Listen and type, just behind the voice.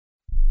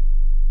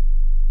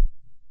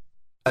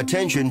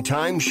Attention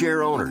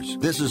timeshare owners.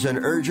 This is an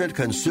urgent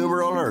consumer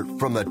alert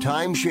from the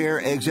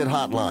Timeshare Exit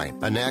Hotline,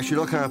 a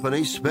national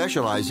company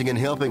specializing in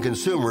helping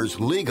consumers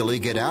legally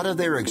get out of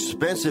their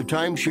expensive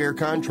timeshare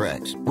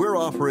contracts. We're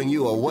offering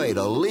you a way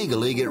to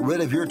legally get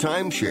rid of your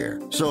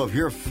timeshare. So if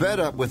you're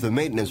fed up with the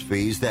maintenance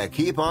fees that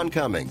keep on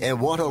coming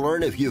and want to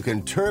learn if you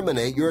can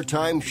terminate your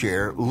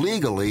timeshare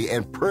legally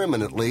and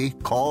permanently,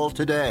 call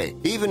today.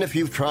 Even if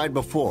you've tried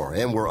before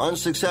and were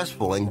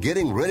unsuccessful in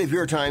getting rid of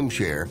your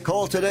timeshare,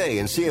 call today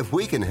and see if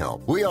we can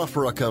help. We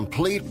offer a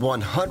complete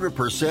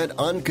 100%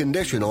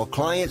 unconditional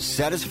client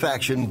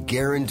satisfaction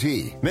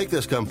guarantee. Make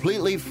this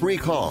completely free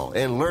call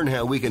and learn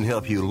how we can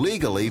help you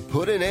legally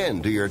put an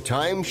end to your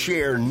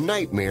timeshare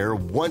nightmare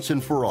once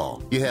and for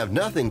all. You have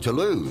nothing to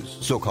lose,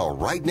 so call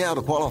right now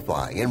to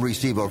qualify and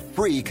receive a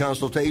free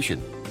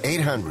consultation.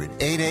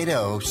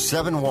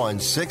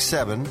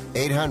 800-880-7167.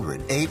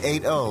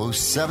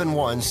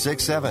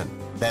 800-880-7167.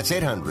 That's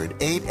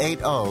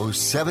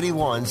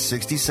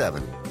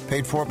 800-880-7167.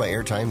 Paid for by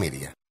Airtime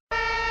Media.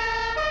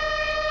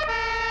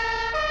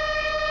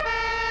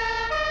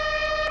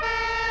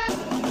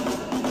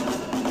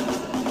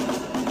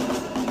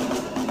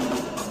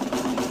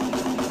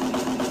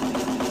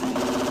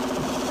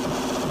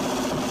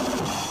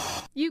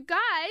 You guys,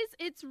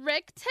 it's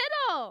Rick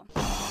Tittle.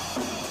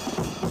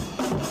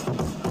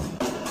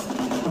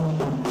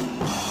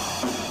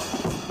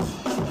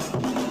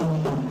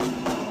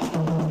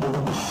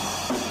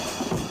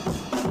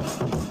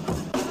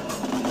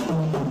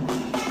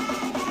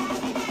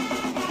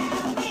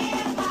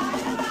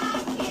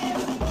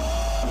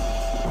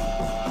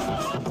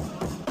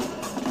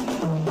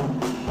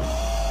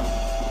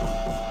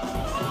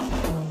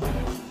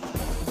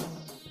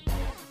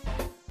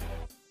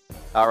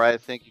 All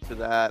right, thank you for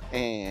that,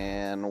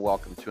 and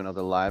welcome to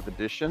another live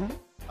edition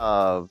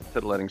of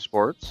Titillating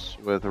Sports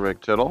with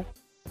Rick Tittle.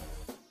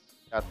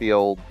 Got the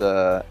old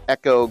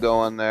echo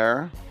going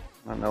there.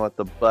 I don't know what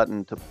the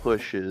button to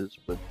push is,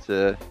 but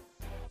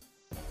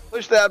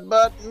push that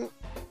button.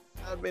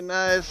 That'd be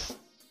nice,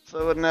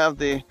 so I wouldn't have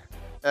the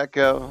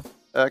echo.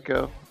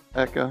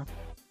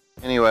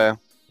 Anyway,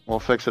 we'll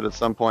fix it at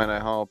some point, I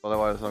hope.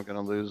 Otherwise, I'm going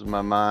to lose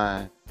my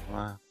mind.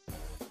 Wow.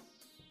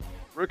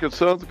 Rick, it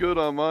sounds good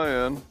on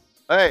my end.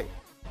 Hey.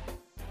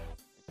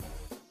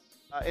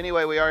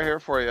 Anyway, we are here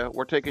for you.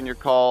 We're taking your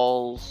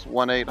calls,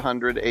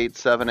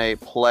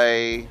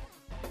 1-800-878-PLAY.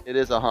 It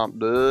is a hump.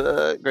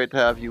 Great to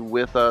have you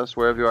with us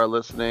wherever you are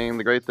listening.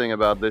 The great thing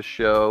about this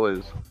show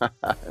is,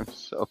 I'm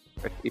so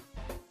great.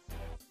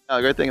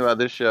 The great thing about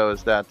this show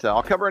is that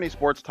I'll cover any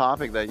sports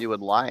topic that you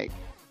would like.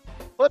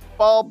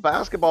 Football,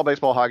 basketball,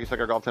 baseball, hockey,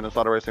 soccer, golf, tennis,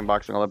 auto racing,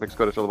 boxing, Olympics,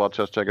 Scottish volleyball,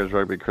 chess, checkers,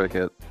 rugby,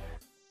 cricket.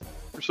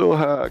 You're so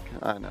hack.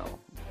 I know.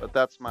 But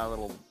that's my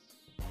little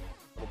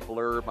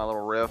blurb, my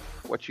little riff.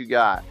 What you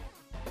got?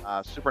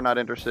 Super not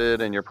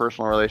interested in your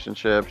personal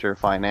relationships, your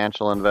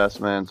financial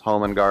investments,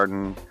 home and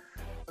garden,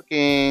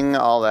 cooking,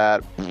 all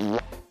that. No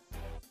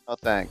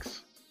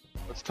thanks.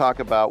 Let's talk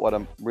about what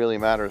really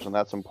matters, and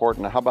that's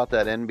important. How about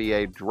that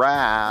NBA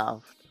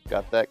draft?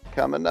 Got that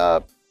coming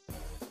up.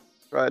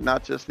 That's right,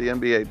 not just the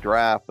NBA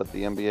draft, but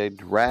the NBA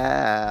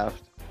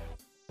draft.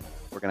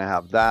 We're going to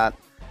have that.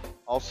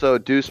 Also,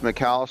 Deuce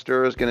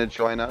McAllister is going to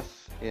join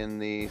us in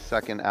the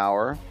second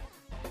hour.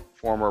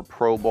 Former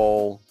Pro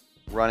Bowl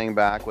running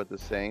back with the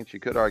Saints. You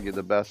could argue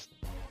the best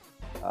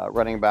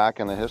running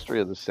back in the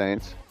history of the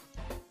Saints.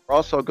 We're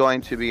also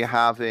going to be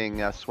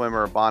having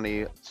swimmer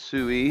Bonnie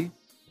Tsui.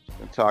 She's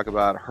going to talk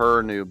about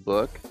her new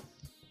book.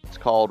 It's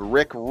called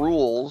Rick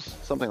Rules,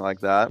 something like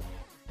that.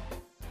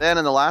 Then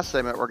in the last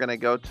segment, we're going to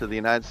go to the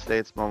United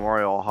States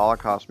Memorial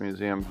Holocaust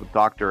Museum with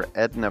Dr.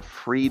 Edna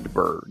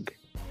Friedberg.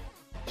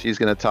 She's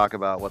going to talk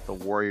about what the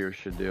Warriors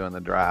should do in the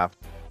draft.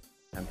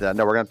 And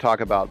we're going to talk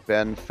about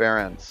Ben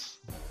Ferentz.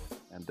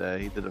 And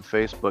he did a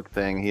Facebook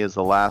thing. He is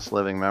the last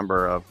living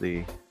member of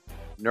the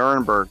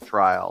Nuremberg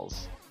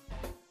trials.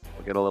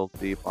 We'll get a little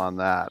deep on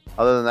that.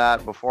 Other than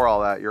that, before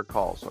all that, your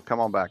call. So come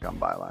on back on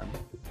Byline.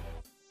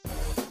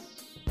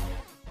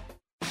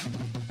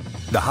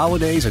 The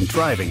holidays and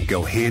driving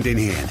go hand in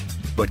hand,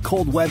 but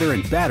cold weather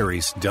and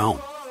batteries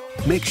don't.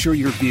 Make sure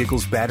your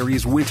vehicle's battery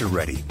is winter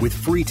ready with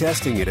free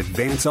testing at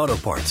Advance Auto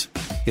Parts.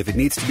 If it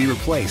needs to be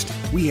replaced,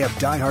 we have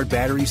Die-Hard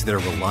batteries that are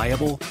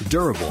reliable,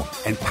 durable,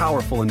 and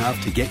powerful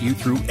enough to get you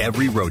through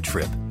every road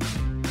trip.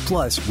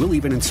 Plus, we'll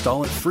even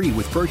install it free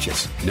with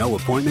purchase. No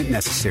appointment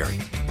necessary.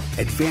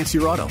 Advance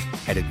your auto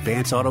at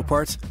Advance Auto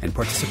Parts and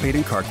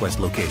participating CarQuest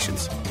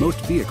locations.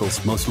 Most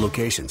vehicles, most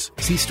locations.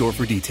 See store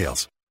for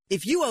details.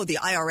 If you owe the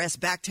IRS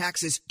back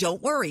taxes,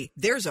 don't worry.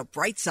 There's a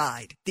bright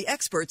side. The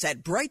experts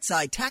at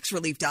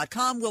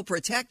BrightSideTaxRelief.com will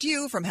protect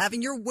you from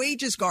having your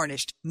wages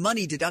garnished,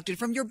 money deducted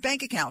from your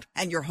bank account,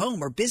 and your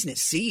home or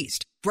business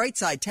seized.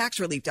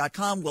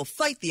 BrightSideTaxRelief.com will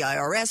fight the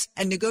IRS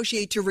and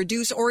negotiate to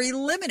reduce or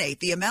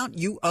eliminate the amount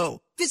you owe.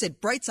 Visit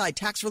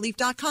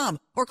BrightSideTaxRelief.com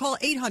or call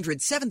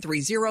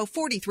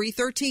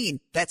 800-730-4313.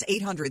 That's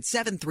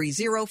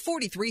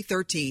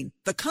 800-730-4313.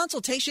 The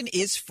consultation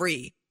is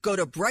free. Go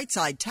to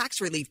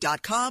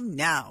BrightSideTaxRelief.com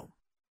now.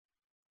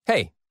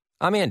 Hey,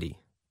 I'm Andy,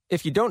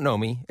 If you don't know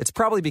me, it's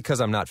probably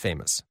because I'm not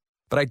famous.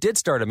 But I did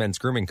start a men's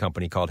grooming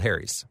company called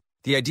Harry's.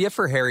 The idea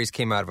for Harry's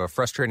came out of a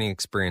frustrating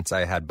experience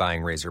I had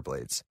buying razor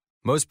blades.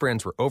 Most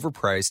brands were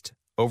overpriced,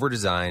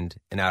 overdesigned,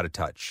 and out of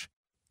touch.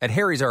 At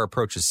Harry's, our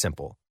approach is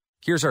simple.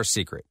 Here's our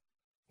secret.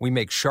 We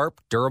make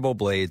sharp, durable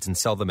blades and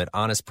sell them at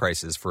honest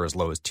prices for as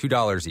low as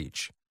 $2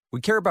 each.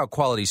 We care about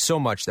quality so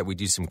much that we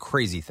do some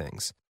crazy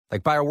things,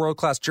 like buy a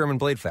world-class German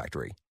blade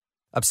factory.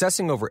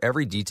 Obsessing over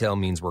every detail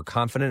means we're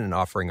confident in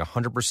offering a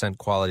 100%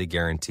 quality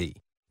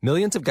guarantee.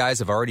 Millions of guys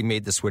have already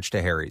made the switch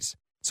to Harry's,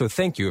 so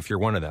thank you if you're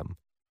one of them.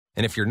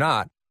 And if you're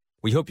not,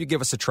 we hope you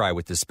give us a try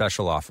with this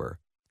special offer.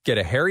 Get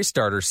a Harry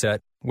starter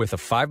set with a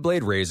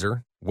 5-blade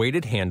razor,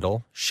 weighted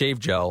handle, shave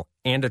gel,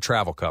 and a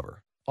travel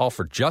cover. All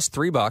for just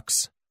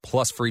 $3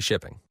 plus free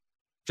shipping.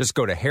 Just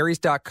go to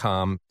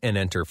harrys.com and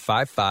enter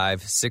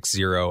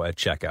 5560 at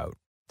checkout.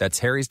 That's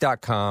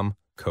harrys.com,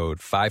 code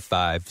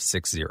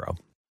 5560.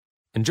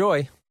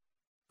 Enjoy!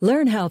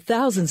 Learn how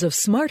thousands of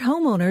smart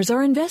homeowners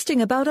are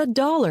investing about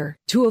 $1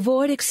 to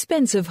avoid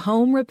expensive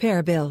home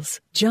repair bills.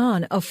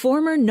 John, a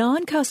former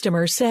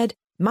non-customer, said,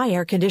 "My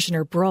air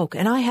conditioner broke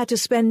and I had to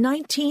spend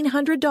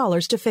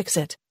 $1,900 to fix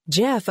it."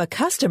 Jeff, a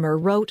customer,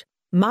 wrote,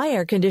 "My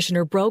air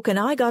conditioner broke and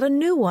I got a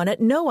new one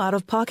at no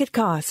out-of-pocket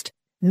cost."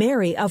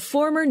 Mary, a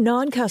former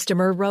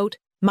non-customer, wrote,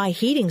 "My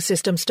heating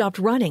system stopped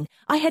running.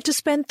 I had to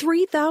spend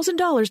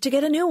 $3,000 to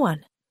get a new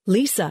one."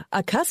 Lisa,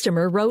 a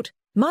customer, wrote,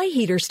 "My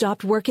heater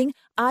stopped working.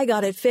 I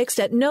got it fixed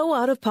at no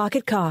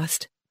out-of-pocket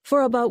cost."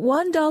 For about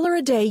 $1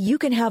 a day, you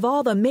can have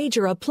all the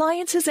major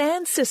appliances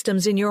and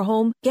systems in your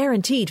home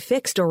guaranteed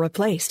fixed or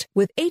replaced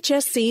with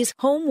HSC's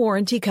home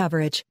warranty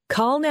coverage.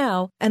 Call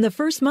now, and the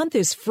first month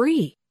is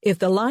free. If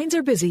the lines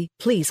are busy,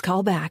 please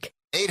call back.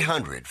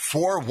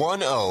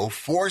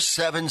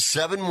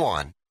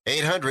 800-410-4771.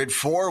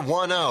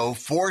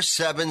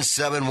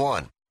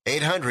 800-410-4771.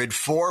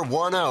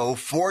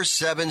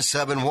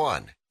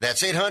 800-410-4771.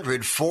 That's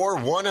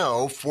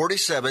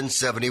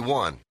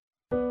 800-410-4771.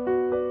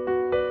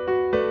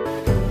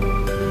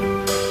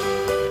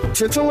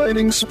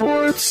 Titillating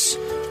Sports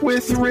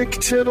with Rick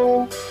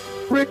Tittle.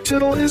 Rick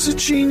Tittle is a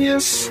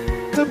genius,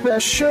 the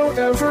best show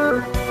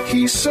ever.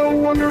 He's so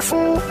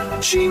wonderful,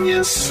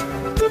 genius,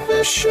 the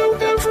best show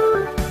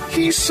ever.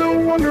 He's so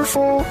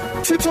wonderful.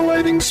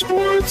 Titillating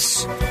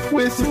Sports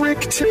with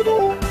Rick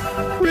Tittle.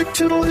 Rick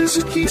Tittle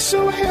he's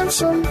so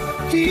handsome,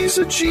 he's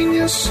a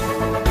genius.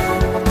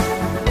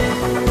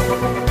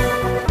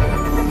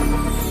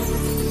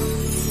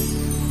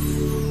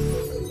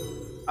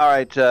 All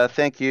right,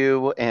 thank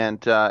you. And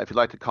if you'd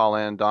like to call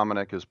in,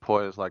 Dominic is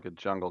poised like a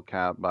jungle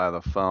cat by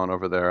the phone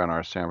over there in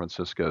our San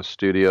Francisco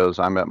studios.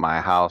 I'm at my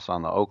house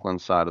on the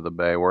Oakland side of the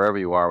bay. Wherever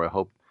you are, we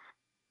hope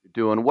you're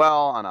doing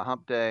well on a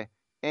hump day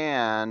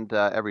and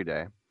every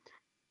day.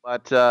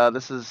 But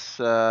this is,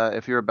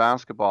 if you're a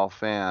basketball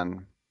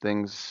fan,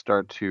 things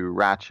start to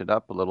ratchet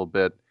up a little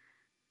bit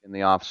in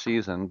the off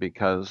season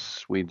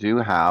because we do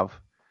have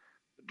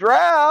the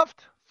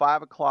draft,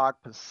 5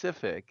 o'clock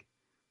Pacific.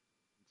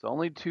 It's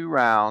only 2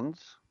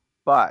 rounds,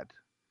 but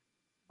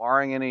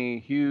barring any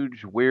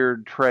huge,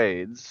 weird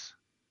trades,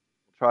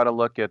 we'll try to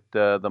look at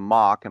the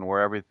mock and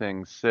where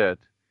everything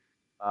sits.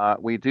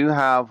 We do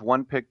have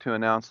one pick to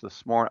announce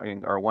this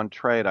morning, or one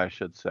trade, I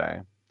should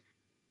say,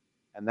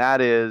 and that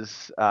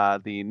is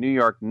the New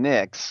York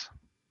Knicks,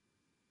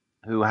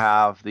 who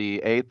have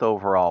the 8th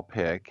overall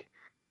pick.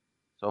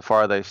 So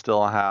far, they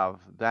still have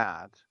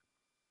that.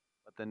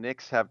 But the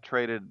Knicks have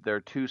traded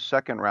their 2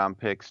 second-round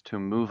picks to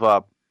move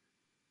up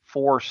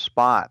 4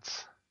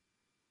 spots.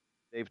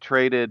 They've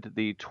traded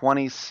the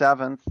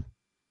 27th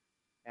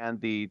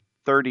and the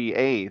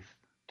 38th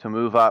to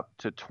move up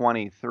to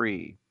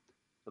 23.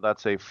 So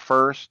that's a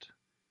first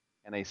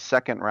and a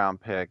second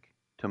round pick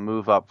to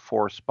move up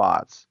 4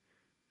 spots.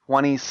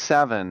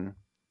 27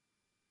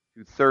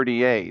 to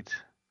 38.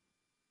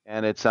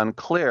 And it's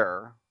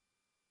unclear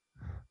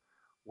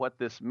what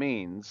this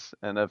means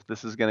and if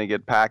this is going to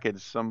get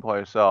packaged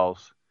someplace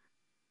else.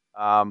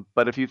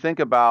 But if you think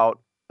about,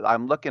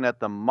 I'm looking at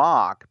the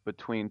mock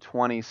between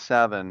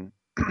 27,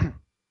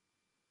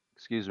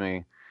 excuse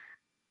me,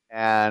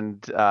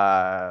 and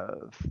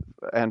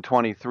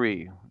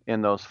 23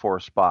 in those 4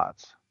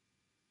 spots.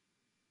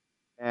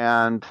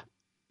 And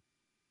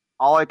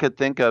all I could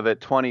think of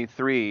at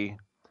 23,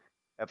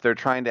 if they're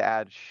trying to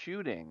add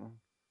shooting,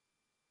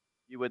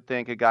 you would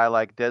think a guy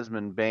like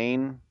Desmond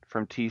Bane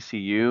from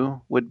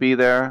TCU would be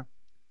there.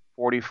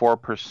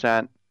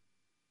 44%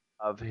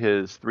 of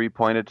his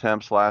 3-point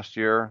attempts last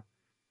year.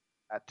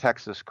 At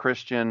Texas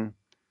Christian,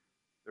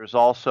 there's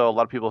also a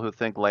lot of people who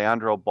think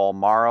Leandro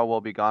Bolmaro will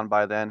be gone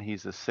by then.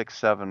 He's a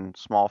 6'7"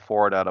 small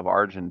forward out of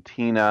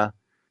Argentina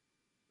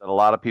that a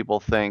lot of people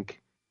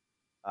think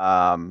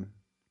can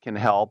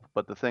help.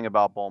 But the thing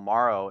about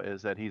Bolmaro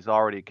is that he's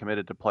already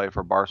committed to play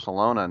for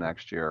Barcelona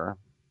next year.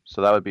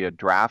 So that would be a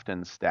draft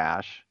and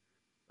stash.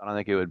 I don't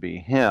think it would be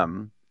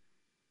him.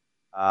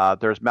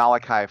 There's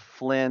Malachi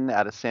Flynn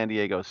out of San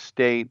Diego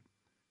State,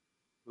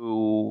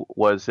 who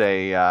was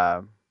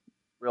a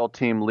real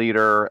team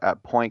leader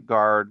at point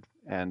guard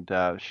and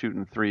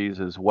shooting threes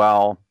as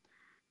well.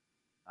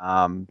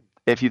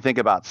 If you think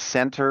about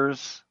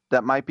centers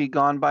that might be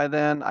gone by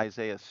then,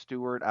 Isaiah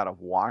Stewart out of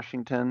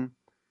Washington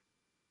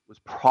was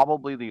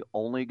probably the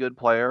only good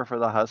player for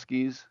the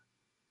Huskies,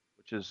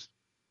 which is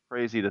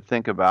crazy to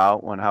think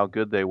about when how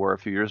good they were a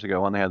few years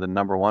ago when they had the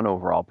number 1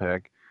 overall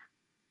pick.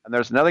 And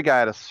there's another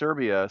guy out of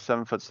Serbia, a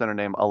 7-foot center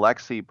named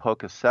Alexei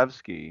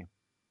Pokasevsky,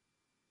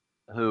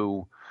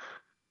 who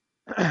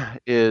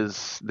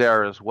is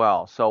there as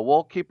well. So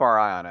we'll keep our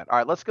eye on it. All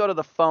right, let's go to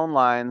the phone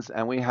lines,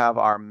 and we have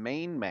our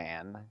main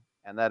man,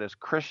 and that is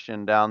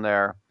Christian down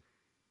there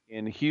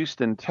in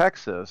Houston,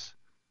 Texas.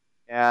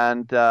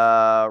 And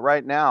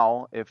right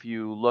now, if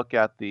you look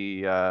at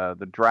the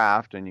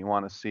draft and you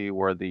want to see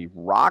where the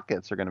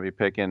Rockets are going to be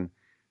picking,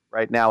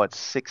 right now it's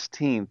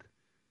 16th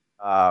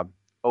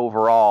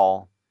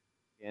overall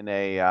in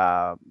a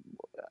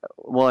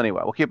well,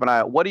 anyway, we'll keep an eye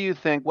out. What do you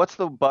think? What's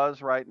the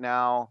buzz right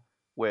now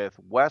with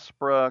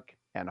Westbrook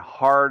and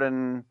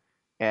Harden,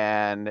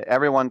 and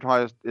everyone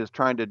is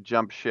trying to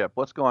jump ship?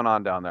 What's going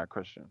on down there,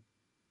 Christian?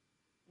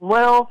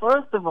 Well,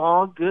 first of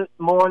all, good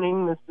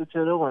morning, Mr.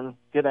 Tittle, and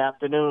good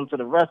afternoon to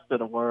the rest of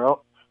the world.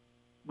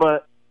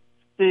 But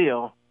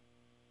still,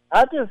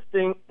 I just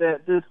think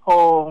that this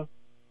whole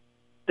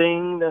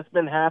thing that's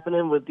been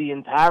happening with the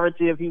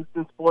entirety of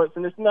Houston sports,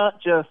 and it's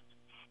not just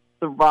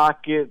the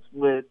Rockets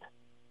with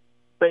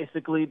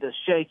basically the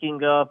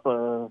shaking up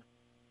of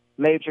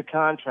major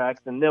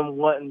contracts and them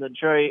wanting to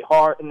trade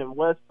Harden and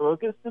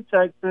Westbrook. It's the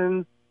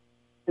Texans.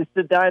 It's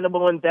the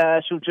Dynamo and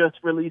Dash who just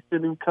released a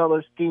new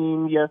color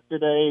scheme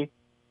yesterday.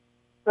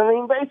 I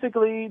mean,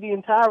 basically the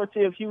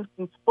entirety of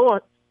Houston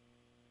sports,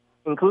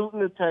 including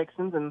the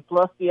Texans and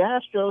plus the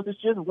Astros, is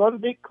just one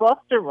big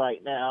cluster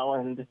right now.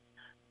 And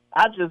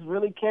I just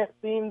really can't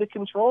seem to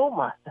control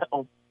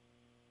myself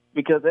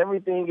because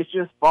everything is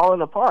just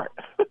falling apart.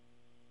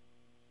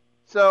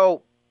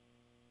 So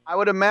I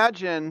would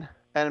imagine,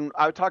 and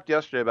I talked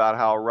yesterday about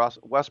how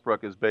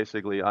Westbrook is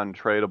basically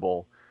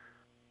untradeable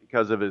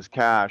because of his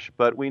cash,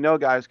 but we know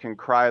guys can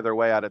cry their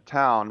way out of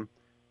town.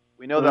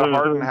 We know that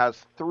Harden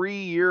has 3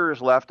 years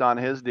left on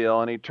his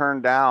deal, and he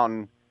turned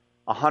down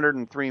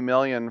 $103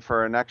 million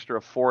for an extra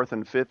 4th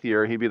and 5th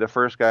year. He'd be the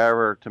first guy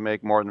ever to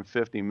make more than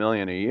 $50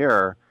 million a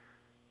year.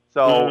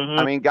 So,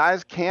 I mean,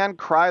 guys can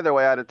cry their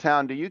way out of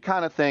town. Do you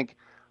kind of think,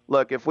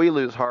 look, if we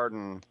lose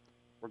Harden,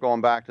 we're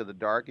going back to the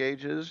dark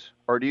ages?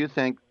 Or do you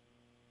think,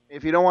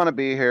 if you don't want to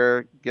be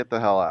here, get the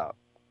hell out?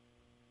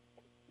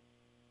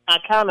 I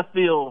kind of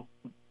feel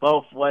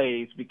both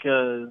ways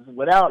because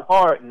without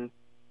Harden,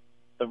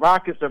 the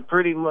Rockets are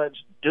pretty much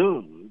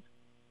doomed.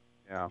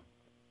 Yeah.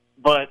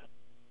 But,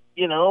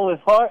 you know,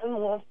 if Harden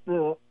wants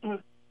to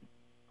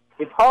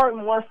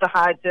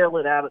hightail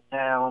it out of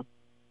town,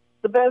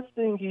 the best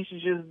thing he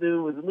should just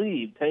do is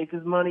leave, take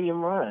his money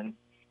and run.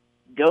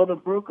 Go to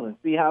Brooklyn,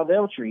 see how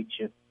they'll treat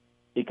you.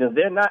 Because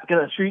they're not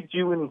going to treat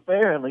you any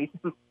fairly.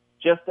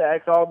 Just to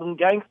ask all them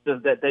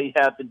gangsters that they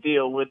have to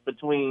deal with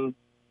between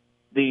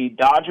the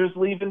Dodgers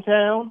leaving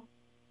town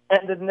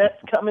and the Nets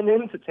coming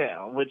into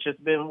town, which has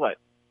been,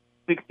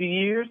 60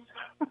 years?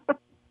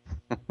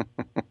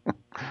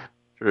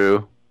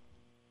 True.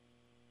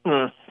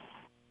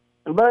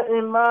 But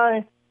in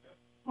my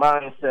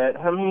mindset,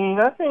 I mean,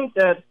 I think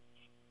that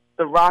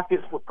the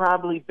Rockets would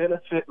probably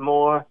benefit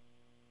more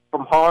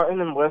from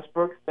Harden and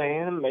Westbrook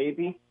staying, and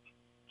maybe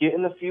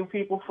getting a few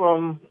people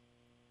from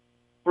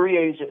free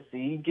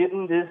agency,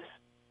 getting this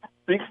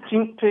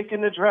 16th pick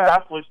in the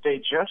draft, which they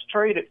just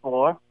traded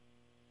for.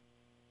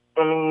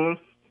 I mean,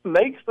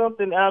 make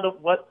something out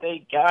of what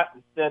they got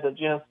instead of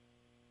just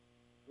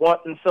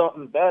wanting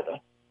something better,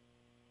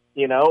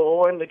 you know,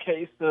 or in the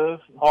case of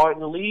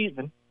Harden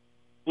leaving,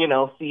 you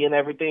know, seeing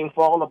everything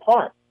fall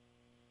apart.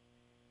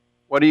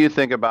 What do you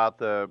think about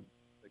the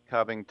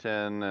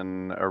Covington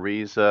and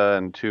Ariza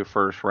and 2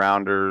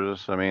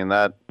 first-rounders? I mean,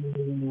 that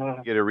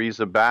get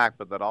Ariza back,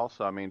 but that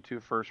also, I mean, 2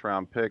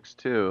 first-round picks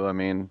too. I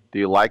mean, do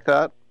you like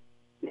that?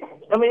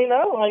 I mean,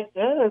 I like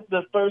that if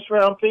the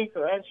first-round picks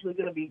are actually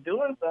going to be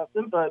doing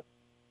something, but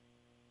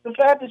the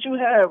fact that you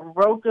have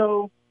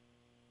Rocco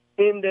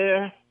in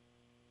there,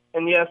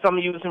 and yes, I'm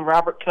using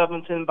Robert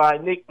Covington by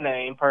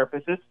nickname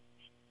purposes,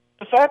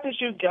 the fact that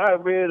you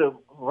got rid of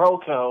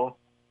Rocco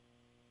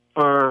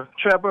for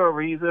Trevor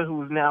Ariza,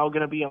 who's now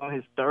going to be on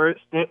his 3rd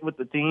stint with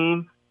the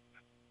team,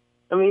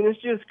 I mean,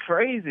 it's just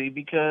crazy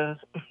because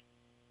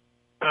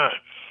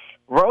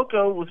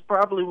Rocco was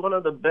probably one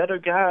of the better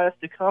guys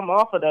to come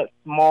off of that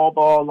small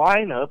ball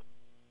lineup.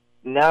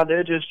 Now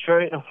they're just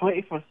trading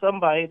away for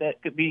somebody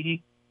that could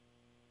be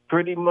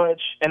pretty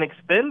much an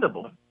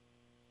expendable.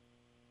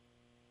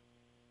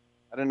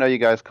 I didn't know you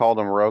guys called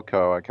him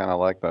Rocco. I kind of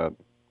like that.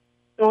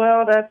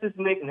 Well, that's his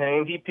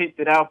nickname. He picked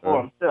it out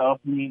for himself.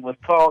 He was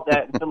called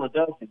that in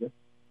Philadelphia.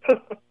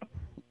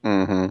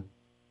 I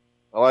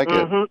like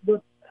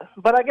it.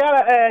 But I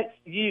got to ask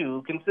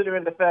you,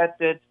 considering the fact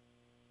that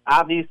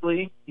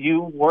obviously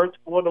you worked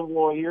for the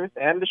Warriors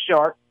and the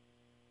Sharks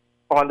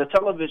on the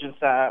television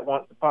side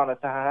once upon a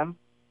time.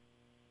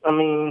 I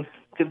mean,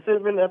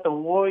 considering that the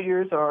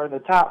Warriors are in the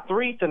top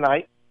 3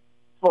 tonight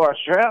as far as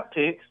draft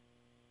picks,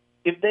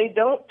 if they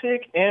don't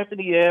pick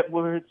Anthony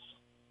Edwards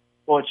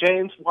or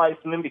James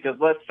Wiseman, because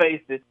let's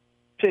face it,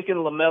 picking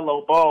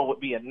LaMelo Ball would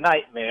be a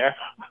nightmare.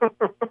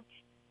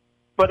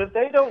 But if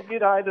they don't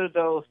get either of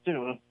those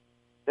two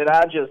that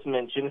I just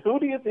mentioned, who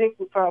do you think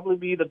would probably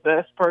be the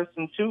best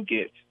person to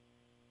get?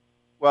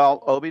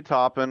 Well, Obi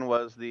Toppin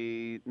was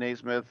the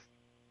Naismith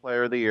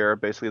Player of the Year,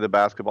 basically the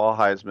basketball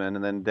Heisman,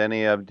 and then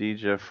Deni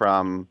Avdija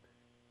from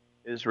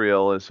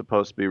Israel is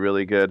supposed to be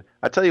really good.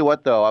 I tell you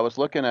what, though, I was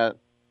looking at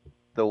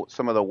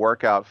some of the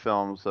workout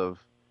films of,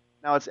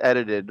 now it's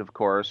edited, of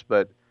course,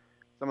 but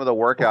some of the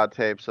workout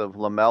tapes of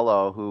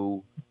LaMelo,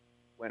 who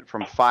went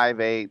from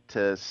 5'8" to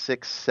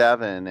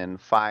 6'7" in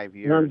 5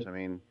 years. I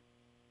mean,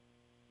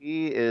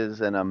 he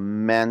is an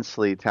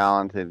immensely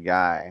talented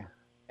guy,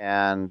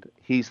 and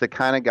he's the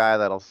kind of guy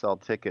that'll sell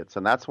tickets,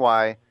 and that's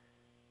why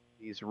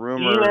these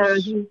rumors... Yeah,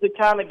 he's the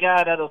kind of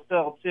guy that'll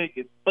sell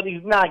tickets, but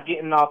he's not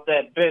getting off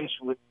that bench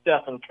with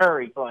Stephen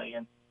Curry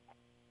playing.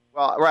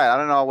 Well, right. I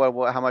don't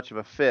know how much of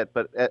a fit,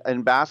 but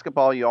in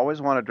basketball, you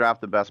always want to draft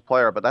the best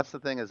player. But that's the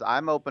thing is,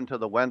 I'm open to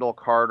the Wendell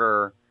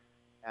Carter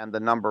and the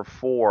number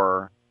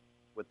 4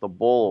 with the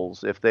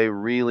Bulls if they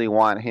really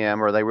want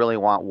him or they really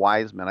want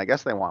Wiseman. I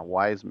guess they want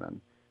Wiseman.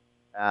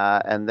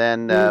 And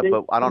then,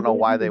 but I don't know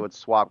why they would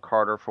swap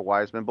Carter for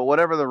Wiseman. But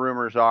whatever the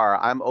rumors are,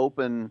 I'm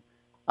open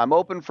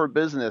for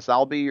business.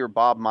 I'll be your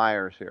Bob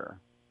Myers here.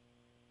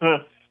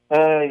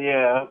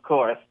 Yeah, of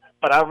course.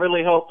 But I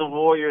really hope the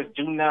Warriors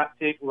do not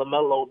pick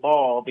LaMelo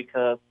Ball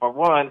because, for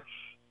one,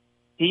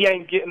 he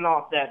ain't getting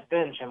off that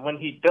bench. And when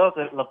he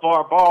doesn't,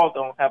 LeVar Ball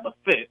don't have a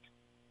fit.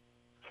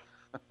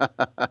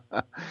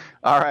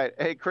 All right.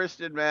 Hey,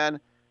 Christian,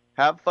 man,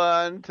 have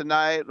fun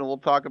tonight, and we'll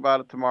talk about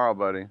it tomorrow,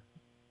 buddy.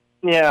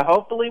 Yeah,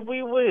 hopefully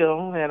we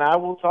will. And I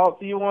will talk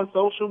to you on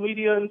social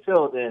media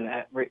until then,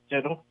 at Rick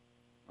Tittle.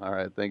 All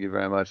right. Thank you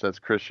very much. That's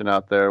Christian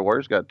out there.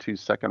 Warriors got 2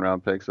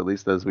 second-round picks, at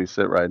least as we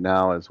sit right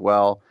now as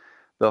well.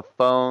 The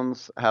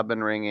phones have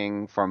been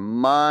ringing for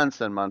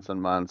months and months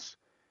and months.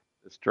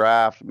 This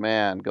draft,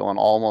 man, going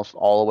almost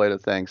all the way to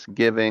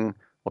Thanksgiving.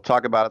 We'll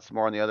talk about it some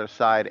more on the other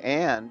side.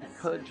 And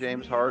could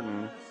James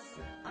Harden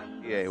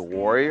be a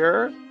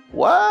Warrior?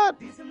 What?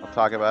 I'll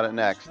talk about it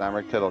next. I'm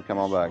Rick Tittle. Come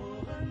on back.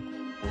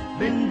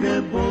 Bin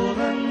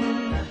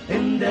geboren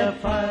in der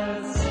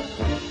Pfalz.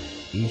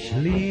 Ich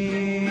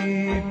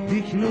lieb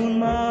dich nun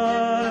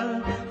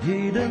mal,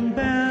 jeden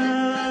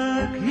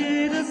Berg,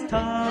 jedes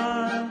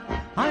Tal.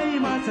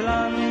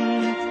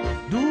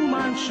 Heimatland, du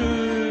mein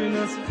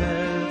schönes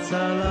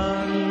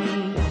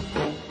Pfälzerland.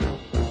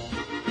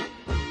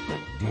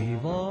 Die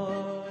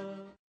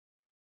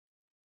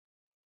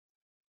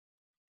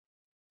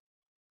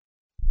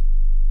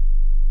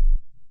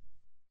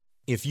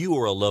If you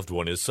or a loved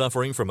one is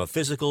suffering from a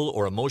physical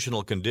or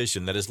emotional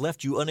condition that has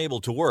left you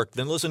unable to work,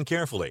 then listen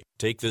carefully.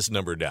 Take this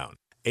number down,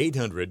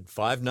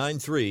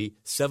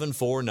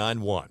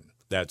 800-593-7491.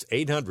 That's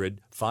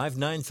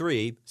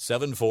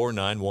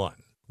 800-593-7491.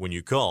 When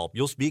you call,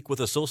 you'll speak with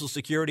a Social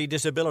Security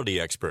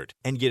disability expert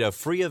and get a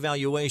free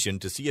evaluation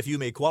to see if you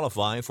may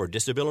qualify for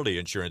disability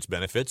insurance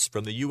benefits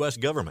from the U.S.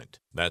 government.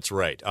 That's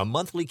right, a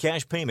monthly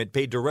cash payment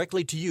paid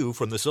directly to you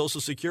from the Social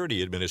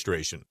Security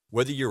Administration.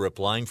 Whether you're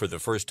applying for the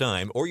first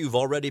time or you've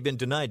already been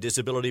denied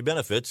disability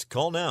benefits,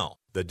 call now.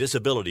 The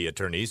disability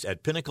attorneys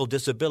at Pinnacle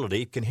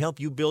Disability can help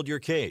you build your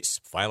case,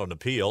 file an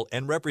appeal,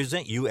 and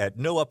represent you at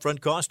no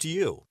upfront cost to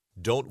you.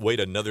 Don't wait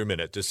another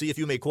minute to see if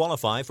you may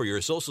qualify for your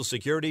Social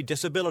Security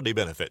disability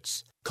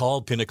benefits.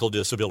 Call Pinnacle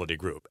Disability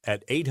Group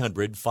at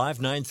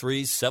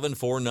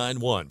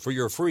 800-593-7491 for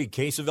your free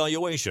case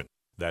evaluation.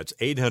 That's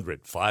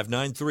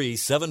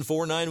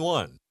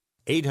 800-593-7491.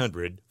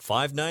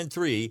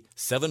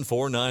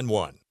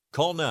 800-593-7491.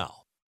 Call now.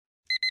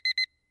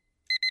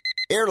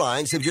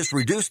 Airlines have just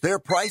reduced their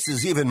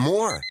prices even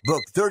more.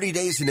 Book 30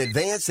 days in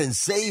advance and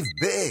save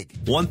big.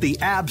 Want the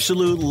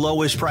absolute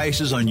lowest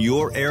prices on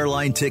your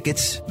airline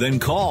tickets? Then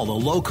call the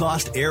Low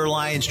Cost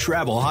Airlines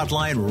Travel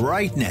Hotline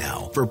right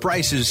now for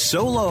prices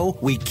so low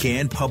we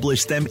can't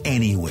publish them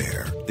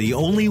anywhere. The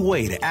only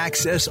way to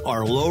access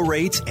our low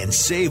rates and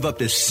save up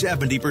to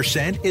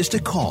 70% is to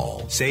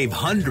call. Save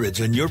hundreds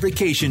on your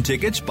vacation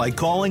tickets by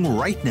calling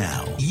right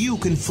now. You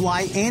can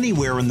fly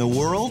anywhere in the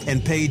world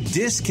and pay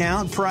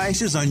discount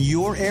prices on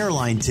your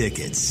airline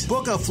tickets.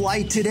 Book a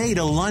flight today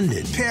to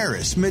London,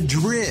 Paris,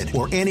 Madrid,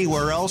 or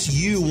anywhere else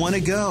you want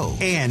to go.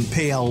 And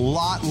pay a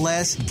lot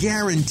less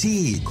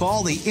guaranteed.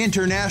 Call the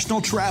International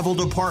Travel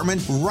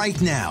Department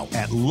right now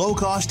at Low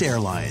Cost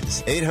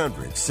Airlines.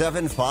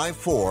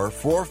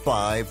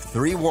 800-754-4531.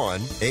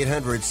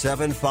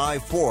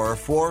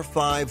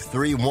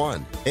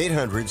 800-754-4531.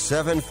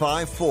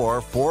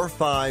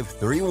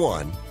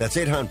 800-754-4531. That's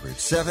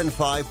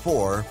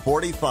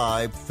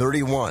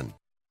 800-754-4531.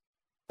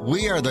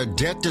 We are the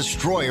Debt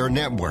Destroyer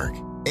Network.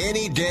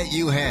 Any debt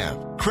you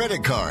have,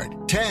 credit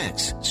card,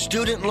 tax,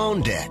 student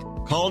loan debt,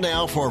 call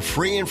now for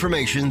free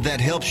information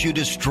that helps you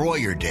destroy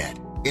your debt.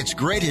 It's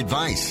great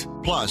advice.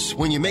 Plus,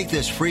 when you make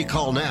this free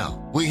call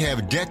now, we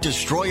have Debt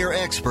Destroyer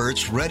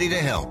experts ready to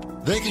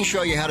help. They can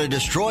show you how to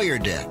destroy your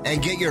debt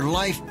and get your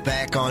life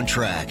back on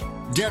track.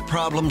 Debt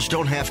problems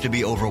don't have to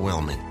be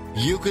overwhelming.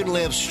 You can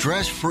live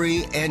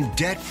stress-free and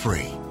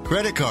debt-free.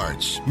 Credit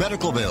cards,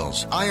 medical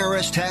bills,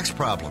 IRS tax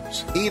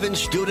problems, even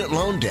student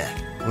loan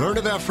debt. Learn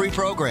about free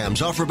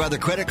programs offered by the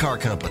credit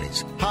card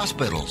companies,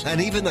 hospitals,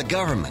 and even the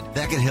government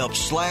that can help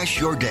slash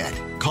your debt.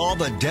 Call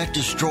the Debt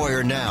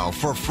Destroyer now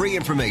for free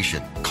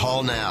information.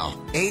 Call now.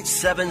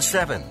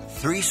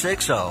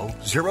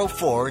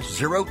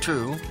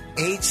 877-360-0402.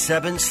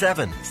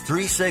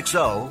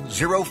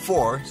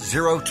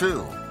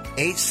 877-360-0402.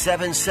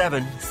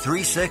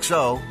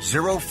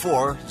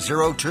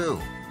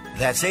 877-360-0402.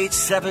 That's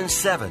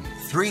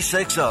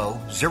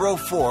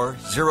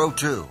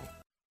 877-360-0402.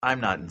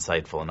 I'm not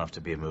insightful enough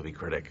to be a movie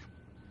critic.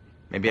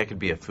 Maybe I could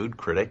be a food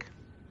critic.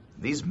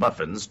 These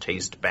muffins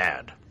taste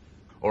bad.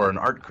 Or an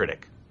art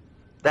critic.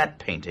 That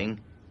painting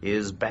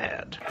is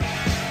bad.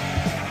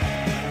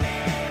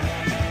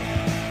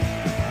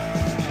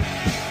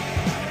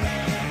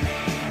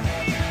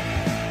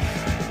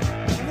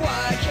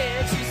 Why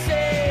can't you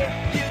say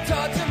you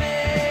talk to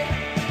me?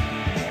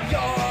 You're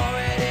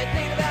already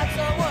thinking about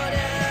someone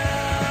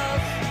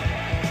else.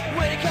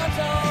 When it comes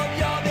home,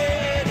 your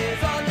bed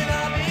is on and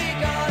I'll be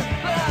gone.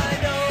 But I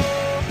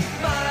know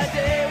my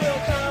day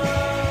will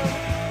come.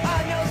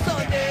 I know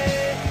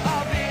someday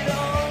I'll be the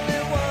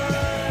only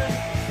one.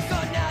 So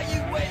now you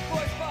wait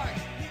for a spark.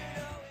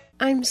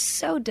 I'm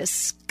so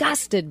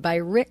disgusted by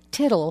Rick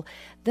Tittle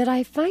that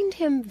I find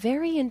him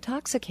very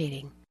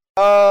intoxicating.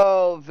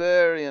 Oh,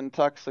 very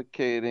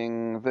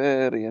intoxicating,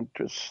 very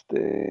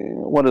interesting.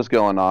 What is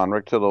going on?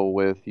 Rick Tittle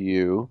with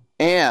you.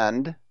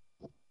 And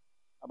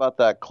how about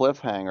that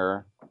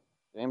cliffhanger?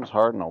 James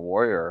Harden, a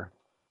Warrior.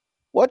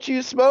 What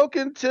you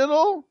smoking,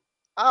 Tittle?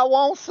 I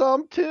want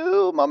some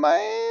too, my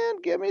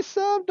man. Give me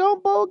some.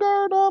 Don't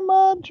bogart on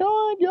my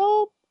joint,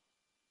 yo.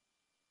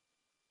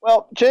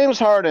 Well, James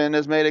Harden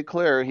has made it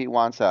clear he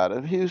wants out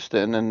of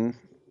Houston, and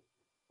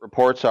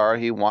reports are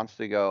he wants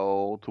to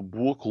go to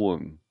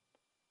Brooklyn,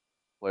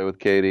 play with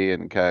KD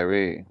and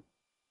Kyrie.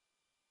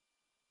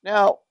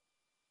 Now,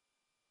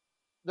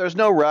 there's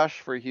no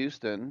rush for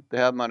Houston. They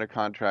have him under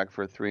contract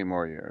for 3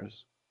 more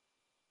years.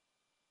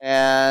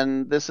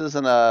 And this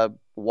isn't a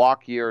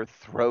walk-year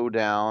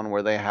throwdown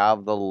where they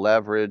have the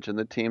leverage and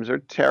the teams are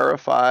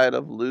terrified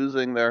of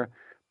losing their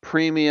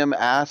premium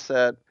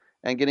asset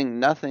and getting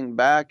nothing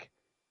back.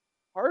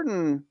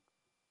 Harden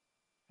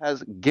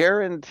has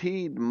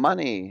guaranteed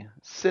money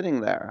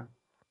sitting there.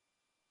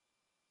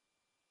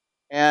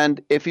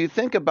 And if you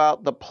think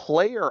about the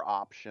player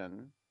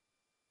option,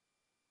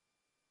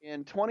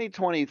 in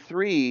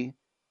 2023,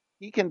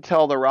 he can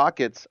tell the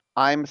Rockets,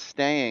 I'm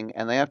staying,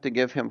 and they have to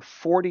give him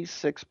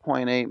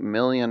 $46.8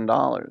 million.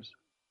 So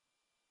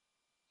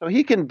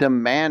he can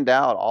demand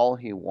out all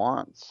he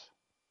wants.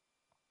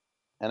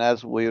 And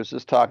as we was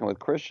just talking with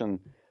Christian,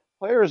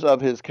 players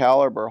of his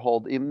caliber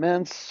hold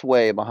immense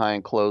sway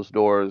behind closed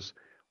doors,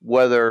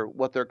 whether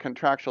what their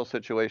contractual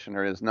situation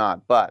is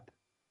not. But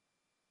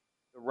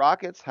the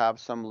Rockets have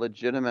some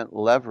legitimate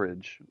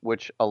leverage,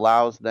 which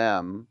allows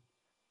them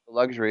the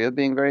luxury of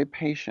being very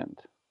patient.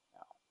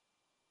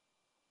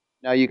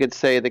 Now, you could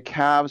say the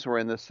Cavs were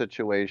in this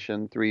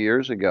situation 3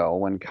 years ago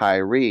when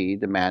Kyrie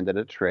demanded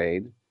a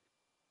trade,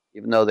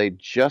 even though they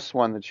just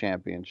won the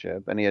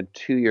championship and he had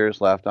 2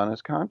 years left on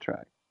his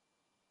contract.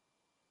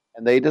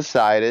 And they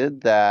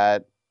decided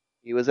that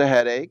he was a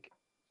headache,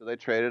 so they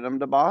traded him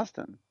to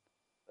Boston.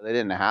 But they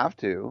didn't have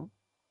to.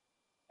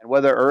 And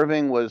whether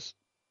Irving was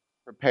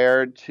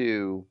prepared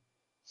to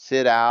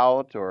sit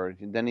out, or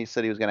then he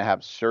said he was going to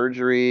have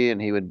surgery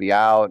and he would be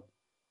out.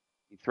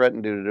 He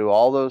threatened to do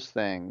all those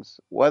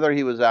things. Whether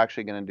he was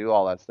actually going to do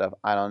all that stuff,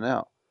 I don't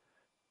know.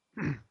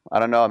 I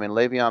don't know. I mean,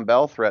 Le'Veon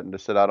Bell threatened to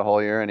sit out a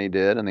whole year, and he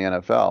did in the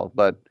NFL.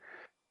 But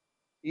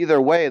either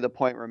way, the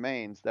point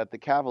remains that the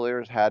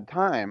Cavaliers had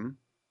time,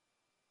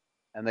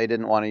 and they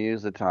didn't want to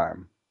use the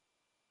time.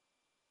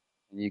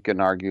 You can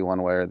argue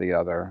one way or the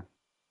other.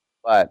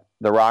 But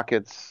the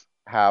Rockets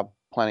have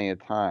plenty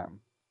of time.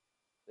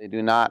 They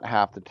do not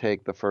have to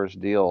take the first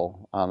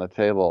deal on the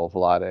table,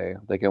 Vlade.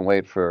 They can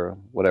wait for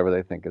whatever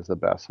they think is the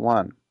best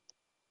one.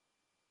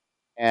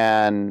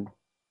 And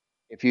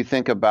if you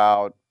think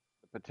about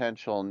the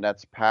potential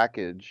Nets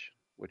package,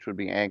 which would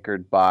be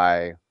anchored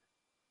by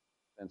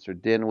Spencer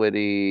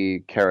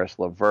Dinwiddie, Karis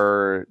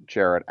LeVert,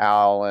 Jarrett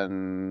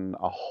Allen,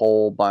 a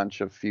whole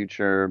bunch of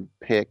future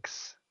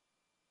picks,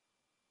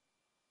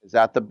 is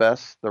that the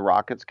best the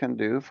Rockets can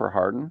do for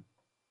Harden?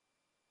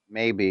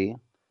 Maybe.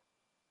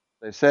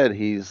 They said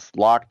he's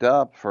locked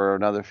up for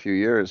another few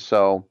years.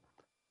 So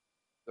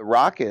the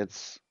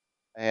Rockets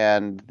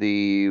and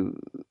it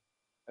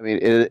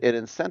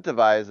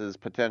incentivizes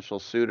potential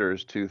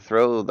suitors to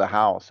throw the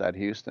house at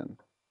Houston,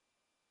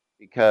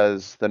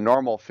 because the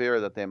normal fear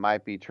that they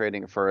might be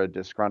trading for a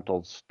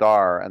disgruntled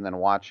star and then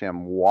watch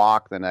him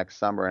walk the next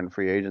summer in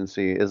free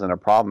agency isn't a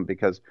problem,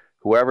 because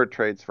whoever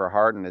trades for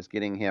Harden is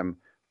getting him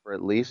for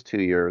at least 2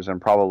 years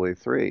and probably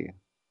 3.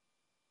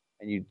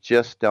 And you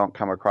just don't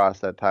come across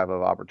that type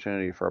of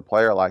opportunity for a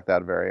player like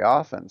that very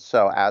often.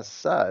 So as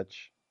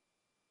such,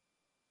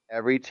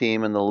 every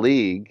team in the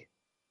league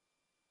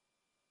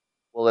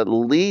will at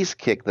least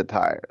kick the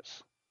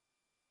tires,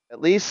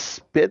 at least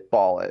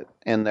spitball it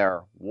in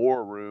their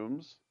war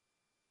rooms.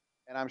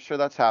 And I'm sure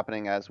that's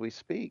happening as we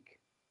speak.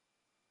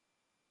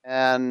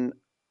 And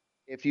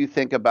if you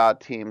think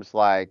about teams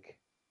like,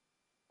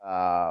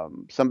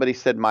 somebody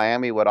said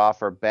Miami would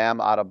offer Bam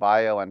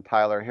Adebayo and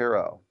Tyler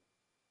Hero.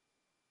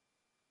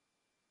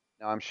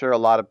 Now, I'm sure a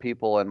lot of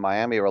people in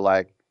Miami were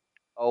like,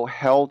 oh,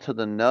 hell to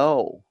the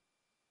no.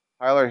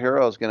 Tyler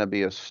Hero is going to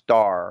be a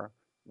star.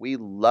 We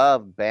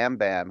love Bam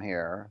Bam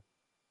here.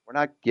 We're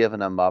not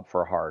giving him up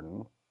for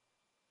Harden.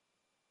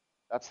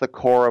 That's the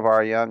core of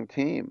our young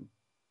team.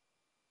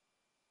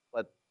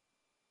 But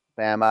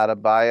Bam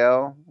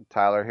Adebayo,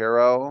 Tyler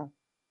Hero,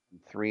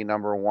 3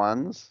 number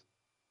ones,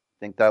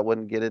 think that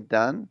wouldn't get it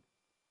done?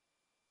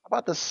 How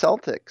about the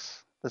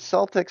Celtics? The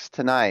Celtics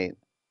tonight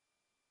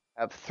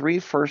have 3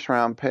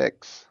 first-round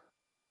picks.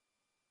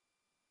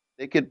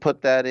 They could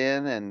put that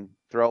in and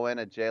throw in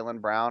a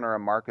Jaylen Brown or a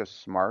Marcus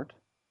Smart.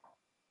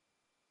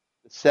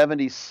 The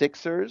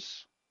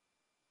 76ers,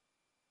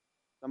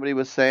 somebody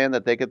was saying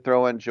that they could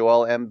throw in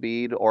Joel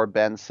Embiid or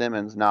Ben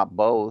Simmons, not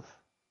both,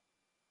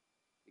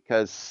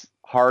 because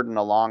Harden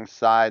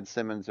alongside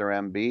Simmons or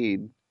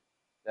Embiid,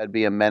 that'd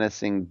be a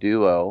menacing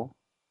duo.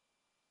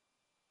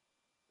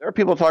 There are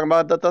people talking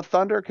about that the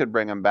Thunder could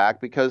bring him back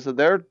because of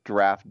their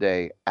draft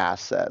day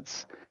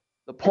assets.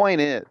 The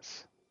point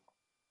is,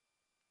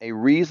 a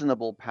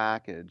reasonable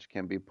package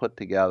can be put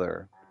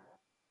together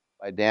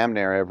by damn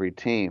near every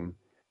team.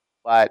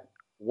 But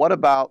what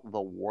about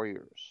the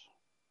Warriors?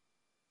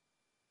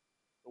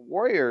 The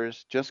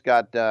Warriors just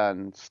got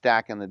done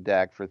stacking the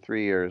deck for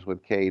 3 years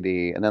with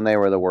KD, and then they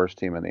were the worst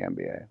team in the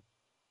NBA.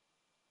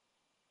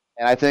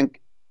 And I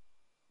think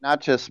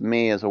not just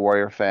me as a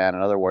Warrior fan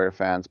and other Warrior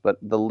fans, but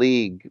the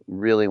league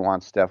really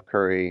wants Steph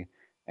Curry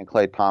and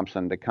Klay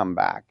Thompson to come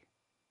back.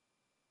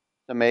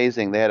 It's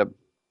amazing. They had a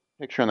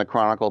picture in the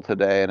Chronicle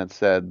today, and it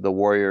said the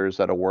Warriors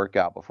at a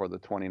workout before the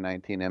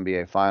 2019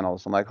 NBA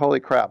Finals. I'm like, holy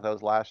crap, that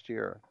was last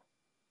year.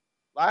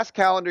 Last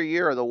calendar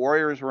year, the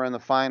Warriors were in the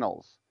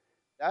finals.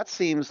 That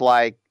seems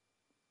like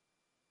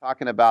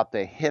talking about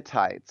the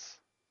Hittites,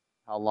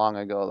 how long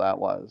ago that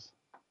was.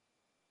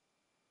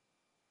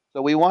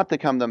 So we want to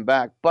come them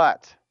back,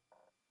 but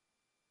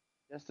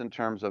just in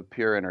terms of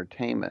pure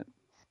entertainment,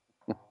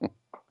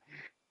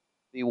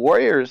 the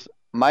Warriors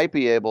might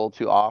be able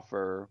to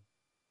offer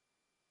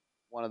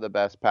one of the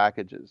best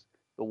packages.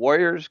 The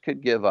Warriors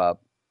could give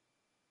up,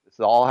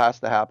 this all has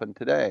to happen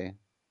today,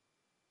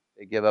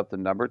 they give up the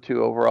number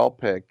 2 overall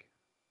pick,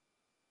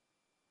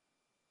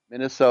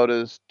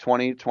 Minnesota's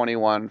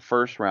 2021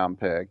 first round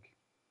pick,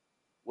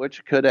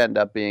 which could end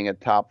up being a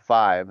top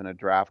 5 in a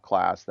draft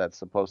class that's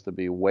supposed to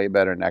be way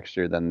better next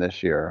year than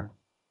this year.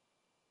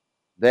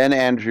 Then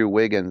Andrew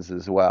Wiggins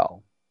as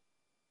well.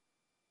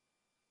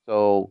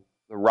 So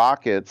the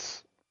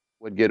Rockets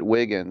would get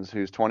Wiggins,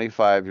 who's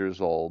 25 years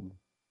old,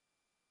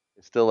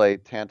 is still a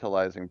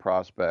tantalizing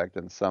prospect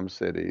in some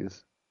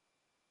cities.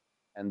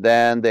 And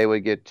then they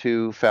would get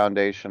 2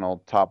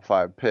 foundational top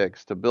 5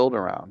 picks to build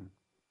around.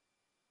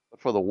 But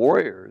for the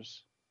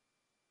Warriors,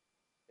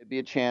 it'd be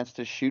a chance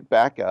to shoot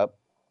back up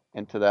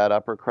into that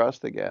upper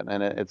crust again.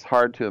 And it's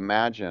hard to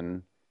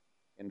imagine,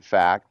 in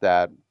fact,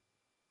 that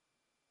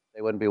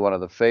they wouldn't be one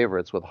of the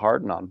favorites with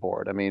Harden on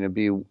board. I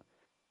mean,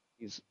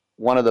 he's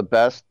one of the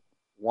best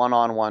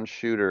one-on-one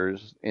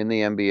shooters in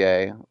the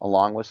NBA,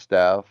 along with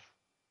Steph,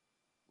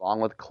 along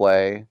with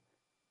Klay.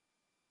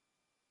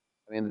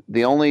 I mean,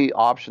 the only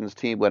options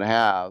team would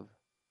have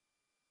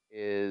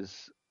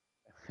is,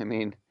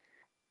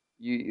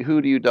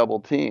 who do you double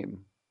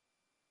team?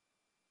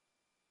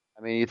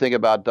 I mean, you think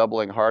about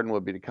doubling Harden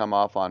would be to come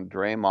off on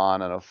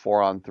Draymond and a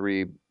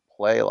 4-on-3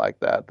 play like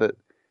that. But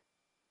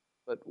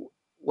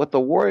with the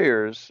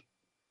Warriors,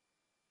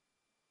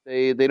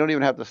 they don't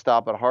even have to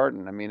stop at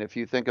Harden. I mean, if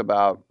you think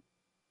about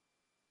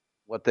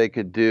what they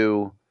could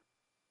do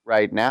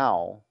right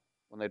now,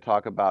 when they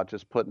talk about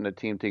just putting a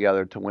team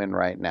together to win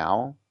right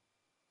now,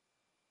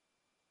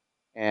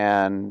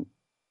 and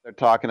they're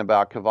talking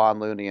about Kevon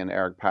Looney and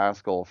Eric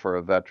Paschall for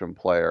a veteran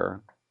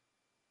player,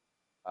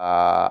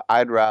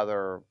 I'd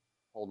rather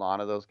hold on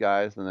to those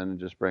guys and then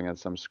just bring in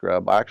some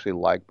scrub. I actually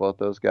like both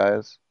those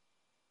guys,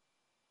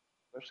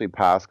 especially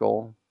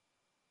Paschall.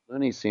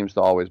 Looney seems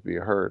to always be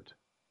hurt.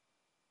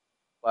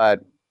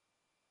 But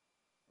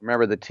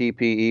remember the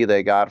TPE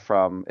they got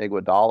from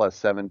Iguodala,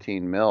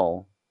 17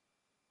 mil.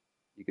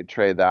 You could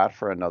trade that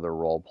for another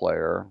role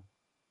player.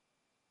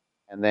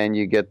 And then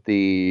you get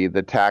the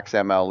tax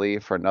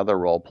MLE for another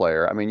role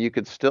player. I mean, you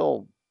could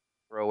still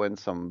throw in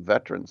some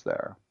veterans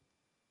there.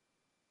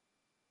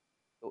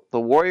 The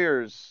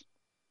Warriors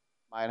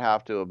might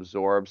have to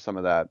absorb some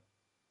of that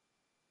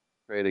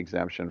trade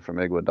exemption from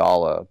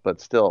Iguodala, but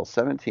still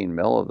 17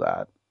 mil of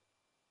that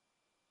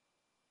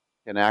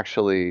can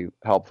actually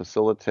help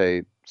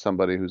facilitate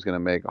somebody who's going to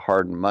make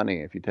Harden money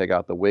if you take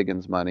out the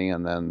Wiggins money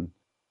and then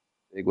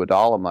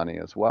Iguodala money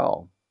as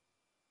well.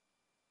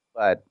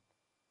 But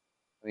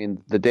I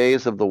mean, the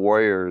days of the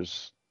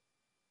Warriors,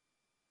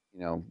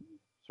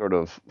 sort sort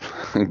of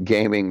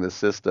gaming the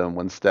system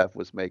when Steph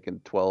was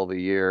making 12 a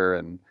year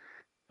and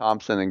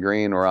Thompson and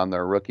Green were on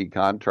their rookie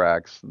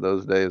contracts.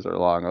 Those days are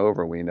long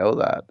over. We know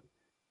that.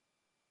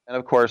 And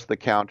of course, the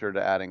counter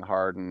to adding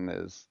Harden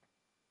is,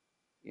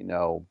 you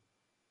know,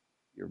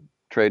 you're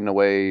trading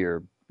away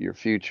your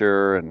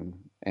future, and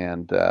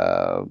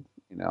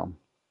you know,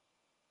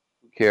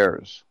 who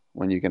cares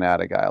when you can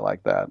add a guy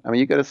like that? I mean,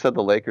 you could have said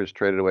the Lakers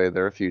traded away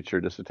their future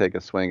just to take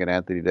a swing at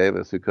Anthony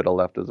Davis, who could have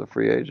left as a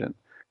free agent.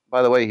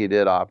 By the way, he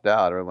did opt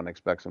out. Everyone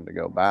expects him to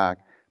go back,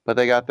 but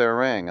they got their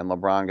ring, and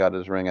LeBron got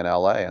his ring in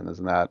LA, and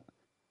isn't that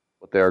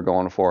what they're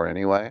going for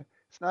anyway?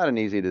 It's not an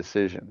easy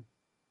decision.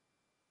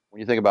 When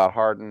you think about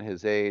Harden,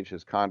 his age,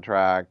 his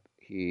contract,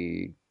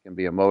 he can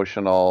be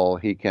emotional.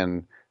 He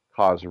can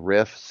cause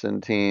rifts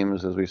in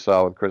teams, as we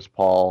saw with Chris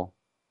Paul,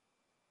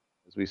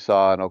 as we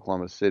saw in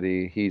Oklahoma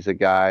City. He's a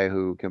guy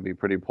who can be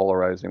pretty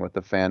polarizing with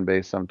the fan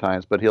base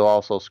sometimes, but he'll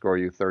also score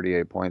you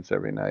 38 points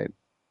every night.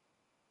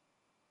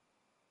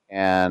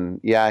 And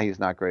yeah, he's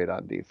not great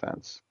on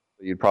defense.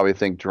 You'd probably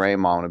think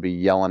Draymond would be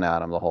yelling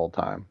at him the whole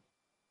time.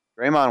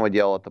 Draymond would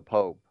yell at the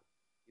Pope.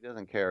 He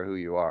doesn't care who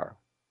you are.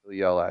 He'll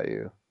yell at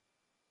you.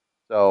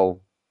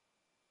 So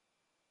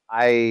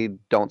I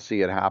don't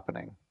see it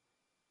happening.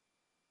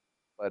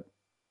 But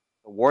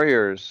the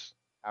Warriors,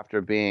 after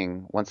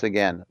being, once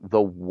again, the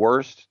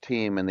worst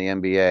team in the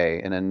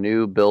NBA in a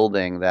new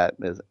building that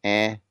is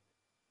I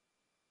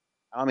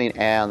don't mean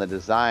on the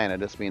design. I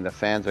just mean the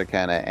fans are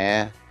kind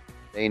of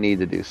They need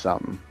to do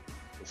something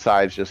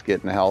besides just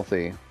getting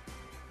healthy.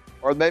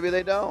 Or maybe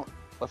they don't.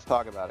 Let's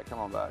talk about it. Come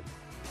on back.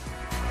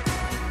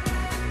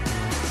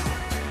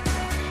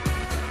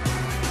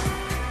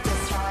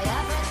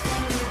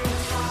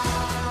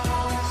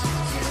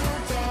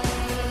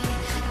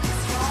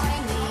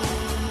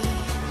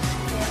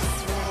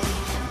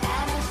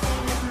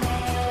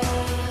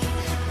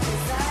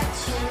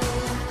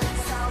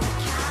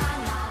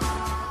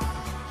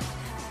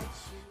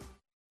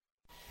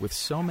 With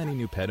so many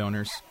new pet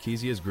owners,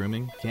 Kezia's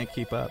Grooming can't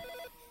keep up.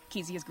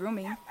 Kezia's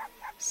Grooming?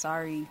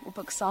 Sorry, we'll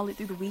book solid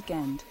through the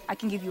weekend. I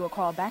can give you a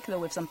call back,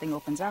 though, if something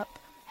opens up.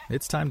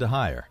 It's time to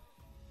hire.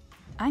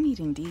 I need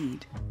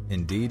Indeed.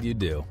 Indeed you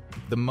do.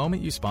 The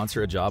moment you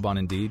sponsor a job on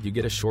Indeed, you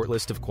get a short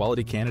list of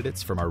quality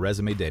candidates from our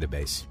resume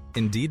database.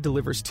 Indeed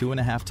delivers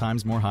 2.5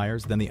 times more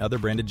hires than the other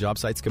branded job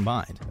sites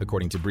combined,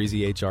 according to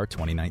Breezy HR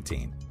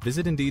 2019.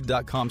 Visit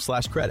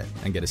Indeed.com/credit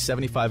and get a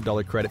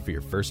 $75 credit for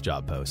your first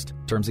job post.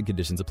 Terms and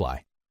conditions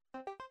apply.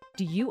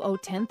 Do you owe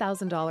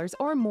 $10,000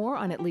 or more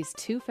on at least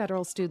 2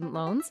 federal student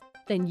loans?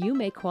 Then you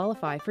may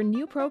qualify for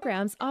new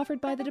programs offered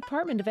by the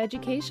Department of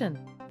Education.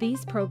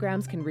 These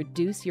programs can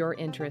reduce your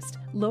interest,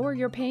 lower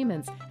your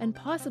payments, and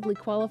possibly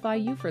qualify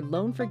you for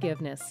loan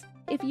forgiveness.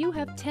 If you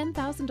have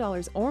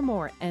 $10,000 or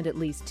more and at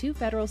least 2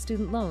 federal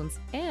student loans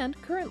and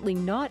currently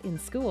not in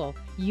school,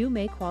 you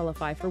may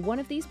qualify for one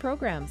of these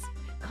programs.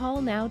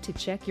 Call now to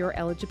check your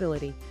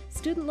eligibility.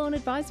 Student loan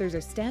advisors are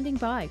standing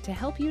by to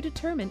help you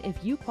determine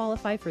if you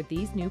qualify for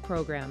these new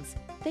programs.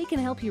 They can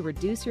help you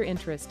reduce your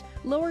interest,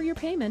 lower your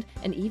payment,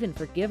 and even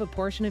forgive a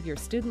portion of your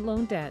student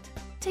loan debt.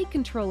 Take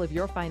control of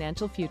your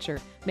financial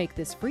future. Make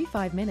this free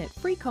 5-minute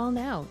free call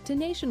now to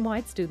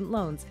Nationwide Student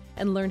Loans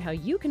and learn how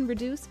you can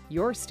reduce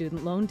your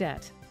student loan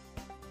debt.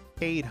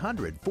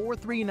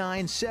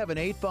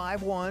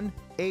 800-439-7851,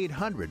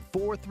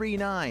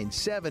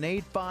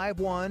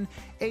 800-439-7851,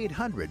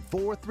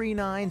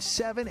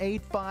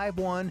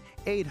 800-439-7851,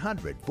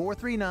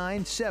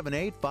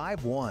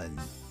 800-439-7851.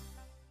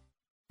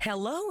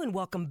 Hello and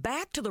welcome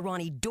back to the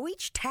Ronnie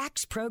Deutsch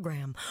Tax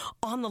Program.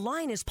 On the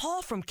line is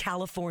Paul from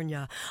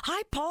California.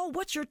 Hi, Paul.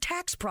 What's your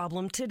tax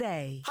problem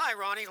today? Hi,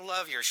 Ronnie.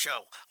 Love your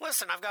show.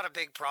 Listen, I've got a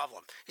big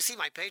problem. You see,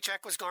 my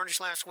paycheck was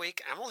garnished last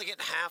week, and I'm only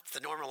getting half the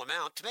normal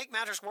amount. To make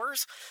matters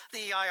worse,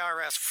 the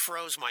IRS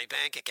froze my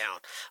bank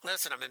account.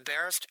 Listen, I'm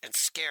embarrassed and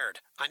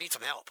scared. I need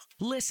some help.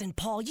 Listen,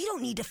 Paul, you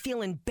don't need to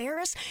feel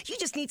embarrassed. You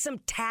just need some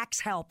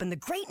tax help. And the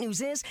great news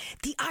is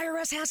the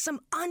IRS has some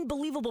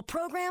unbelievable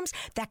programs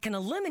that can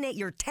eliminate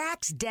your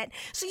tax debt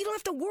so you don't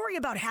have to worry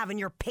about having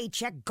your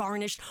paycheck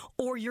garnished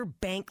or your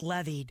bank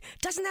levied.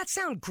 Doesn't that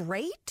sound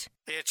great?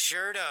 It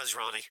sure does,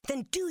 Ronnie.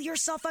 Then do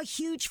yourself a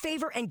huge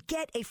favor and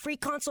get a free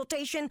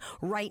consultation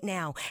right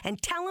now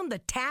and tell them the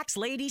tax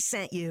lady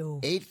sent you.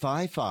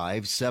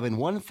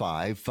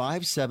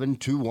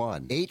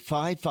 855-715-5721.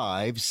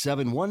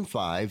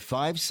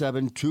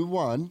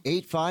 855-715-5721.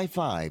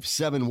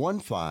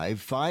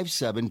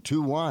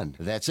 855-715-5721.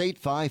 That's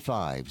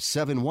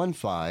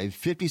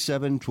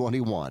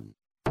 855-715-5721.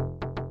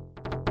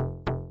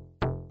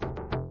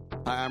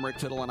 Hi, I'm Rick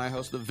Tittle, and I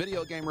host the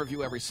Video Game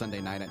Review every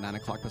Sunday night at 9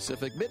 o'clock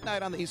Pacific,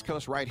 midnight on the East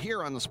Coast, right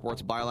here on the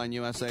Sports Byline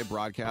USA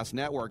Broadcast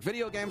Network.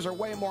 Video games are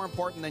way more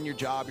important than your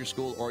job, your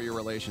school, or your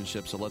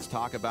relationship, so let's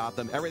talk about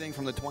them. Everything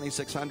from the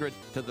 2600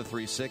 to the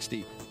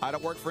 360. I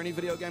don't work for any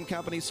video game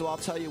company, so I'll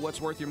tell you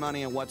what's worth your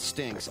money and what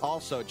stinks.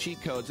 Also,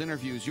 cheat codes,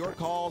 interviews, your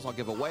calls. I'll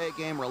give away a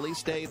game,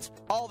 release dates,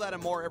 all that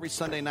and more every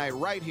Sunday night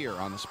right here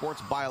on the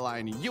Sports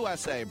Byline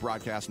USA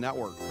Broadcast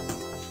Network.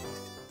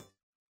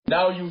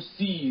 Now you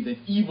see that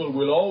evil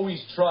will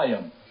always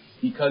triumph.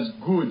 because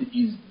good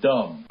is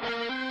dumb.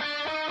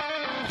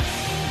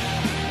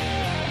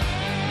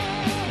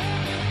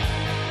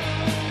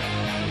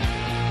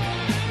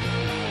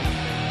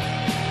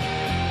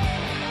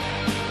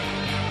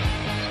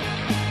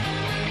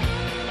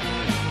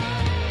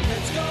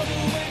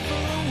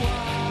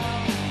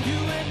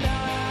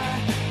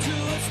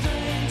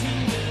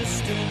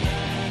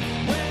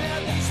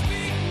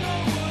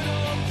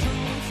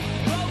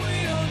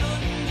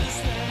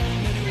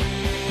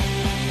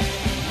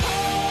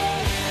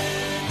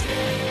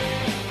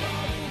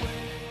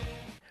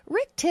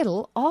 Rick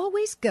Tittle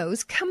always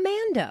goes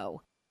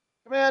commando.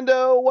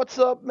 Commando, what's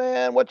up,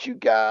 man? What you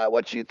got?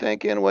 What you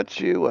thinking?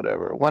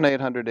 Whatever.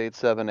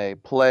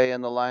 1-800-878-PLAY,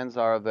 and the lines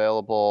are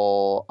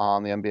available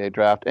on the NBA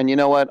draft. And you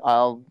know what?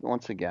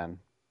 Once again,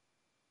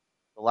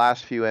 the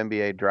last few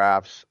NBA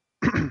drafts,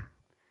 and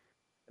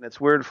it's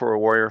weird for a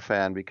Warrior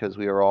fan because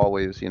we are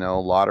always,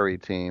 lottery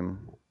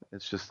team.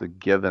 It's just a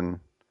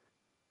given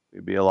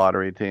we'd be a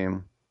lottery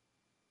team.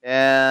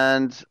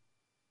 And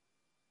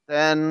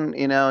then,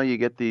 you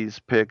get these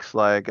picks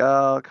like,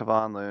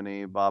 Kevon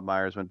Looney, Bob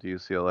Myers went to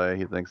UCLA.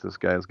 He thinks this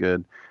guy's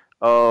good.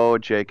 Oh,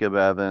 Jacob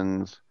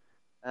Evans,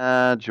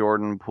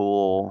 Jordan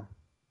Poole.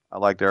 I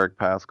liked Eric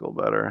Paschall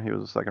better. He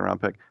was a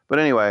second-round pick. But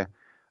anyway,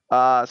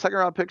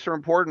 second-round picks are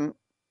important.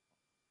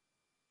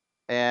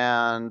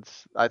 And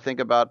I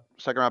think about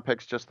second-round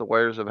picks just the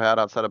Warriors have had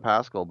outside of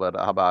Paschall. But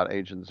how about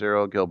Agent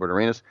Zero, Gilbert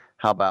Arenas?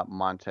 How about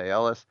Monte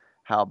Ellis?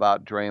 How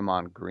about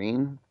Draymond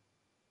Green?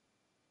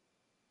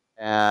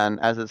 And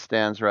as it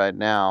stands right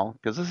now,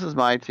 because this is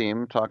my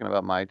team, I'm talking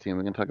about my team,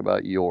 we can talk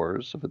about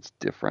yours if it's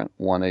different.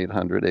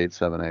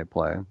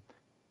 1-800-878-PLAY.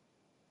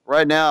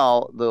 Right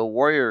now, the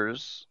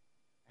Warriors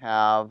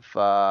have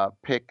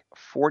pick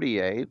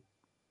 48,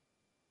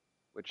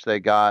 which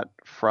they got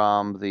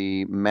from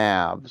the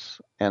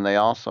Mavs, and they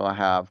also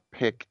have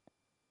pick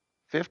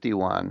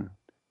 51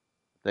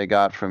 they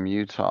got from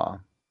Utah.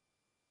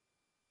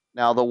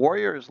 Now, the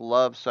Warriors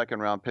love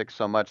second-round picks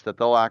so much that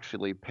they'll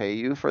actually pay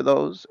you for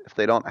those if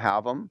they don't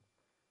have them.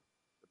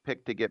 The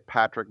pick to get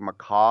Patrick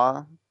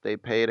McCaw, they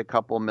paid a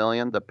couple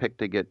million. The pick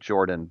to get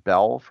Jordan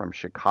Bell from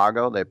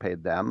Chicago, they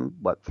paid them,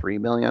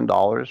 $3 million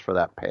for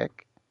that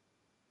pick?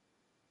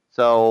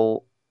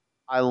 So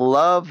I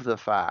love the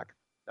fact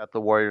that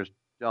the Warriors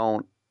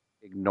don't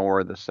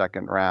ignore the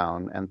second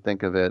round and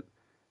think of it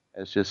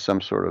as just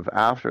some sort of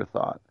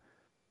afterthought.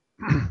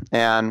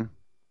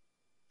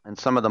 And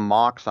some of the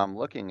mocks I'm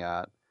looking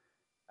at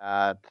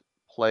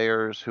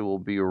players who will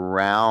be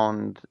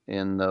around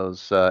in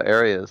those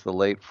areas, the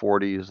late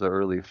 40s, the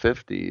early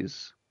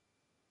 50s.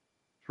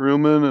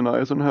 Truman and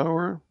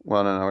Eisenhower.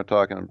 Well, no, we're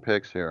talking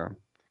picks here.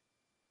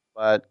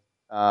 But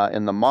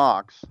in the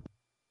mocks,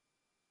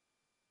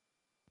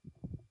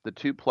 the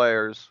two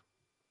players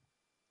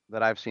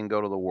that I've seen go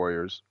to the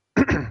Warriors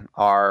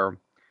are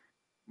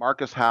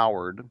Marcus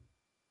Howard,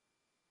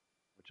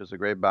 which is a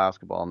great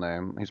basketball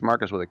name. He's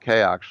Marcus with a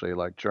K, actually,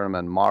 like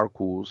German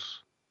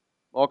Markus.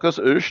 Marcus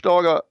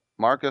Österger.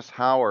 Marcus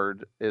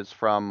Howard is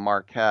from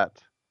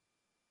Marquette.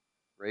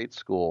 Great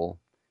school.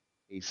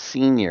 A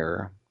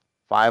senior,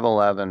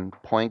 5'11"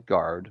 point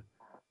guard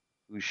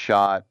who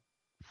shot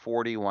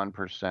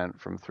 41%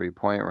 from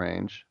three-point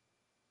range.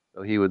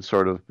 So he would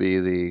sort of be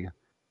the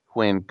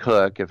Quinn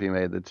Cook if he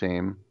made the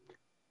team.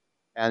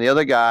 And the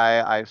other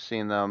guy I've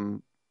seen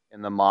them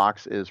in the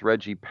mocks is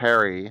Reggie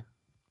Perry.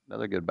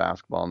 Another good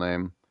basketball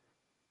name.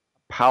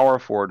 Power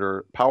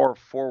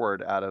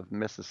forward out of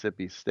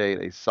Mississippi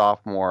State, a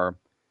sophomore,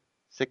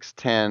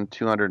 6'10",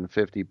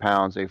 250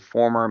 pounds, a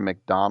former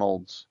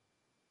McDonald's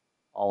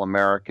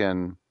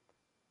All-American,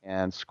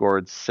 and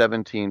scored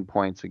 17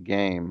 points a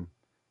game.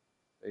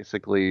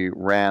 Basically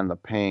ran the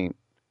paint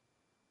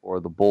for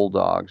the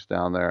Bulldogs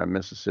down there in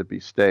Mississippi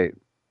State.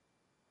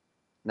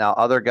 Now,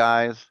 other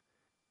guys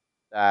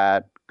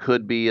that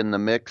could be in the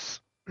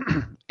mix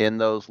in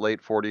those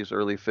late 40s,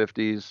 early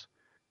 50s,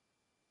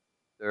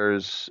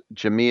 there's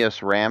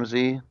Jahmius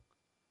Ramsey,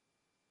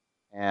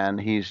 and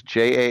he's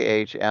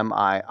Jahmi''us.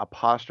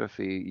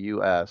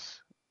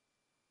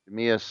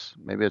 Jahmius,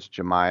 maybe it's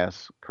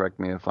Jahmius, correct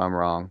me if I'm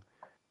wrong.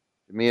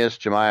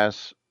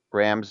 Jahmius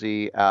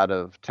Ramsey out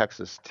of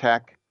Texas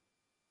Tech.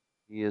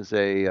 He is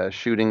a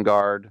shooting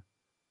guard,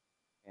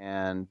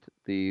 and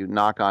the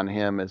knock on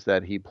him is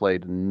that he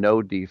played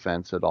no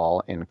defense at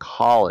all in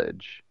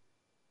college,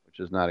 which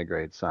is not a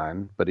great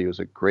sign, but he was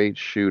a great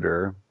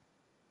shooter.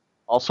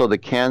 Also, the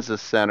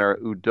Kansas center,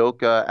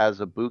 Udoka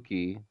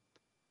Azubuike,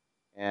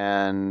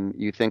 and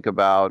you think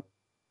about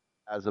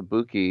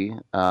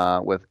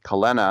Azubuike with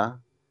Kalena.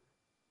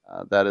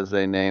 That is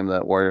a name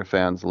that Warrior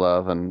fans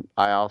love, and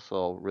I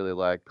also really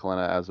like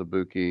Kalena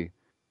Azubuike,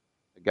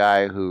 a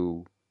guy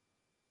who,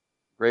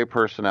 great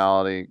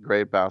personality,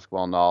 great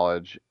basketball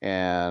knowledge,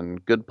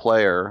 and good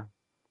player.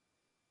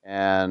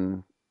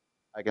 And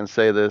I can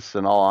say this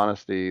in all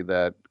honesty,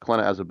 that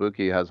Kalena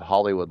Azubuike has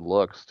Hollywood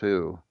looks,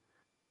 too.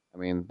 I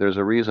mean, there's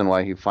a reason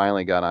why he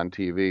finally got on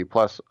TV.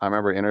 Plus, I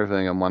remember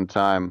interviewing him one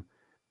time,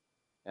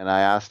 and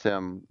I asked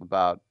him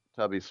about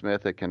Tubby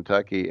Smith at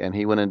Kentucky, and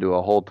he went into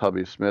a whole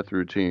Tubby Smith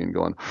routine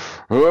going,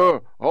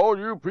 all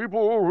you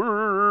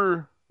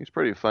people. He's a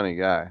pretty funny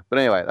guy. But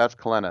anyway, that's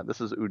Kalena.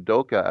 This is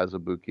Udoka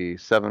Azubuike,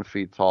 7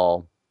 feet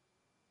tall,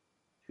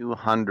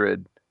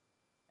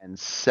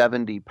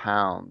 270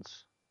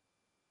 pounds.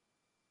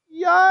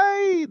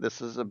 Yay!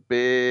 This is a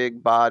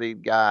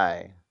big-bodied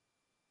guy.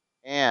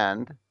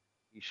 And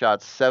he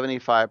shot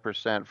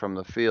 75% from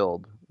the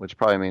field, which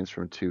probably means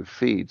from 2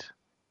 feet.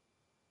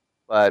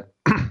 But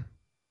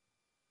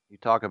you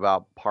talk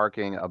about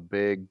parking a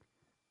big,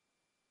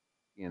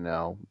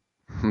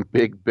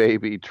 big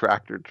baby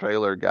tractor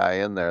trailer guy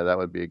in there. That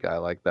would be a guy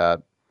like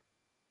that.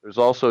 There's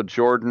also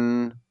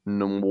Jordan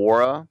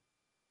Nwora,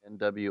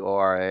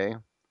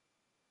 Nwora.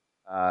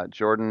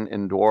 Jordan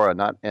Ndwara,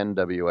 not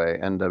NWA,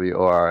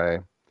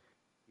 Nwora.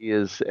 He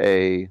is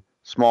a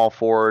small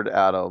forward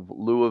out of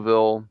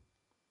Louisville.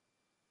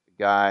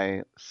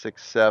 Guy,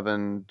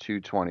 6'7",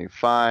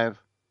 225.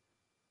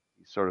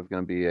 He's sort of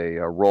going to be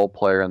a role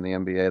player in the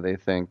NBA, they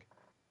think.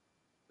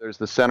 There's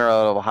the center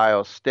out of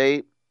Ohio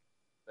State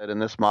that in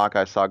this mock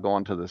I saw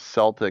going to the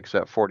Celtics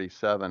at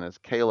 47 is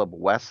Caleb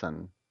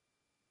Wesson.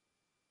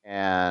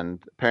 And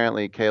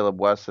apparently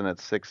Caleb Wesson at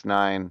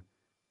 6'9",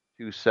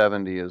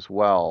 270 as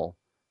well.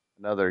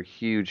 Another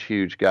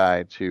huge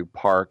guy to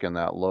park in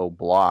that low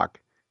block.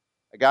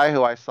 A guy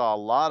who I saw a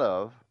lot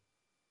of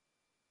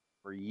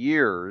for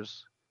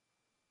years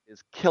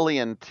is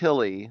Killian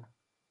Tilly,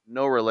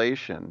 no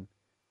relation.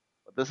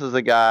 But this is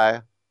a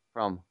guy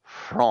from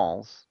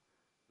France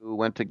who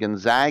went to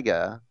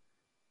Gonzaga,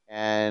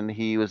 and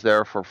he was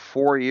there for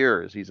 4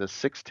 years. He's a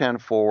 6'10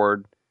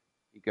 forward.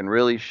 He can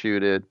really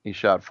shoot it. He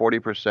shot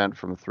 40%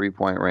 from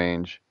three-point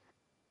range.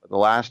 But the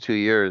last 2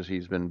 years,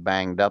 he's been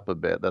banged up a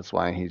bit. That's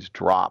why he's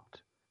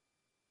dropped.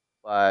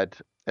 But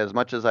as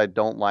much as I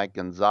don't like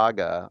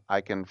Gonzaga,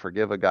 I can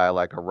forgive a guy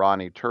like a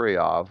Ronnie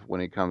Turiaf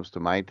when he comes to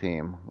my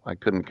team. I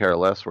couldn't care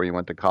less where you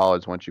went to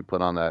college once you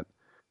put on that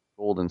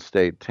Golden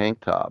State tank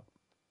top.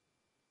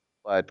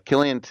 But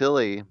Killian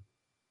Tilly,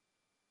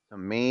 to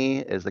me,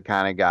 is the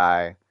kind of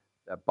guy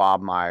that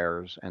Bob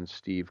Myers and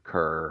Steve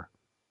Kerr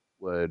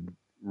would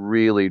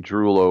really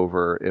drool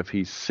over if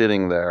he's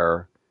sitting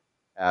there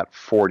at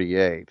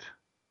 48.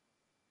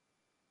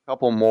 A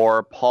couple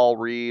more. Paul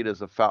Reed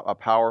is a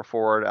power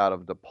forward out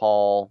of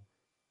DePaul,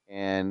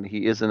 and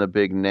he isn't a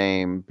big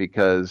name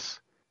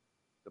because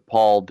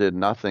DePaul did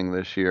nothing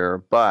this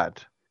year,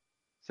 but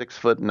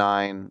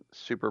 6'9",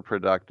 super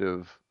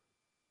productive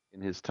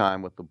in his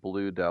time with the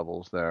Blue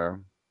Devils there.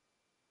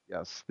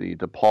 Yes, the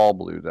DePaul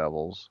Blue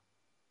Devils.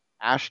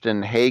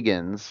 Ashton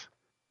Hagans,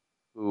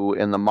 who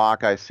in the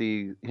mock I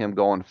see him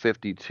going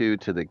 52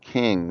 to the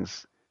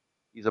Kings.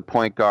 He's a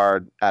point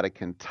guard out of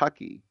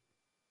Kentucky.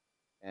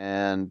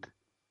 And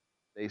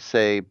they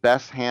say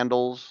best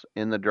handles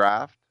in the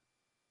draft,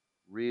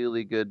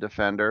 really good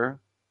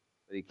defender,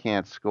 but he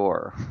can't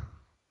score.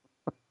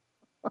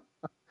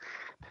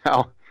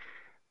 Now,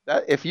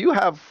 if you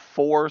have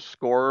 4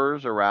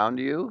 scorers around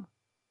you,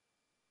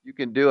 you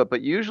can do it.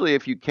 But usually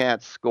if you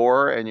can't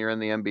score and you're in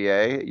the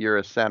NBA, you're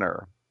a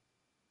center.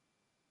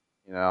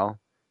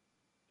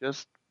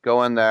 Just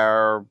go in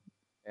there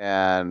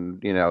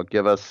and,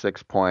 give us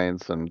 6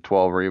 points and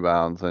 12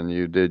 rebounds and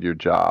you did your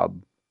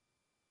job.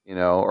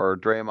 Or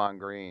Draymond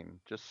Green.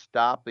 Just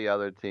stop the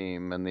other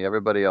team and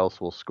everybody else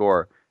will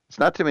score. It's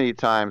not too many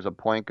times a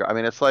point guard. I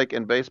mean, it's like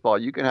in baseball,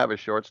 you can have a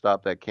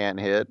shortstop that can't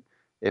hit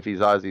if he's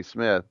Ozzie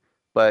Smith,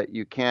 but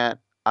you can't.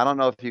 I don't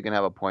know if you can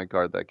have a point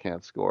guard that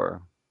can't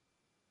score.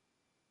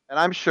 And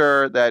I'm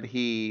sure that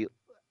he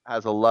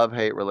has a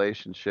love-hate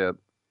relationship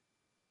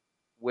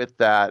with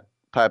that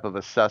type of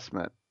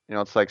assessment.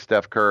 It's like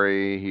Steph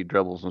Curry. He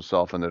dribbles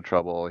himself into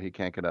trouble. He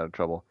can't get out of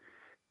trouble.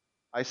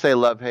 I say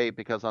love-hate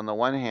because on the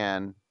one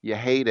hand, you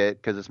hate it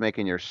because it's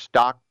making your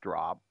stock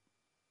drop.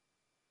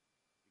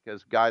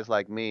 Because guys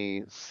like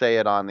me say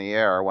it on the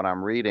air when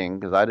I'm reading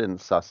because I didn't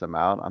suss him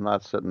out. I'm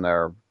not sitting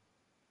there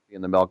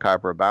being the Mel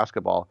Kiper of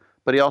basketball.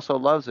 But he also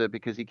loves it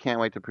because he can't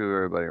wait to prove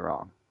everybody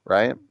wrong,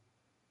 right?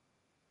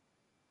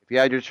 If you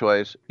had your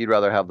choice, you'd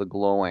rather have the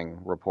glowing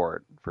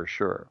report for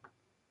sure.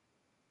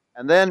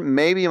 And then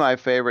maybe my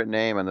favorite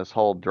name in this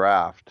whole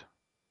draft,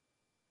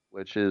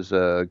 which is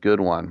a good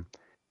one.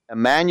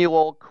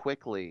 Emmanuel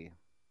Quickley.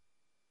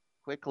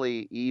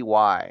 Quickley,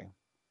 E-Y.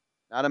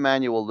 Not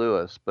Emmanuel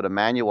Lewis, but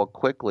Emmanuel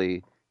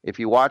Quickley. If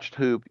you watched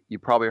Hoop, you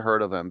probably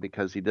heard of him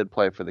because he did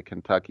play for the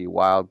Kentucky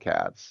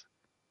Wildcats.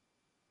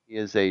 He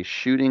is a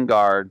shooting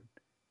guard.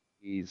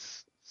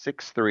 He's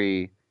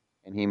 6'3",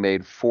 and he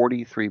made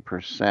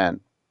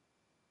 43%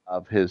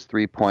 of his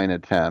three-point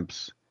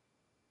attempts,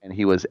 and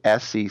he was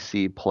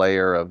SEC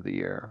Player of the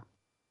Year.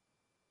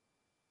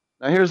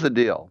 Now, here's the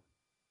deal.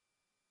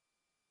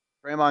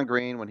 Draymond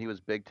Green, when he was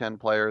Big Ten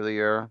Player of the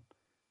Year,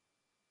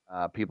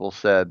 people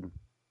said,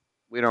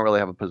 we don't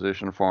really have a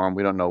position for him.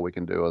 We don't know what we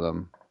can do with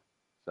him.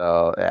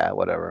 So,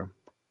 whatever.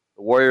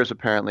 The Warriors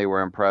apparently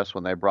were impressed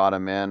when they brought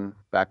him in,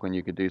 back when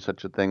you could do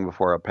such a thing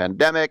before a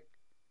pandemic.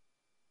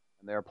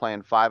 And they were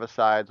playing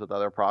 5-a-sides with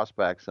other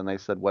prospects, and they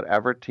said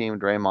whatever team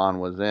Draymond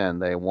was in,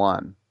 they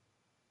won.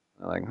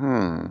 Like,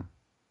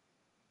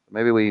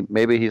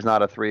 maybe he's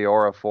not a 3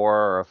 or a 4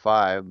 or a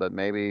 5, but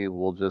maybe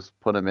we'll just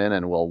put him in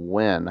and we'll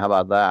win. How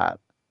about that?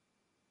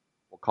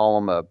 We'll call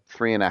him a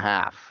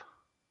 3.5.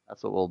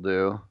 That's what we'll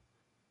do.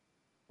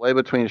 Play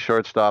between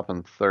shortstop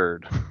and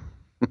third,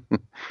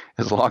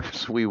 as long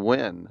as we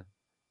win.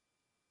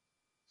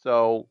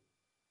 So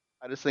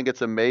I just think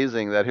it's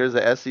amazing that here's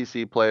the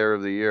SEC Player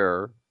of the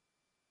Year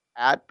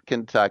at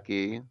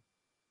Kentucky,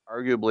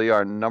 arguably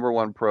our number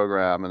one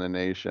program in the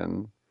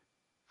nation,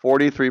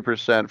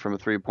 43% from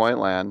three-point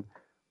land.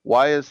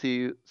 Why is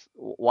he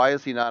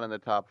not in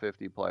the top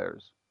 50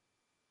 players?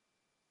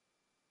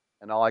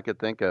 And all I could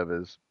think of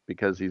is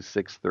because he's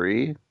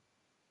 6'3". Is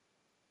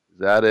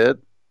that it?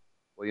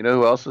 Well, you know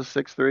who else is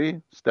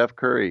 6'3"? Steph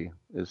Curry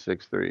is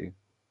 6'3". He's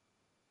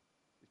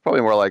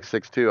probably more like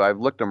 6'2". I've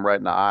looked him right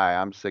in the eye.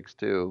 I'm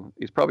 6'2".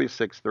 He's probably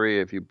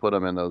 6'3" if you put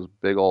him in those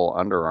big old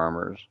Under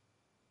Armours.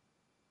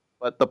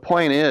 But the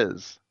point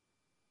is,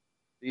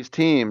 these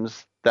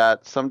teams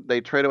that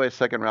they trade away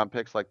second round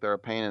picks like they're a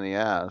pain in the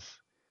ass.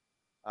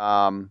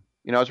 I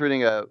was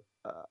reading a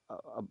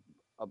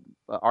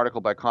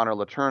article by Connor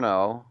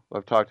Letourneau, who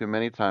I've talked to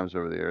many times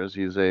over the years.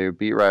 He's a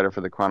beat writer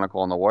for the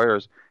Chronicle and the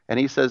Warriors, and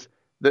he says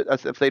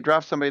that if they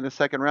draft somebody in the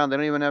second round, they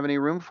don't even have any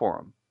room for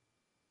him.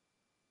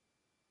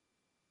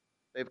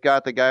 They've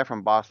got the guy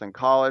from Boston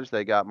College.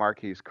 They got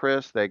Marquise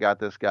Chris. They got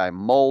this guy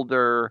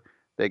Mulder.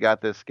 They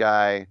got this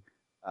guy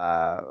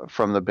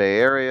from the Bay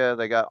Area.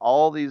 They got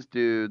all these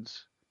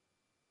dudes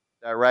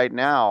that right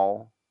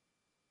now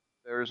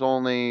there's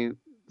only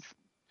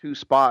 2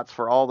 spots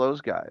for all those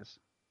guys.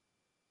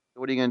 So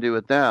what are you going to do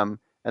with them?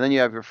 And then you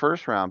have your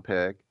first round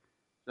pick.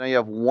 Now you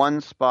have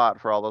 1 spot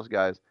for all those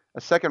guys.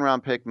 A second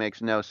round pick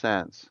makes no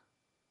sense.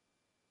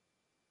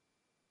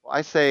 Well,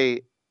 I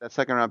say that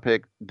second round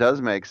pick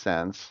does make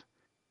sense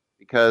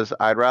because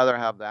I'd rather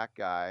have that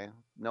guy,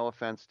 no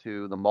offense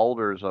to the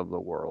Mulders of the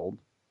world.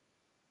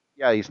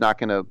 Yeah, he's not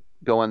going to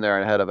go in there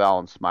ahead of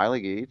Alan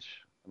Smileygeach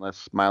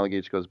unless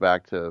Smileygeach goes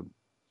back to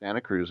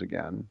Santa Cruz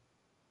again.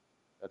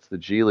 That's the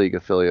G League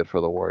affiliate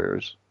for the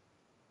Warriors.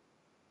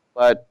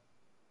 But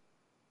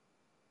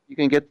you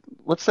can get,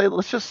 let's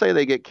just say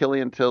they get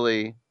Killian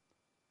Tilly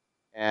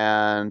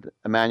and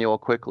Emmanuel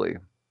Quickley.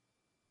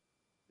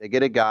 They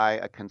get a guy,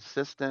 a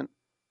consistent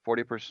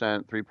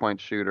 40% three-point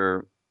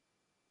shooter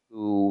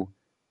who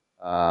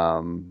is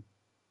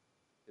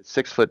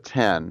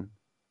 6'10",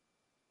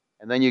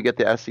 and then you get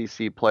the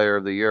SEC Player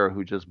of the Year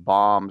who just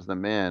bombs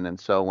them in. And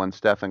so when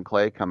Steph and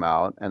Clay come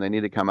out, and they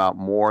need to come out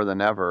more than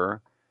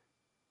ever,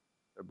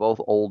 they're both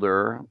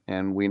older,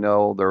 and we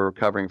know they're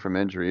recovering from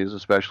injuries,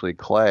 especially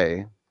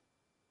Clay.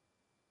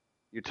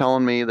 You're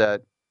telling me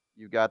that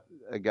you got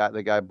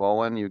the guy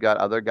Bowen, you got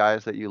other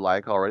guys that you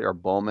like already, or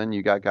Bowman,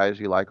 you got guys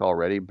you like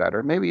already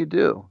better? Maybe you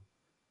do.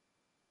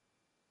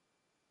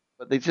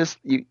 But they just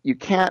you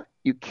can't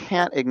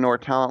ignore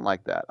talent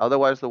like that.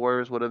 Otherwise, the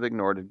Warriors would have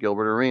ignored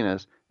Gilbert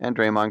Arenas and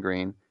Draymond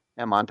Green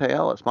and Monte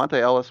Ellis. Monte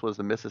Ellis was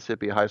the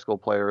Mississippi High School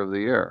Player of the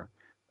Year.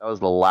 That was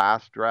the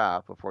last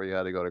draft before you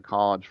had to go to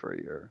college for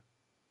a year.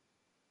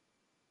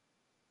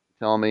 You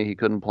telling me he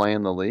couldn't play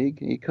in the league?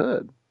 He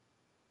could.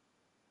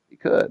 He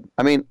could.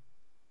 I mean,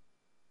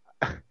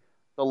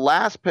 the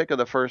last pick of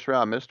the first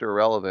round, Mr.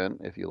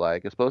 Irrelevant, if you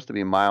like, is supposed to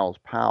be Miles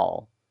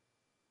Powell,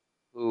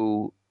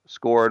 who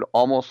scored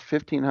almost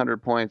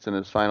 1,500 points in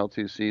his final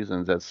 2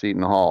 seasons at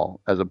Seton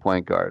Hall as a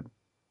point guard.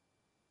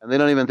 And they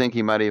don't even think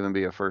he might even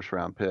be a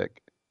first-round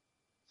pick.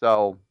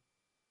 So,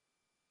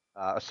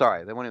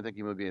 they won't even think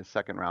he would be a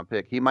second-round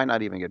pick. He might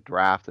not even get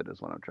drafted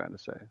is what I'm trying to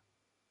say.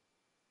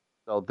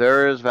 So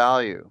there is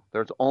value.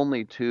 There's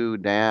only 2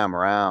 damn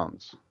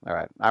rounds. All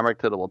right, I'm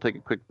Rick Tittle. We'll take a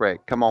quick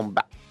break. Come on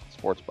back.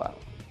 Sports Battle.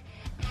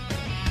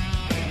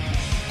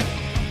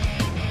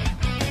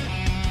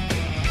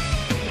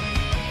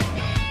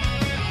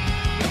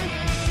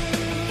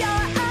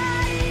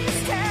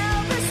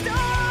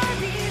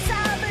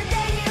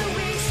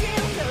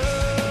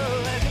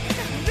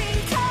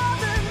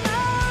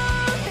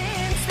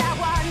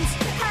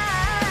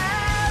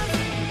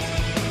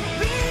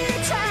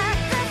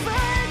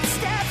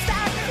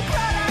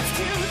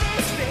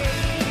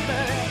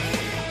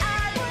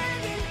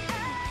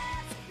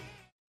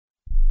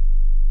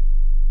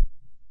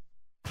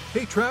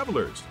 Hey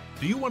travelers,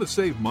 do you want to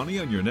save money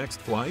on your next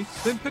flight?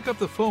 Then pick up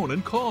the phone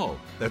and call.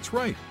 That's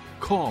right,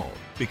 call,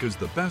 because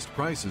the best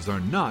prices are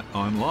not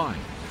online.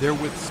 They're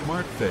with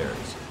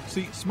SmartFares.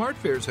 See,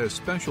 SmartFares has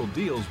special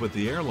deals with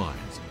the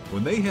airlines.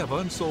 When they have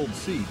unsold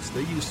seats,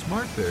 they use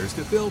SmartFares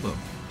to fill them.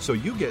 So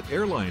you get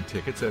airline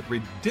tickets at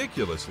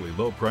ridiculously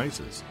low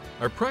prices.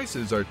 Our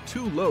prices are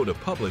too low to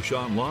publish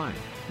online.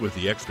 With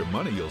the extra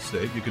money you'll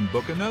save, you can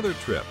book another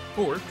trip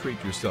or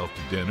treat yourself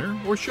to dinner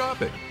or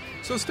shopping.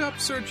 So stop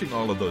searching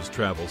all of those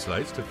travel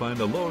sites to find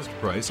the lowest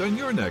price on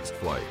your next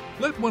flight.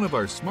 Let one of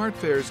our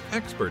SmartFares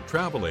expert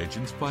travel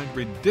agents find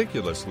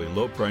ridiculously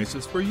low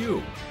prices for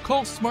you.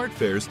 Call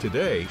SmartFares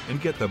today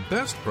and get the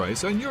best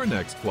price on your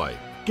next flight.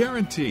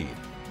 Guaranteed.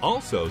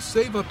 Also,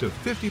 save up to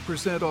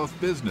 50% off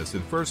business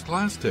and first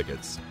class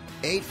tickets.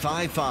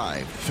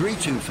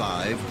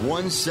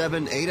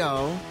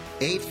 855-325-1780.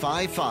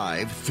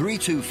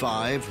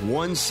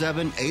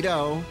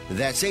 855-325-1780.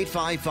 That's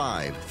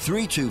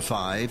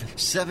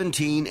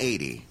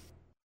 855-325-1780.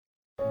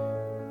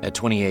 At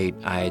 28,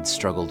 I had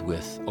struggled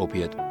with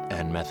opiate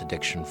and meth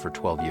addiction for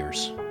 12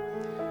 years.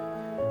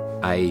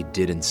 I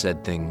did and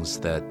said things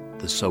that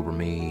the sober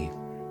me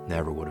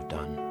never would have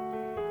done.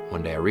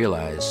 One day I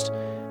realized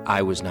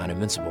I was not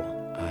invincible.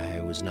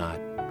 I was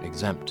not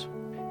exempt.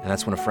 And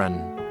that's when a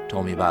friend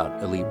told me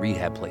about Elite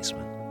Rehab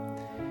Placement.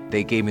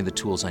 They gave me the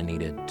tools I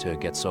needed to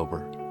get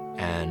sober,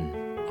 and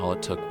all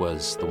it took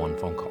was the one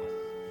phone call.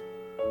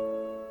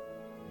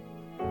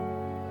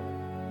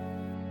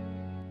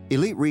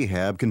 Elite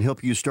Rehab can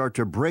help you start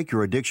to break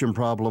your addiction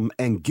problem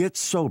and get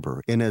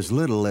sober in as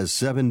little as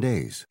 7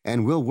 days.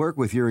 And we'll work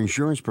with your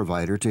insurance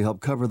provider to help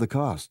cover the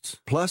costs.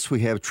 Plus,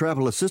 we have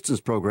travel assistance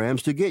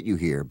programs to get you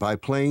here by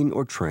plane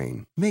or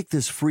train. Make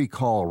this free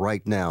call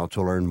right now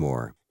to learn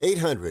more.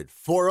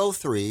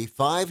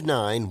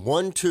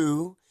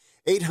 800-403-5912.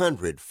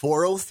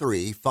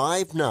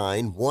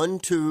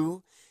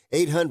 800-403-5912.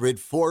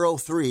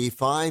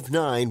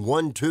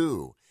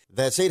 800-403-5912.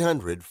 That's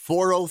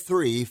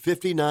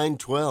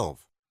 800-403-5912.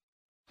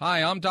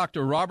 Hi, I'm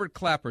Dr. Robert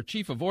Clapper,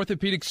 Chief of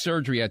Orthopedic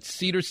Surgery at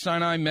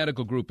Cedars-Sinai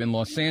Medical Group in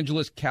Los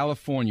Angeles,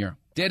 California.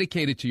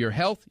 Dedicated to your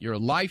health, your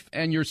life,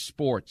 and your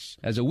sports.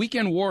 As a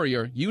weekend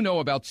warrior, you know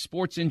about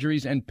sports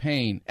injuries and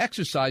pain.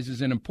 Exercise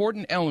is an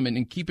important element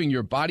in keeping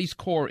your body's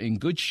core in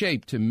good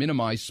shape to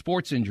minimize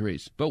sports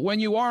injuries. But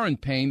when you are in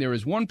pain, there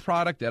is one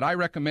product that I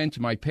recommend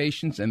to my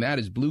patients, and that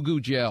is Blue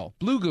Goo Gel.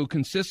 Blue Goo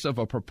consists of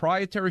a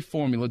proprietary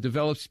formula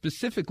developed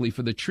specifically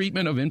for the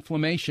treatment of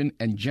inflammation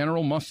and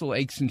general muscle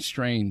aches and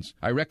strains.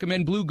 I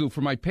recommend Blue Goo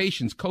for my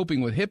patients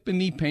coping with hip and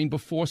knee pain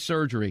before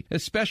surgery,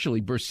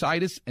 especially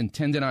bursitis and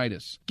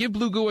tendinitis.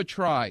 Give Blue Goo a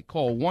try.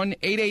 Call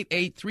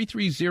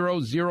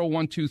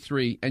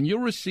 1-888-330-0123 and you'll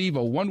receive a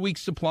 1-week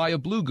supply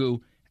of Blue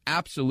Goo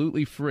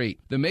absolutely free.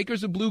 The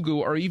makers of Blue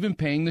Goo are even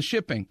paying the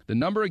shipping. The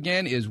number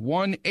again is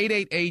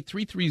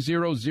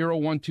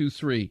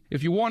 1-888-330-0123.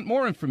 If you want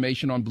more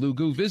information on Blue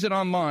Goo, visit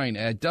online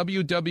at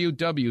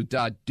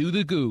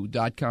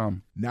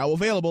www.dothegoo.com. Now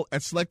available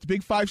at select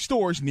Big 5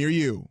 stores near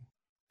you.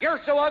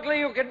 You're so ugly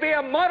you could be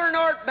a modern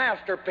art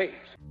masterpiece.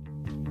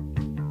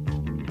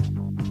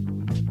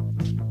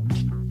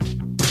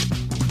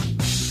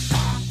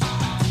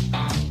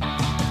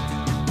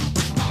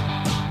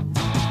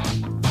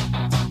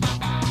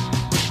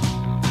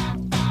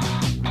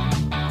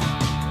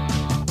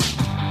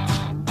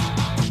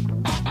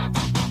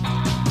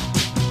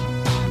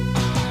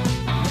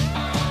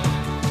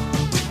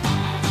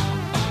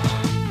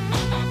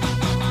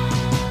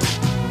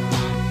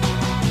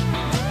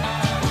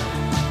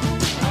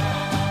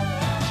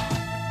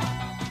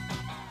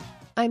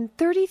 I'm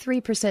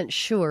 33%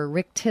 sure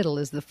Rick Tittle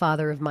is the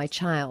father of my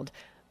child,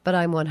 but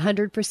I'm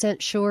 100%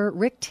 sure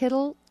Rick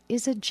Tittle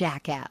is a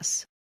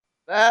jackass.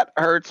 That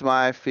hurts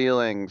my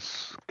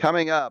feelings.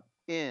 Coming up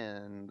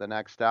in the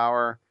next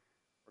hour,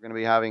 we're going to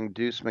be having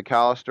Deuce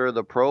McAllister,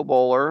 the Pro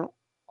Bowler.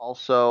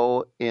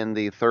 Also in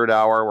the third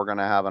hour, we're going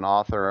to have an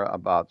author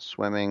about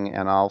swimming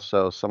and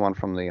also someone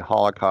from the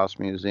Holocaust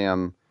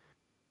Museum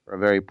for a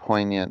very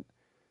poignant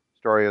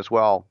story as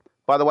well.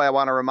 By the way, I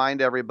want to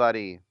remind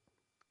everybody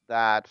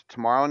that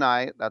tomorrow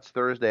night, that's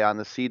Thursday, on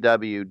the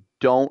CW,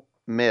 don't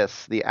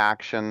miss the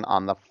action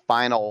on the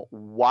final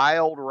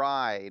wild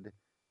ride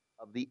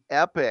of the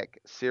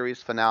epic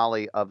series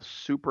finale of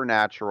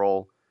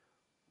Supernatural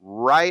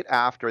right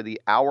after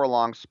the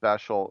hour-long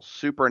special,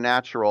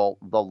 Supernatural,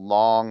 The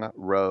Long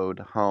Road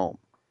Home.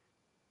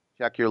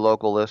 Check your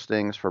local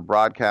listings for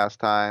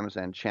broadcast times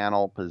and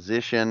channel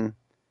position.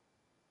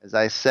 As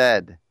I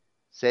said,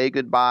 say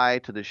goodbye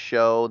to the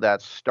show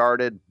that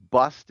started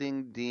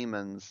busting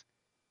demons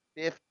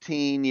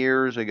 15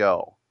 years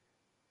ago.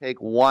 Take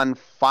one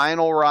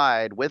final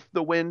ride with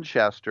the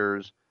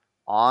Winchesters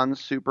on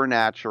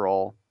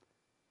Supernatural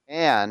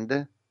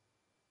and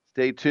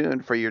stay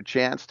tuned for your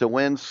chance to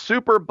win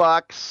Super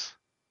Bucks.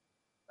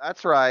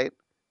 That's right.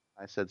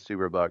 I said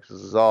Super Bucks. This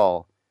is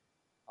all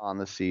on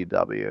the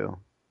CW.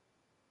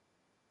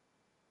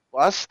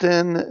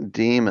 Bustin'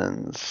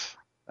 Demons.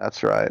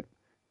 That's right.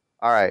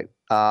 All right.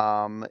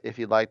 If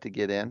you'd like to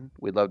get in,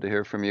 we'd love to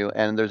hear from you.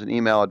 And there's an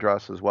email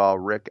address as well,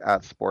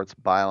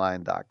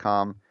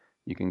 rick@sportsbyline.com.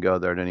 You can go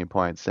there at any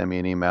point, send me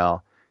an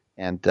email,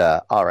 and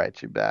I'll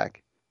write you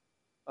back.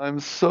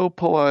 I'm so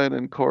polite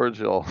and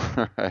cordial.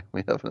 All right,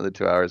 we have another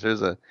 2 hours.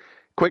 Here's a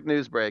quick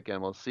news break,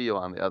 and we'll see you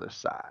on the other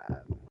side.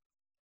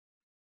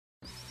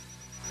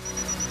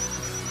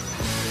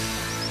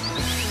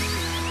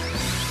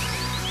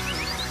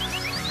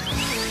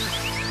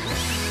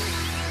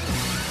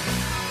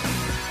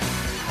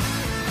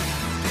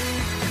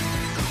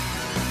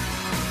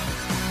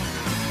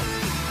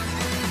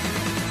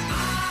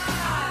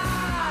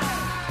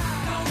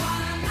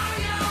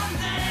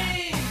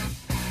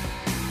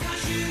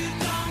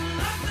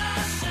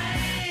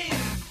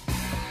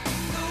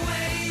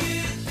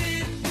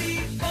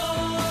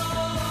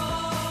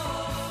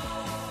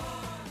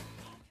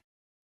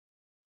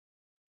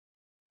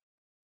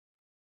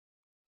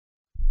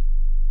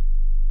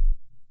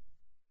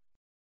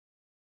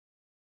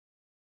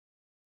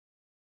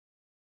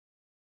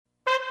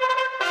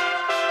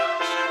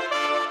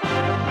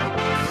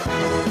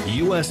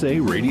 USA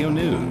Radio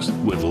News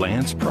with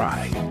Lance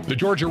Pry. The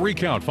Georgia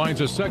recount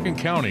finds a second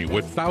county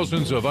with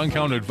thousands of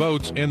uncounted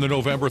votes in the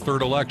November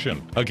 3rd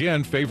election,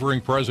 again favoring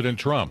President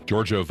Trump.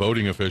 Georgia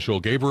voting official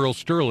Gabriel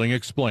Sterling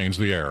explains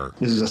the error.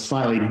 This is a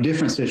slightly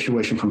different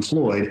situation from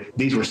Floyd.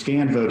 These were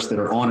scanned votes that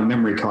are on a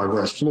memory card,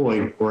 whereas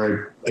Floyd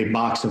were a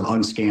box of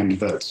unscanned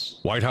votes.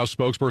 White House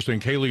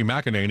spokesperson Kayleigh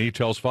McEnany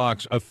tells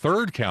Fox a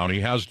third county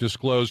has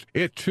disclosed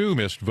it too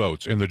missed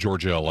votes in the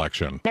Georgia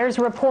election. There's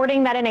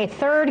reporting that in a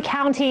third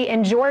county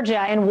in Georgia,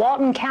 in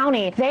Walton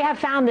County, they have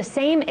found the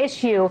same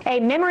issue,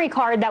 a memory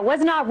card that was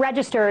not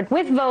registered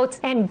with votes.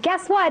 And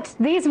guess what?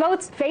 These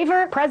votes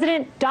favor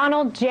President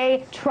Donald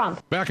J.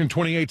 Trump. Back in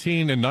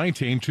 2018 and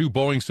 19, two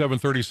Boeing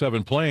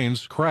 737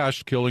 planes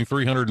crashed, killing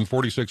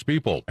 346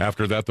 people.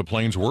 After that, the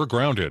planes were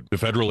grounded. The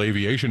Federal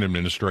Aviation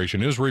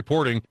Administration is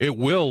reporting it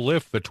will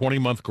lift the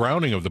 20-month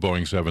grounding of the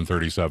Boeing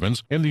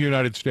 737s in the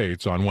United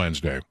States on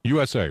Wednesday.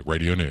 USA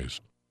Radio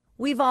News.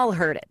 We've all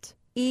heard it.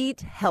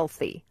 Eat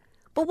healthy.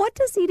 But what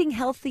does eating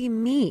healthy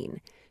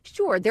mean?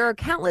 Sure, there are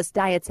countless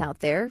diets out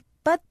there,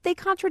 but they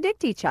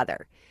contradict each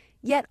other.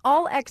 Yet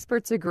all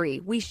experts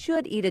agree we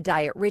should eat a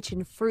diet rich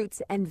in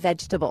fruits and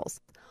vegetables.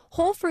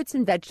 Whole fruits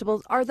and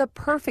vegetables are the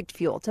perfect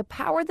fuel to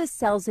power the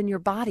cells in your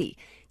body,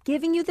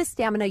 giving you the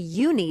stamina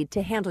you need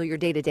to handle your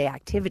day-to-day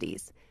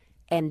activities.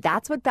 And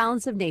that's what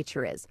Balance of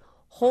Nature is.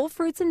 Whole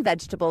fruits and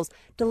vegetables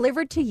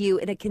delivered to you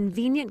in a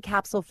convenient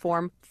capsule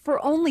form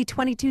for only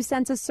 22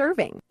 cents a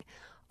serving.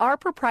 Our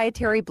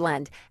proprietary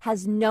blend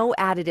has no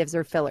additives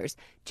or fillers,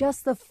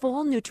 just the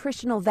full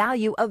nutritional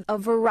value of a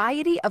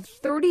variety of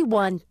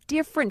 31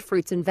 different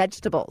fruits and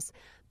vegetables.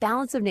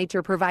 Balance of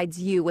Nature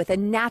provides you with a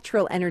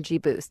natural energy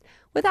boost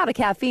without a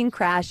caffeine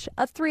crash,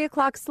 a 3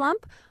 o'clock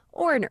slump,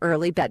 or an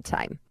early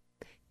bedtime.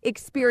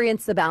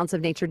 Experience the Balance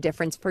of Nature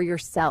difference for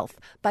yourself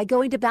by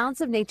going to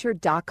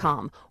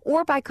balanceofnature.com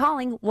or by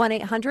calling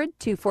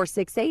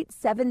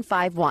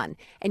 1-800-2468-751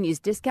 and use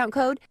discount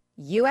code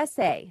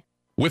USA.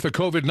 With a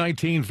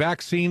COVID-19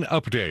 vaccine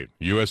update,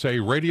 USA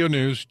Radio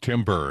News,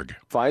 Tim Berg.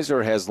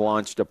 Pfizer has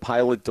launched a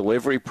pilot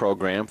delivery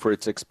program for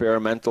its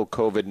experimental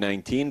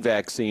COVID-19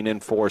 vaccine in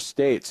 4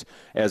 states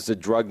as the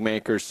drug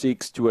maker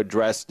seeks to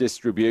address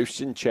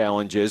distribution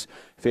challenges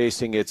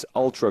facing its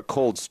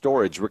ultra-cold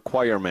storage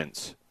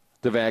requirements.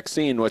 The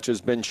vaccine, which has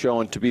been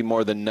shown to be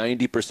more than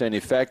 90%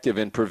 effective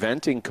in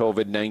preventing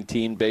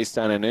COVID-19 based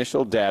on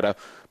initial data,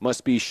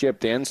 must be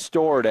shipped and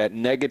stored at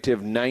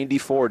negative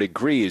 94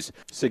 degrees,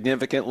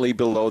 significantly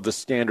below the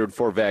standard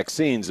for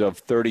vaccines of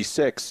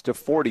 36 to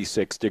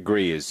 46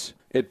 degrees.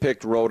 It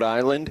picked Rhode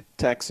Island,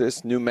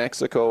 Texas, New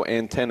Mexico,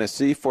 and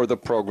Tennessee for the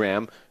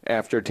program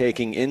after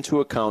taking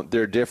into account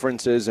their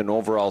differences in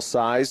overall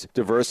size,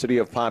 diversity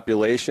of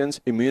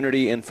populations,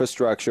 immunity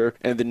infrastructure,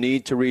 and the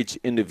need to reach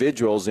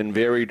individuals in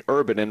varied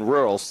urban and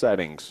rural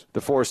settings.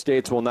 The 4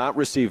 states will not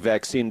receive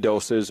vaccine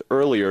doses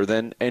earlier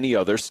than any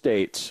other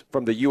states.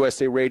 From the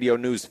USA Radio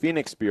News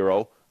Phoenix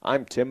Bureau,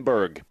 I'm Tim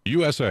Berg.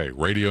 USA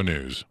Radio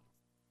News.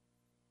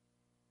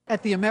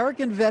 At the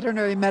American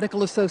Veterinary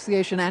Medical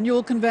Association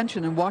annual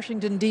convention in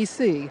Washington,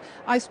 D.C.,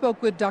 I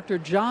spoke with Dr.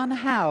 John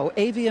Howe,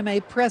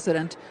 AVMA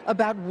president,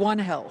 about One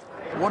Health.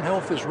 One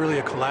Health is really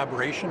a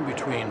collaboration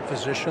between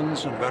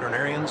physicians and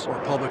veterinarians or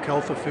public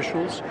health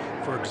officials.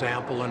 For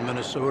example, in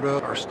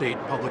Minnesota, our state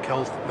public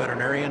health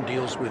veterinarian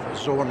deals with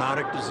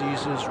zoonotic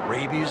diseases,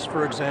 rabies,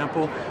 for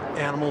example.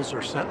 Animals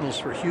are sentinels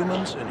for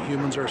humans, and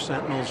humans are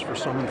sentinels for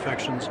some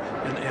infections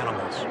in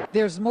animals.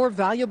 There's more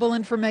valuable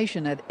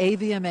information at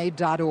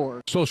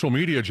avma.org. Social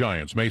media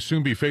giants may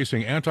soon be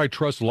facing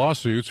antitrust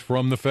lawsuits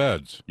from the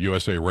feds.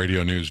 USA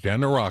Radio News'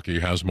 Dan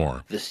Naraki has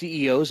more. The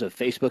CEOs of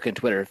Facebook and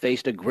Twitter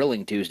faced a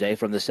grilling Tuesday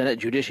from the Senate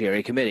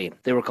Judiciary Committee.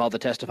 They were called to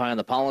testify on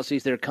the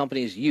policies their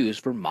companies use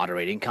for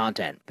moderating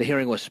content. The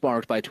hearing was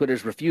sparked by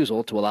Twitter's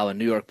refusal to allow a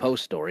New York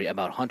Post story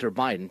about Hunter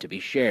Biden to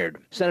be shared.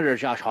 Senator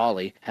Josh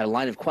Hawley had a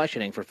line of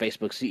questioning for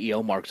Facebook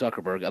CEO Mark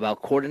Zuckerberg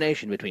about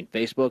coordination between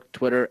Facebook,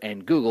 Twitter,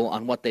 and Google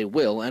on what they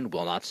will and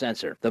will not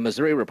censor. The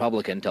Missouri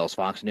Republican tells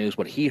Fox News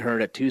what he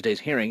heard at Tuesday's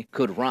hearing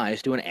could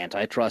rise to an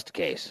antitrust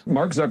case.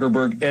 Mark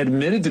Zuckerberg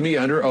admitted to me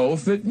under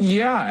oath that,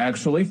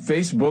 actually,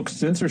 Facebook's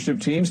censorship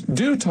teams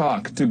do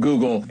talk to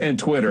Google and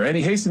Twitter. And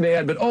he hastened to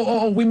add, but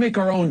we make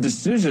our own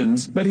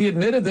decisions. But he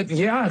admitted that,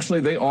 actually,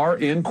 they are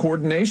in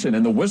coordination.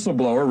 And the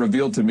whistleblower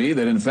revealed to me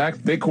that, in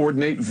fact, they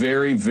coordinate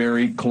very,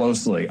 very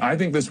closely. I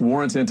think this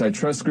warrants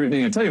antitrust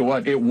scrutiny. And tell you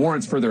what, it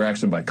warrants further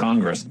action by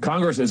Congress.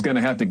 Congress is going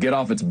to have to get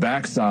off its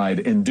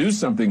backside and do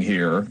something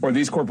here, or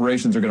these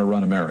corporations are going to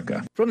run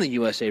America. From the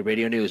USA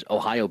Radio News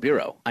Ohio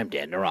Bureau, I'm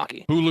Dan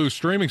Naraki. Hulu's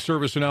streaming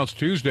service announced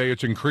Tuesday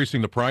it's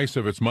increasing the price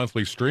of its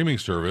monthly streaming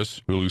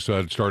service. Hulu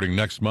said starting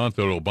next month,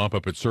 it'll bump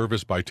up its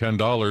service by $10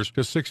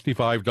 to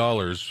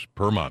 $65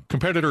 per month.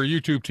 Competitor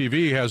YouTube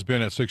TV has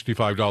been at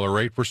 $65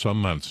 rate for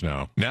some months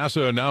now.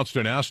 NASA announced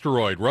an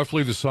asteroid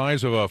roughly the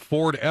size of a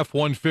Ford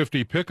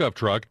F-150 pickup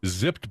truck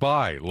zipped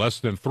by less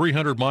than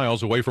 300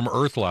 miles away from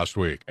Earth last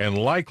week and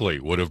likely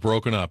would have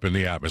broken up in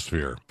the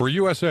atmosphere. For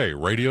USA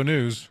Radio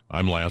News,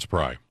 I'm Lance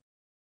Pry.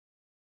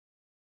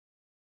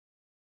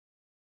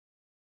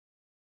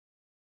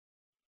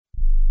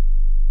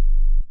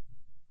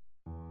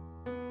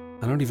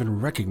 I don't even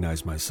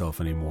recognize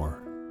myself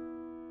anymore.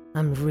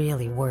 I'm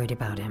really worried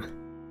about him.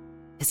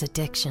 His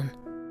addiction.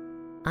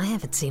 I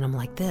haven't seen him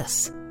like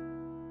this.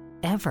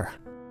 Ever.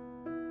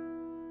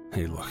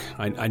 Hey, look,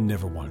 I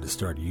never wanted to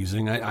start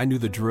using. I knew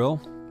the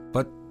drill,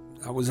 but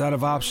I was out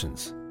of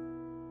options.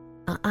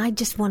 I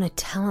just want to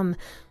tell him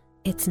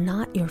it's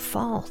not your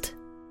fault.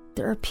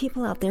 There are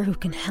people out there who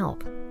can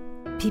help.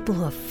 People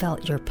who have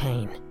felt your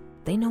pain.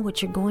 They know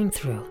what you're going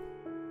through.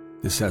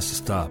 This has to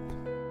stop.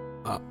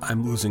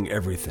 I'm losing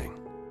everything.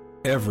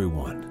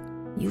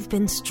 Everyone. You've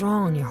been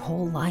strong your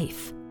whole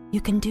life.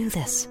 You can do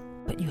this,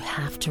 but you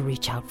have to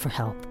reach out for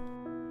help.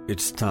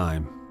 It's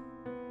time.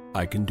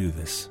 I can do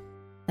this.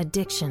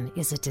 Addiction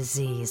is a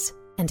disease,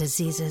 and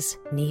diseases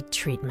need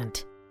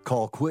treatment.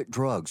 Call Quit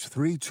Drugs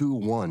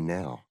 321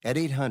 now at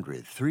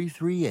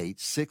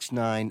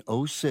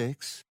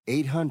 800-338-6906.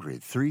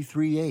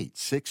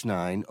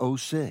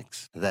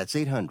 800-338-6906. That's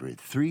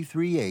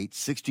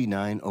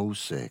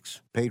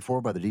 800-338-6906. Paid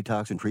for by the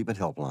Detox and Treatment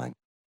Helpline.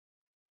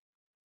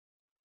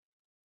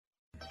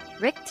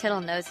 Rick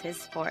Tittle knows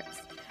his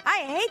sports. I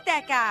hate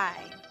that guy.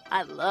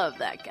 I love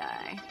that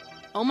guy.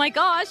 Oh my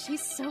gosh,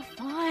 he's so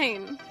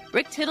fine.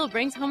 Rick Tittle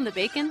brings home the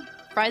bacon,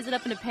 fries it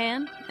up in a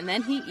pan, and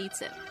then he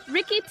eats it.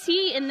 Ricky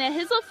T in the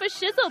hizzle for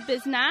shizzle,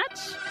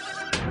 biznatch.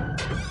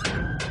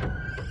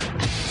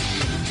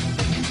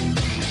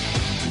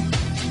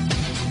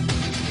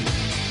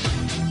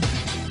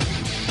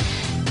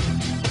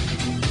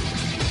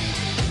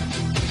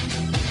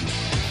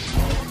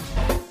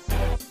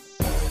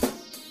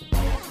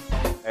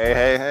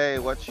 Hey,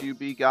 what you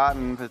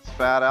begotten? It's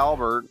Fat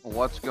Albert.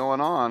 What's going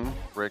on?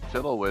 Rick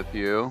Tittle with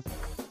you.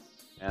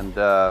 And,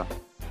 got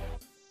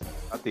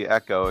the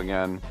echo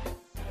again.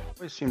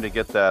 Always seem to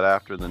get that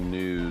after the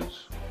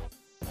news.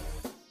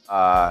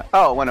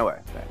 Oh, it went away.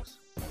 Thanks.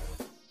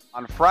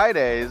 On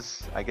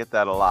Fridays, I get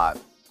that a lot.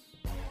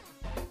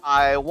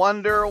 I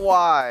wonder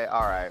why.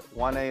 All right,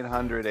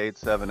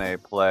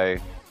 1-800-878-PLAY.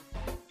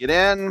 Get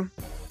in.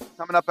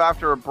 Coming up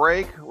after a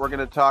break, we're going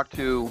to talk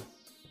to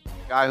a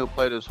guy who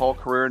played his whole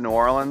career in New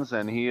Orleans,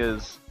 and he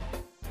is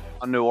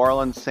on New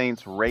Orleans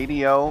Saints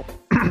radio.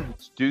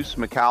 It's Deuce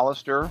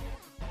McAllister,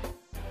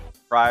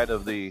 pride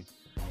of the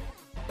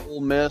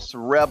Ole Miss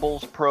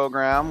Rebels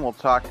program. We'll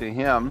talk to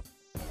him.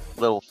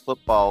 Little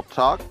football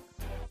talk.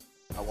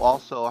 I will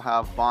also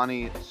have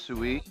Bonnie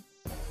Sui,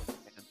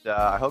 and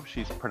I hope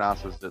she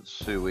pronounces it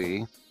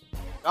Sui.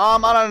 I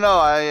don't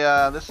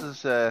know. This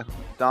is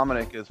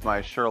Dominic is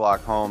my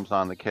Sherlock Holmes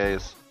on the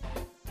case.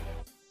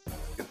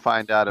 You can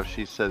find out if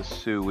she says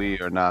Sui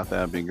or not.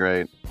 That'd be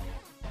great.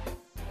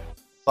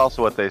 It's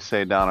also what they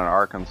say down in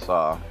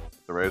Arkansas.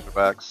 The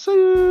Razorbacks.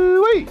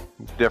 Sui.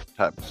 It's a different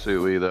type of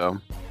Sui though.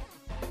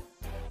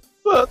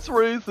 That's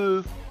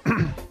racist.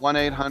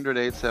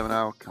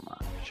 1-800-870. Come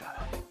on, shut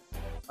up.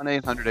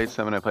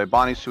 1-800-870-PLAY.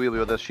 Bonnie Sui will be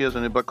with us. She has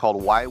a new book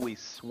called Why We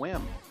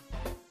Swim.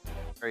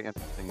 Very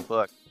interesting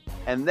book.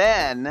 And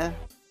then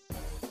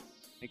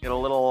we get a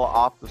little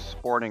off the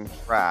sporting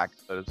track,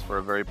 but it's for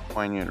a very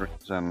poignant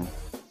reason.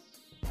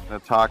 I'm going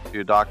to talk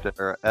to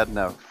Dr.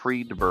 Edna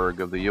Friedberg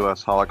of the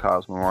U.S.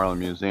 Holocaust Memorial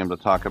Museum to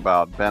talk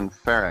about Ben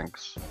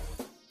Ferencz,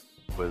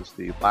 who was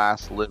the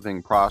last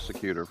living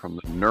prosecutor from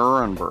the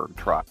Nuremberg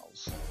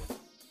trials.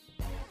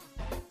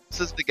 This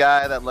is the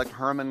guy that looked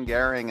Hermann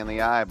Goering in the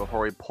eye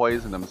before he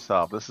poisoned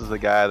himself. This is the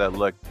guy that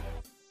looked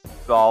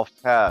Rudolf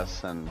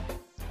Hess and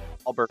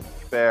Albert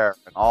Speer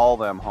and all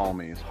them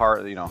homies.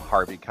 Harvey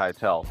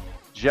Keitel,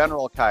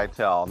 General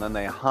Keitel, and then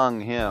they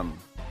hung him.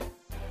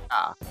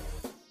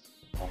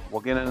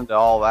 We'll get into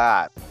all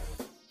that.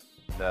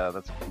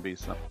 That's going to be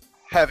some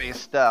heavy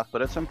stuff,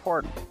 but it's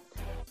important.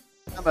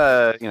 I'm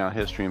a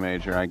history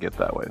major. I get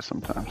that way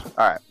sometimes.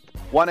 All right.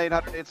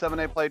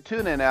 1-800-878-PLAY,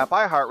 TuneIn app,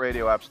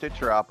 iHeartRadio app,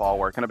 Stitcher app, all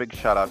work. And a big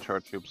shout out to our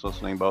troops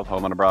listening both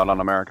home and abroad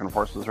on American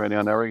Forces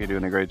Radio Network. You're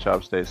doing a great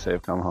job. Stay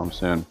safe. Come home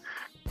soon.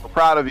 We're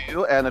proud of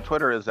you. And the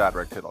Twitter is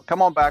 @RickTittle.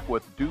 Come on back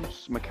with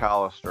Deuce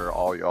McAllister,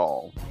 all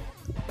y'all.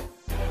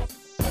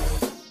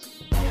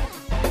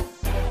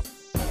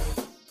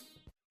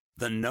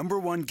 The number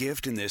one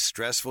gift in this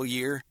stressful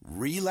year?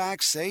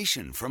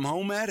 Relaxation from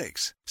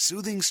Homedics.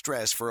 Soothing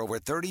stress for over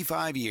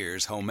 35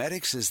 years,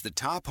 Homedics is the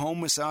top home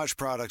massage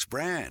products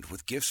brand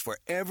with gifts for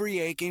every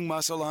aching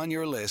muscle on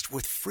your list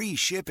with free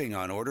shipping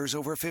on orders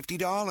over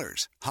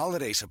 $50.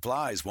 Holiday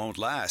supplies won't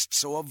last,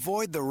 so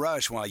avoid the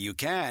rush while you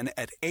can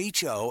at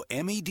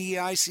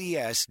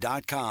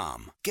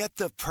HOMEDICS.com. Get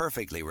the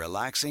perfectly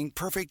relaxing,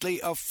 perfectly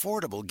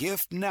affordable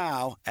gift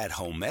now at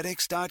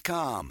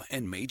Homedics.com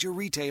and major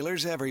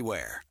retailers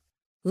everywhere.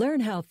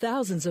 Learn how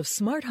thousands of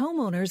smart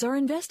homeowners are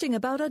investing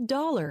about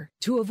 $1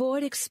 to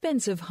avoid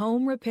expensive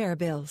home repair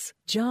bills.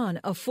 John,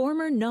 a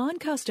former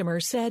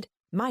non-customer, said,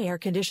 "My air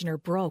conditioner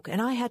broke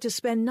and I had to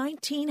spend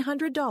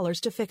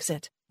 $1,900 to fix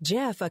it."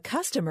 Jeff, a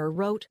customer,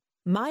 wrote,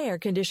 "My air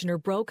conditioner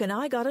broke and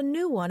I got a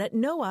new one at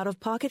no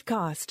out-of-pocket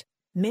cost."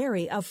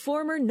 Mary, a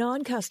former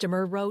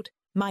non-customer, wrote,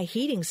 "My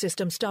heating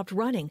system stopped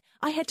running.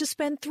 I had to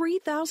spend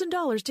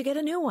 $3,000 to get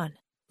a new one."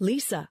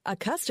 Lisa, a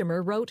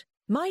customer, wrote,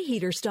 "My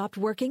heater stopped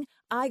working.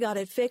 I got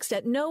it fixed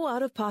at no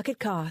out-of-pocket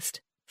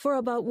cost. For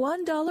about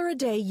 $1 a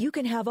day, you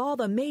can have all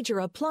the major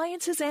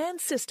appliances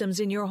and systems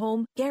in your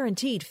home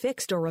guaranteed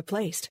fixed or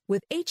replaced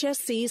with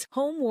HSC's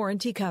home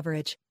warranty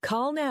coverage.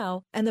 Call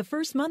now, and the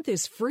first month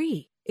is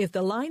free. If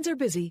the lines are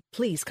busy,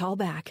 please call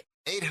back.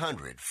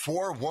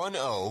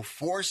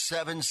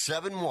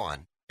 800-410-4771.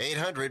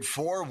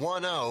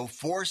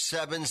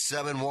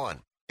 800-410-4771.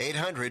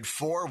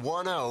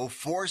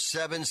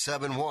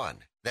 800-410-4771.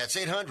 That's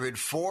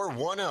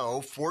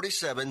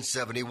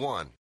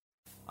 800-410-4771.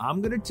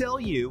 I'm going to tell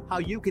you how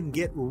you can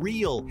get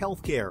real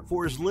health care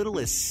for as little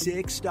as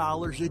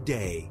 $6 a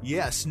day.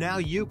 Yes, now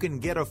you can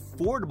get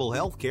affordable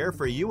health care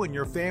for you and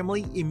your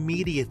family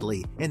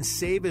immediately and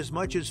save as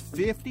much as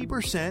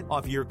 50%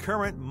 off your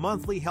current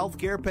monthly health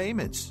care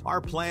payments.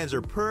 Our plans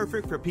are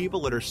perfect for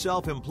people that are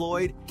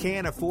self-employed,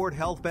 can't afford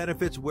health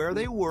benefits where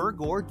they work,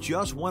 or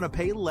just want to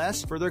pay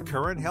less for their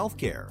current health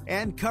care.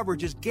 And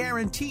coverage is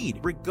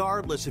guaranteed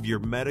regardless of your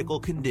medical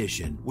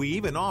condition. We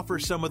even offer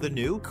some of the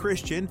new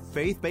Christian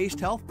faith-based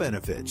health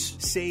benefits.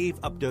 Save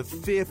up to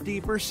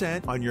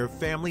 50% on your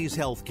family's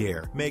health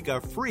care. Make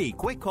a free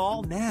quick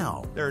call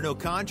now. There are no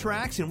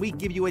contracts, and we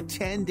give you a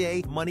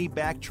 10-day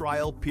money-back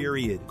trial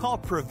period. Call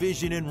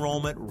Provision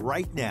Enrollment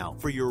right now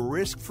for your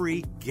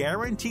risk-free,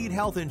 guaranteed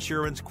health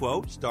insurance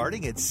quote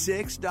starting at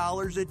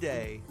 $6 a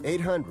day.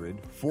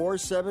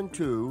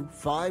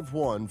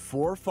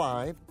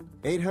 800-472-5145.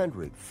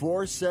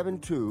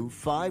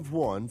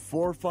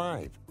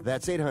 800-472-5145.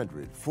 That's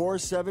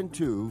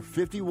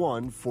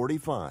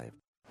 800-472-5145.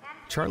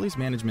 Charlie's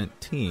management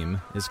team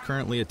is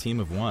currently a team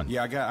of one.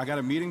 Yeah, I got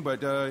a meeting,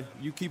 but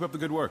you keep up the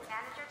good work.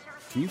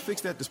 Can you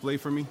fix that display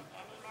for me?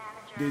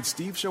 Did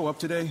Steve show up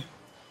today?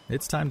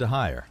 It's time to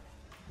hire.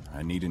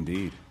 I need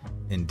Indeed.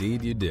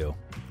 Indeed you do.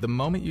 The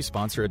moment you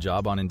sponsor a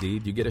job on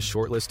Indeed, you get a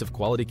short list of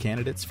quality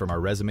candidates from our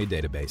resume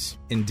database.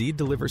 Indeed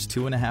delivers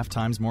 2.5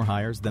 times more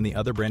hires than the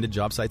other branded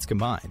job sites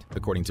combined,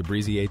 according to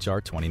Breezy HR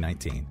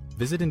 2019.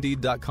 Visit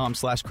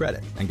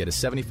Indeed.com/credit and get a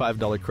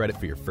 $75 credit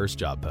for your first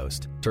job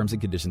post. Terms and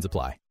conditions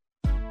apply.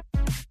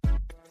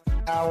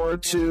 Hour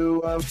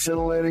 2 of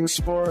titillating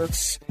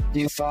sports.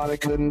 You thought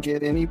it couldn't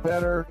get any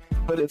better,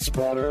 but it's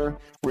better.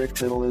 Rick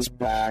Tittle is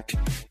back.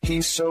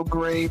 He's so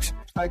great.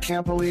 I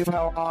can't believe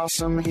how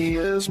awesome he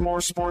is.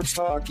 More sports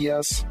talk,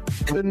 yes.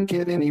 Couldn't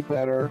get any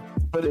better,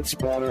 but it's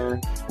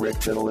better. Rick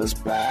Tittle is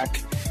back.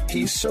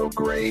 He's so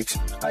great.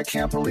 I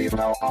can't believe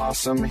how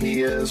awesome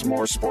he is.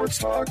 More sports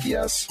talk,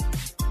 yes.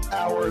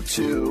 Hour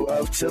 2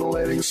 of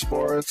titillating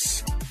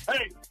sports.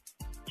 Hey,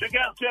 check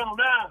out Channel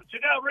 9.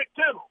 Check out Rick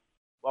Tittle.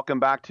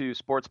 Welcome back to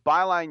Sports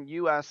Byline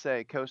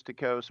USA, coast to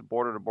coast,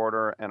 border to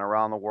border, and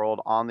around the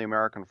world on the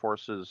American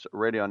Forces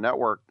Radio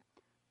Network.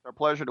 It's our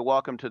pleasure to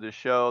welcome to the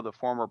show the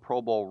former Pro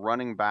Bowl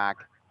running back,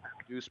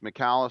 Deuce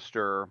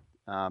McAllister,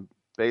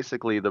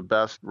 basically the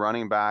best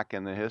running back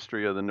in the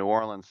history of the New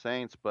Orleans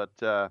Saints. But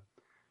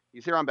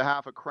he's here on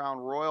behalf of Crown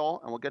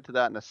Royal, and we'll get to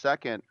that in a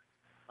second.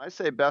 I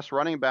say best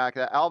running back,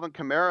 Alvin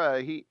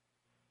Kamara, he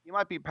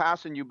might be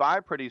passing you by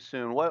pretty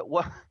soon.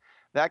 What?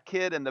 That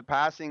kid in the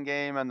passing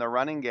game and the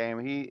running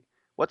game,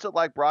 what's it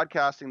like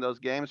broadcasting those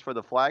games for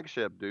the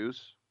flagship,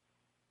 Deuce?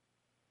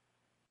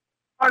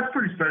 It's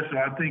pretty special.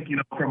 I think,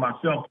 for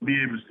myself to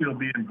be able to still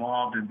be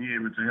involved and be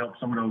able to help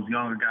some of those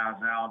younger guys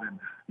out.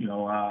 And,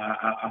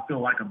 I feel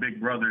like a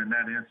big brother in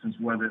that instance,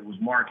 whether it was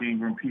Mark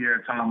Ingram,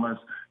 Pierre Thomas,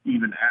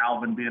 even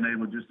Alvin, being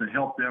able just to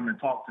help them and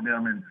talk to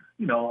them and,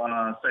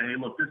 say, hey,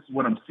 look, this is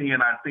what I'm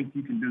seeing. I think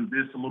you can do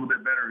this a little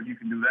bit better, or you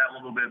can do that a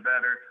little bit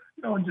better.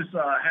 And just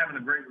having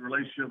a great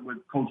relationship with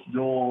Coach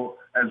Joel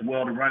as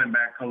well, the running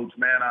back coach,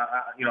 man,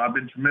 I've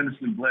been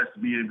tremendously blessed to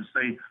be able to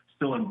stay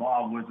still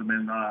involved with him.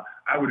 And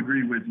I would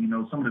agree with,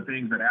 some of the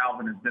things that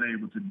Alvin has been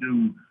able to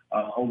do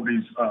over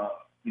these,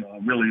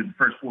 really the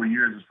first 4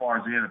 years as far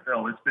as the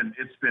NFL.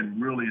 It's been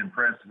really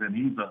impressive. And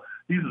he's a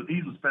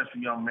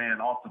special young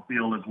man off the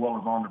field as well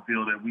as on the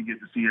field that we get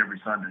to see every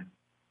Sunday.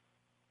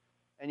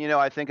 And,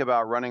 I think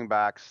about running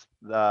backs,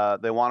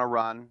 they want to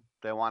run,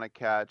 they want to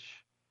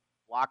catch.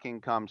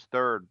 Blocking comes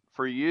third.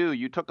 For you,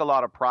 you took a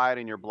lot of pride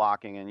in your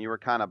blocking, and you were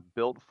kind of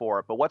built for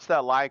it. But what's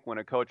that like when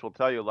a coach will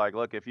tell you, like,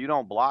 look, if you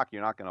don't block,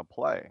 you're not going to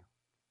play?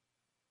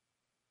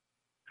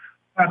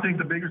 I think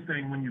the biggest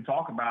thing when you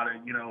talk about it,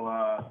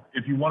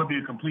 if you want to be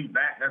a complete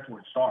back, that's where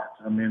it starts.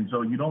 I mean,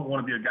 so you don't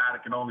want to be a guy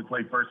that can only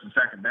play first and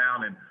second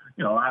down. And,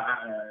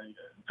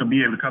 to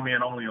be able to come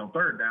in only on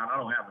third down, I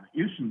don't have an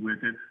issue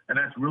with it. And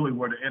that's really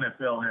where the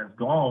NFL has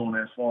gone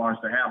as far as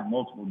to have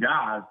multiple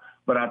guys.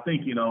 But I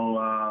think,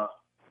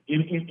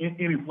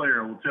 any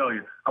player will tell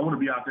you, I want to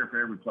be out there for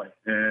every play.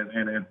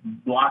 And if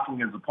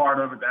blocking is a part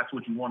of it, that's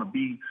what you want to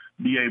be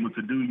able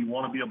to do. You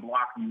want to be a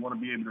blocker. You want to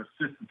be able to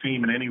assist the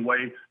team in any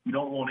way. You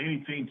don't want any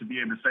team to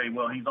be able to say,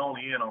 well, he's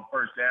only in on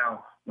first down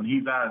when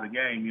he's out of the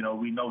game.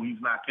 We know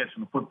he's not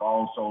catching the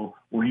football,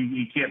 or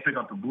he can't pick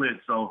up the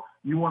blitz. So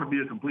you want to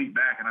be a complete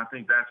back, and I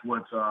think that's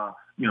what,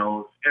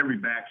 every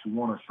back should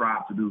want to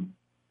strive to do.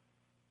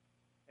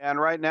 And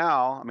right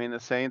now, the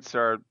Saints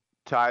are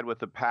tied with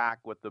the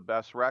Pack with the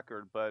best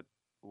record, but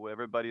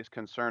Everybody's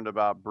concerned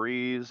about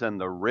Breeze and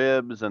the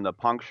ribs and the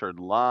punctured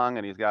lung,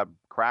 and he's got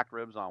cracked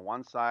ribs on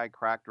one side,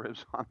 cracked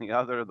ribs on the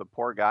other. The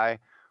poor guy.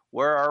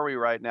 Where are we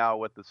right now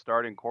with the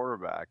starting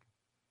quarterback?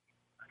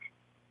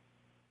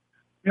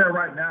 Yeah,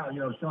 right now,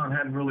 Sean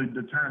hadn't really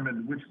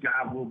determined which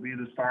guy will be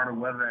the starter,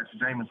 whether that's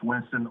Jameis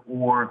Winston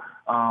or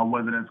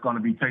whether that's going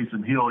to be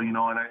Taysom Hill. And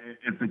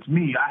if it's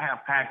me, I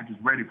have packages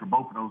ready for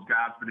both of those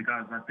guys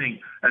because I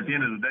think at the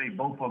end of the day,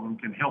 both of them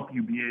can help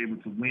you be able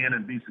to win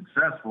and be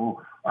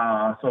successful.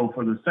 So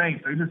for the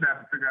Saints, they just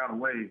have to figure out a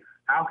way.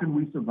 How can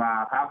we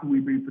survive? How can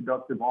we be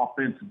productive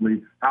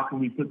offensively? How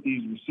can we put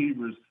these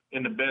receivers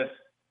in the best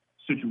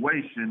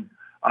situation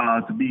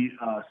to be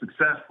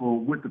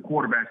successful with the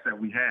quarterbacks that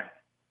we have?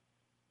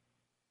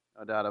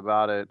 No doubt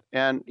about it.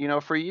 And,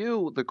 for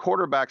you, the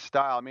quarterback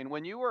style, I mean,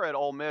 when you were at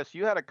Ole Miss, did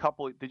you have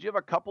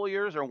a couple of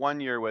years or 1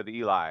 year with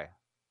Eli?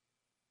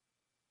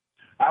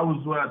 I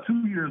was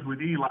 2 years with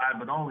Eli,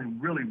 but only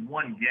really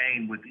one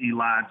game with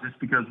Eli just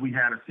because we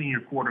had a senior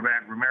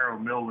quarterback,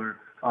 Romaro Miller,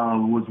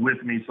 was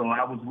with me. So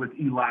I was with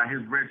Eli,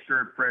 his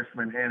redshirt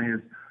freshman and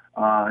his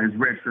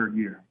redshirt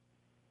year.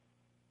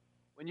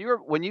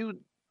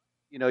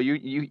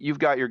 You've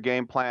got your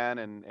game plan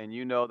and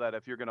you know that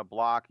if you're going to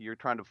block, you're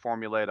trying to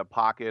formulate a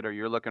pocket or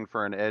you're looking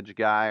for an edge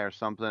guy or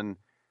something.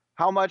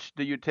 How much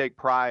do you take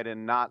pride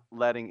in not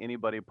letting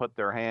anybody put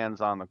their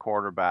hands on the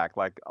quarterback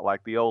like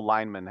the old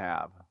linemen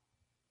have?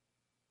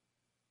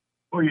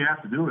 Well, you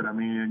have to do it. I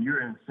mean,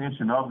 you're an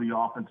extension of the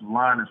offensive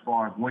line as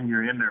far as when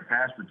you're in their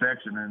pass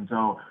protection. And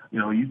so,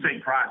 you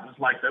take pride, just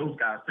like those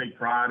guys take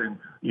pride. And,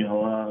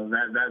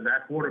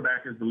 that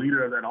quarterback is the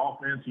leader of that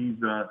offense. He's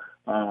the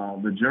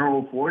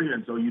general for you.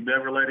 And so you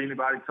never let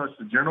anybody touch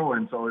the general.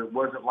 And so it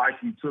wasn't like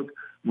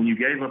when you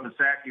gave up a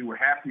sack, you were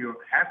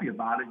happy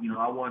about it.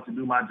 I wanted to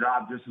do my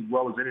job just as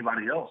well as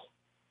anybody else.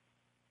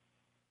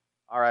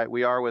 All right.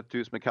 We are with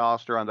Deuce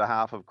McAllister on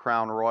behalf of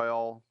Crown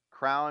Royal.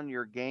 Crown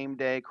your game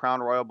day.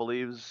 Crown Royal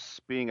believes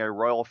being a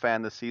Royal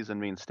fan this season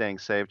means staying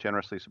safe,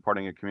 generously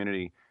supporting your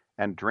community,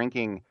 and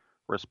drinking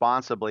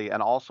responsibly,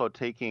 and also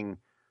taking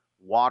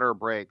water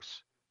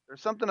breaks.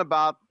 There's something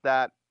about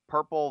that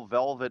purple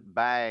velvet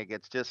bag.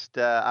 It's just,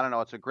 I don't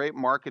know, it's a great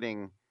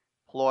marketing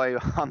ploy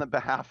on the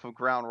behalf of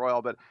Crown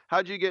Royal. But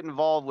how'd you get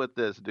involved with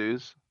this,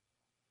 Deuce?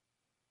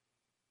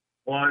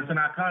 Well, it's an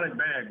iconic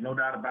bag, no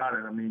doubt about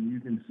it. I mean, you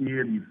can see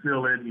it, you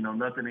feel it,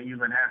 nothing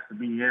even has to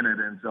be in it.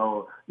 And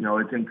so,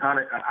 it's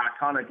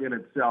iconic in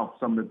itself,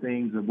 some of the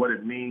things and what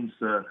it means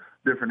to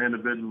different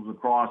individuals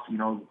across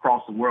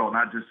the world,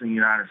 not just in the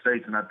United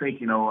States. And I think,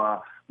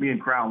 me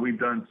and Crown, we've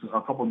done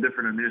a couple of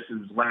different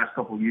initiatives the last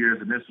couple of years,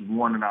 and this is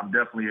one that I'm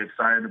definitely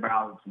excited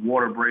about. It's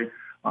Water Break.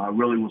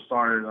 Really was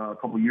started a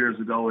couple of years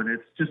ago, and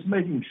it's just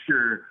making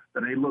sure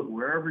that they look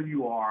wherever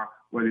you are,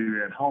 whether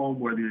you're at home,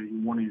 whether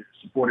you're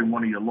supporting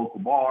one of your local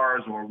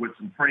bars or with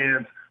some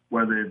friends,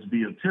 whether it's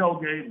via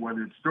tailgate,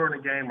 whether it's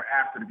during the game or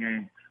after the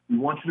game. We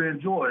want you to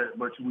enjoy it,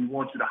 but we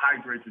want you to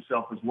hydrate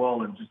yourself as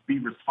well and just be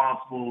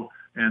responsible.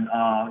 And,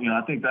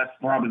 I think that's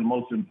probably the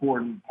most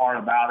important part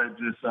about it.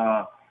 Just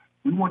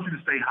we want you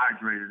to stay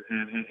hydrated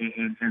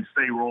and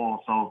stay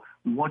Royal. So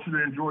we want you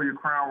to enjoy your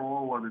Crown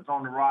Royal, whether it's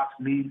on the rocks,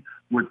 neat,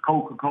 with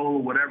Coca-Cola,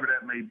 whatever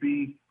that may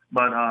be.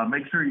 But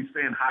make sure you're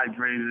staying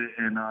hydrated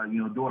and,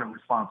 doing it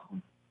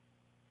responsibly.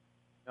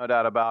 No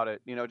doubt about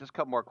it. Just a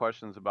couple more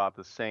questions about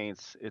the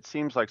Saints. It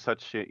seems like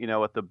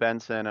with the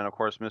Benson, and of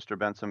course, Mr.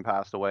 Benson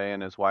passed away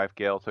and his wife,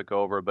 Gail, took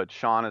over. But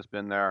Sean has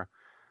been there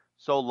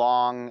so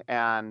long,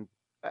 and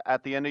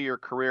at the end of your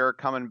career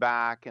coming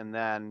back and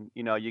then,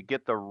 you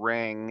get the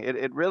ring.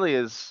 It really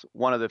is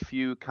one of the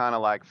few kind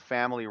of like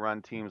family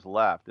run teams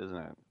left, isn't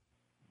it?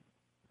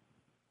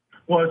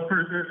 Well, it's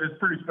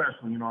pretty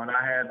special, and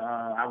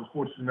I was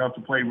fortunate enough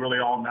to play really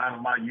all 9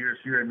 of my years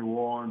here in New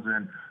Orleans,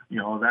 and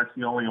that's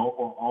the only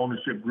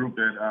ownership group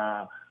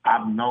that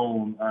I've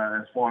known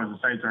as far as the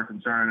Saints are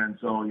concerned, and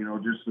so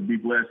just to be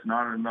blessed and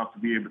honored enough to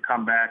be able to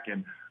come back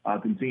and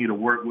continue to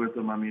work with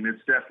them. I mean,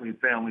 it's definitely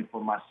family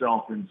for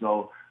myself, and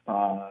so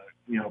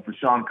for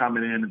Sean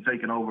coming in and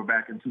taking over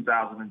back in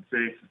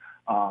 2006.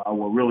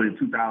 Really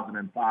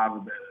 2005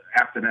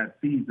 after that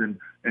season,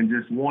 and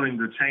just wanting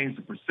to change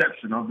the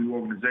perception of the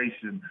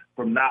organization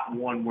from not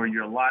one where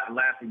you're a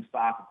laughing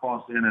stock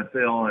across the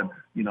NFL and,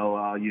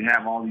 you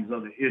have all these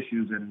other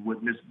issues, and with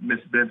Miss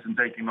Benson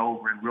taking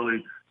over and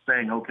really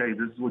saying, okay,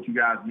 this is what you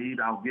guys need,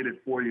 I'll get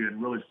it for you,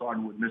 and really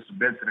starting with Mr.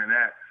 Benson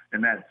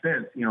in that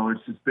sense,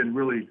 it's just been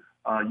really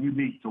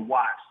unique to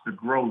watch the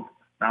growth,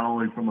 not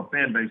only from a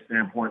fan base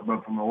standpoint,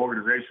 but from an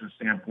organization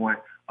standpoint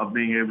of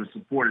being able to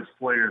support its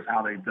players,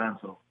 how they've done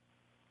so.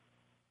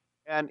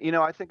 And,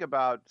 I think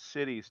about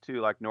cities too,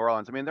 like New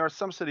Orleans. I mean, there are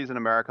some cities in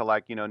America,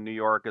 like, New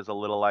York is a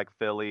little like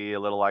Philly, a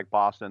little like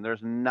Boston.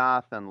 There's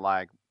nothing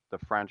like the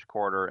French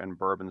Quarter and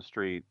Bourbon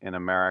Street in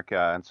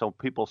America. And so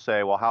people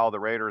say, well, how are the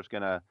Raiders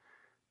going to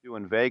do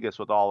in Vegas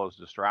with all those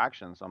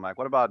distractions? I'm like,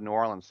 what about New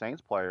Orleans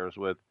Saints players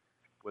with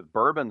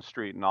Bourbon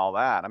Street and all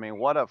that? I mean,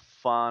 what a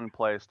fun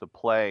place to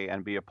play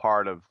and be a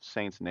part of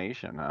Saints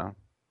Nation, huh?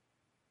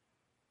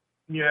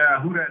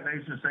 Yeah, Who Dat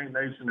Nation, Saint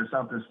Nation is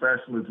something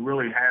special. It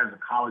really has a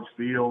college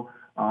feel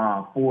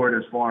for it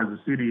as far as the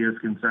city is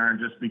concerned,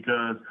 just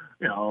because,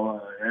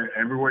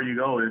 everywhere you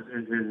go,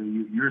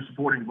 you're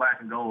supporting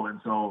black and gold.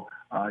 And so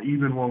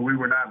even when we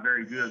were not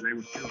very good, they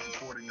were still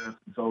supporting us.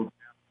 And so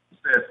the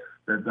success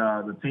that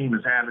the team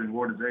is having, the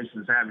organization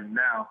is having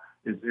now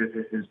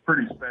is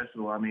pretty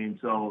special. I mean,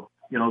 so,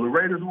 the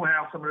Raiders will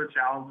have some of their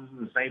challenges,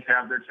 and the Saints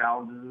have their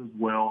challenges as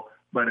well.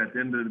 But at the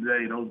end of the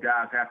day, those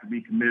guys have to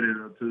be committed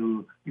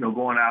to,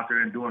 going out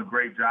there and doing a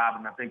great job.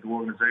 And I think the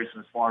organization,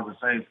 as far as the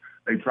Saints,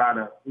 they try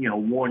to,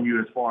 warn you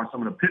as far as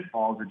some of the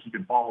pitfalls that you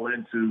can fall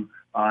into.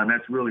 And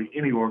that's really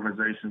any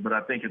organization. But I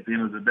think at the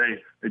end of the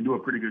day, they do a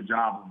pretty good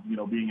job of,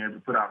 being able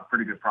to put out a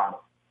pretty good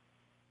product.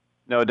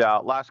 No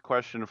doubt. Last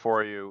question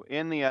for you.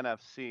 In the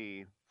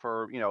NFC,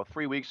 for,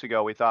 3 weeks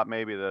ago, we thought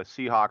maybe the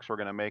Seahawks were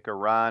going to make a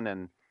run,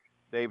 and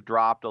they've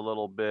dropped a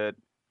little bit.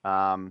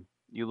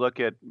 You look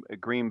at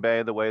Green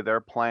Bay, the way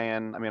they're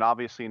playing. I mean,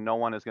 obviously no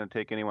one is going to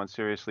take anyone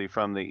seriously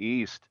from the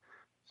East.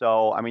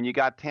 So, I mean, you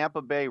got Tampa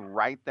Bay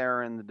right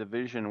there in the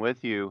division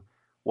with you.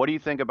 What do you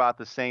think about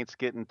the Saints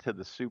getting to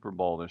the Super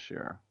Bowl this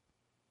year?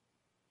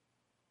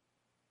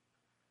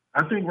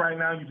 I think right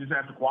now you just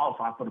have to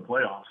qualify for the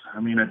playoffs. I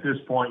mean, at this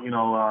point,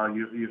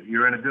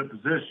 you're in a good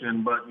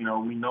position, but,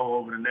 we know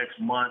over the next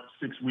month,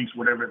 6 weeks,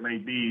 whatever it may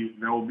be,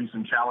 there will be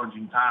some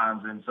challenging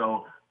times. And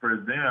so for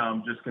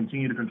them, just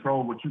continue to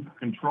control what you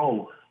can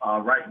control.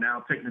 Right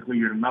now, technically,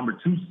 you're the number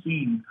 2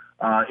 seed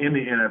in the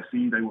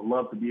NFC. They would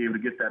love to be able to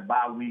get that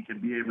bye week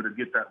and be able to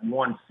get that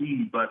 1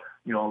 seed, but,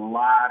 a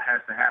lot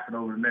has to happen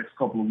over the next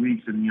couple of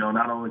weeks. And,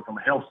 not only from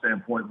a health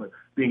standpoint, but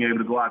being able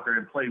to go out there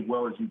and play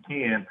well as you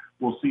can.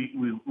 We'll see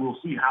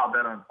how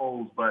that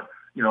unfolds, but,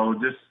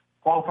 just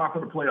qualify for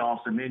the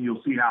playoffs, and then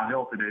you'll see how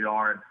healthy they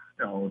are,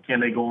 and,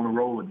 can they go on a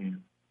roll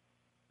again.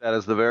 That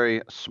is the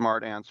very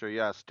smart answer,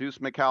 yes. Deuce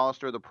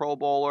McAllister, the Pro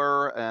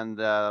Bowler and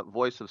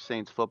voice of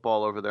Saints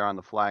football over there on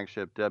the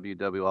flagship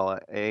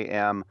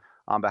WWL-AM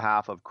on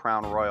behalf of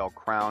Crown Royal,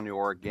 Crown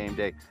Your Game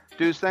Day.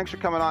 Deuce, thanks for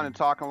coming on and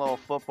talking a little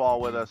football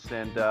with us,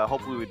 and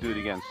hopefully we do it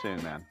again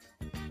soon, man.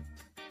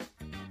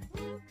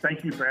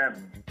 Thank you for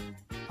having me.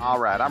 All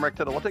right, I'm Rick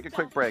Tittle. We'll take a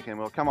quick break, and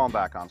we'll come on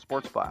back on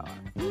Sports Byline.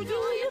 Who do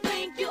you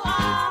think you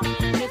are,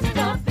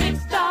 Mr. Big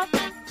Stuff?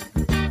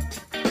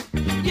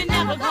 You're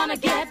never gonna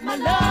get my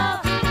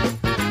love.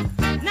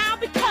 Now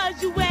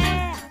because you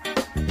wear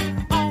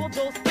all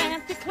those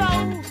fancy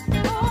clothes.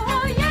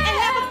 Oh, yeah. And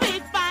have a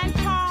big fine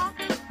car.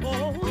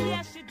 Oh,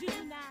 yes, you do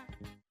now.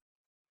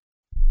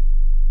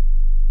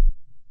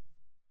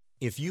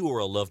 If you or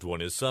a loved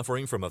one is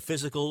suffering from a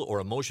physical or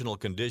emotional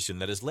condition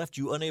that has left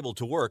you unable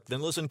to work,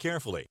 then listen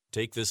carefully.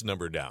 Take this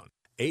number down.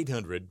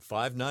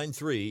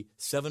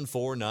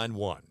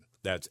 800-593-7491.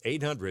 That's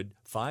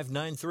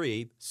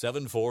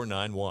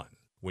 800-593-7491.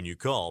 When you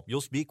call,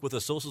 you'll speak with a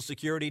Social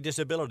Security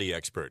disability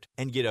expert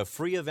and get a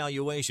free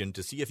evaluation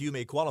to see if you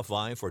may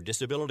qualify for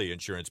disability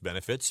insurance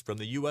benefits from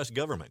the U.S.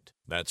 government.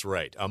 That's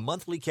right, a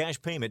monthly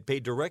cash payment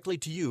paid directly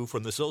to you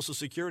from the Social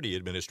Security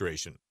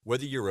Administration.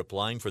 Whether you're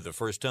applying for the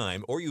first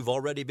time or you've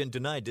already been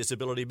denied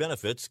disability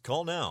benefits,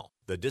 call now.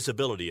 The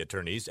disability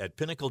attorneys at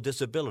Pinnacle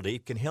Disability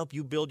can help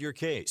you build your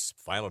case,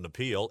 file an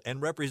appeal,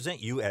 and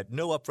represent you at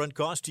no upfront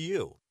cost to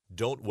you.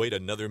 Don't wait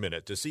another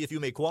minute to see if you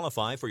may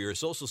qualify for your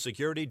Social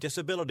Security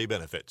disability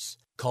benefits.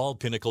 Call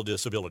Pinnacle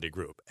Disability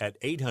Group at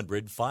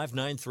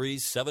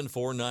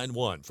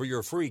 800-593-7491 for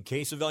your free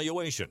case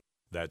evaluation.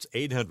 That's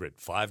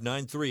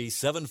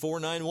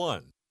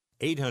 800-593-7491.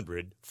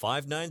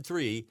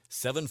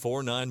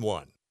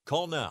 800-593-7491.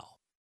 Call now.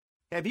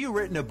 Have you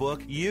written a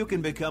book? You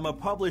can become a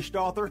published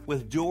author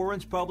with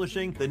Dorrance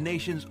Publishing, the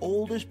nation's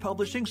oldest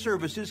publishing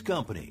services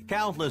company.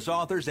 Countless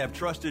authors have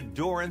trusted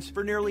Dorrance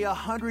for nearly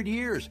 100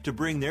 years to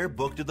bring their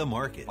book to the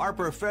market. Our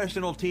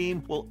professional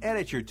team will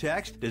edit your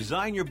text,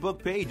 design your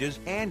book pages,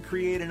 and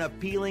create an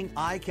appealing,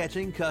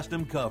 eye-catching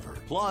custom cover.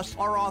 Plus,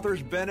 our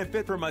authors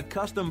benefit from a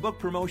custom book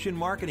promotion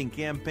marketing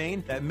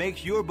campaign that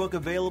makes your book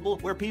available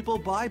where people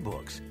buy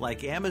books,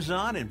 like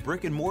Amazon and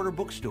brick-and-mortar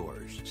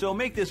bookstores. So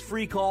make this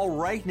free call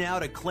right now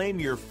to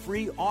claim your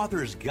free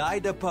author's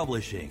guide to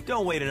publishing.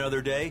 Don't wait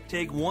another day.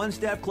 Take one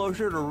step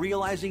closer to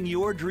realizing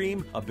your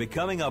dream of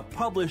becoming a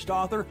published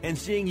author and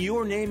seeing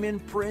your name in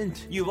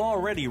print. You've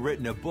already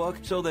written a book,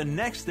 so the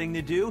next thing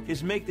to do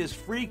is make this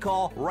free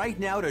call right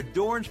now to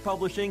Dorrance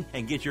Publishing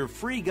and get your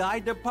free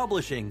guide to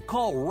publishing.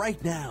 Call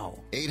right now.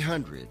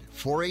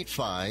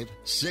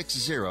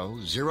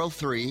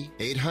 800-485-6003.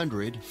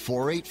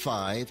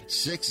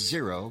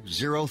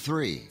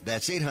 800-485-6003.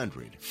 That's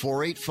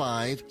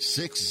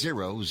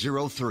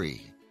 800-485-6003.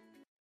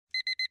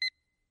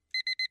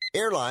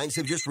 Airlines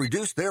have just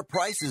reduced their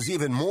prices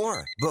even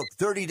more. Book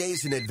 30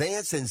 days in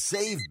advance and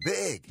save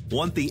big.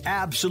 Want the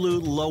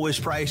absolute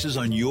lowest prices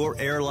on your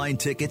airline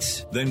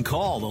tickets? Then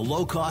call the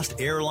Low Cost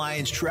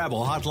Airlines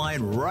Travel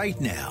Hotline right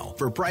now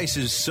for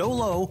prices so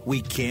low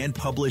we can't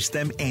publish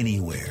them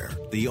anywhere.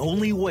 The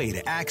only way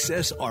to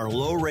access our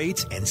low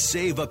rates and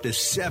save up to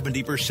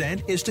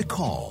 70% is to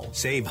call.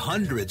 Save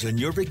hundreds on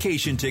your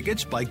vacation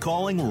tickets by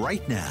calling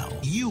right now.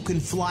 You can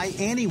fly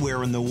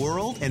anywhere in the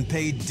world and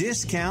pay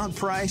discount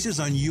prices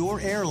on your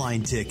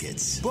airline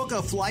tickets. Book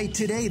a flight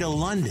today to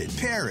London,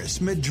 Paris,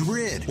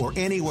 Madrid, or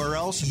anywhere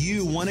else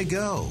you want to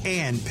go.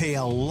 And pay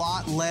a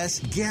lot less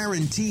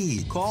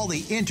guaranteed. Call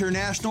the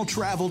International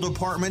Travel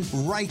Department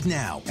right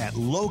now at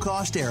Low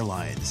Cost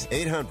Airlines.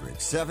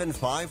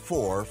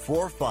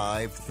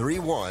 800-754-4531.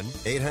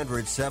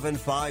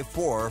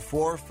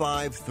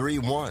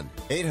 800-754-4531.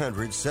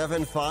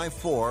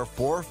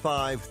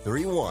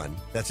 800-754-4531.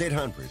 That's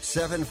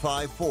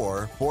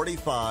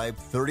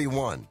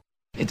 800-754-4531.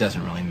 It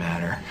doesn't really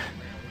matter.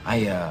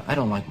 I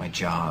don't like my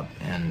job,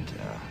 and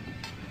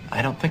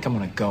I don't think I'm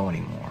going to go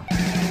anymore.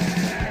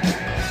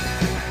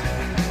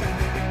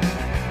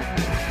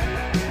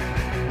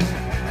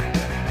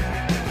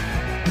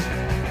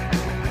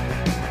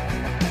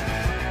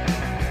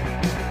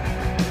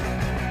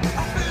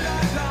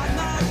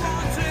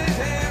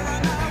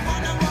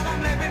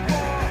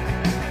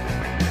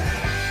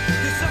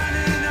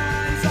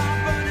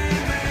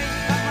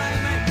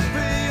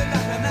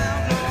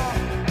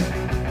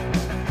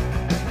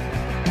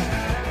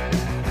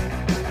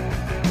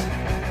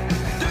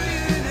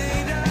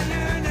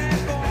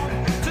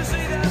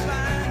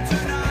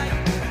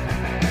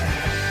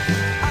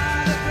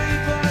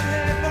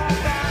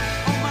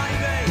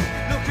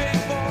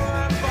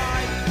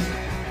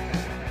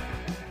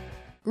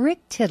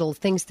 Rick Tittle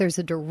thinks there's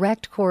a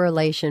direct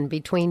correlation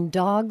between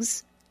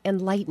dogs and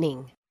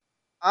lightning.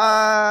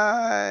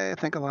 I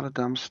think a lot of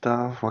dumb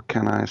stuff. What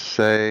can I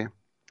say? The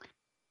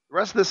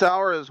rest of this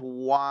hour is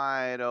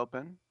wide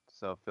open,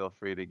 so feel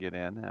free to get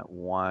in at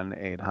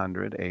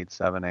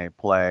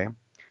 1-800-878-PLAY.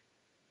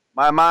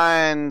 My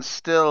mind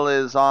still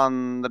is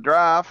on the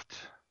draft,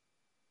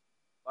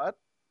 but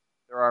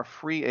there are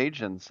free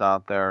agents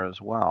out there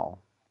as well.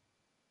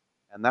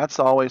 And that's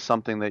always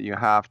something that you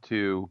have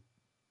to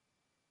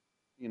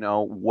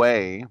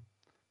weigh,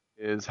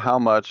 is how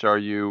much are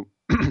you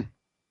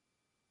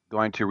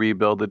going to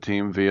rebuild the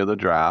team via the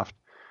draft,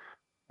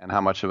 and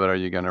how much of it are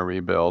you going to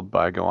rebuild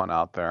by going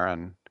out there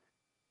and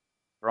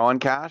throwing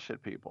cash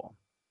at people.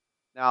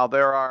 Now,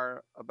 there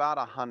are about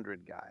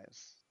 100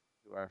 guys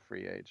who are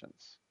free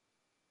agents,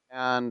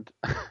 and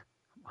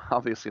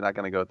obviously not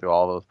going to go through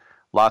all those.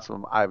 Lots of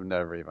them I've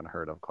never even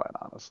heard of, quite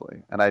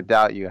honestly, and I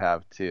doubt you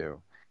have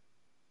too,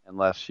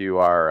 unless you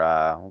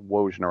are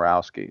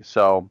Wojnarowski.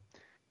 So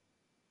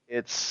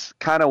it's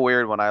kind of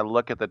weird when I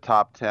look at the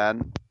top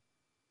 10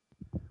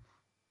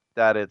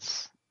 that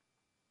it's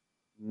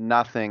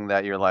nothing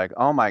that you're like,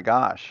 oh my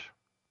gosh,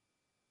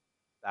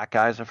 that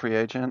guy's a free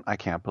agent? I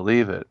can't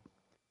believe it.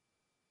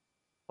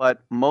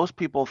 But most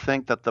people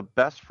think that the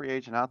best free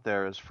agent out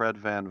there is Fred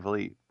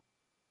VanVleet.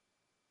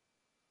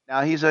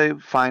 Now, he's a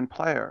fine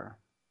player,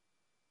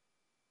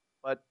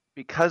 but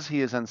because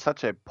he is in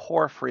such a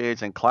poor free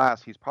agent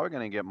class, he's probably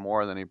going to get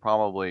more than he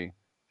probably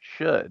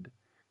should.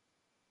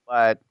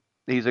 But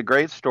he's a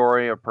great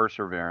story of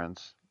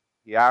perseverance.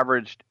 He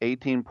averaged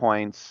 18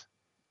 points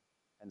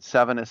and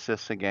 7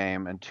 assists a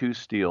game and 2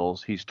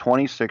 steals. He's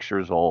 26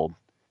 years old.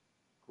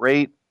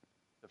 Great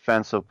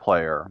defensive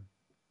player.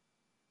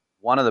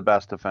 One of the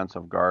best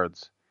defensive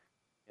guards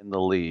in the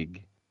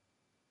league.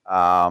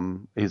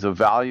 He's a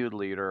valued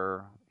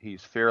leader.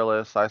 He's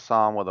fearless. I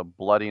saw him with a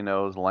bloody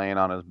nose laying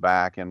on his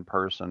back in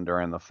person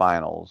during the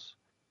finals.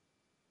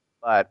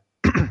 But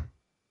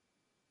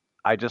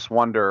I just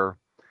wonder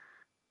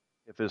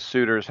if his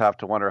suitors have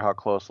to wonder how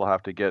close they'll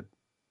have to get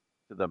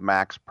to the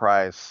max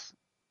price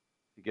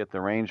to get the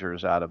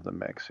Rangers out of the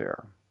mix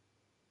here.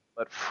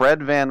 But Fred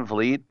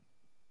VanVleet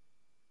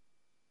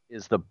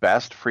is the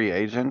best free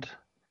agent.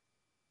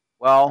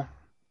 Well,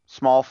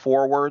 small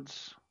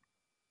forwards,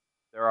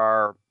 there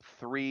are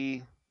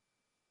 3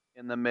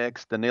 in the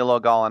mix.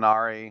 Danilo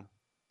Gallinari,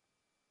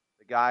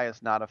 the guy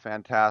is not a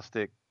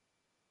fantastic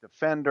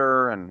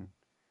defender, and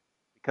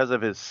because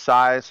of his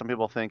size, some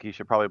people think he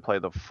should probably play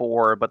the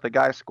 4, but the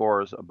guy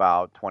scores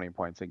about 20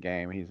 points a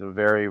game. He's a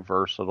very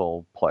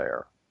versatile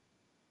player,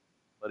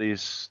 but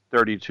he's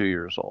 32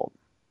 years old.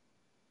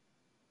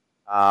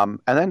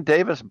 And then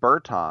Davis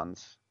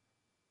Bertans,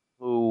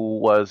 who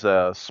was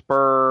a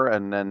Spur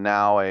and then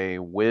now a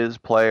Wiz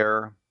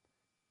player,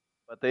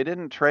 but they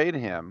didn't trade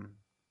him.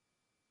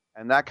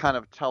 And that kind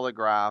of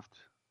telegraphed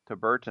to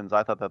Bertans,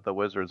 I thought that the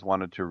Wizards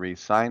wanted to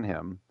re-sign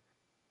him.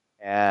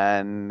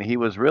 And he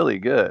was really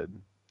good.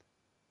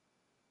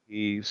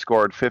 He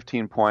scored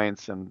 15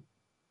 points and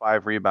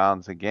 5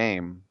 rebounds a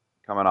game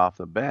coming off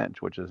the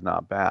bench, which is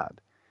not bad.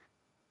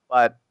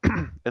 But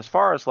as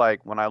far as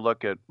like when I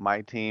look at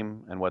my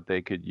team and what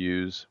they could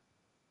use,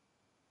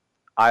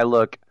 I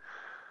look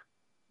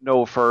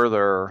no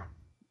further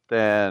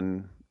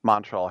than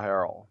Montreal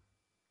Harrell,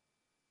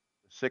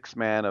 the 6th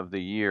man of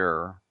the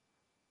year.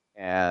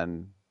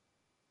 And,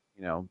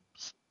 the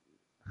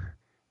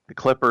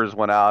Clippers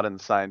went out and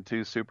signed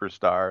 2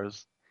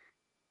 superstars.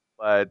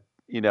 But,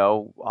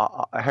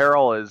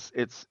 Harrell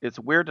it's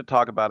weird to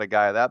talk about a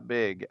guy that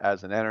big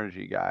as an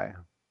energy guy,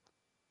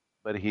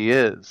 but he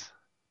is.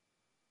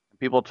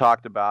 People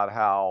talked about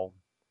how,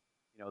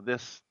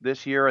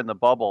 this year in the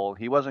bubble,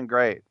 he wasn't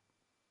great.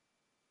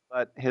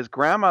 But his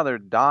grandmother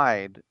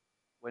died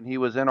when he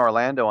was in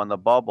Orlando on the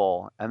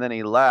bubble, and then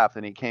he left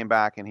and he came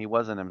back and he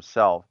wasn't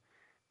himself.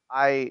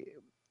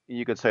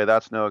 You could say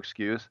that's no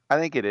excuse. I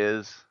think it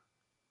is.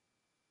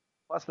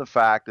 Plus the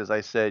fact, as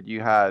I said,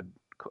 you had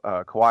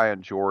Kawhi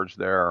and George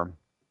there.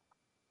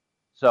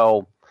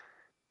 So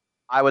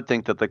I would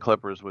think that the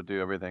Clippers would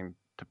do everything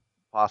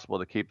possible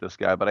to keep this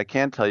guy. But I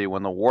can tell you,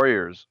 when the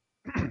Warriors,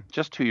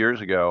 just 2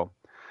 years ago,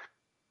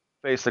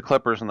 faced the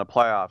Clippers in the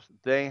playoffs,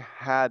 they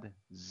had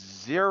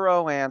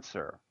zero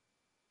answer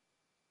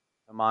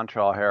to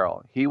Montrezl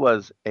Harrell. He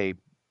was a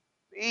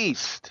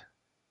beast,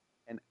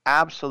 an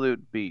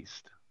absolute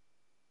beast.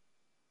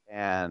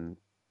 And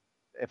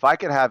if I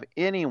could have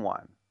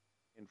anyone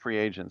in free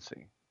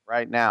agency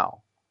right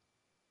now,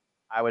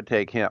 I would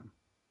take him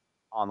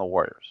on the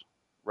Warriors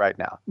right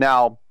now.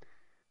 Now,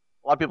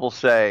 a lot of people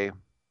say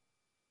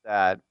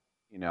that,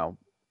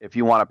 if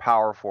you want a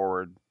power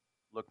forward,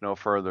 look no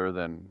further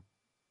than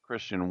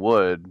Christian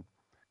Wood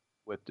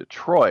with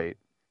Detroit.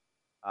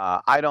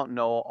 I don't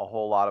know a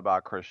whole lot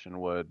about Christian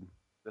Wood.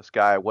 This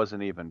guy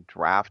wasn't even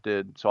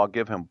drafted, so I'll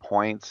give him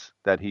points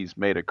that he's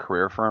made a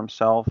career for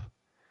himself.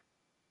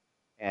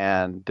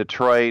 And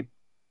Detroit,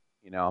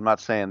 I'm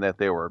not saying that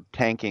they were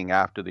tanking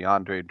after the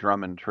Andre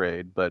Drummond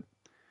trade, but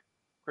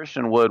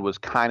Christian Wood was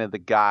kind of the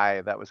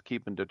guy that was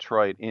keeping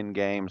Detroit in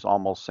games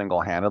almost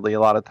single-handedly a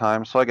lot of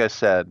times. So like I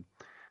said,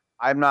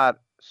 I'm not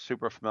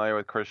super familiar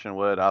with Christian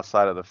Wood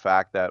outside of the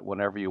fact that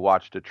whenever you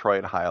watch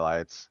Detroit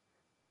highlights,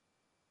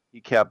 he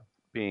kept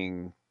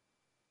being,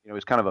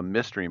 he's kind of a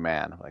mystery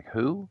man. Like,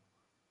 who?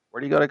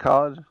 Where did he go to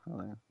college?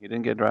 He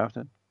didn't get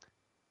drafted.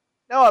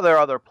 No, there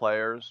are other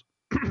players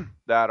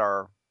that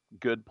are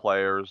good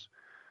players.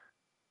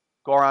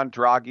 Goran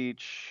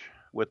Dragic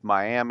with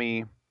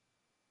Miami.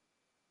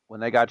 When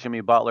they got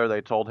Jimmy Butler,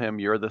 they told him,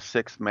 you're the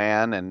sixth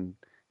man, and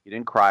he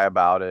didn't cry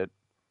about it.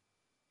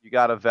 You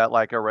got a vet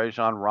like a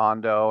Rajon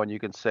Rondo, and you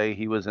can say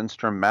he was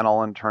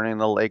instrumental in turning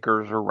the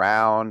Lakers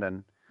around,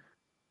 and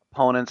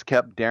opponents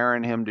kept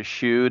daring him to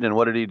shoot, and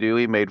what did he do?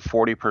 He made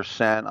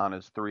 40% on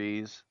his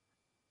threes.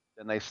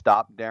 Then they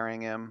stopped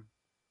daring him.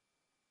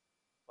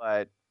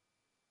 But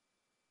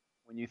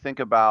when you think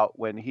about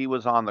when he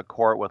was on the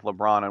court with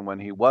LeBron and when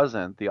he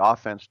wasn't, the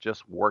offense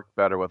just worked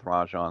better with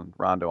Rajon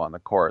Rondo on the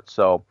court.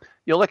 So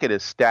you'll look at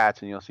his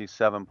stats and you'll see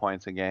 7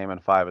 points a game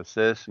and 5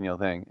 assists, and you'll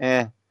think,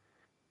 yeah,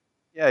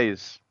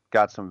 he's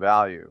got some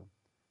value.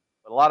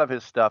 But a lot of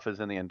his stuff is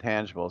in the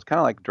intangibles, kind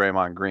of like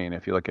Draymond Green.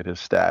 If you look at his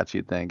stats,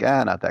 you'd think,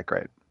 not that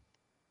great.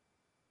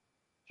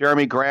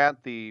 Jeremy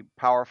Grant, the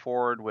power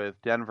forward with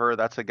Denver,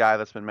 that's a guy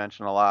that's been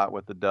mentioned a lot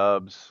with the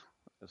Dubs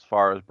as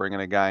far as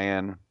bringing a guy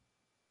in,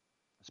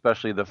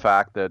 especially the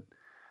fact that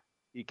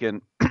he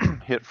can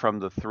hit from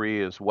the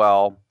three as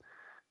well.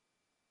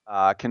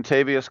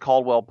 Kentavious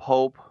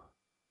Caldwell-Pope,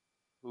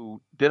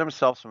 who did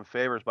himself some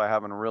favors by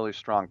having really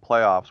strong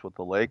playoffs with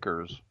the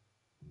Lakers.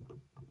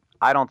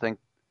 I don't think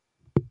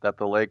that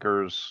the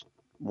Lakers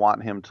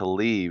want him to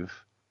leave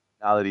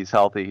now that he's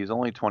healthy. He's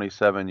only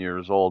 27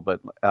 years old,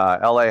 but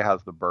LA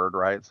has the bird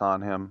rights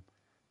on him,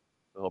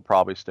 so he'll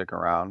probably stick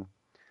around.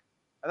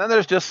 And then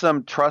there's just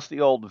some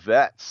trusty old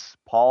vets.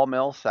 Paul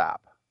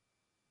Millsap.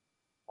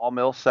 Paul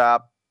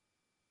Millsap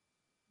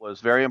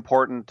was very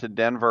important to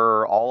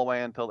Denver all the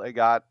way until they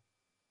got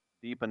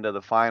deep into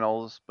the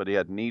finals, but he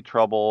had knee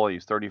trouble.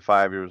 He's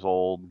 35 years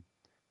old.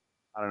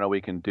 I don't know what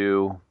he can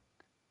do.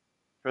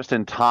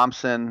 Tristan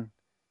Thompson.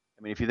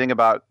 I mean, if you think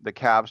about the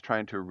Cavs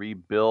trying to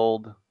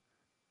rebuild,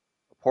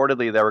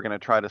 reportedly they were going to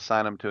try to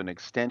sign him to an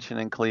extension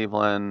in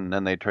Cleveland, and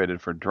then they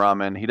traded for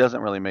Drummond. He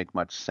doesn't really make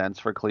much sense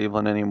for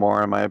Cleveland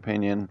anymore, in my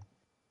opinion.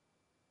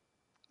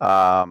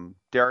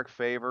 Derek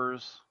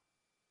Favors.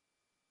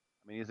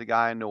 I mean, he's a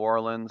guy in New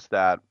Orleans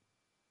that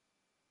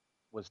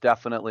was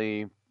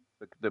definitely,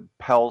 the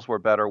Pels were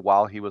better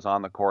while he was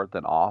on the court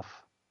than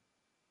off.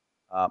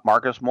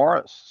 Marcus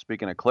Morris,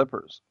 speaking of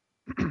Clippers.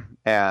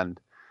 And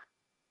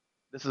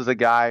this is a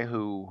guy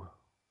who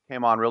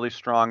came on really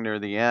strong near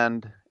the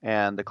end,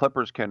 and the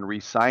Clippers can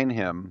re-sign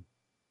him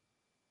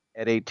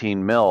at $18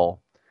 million.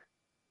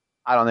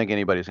 I don't think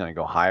anybody's going to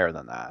go higher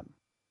than that.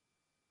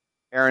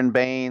 Aaron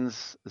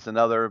Baines is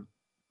another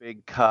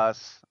big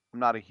cuss. I'm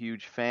not a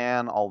huge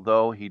fan,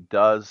 although he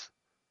does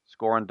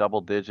score in double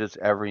digits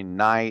every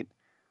night,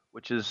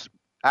 which is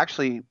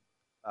actually,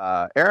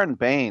 Aaron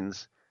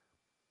Baines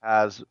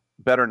has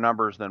better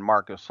numbers than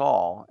Marc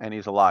Gasol, and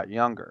he's a lot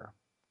younger.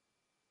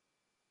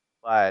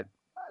 But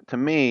to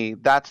me,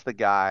 that's the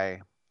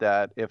guy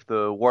that if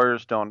the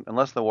Warriors don't,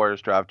 unless the Warriors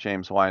draft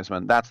James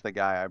Wiseman, that's the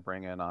guy I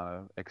bring in on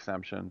an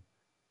exemption.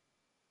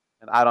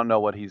 And I don't know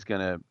what he's going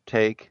to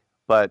take,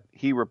 but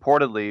he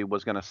reportedly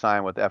was going to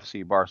sign with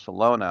FC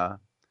Barcelona.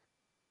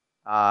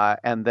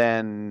 And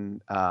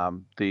then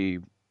the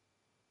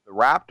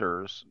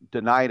Raptors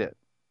denied it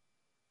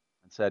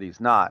and said he's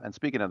not. And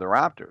speaking of the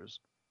Raptors,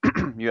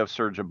 you have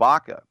Serge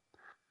Ibaka,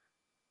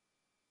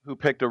 who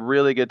picked a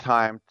really good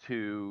time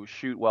to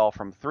shoot well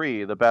from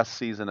three, the best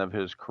season of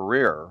his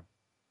career.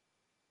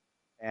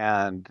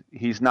 And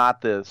he's not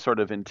the sort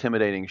of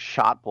intimidating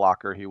shot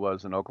blocker he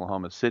was in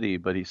Oklahoma City,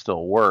 but he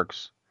still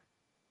works.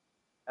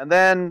 And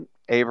then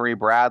Avery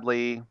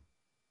Bradley.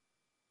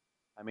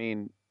 I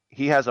mean,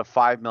 he has a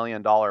 $5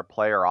 million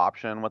player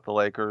option with the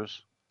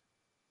Lakers.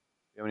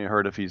 You haven't even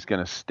heard if he's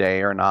going to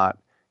stay or not.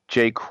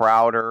 Jay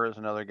Crowder is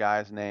another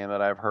guy's name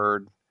that I've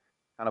heard.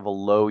 Kind of a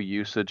low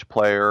usage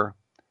player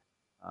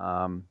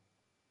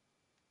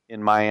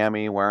in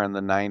Miami wearing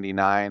the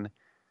 99.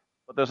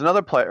 But there's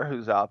another player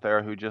who's out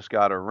there who just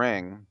got a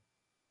ring,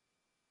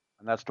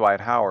 and that's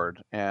Dwight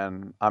Howard,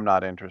 and I'm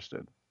not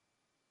interested.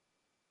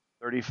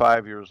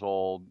 35 years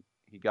old,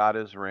 he got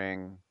his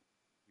ring.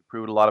 He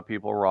proved a lot of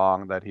people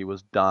wrong that he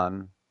was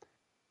done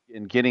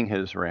in getting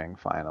his ring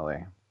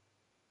finally.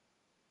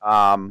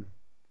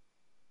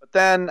 But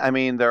then, I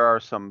mean, there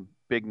are some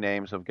big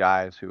names of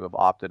guys who have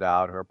opted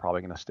out who are probably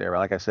going to stay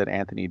around. Like I said,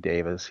 Anthony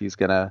Davis,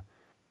 they'll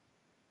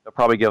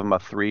probably give him a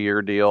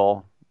 3-year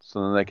deal. So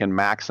then they can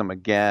max him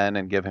again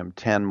and give him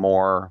 10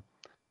 more.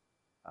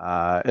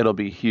 It'll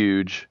be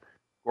huge.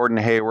 Gordon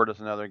Hayward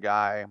is another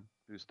guy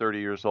who's 30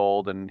 years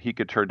old, and he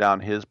could turn down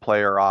his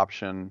player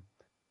option,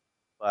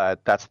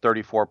 but that's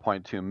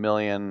 $34.2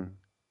 million.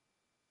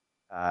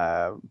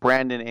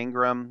 Brandon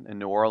Ingram in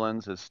New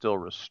Orleans is still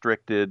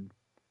restricted,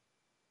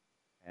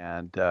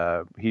 and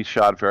he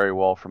shot very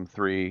well from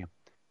three.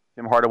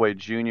 Tim Hardaway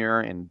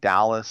Jr. in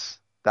Dallas,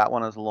 that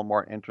one is a little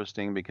more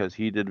interesting because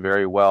he did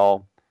very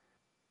well.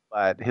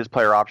 But his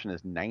player option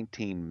is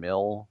 $19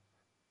 million.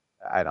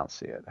 I don't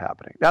see it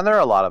happening. And there are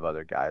a lot of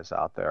other guys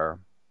out there.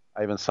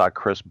 I even saw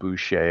Chris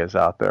Boucher is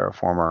out there, a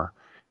former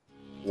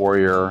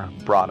Warrior.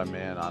 Brought him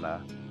in on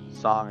a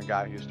song. A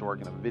guy who used to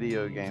work in a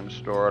video game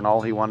store, and all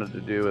he wanted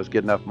to do is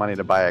get enough money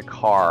to buy a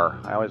car.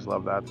 I always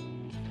love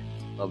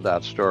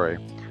that story.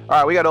 All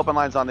right, we got open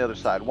lines on the other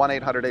side.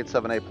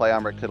 1-800-878-PLAY.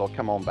 I'm Rick Tittle.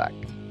 Come on back.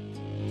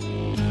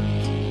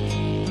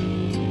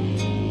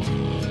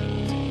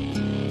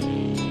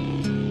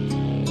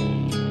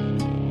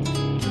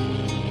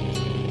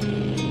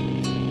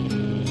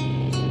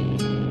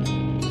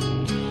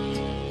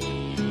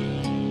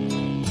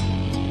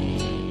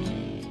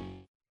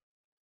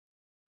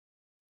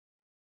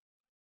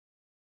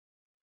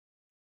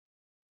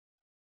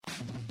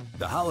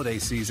 The holiday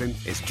season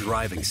is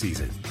driving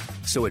season,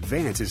 so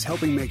Advance is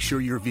helping make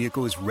sure your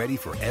vehicle is ready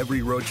for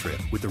every road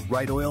trip with the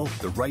right oil,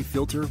 the right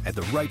filter, at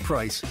the right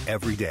price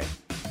every day.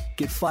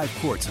 Get 5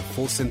 quarts of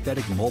full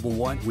synthetic Mobil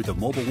 1 with a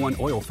Mobil 1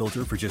 oil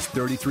filter for just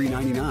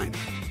 $33.99.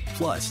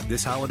 Plus,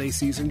 this holiday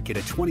season, get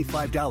a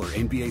 $25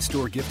 NBA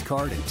Store gift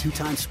card and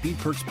 2x Speed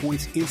Perks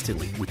points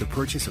instantly with the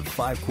purchase of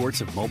 5 quarts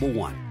of Mobil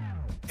 1.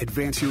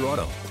 Advance your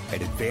auto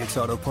at Advance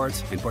Auto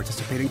Parts and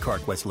participating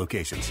CarQuest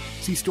locations.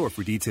 See store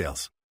for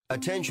details.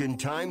 Attention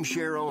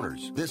timeshare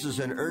owners. This is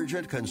an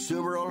urgent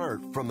consumer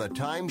alert from the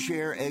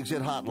Timeshare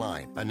Exit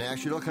Hotline, a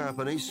national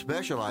company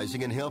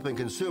specializing in helping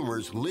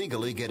consumers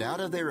legally get out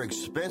of their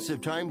expensive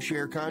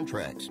timeshare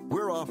contracts.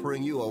 We're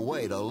offering you a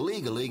way to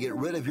legally get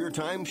rid of your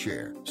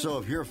timeshare. So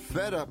if you're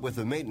fed up with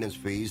the maintenance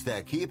fees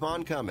that keep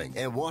on coming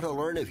and want to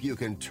learn if you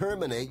can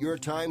terminate your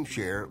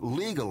timeshare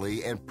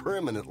legally and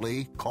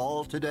permanently,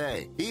 call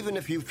today. Even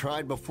if you've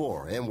tried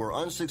before and were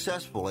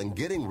unsuccessful in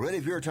getting rid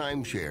of your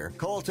timeshare,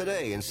 call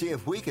today and see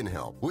if we can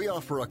help. We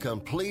offer a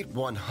complete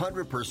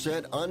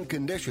 100%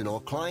 unconditional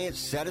client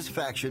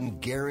satisfaction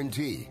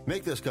guarantee.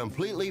 Make this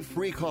completely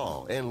free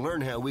call and learn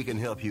how we can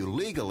help you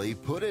legally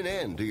put an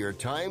end to your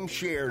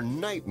timeshare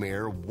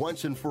nightmare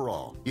once and for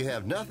all. You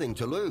have nothing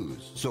to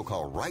lose, so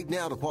call right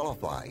now to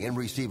qualify and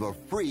receive a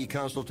free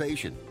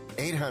consultation.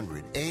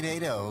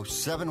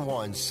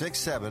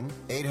 800-880-7167.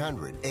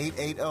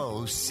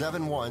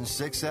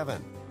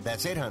 800-880-7167.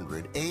 That's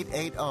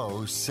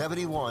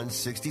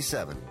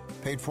 800-880-7167.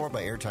 Paid for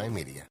by Airtime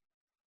Media.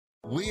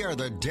 We are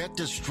the Debt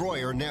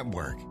Destroyer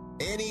Network.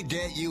 Any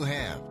debt you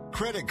have,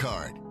 credit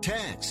card,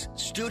 tax,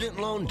 student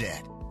loan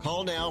debt,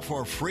 call now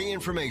for free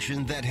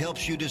information that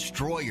helps you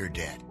destroy your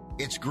debt.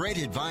 It's great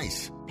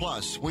advice.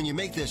 Plus, when you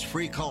make this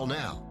free call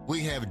now,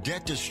 we have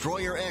Debt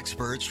Destroyer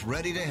experts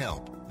ready to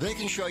help. They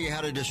can show you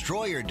how to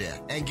destroy your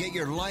debt and get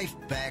your life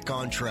back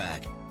on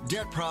track.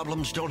 Debt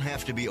problems don't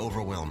have to be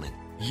overwhelming.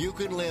 You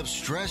can live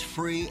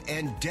stress-free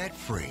and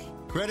debt-free.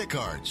 Credit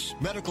cards,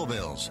 medical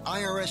bills,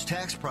 IRS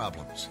tax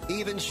problems,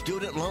 even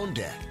student loan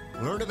debt.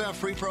 Learn about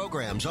free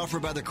programs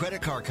offered by the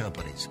credit card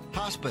companies,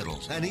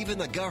 hospitals, and even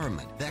the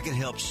government that can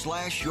help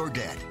slash your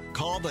debt.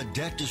 Call the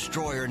Debt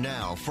Destroyer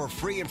now for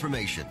free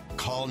information.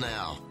 Call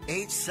now.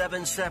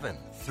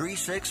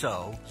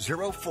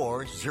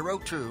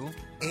 877-360-0402.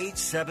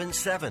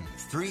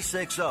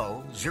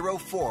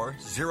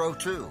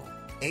 877-360-0402.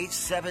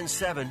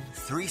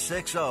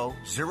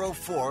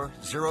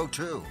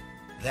 877-360-0402.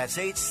 That's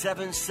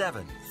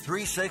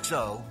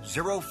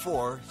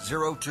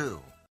 877-360-0402.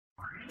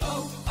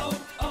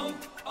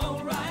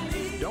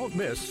 O'Reilly. Don't Don't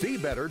miss See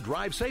Better,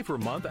 Drive Safer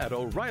month at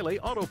O'Reilly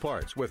Auto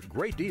Parts with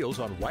great deals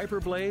on wiper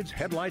blades,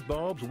 headlight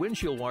bulbs,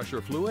 windshield washer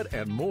fluid,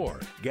 and more.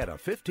 Get a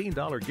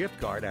 $15 gift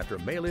card after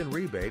mail-in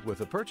rebate with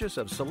the purchase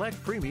of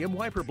select premium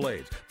wiper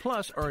blades.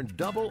 Plus, earn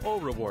double O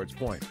Rewards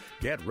points.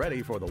 Get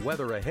ready for the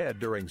weather ahead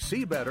during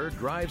See Better,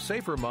 Drive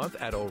Safer month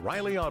at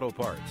O'Reilly Auto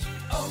Parts.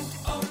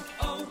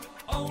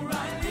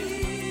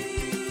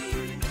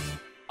 O'Reilly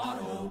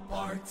Auto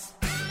Parts.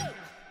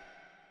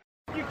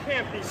 You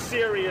can't be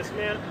serious,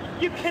 man.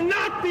 You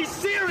cannot be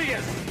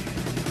serious!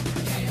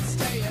 Can't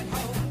stay at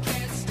home,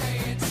 can't stay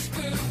at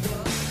school.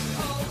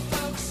 Old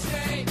folks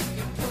say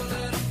you're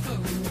pulling a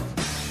fool.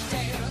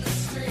 Stay on the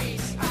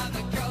streets, I'm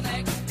the girl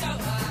next door.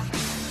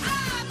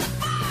 I'm the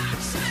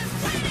fox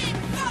you're waiting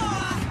for.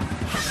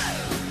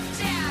 Hello,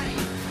 Daddy.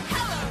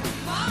 Hello,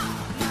 Mom.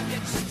 I'm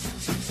your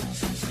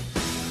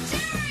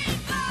Jerry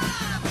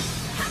Bob.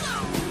 Hello,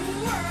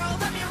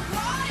 world. I'm your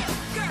royal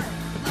girl.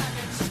 I'm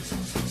your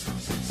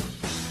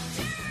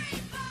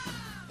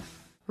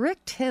Rick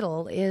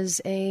Tittle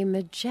is a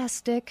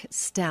majestic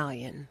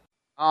stallion.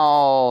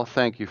 Oh,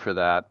 thank you for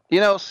that. You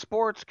know,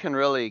 sports can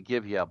really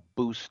give you a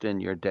boost in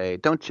your day,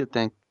 don't you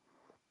think?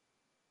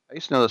 I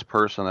used to know this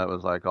person that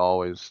was like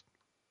always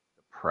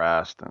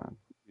depressed and it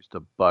used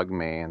to bug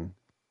me, and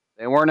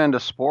they weren't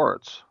into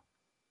sports.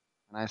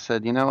 And I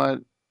said, you know what?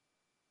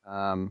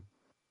 If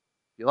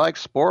you like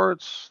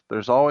sports,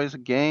 there's always a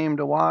game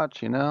to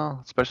watch, you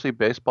know, especially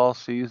baseball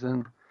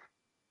season.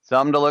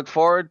 Something to look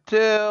forward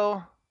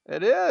to.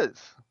 It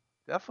is.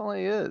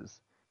 Definitely is.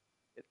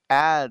 It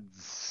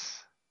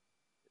adds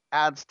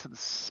to the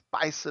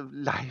spice of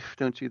life,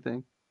 don't you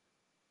think?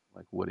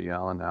 Like Woody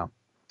Allen now.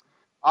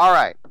 All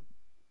right.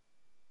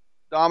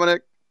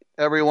 Dominic,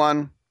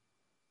 everyone.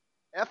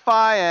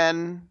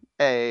 Finally.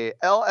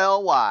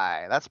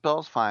 That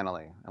spells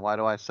finally. And why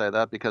do I say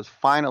that? Because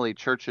finally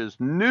Church's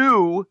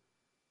new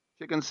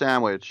chicken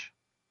sandwich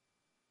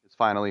is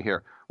finally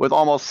here. With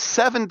almost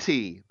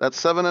 70, that's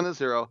 7 and a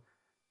 0,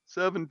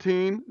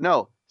 17,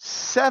 no,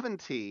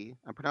 70,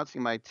 I'm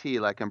pronouncing my T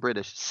like I'm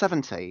British,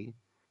 70. In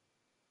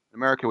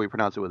America, we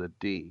pronounce it with a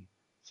D,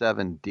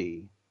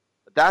 7D.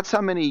 But that's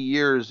how many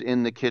years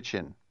in the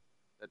kitchen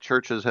that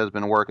Church's has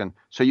been working.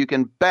 So you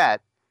can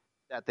bet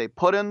that they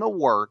put in the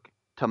work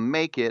to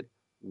make it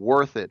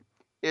worth it.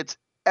 It's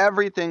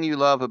everything you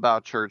love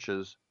about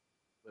Church's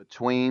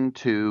between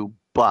two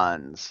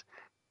buns.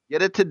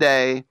 Get it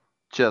today,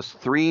 just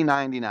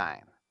 $3.99.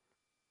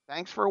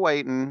 Thanks for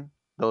waiting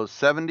those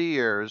 70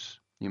 years.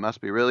 You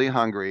must be really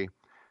hungry.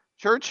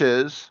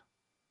 Church's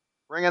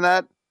bringing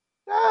that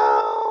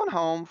down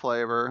home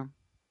flavor.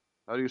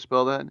 How do you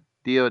spell that?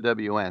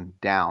 D-O-W-N,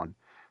 down.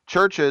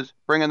 Church's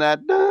bringing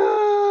that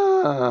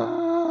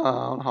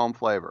down home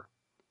flavor.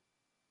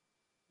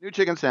 New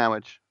chicken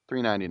sandwich,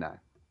 $3.99. All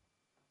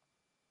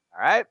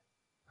right?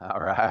 All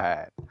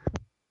right.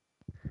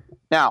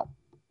 Now,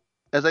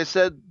 as I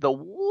said, the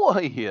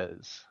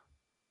Warriors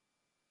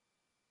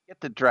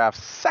get the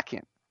draft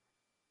second.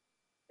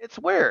 It's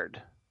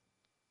weird.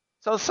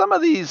 So some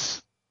of these,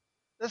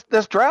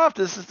 this draft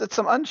it's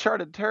some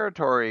uncharted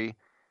territory,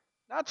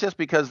 not just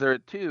because they're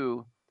at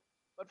 2,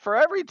 but for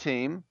every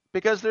team,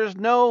 because there's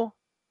no,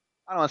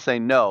 I don't want to say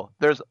no,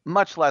 there's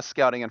much less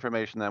scouting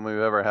information than we've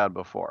ever had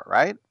before,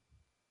 right?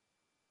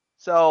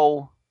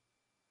 So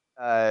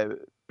I've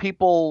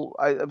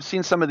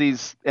seen some of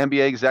these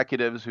NBA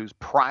executives whose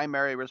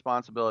primary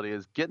responsibility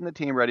is getting the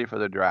team ready for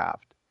the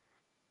draft.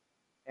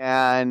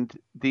 And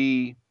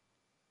the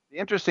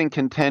interesting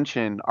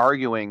contention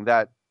arguing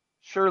that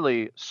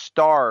surely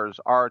stars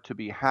are to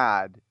be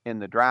had in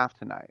the draft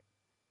tonight.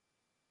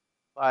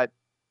 But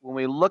when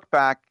we look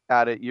back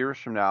at it years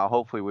from now,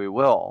 hopefully we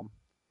will,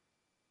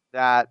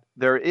 that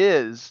there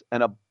is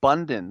an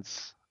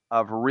abundance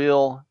of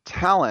real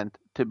talent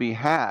to be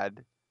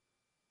had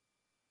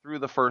through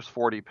the first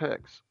 40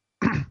 picks.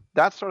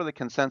 That's sort of the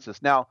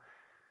consensus. Now,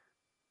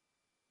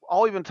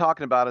 all we've been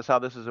talking about is how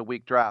this is a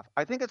weak draft.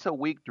 I think it's a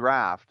weak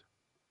draft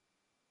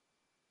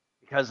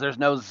because there's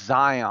no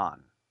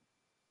Zion,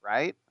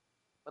 right?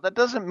 But that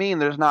doesn't mean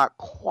there's not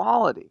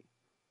quality.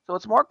 So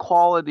it's more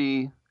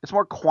quality, it's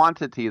more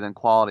quantity than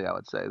quality, I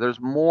would say. There's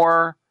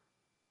more,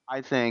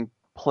 I think,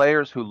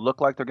 players who look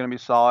like they're going to be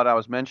solid. I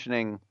was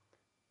mentioning,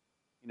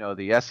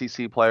 the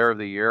SEC Player of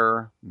the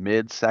Year,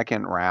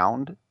 mid-second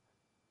round.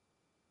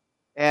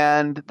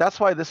 And that's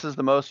why this is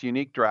the most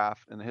unique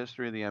draft in the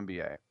history of the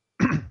NBA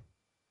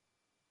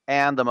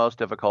and the most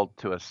difficult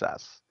to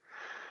assess.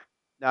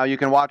 Now, you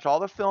can watch all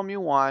the film you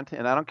want,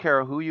 and I don't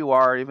care who you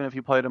are, even if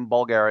you played in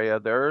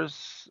Bulgaria,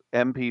 there's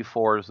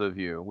MP4s of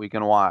you. We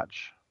can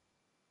watch.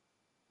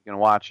 We can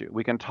watch you.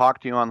 We can talk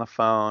to you on the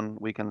phone.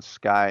 We can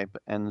Skype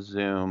and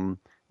Zoom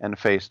and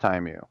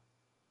FaceTime you.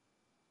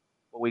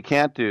 What we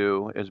can't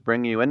do is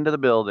bring you into the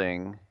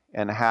building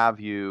and have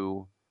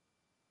you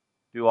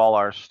do all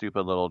our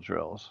stupid little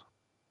drills.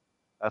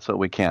 That's what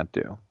we can't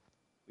do.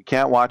 We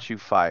can't watch you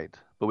fight,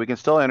 but we can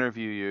still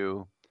interview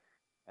you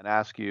and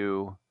ask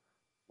you,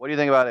 what do you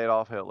think about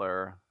Adolf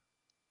Hitler?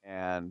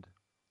 And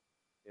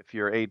if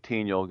you're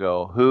 18, you'll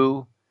go,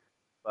 who?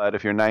 But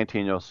if you're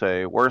 19, you'll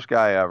say worst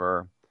guy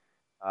ever.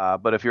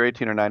 But if you're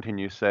 18 or 19,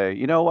 you say,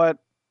 you know what?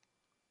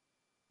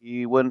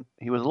 He was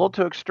a little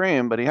too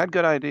extreme, but he had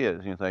good ideas.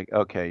 And you think,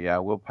 okay, yeah,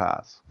 we'll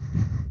pass.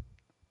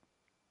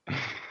 I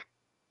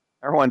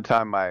remember one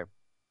time my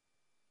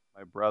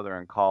brother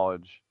in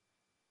college,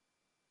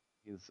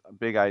 his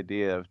big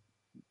idea of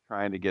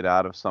trying to get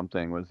out of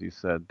something was, he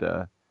said,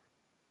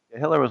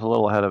 Hitler was a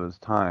little ahead of his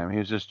time. He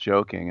was just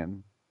joking,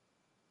 and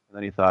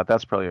then he thought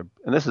that's probably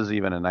and this is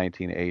even in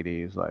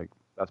 1980s, like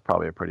that's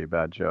probably a pretty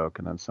bad joke.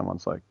 And then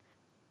someone's like,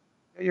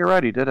 yeah, you're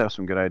right, he did have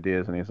some good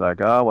ideas. And he's like,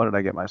 oh, what did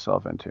I get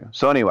myself into?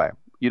 So anyway,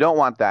 you don't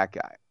want that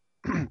guy.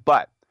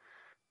 But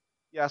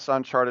yes,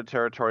 uncharted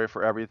territory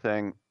for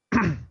everything.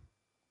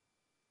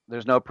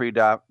 There's no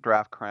pre-draft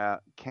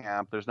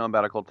camp. There's no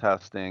medical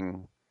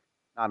testing,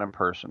 not in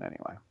person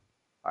anyway.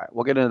 All right,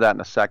 we'll get into that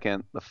in a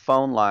second. The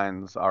phone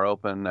lines are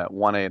open at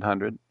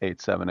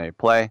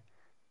 1-800-878-PLAY.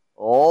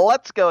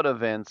 Let's go to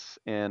Vince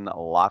in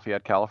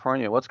Lafayette,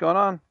 California. What's going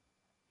on?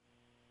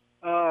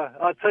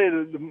 I'll tell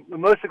you, the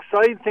most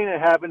exciting thing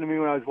that happened to me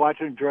when I was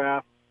watching the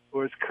draft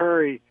was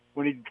Curry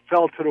when he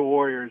fell to the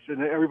Warriors,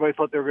 and everybody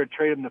thought they were going to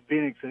trade him to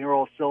Phoenix, and they were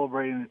all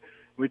celebrating.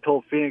 We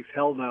told Phoenix,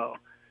 hell no.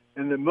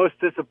 And the most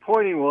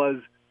disappointing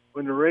was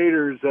when the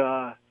Raiders,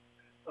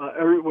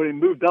 when he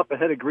moved up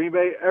ahead of Green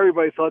Bay,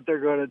 everybody thought they were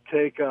going to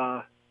take,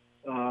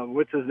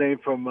 what's his name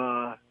from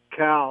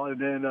Cal, and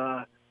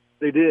then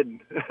they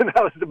didn't. And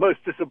that was the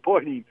most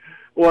disappointing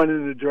one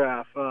in the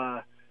draft.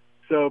 But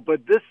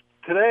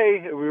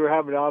today we were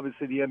having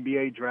obviously the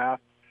NBA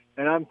draft,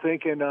 and I'm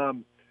thinking,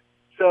 all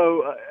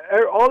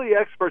the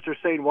experts are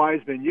saying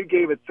Wiseman. You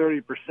gave it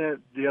 30%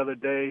 the other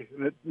day.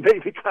 It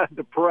made me kind of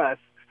depressed.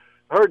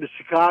 I heard the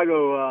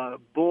Chicago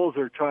Bulls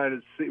are trying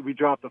to see. We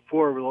dropped a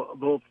 4 with a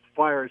little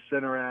fire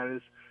center at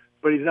us,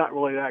 but he's not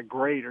really that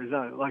great, or he's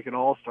not like an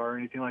all-star or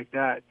anything like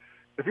that.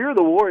 If you're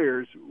the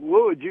Warriors,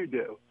 what would you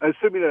do?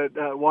 Assuming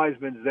that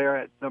Wiseman's there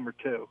at number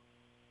 2.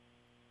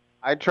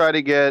 I'd try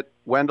to get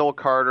Wendell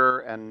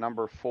Carter and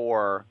number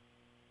 4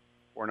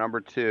 or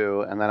number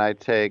 2, and then I'd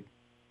take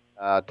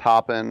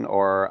Toppin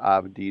or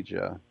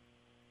Avdija.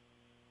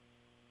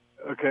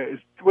 Okay.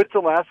 What's the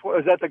last one?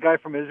 Is that the guy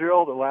from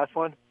Israel, the last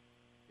one?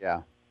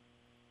 Yeah.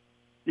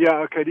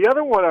 Yeah, okay. The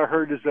other one I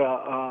heard is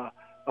a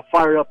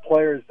fired-up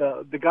player. Is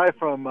the guy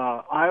from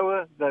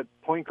Iowa, that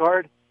point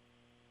guard.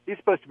 He's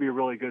supposed to be a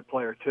really good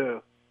player,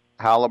 too.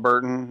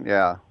 Halliburton,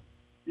 yeah.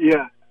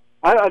 Yeah.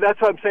 That's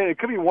what I'm saying. It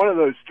could be one of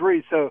those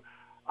 3. So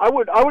I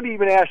would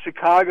even ask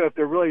Chicago if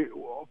they're really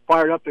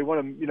fired up. They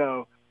want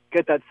to,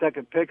 get that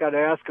second pick. I'd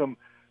ask them,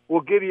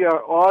 we'll give you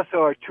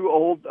also our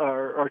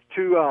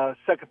 2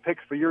 second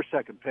picks for your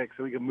second pick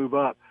so we can move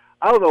up.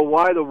 I don't know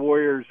why the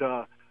Warriors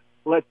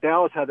let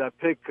Dallas have that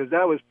pick, because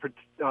that was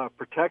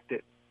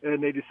protected,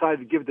 and they decided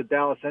to give it to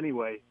Dallas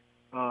anyway,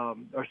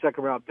 our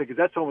second-round pick, because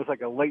that's almost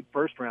like a late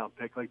first-round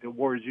pick, like the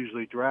Warriors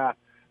usually draft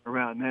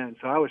around then.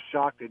 So I was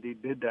shocked that they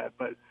did that.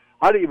 But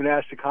I'd even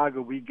ask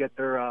Chicago we get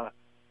their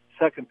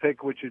second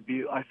pick, which would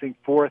be, I think,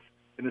 4th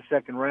in the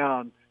second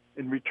round,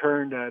 in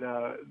return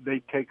that they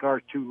take our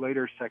 2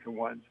 later second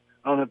ones.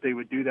 I don't know if they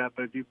would do that,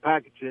 but if you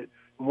package it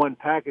in one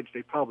package,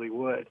 they probably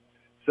would.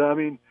 So,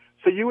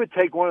 so you would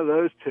take one of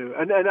those 2.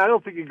 And I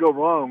don't think you'd go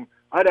wrong.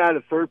 I'd add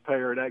a third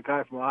player, that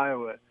guy from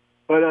Iowa.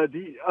 But,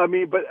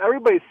 but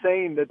everybody's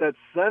saying that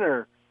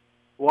center,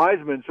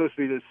 Wiseman's supposed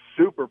to be this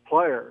super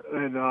player.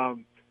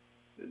 And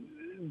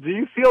do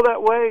you feel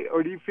that way,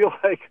 or do you feel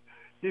like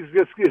is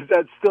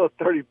that still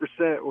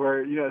 30%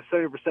 where,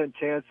 70%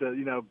 chance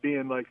of,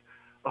 being like,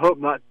 I hope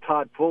not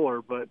Todd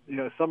Fuller, but,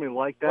 something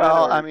like that?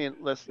 Well,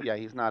 listen, yeah,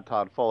 he's not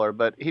Todd Fuller,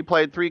 but he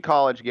played 3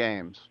 college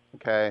games,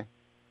 okay?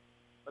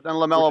 But then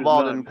LaMelo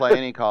Ball didn't play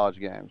any college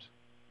games.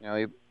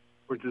 He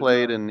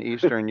played in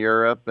Eastern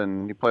Europe,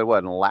 and he played,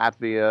 in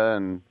Latvia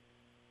and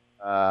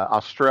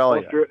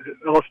Australia.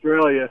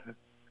 Australia.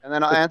 And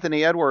then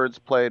Anthony Edwards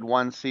played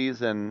 1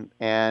 season,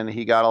 and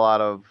he got a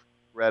lot of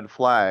red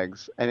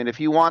flags. If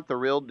you want the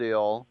real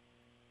deal,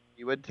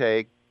 you would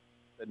take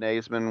the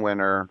Naismith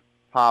winner,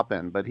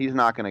 Toppin, but he's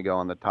not going to go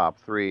in the top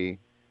 3.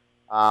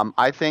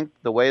 I think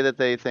the way that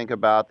they think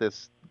about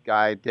this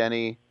guy,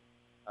 Denny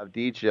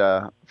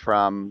Avdija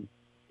from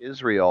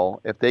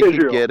Israel, if they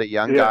could get a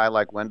young guy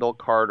like Wendell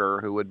Carter,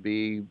 who would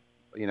be,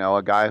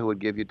 a guy who would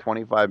give you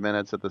 25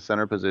 minutes at the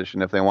center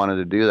position if they wanted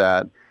to do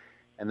that,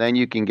 and then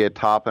you can get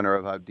Toppin or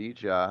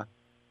Avdija,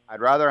 I'd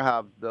rather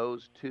have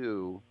those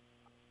 2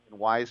 than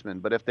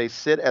Wiseman. But if they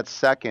sit at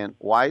second,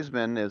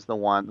 Wiseman is the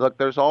one. Look,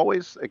 there's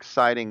always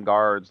exciting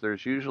guards.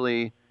 There's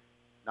usually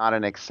not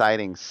an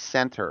exciting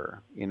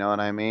center. You know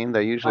what I mean?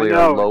 They usually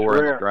are lower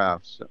in the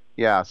drafts. So,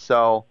 yeah,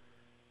 so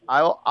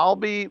I'll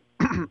be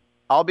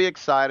I'll be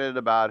excited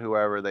about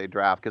whoever they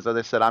draft, because, as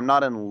I said, I'm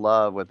not in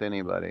love with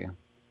anybody.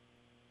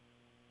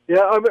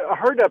 Yeah, I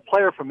heard that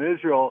player from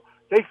Israel,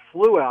 they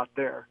flew out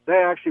there. They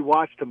actually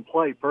watched him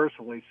play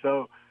personally.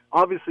 So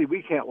obviously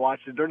we can't watch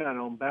it. They're not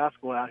on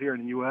basketball out here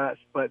in the U.S.,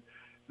 but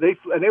they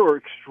were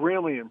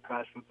extremely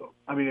impressed with them.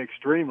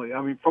 Extremely.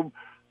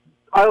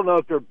 I don't know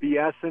if they're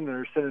BSing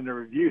or sending their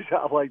reviews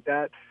out like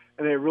that,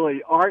 and they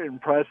really aren't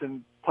impressed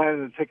and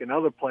planning to take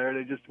another player.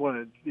 They just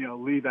want to,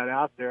 leave that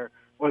out there.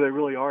 Whether they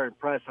really are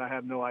impressed, I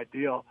have no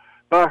idea.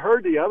 But I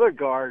heard the other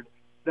guard,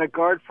 that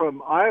guard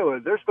from Iowa,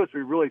 they're supposed to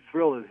be really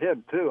thrilled at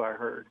him too. I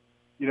heard,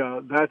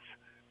 that's,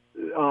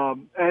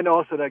 and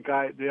also that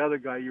guy, the other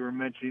guy you were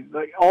mentioning,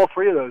 like all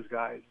three of those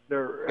guys.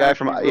 They're guy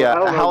from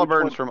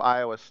Halliburton's from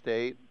Iowa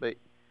State,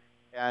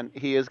 and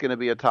he is going to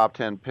be a top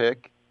 10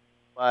 pick.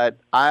 But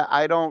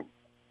I don't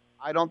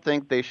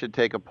think they should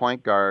take a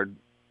point guard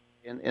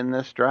in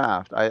this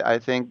draft. I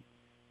think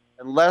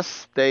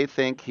unless they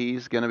think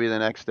he's going to be the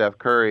next Steph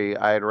Curry,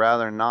 I'd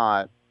rather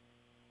not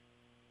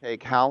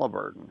take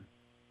Halliburton.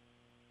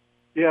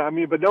 Yeah,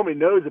 but nobody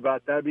knows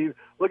about that.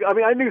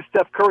 I knew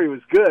Steph Curry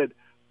was good,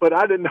 but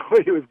I didn't know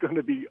he was going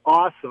to be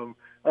awesome.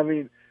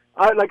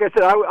 Like I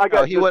said, I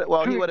got. He would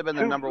have been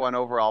the number one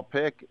overall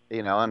pick,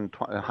 and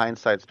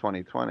hindsight's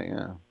 2020.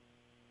 Yeah.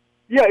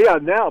 Yeah,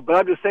 now, but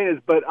I'm just saying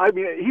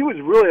he was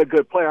really a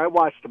good player. I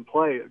watched him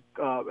play,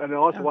 and I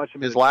also watched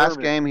him. His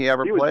last game he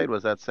ever played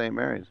was at St.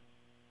 Mary's.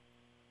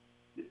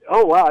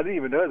 Oh wow, I didn't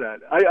even know that.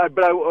 I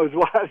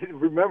didn't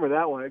remember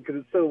that one because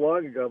it's so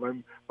long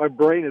ago. My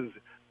brain is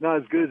not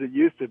as good as it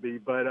used to be.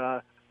 But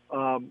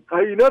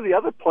the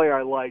other player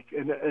I like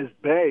is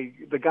Bay,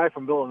 the guy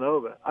from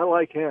Villanova. I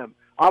like him.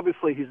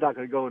 Obviously, he's not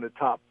going to go in the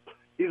top.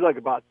 He's like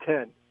about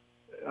 10,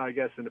 I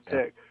guess, in the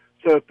pick.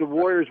 So if the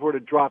Warriors were to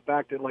drop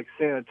back to like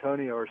San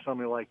Antonio or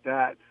something like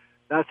that,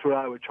 that's what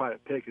I would try to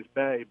pick is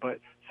Bay. But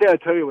San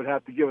Antonio would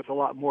have to give us a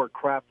lot more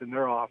crap than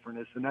they're offering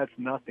us, and that's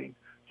nothing.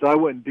 So I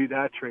wouldn't do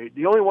that trade.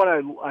 The only one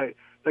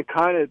that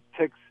kind of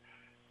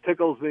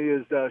tickles me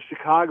is the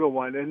Chicago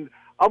one. And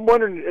I'm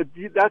wondering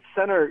if that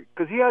center,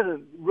 because he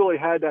hasn't really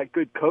had that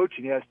good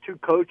coaching. He has 2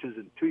 coaches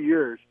in 2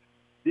 years.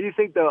 Do you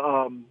think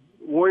the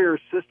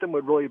Warriors system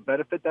would really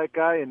benefit that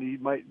guy and he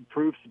might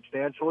improve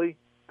substantially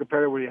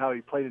compared to how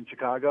he played in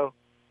Chicago?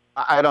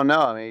 I don't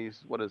know.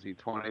 He's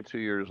 22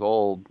 years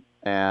old,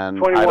 and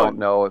 21. I don't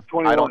know if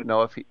 21. I don't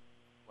know if he.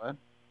 What?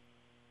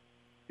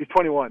 He's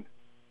 21.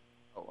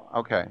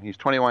 Okay, he's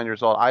 21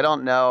 years old. I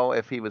don't know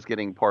if he was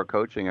getting poor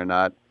coaching or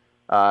not.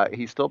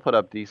 He still put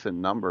up decent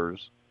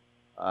numbers.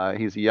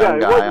 He's a young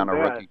guy on a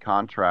rookie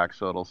contract,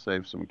 so it'll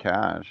save some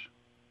cash.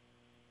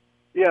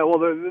 Yeah, well,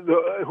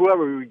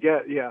 whoever we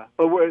get, yeah.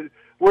 But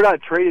we're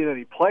not trading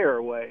any player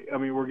away.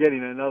 We're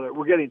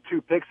getting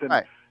 2 picks,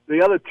 and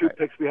the other 2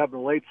 picks we have in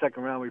the late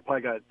second round, we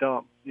probably got to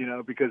dump,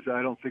 because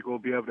I don't think we'll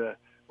be able to.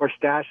 Or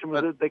stash them,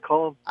 is it they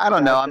call them? I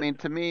don't know.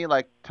 To me,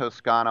 like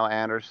Toscano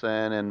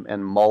Anderson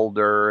and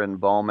Mulder and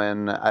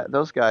Bowman,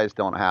 those guys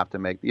don't have to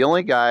make. The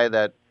only guy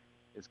that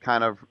is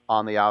kind of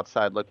on the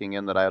outside looking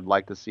in that I'd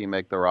like to see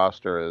make the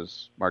roster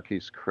is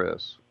Marquise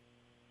Chris.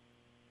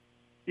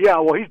 Yeah,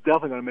 well, he's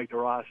definitely going to make the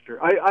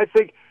roster. I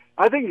think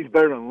he's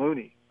better than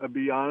Looney, I'll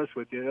be honest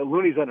with you.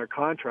 Looney's under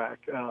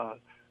contract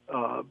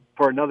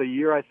for another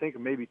year, I think, or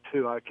maybe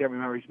 2. I can't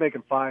remember. He's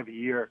making $5 a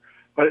year.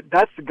 But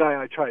that's the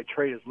guy I try to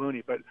trade as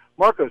Looney. But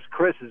Marcus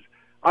Chris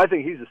I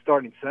think he's a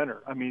starting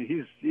center. I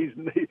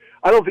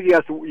don't think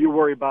you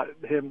worry about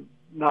him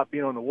not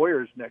being on the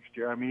Warriors next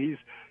year.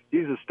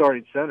 He's a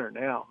starting center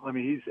now.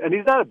 He's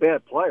not a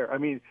bad player.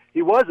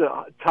 He was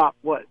a top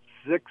 6th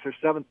or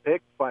 7th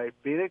pick by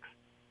Phoenix,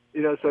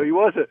 so he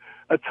was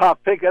a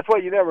top pick. That's why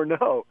you never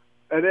know.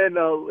 And then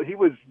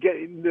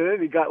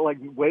he got like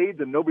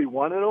waived and nobody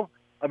wanted him.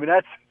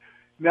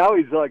 Now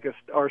he's like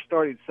our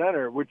starting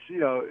center, which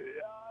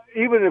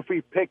even if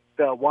we picked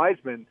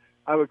Wiseman,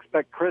 I would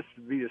expect Chris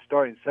to be the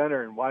starting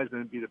center and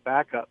Wiseman to be the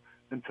backup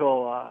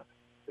until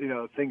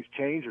things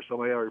change or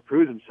somebody already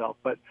proves himself.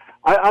 But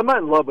I'm not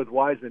in love with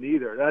Wiseman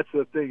either. That's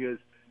the thing is,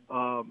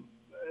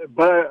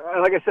 but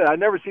like I said, I've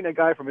never seen a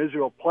guy from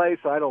Israel play,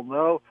 so I don't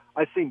know.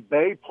 I've seen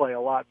Bay play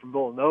a lot from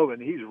Villanova,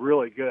 and he's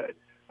really good.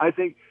 I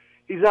think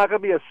he's not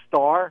going to be a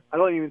star. I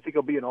don't even think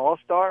he'll be an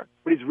all-star,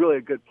 but he's really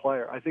a good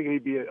player. I think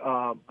he'd be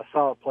a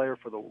solid player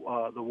for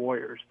the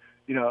Warriors.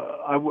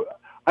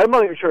 I'm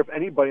not even sure if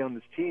anybody on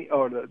this team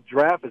or the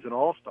draft is an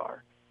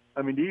all-star.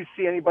 Do you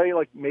see anybody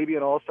like maybe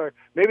an all-star?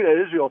 Maybe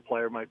that Israel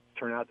player might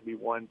turn out to be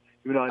one,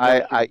 even though I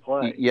never seen him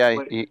play. Yeah,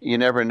 you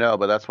never know,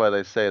 but that's why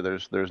they say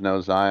there's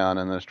no Zion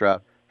in this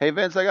draft. Hey,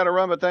 Vince, I got to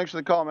run, but thanks for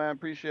the call, man.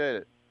 Appreciate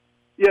it.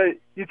 Yeah,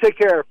 you take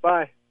care.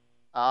 Bye.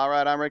 All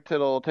right, I'm Rick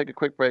Tittle. We'll take a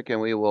quick break,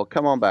 and we will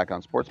come on back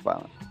on Sports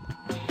Violence.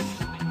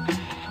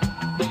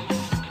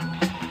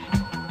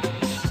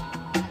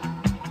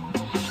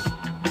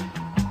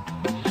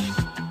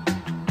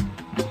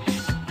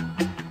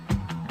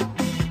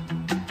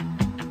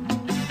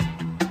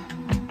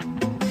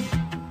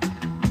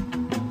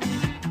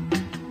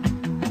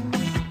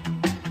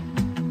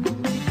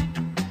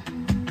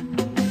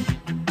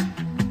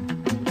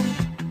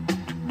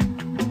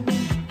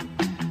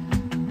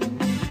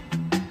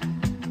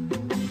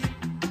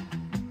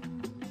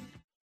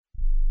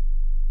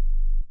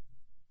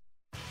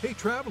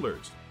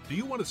 Travelers, do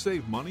you want to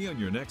save money on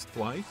your next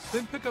flight?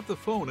 Then pick up the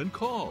phone and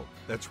call.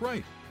 That's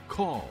right,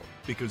 call,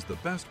 because the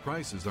best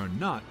prices are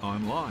not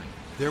online.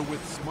 They're with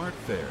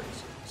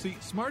SmartFares. See,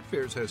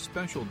 SmartFares has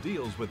special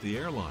deals with the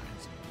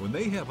airlines. When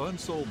they have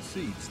unsold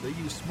seats, they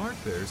use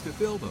SmartFares to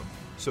fill them.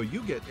 So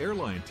you get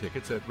airline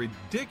tickets at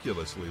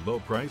ridiculously low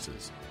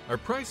prices. Our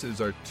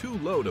prices are too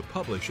low to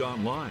publish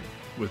online.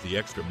 With the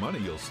extra money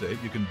you'll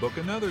save, you can book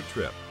another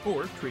trip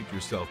or treat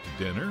yourself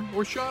to dinner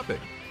or shopping.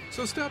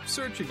 So stop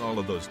searching all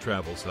of those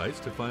travel sites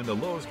to find the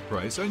lowest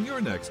price on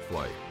your next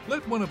flight.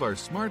 Let one of our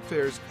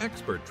SmartFares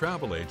expert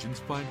travel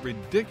agents find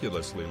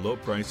ridiculously low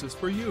prices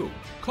for you.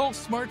 Call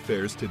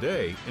SmartFares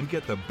today and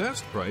get the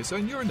best price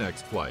on your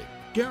next flight.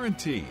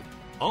 Guaranteed.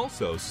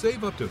 Also,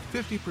 save up to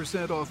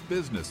 50% off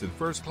business and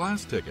first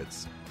class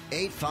tickets.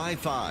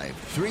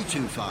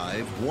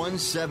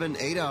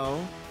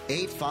 855-325-1780.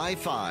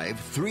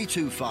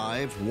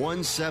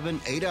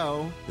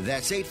 855-325-1780.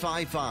 That's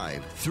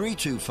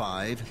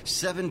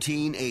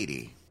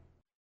 855-325-1780.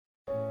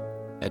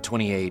 At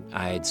 28,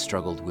 I had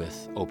struggled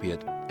with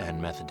opiate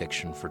and meth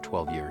addiction for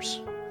 12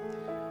 years.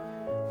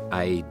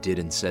 I did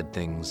and said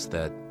things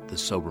that the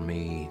sober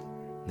me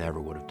never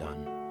would have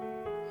done.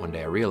 One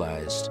day I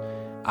realized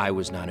I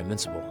was not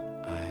invincible.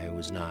 I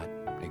was not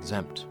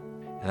exempt.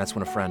 And that's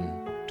when a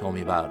friend told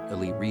me about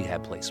Elite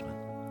Rehab Placement.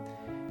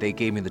 They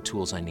gave me the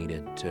tools I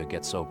needed to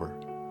get sober,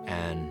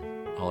 and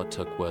all it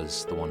took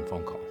was the one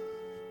phone call.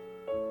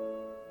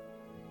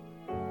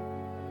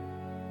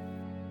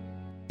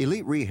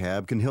 Elite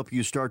Rehab can help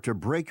you start to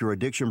break your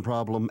addiction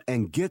problem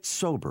and get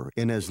sober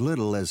in as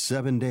little as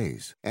 7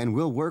 days. And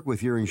we'll work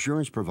with your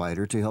insurance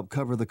provider to help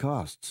cover the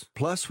costs.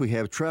 Plus, we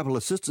have travel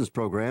assistance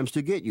programs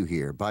to get you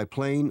here by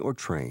plane or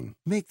train.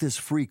 Make this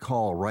free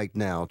call right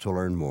now to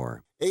learn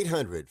more.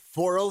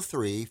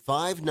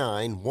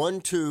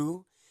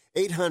 800-403-5912.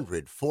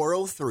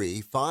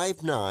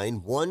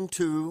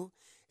 800-403-5912.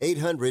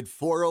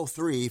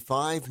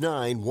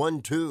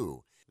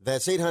 800-403-5912.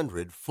 That's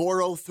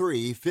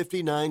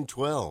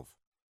 800-403-5912.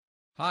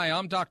 Hi,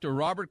 I'm Dr.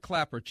 Robert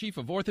Clapper, Chief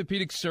of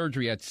Orthopedic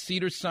Surgery at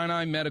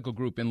Cedars-Sinai Medical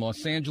Group in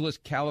Los Angeles,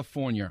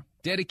 California.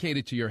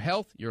 Dedicated to your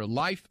health, your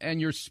life,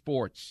 and your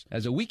sports.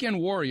 As a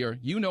weekend warrior,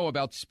 you know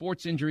about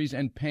sports injuries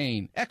and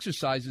pain.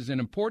 Exercise is an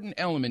important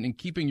element in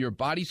keeping your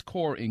body's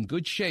core in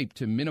good shape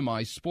to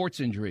minimize sports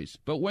injuries.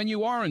 But when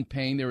you are in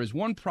pain, there is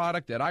one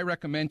product that I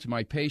recommend to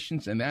my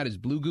patients, and that is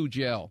Blue Goo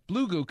Gel.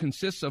 Blue Goo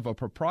consists of a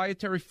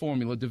proprietary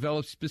formula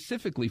developed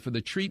specifically for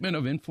the treatment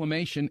of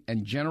inflammation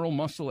and general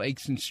muscle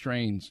aches and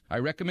strains. I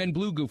recommend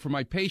Blue Goo for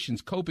my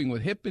patients coping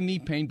with hip and knee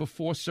pain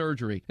before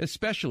surgery,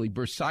 especially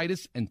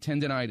bursitis and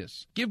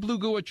tendinitis. Give Blue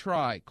Goo a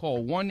try.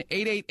 Call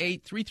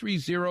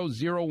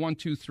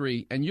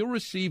 1-888-330-0123 and you'll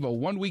receive a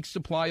 1-week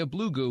supply of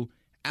Blue Goo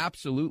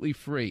absolutely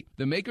free.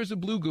 The makers of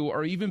Blue Goo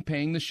are even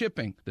paying the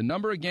shipping. The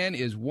number again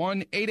is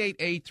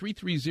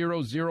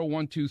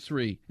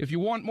 1-888-330-0123. If you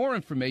want more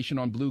information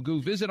on Blue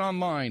Goo, visit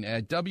online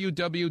at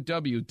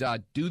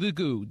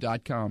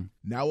www.dothegoo.com.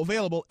 Now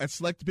available at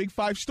select Big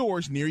 5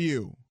 stores near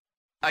you.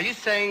 Are you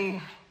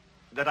saying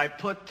that I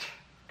put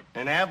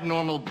an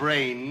abnormal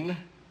brain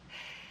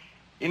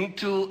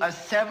into a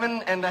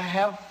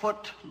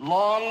 7.5-foot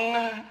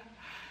long,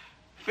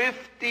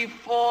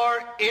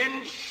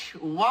 54-inch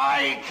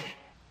wide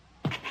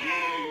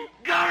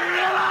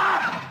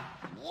gorilla?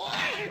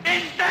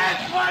 Is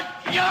that what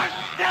you're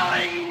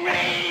telling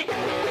me?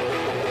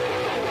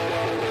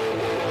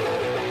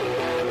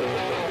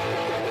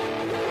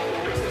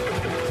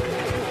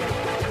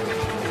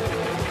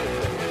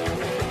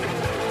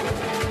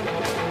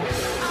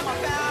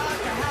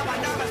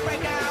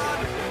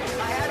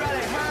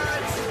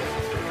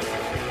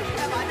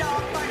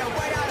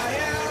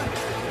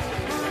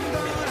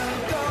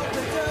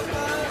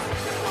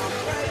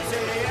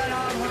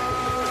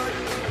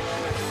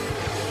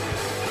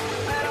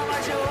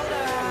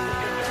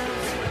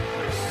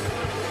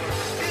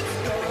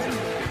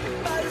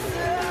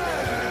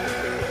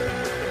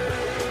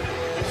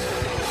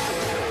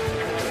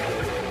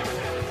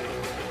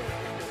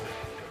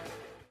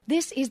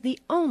 This is the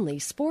only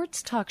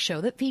sports talk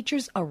show that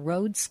features a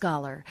Rhodes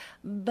Scholar,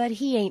 but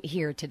he ain't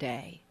here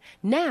today.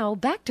 Now,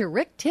 back to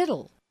Rick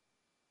Tittle.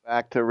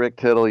 Back to Rick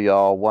Tittle,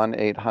 y'all.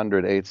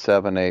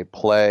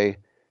 1-800-878-PLAY.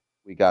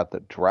 We got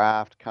the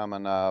draft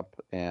coming up,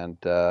 and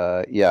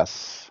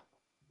yes,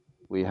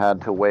 we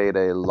had to wait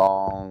a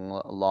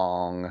long,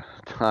 long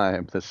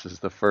time. This is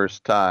the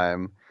first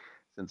time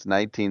since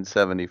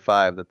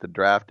 1975 that the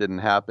draft didn't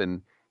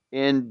happen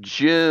in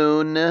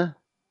June.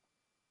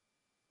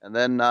 And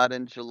then not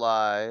in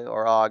July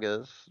or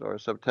August or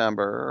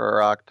September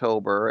or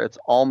October. It's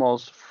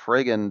almost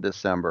friggin'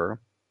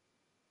 December.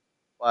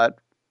 But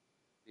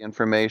the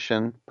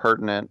information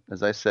pertinent,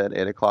 as I said,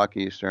 8 o'clock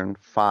Eastern,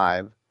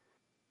 5.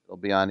 It'll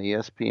be on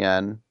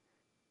ESPN.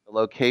 The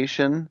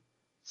location,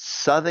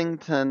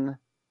 Southington,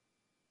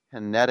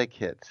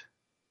 Connecticut.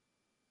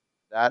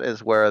 That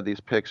is where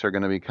these picks are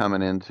going to be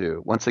coming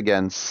into. Once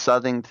again,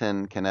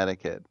 Southington,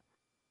 Connecticut.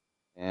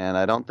 And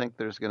I don't think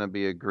there's going to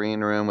be a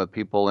green room with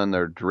people in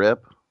their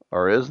drip,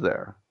 or is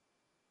there?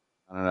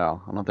 I don't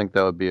know. I don't think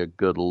that would be a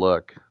good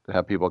look to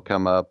have people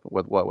come up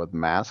with with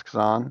masks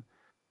on.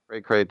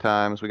 Great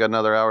times. We got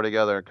another hour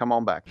together. Come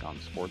on back on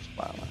Sports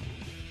Byline.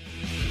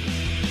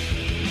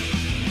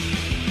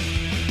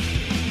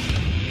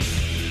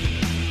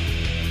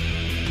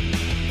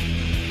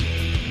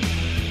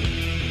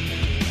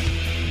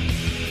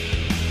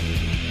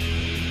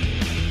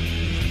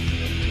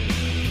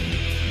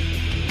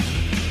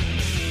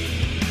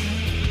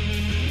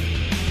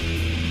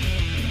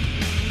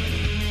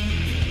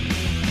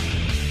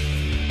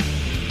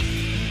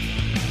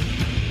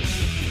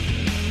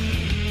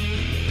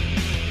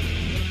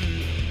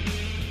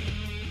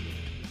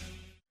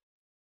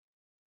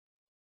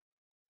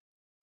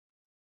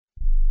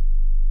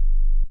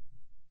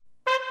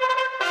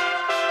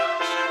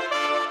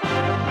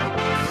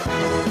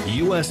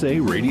 USA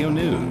Radio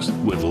News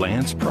with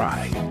Lance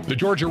Pry. The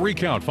Georgia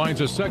recount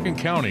finds a second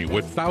county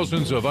with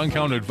thousands of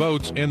uncounted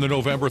votes in the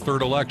November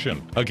 3rd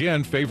election,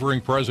 again favoring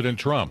President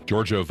Trump.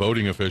 Georgia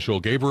voting official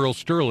Gabriel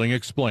Sterling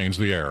explains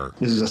the error.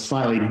 This is a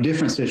slightly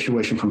different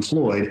situation from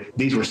Floyd.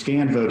 These were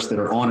scanned votes that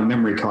are on a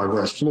memory card,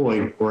 whereas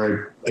Floyd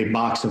were a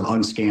box of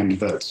unscanned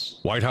votes.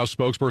 White House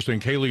spokesperson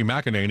Kayleigh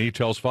McEnany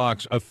tells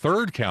Fox a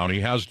third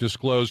county has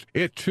disclosed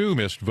it too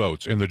missed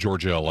votes in the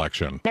Georgia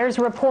election. There's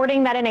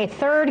reporting that in a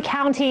third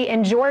county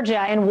in Georgia,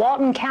 in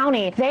Walton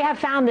County, they have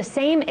found the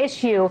same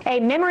issue, a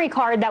memory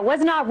card that was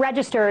not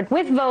registered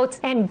with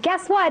votes. And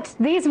guess what?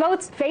 These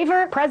votes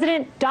favor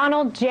President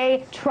Donald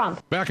J.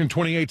 Trump. Back in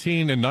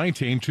 2018 and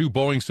 19, two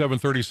Boeing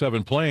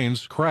 737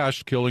 planes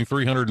crashed, killing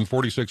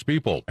 346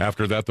 people.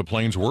 After that, the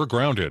planes were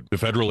grounded. The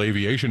Federal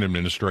Aviation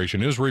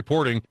Administration is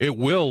reporting it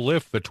will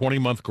lift the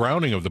 20-month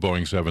grounding of the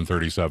Boeing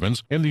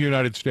 737s in the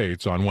United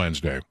States on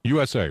Wednesday.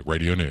 USA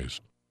Radio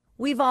News.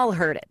 We've all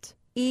heard it.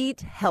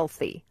 Eat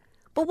healthy.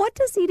 But what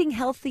does eating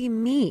healthy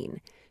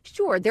mean?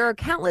 Sure, there are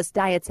countless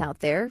diets out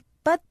there,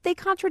 but they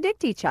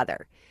contradict each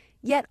other.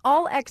 Yet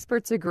all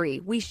experts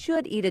agree we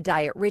should eat a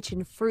diet rich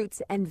in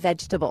fruits and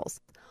vegetables.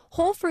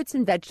 Whole fruits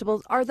and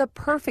vegetables are the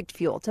perfect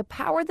fuel to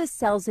power the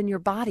cells in your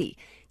body,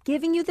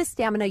 giving you the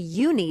stamina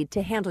you need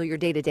to handle your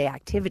day-to-day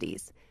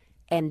activities.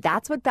 And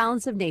that's what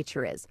Balance of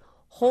Nature is.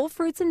 Whole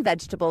fruits and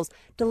vegetables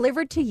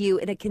delivered to you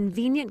in a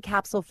convenient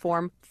capsule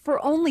form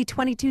for only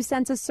 22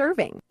 cents a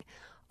serving.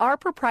 Our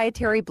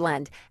proprietary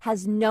blend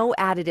has no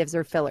additives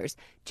or fillers,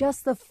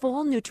 just the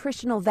full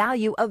nutritional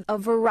value of a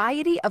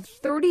variety of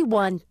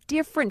 31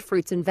 different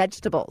fruits and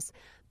vegetables.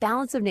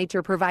 Balance of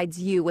Nature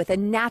provides you with a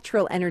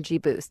natural energy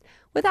boost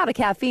without a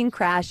caffeine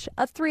crash,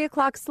 a 3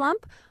 o'clock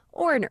slump,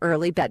 or an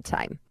early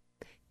bedtime.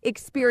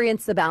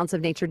 Experience the Balance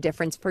of Nature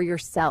difference for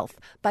yourself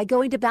by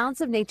going to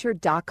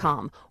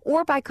balanceofnature.com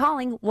or by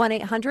calling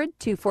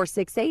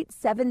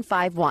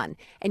 1-800-2468-751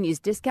 and use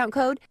discount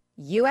code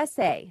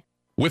USA.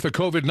 With a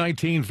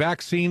COVID-19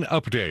 vaccine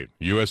update,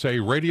 USA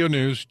Radio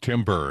News,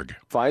 Tim Berg.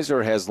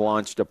 Pfizer has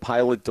launched a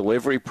pilot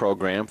delivery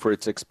program for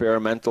its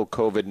experimental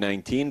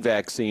COVID-19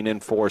 vaccine in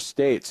 4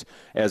 states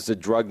as the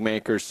drug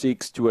maker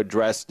seeks to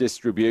address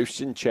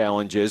distribution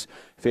challenges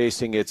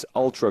facing its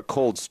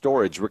ultra-cold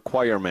storage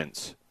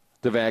requirements.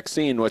 The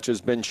vaccine, which has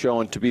been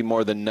shown to be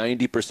more than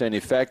 90%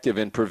 effective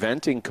in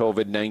preventing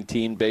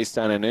COVID-19 based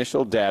on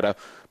initial data,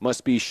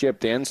 must be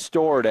shipped and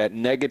stored at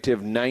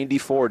negative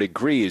 94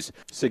 degrees,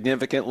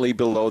 significantly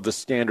below the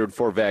standard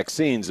for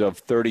vaccines of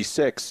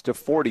 36 to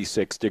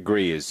 46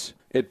 degrees.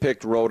 It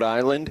picked Rhode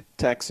Island,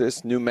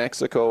 Texas, New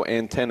Mexico,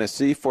 and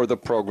Tennessee for the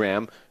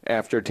program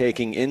after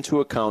taking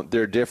into account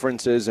their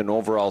differences in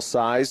overall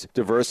size,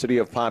 diversity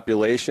of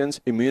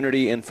populations,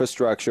 immunity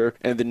infrastructure,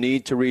 and the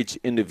need to reach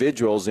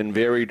individuals in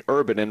varied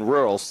urban and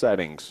rural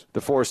settings.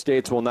 The 4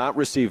 states will not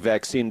receive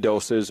vaccine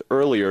doses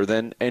earlier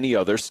than any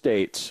other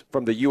states.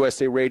 From the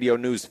USA Radio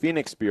News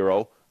Phoenix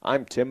Bureau,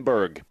 I'm Tim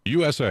Berg.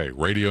 USA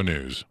Radio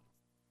News.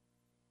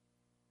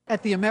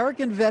 At the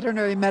American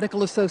Veterinary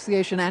Medical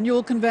Association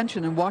annual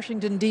convention in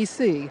Washington,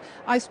 D.C.,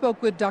 I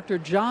spoke with Dr.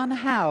 John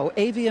Howe,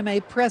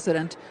 AVMA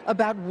president,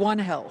 about One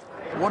Health.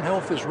 One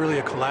Health is really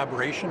a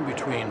collaboration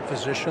between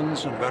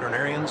physicians and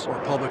veterinarians or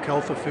public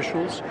health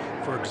officials.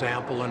 For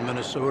example, in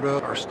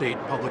Minnesota, our state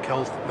public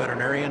health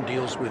veterinarian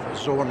deals with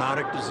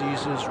zoonotic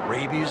diseases,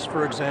 rabies,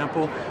 for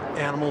example.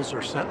 Animals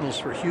are sentinels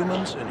for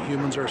humans, and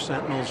humans are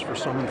sentinels for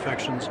some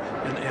infections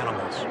in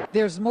animals.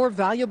 There's more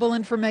valuable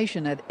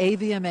information at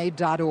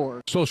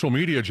avma.org. Social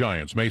media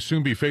giants may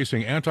soon be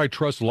facing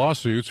antitrust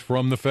lawsuits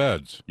from the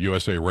feds.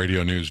 USA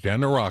Radio News'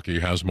 Dan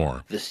Naraki has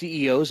more. The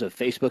CEOs of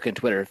Facebook and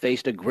Twitter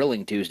faced a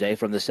grilling Tuesday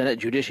from the Senate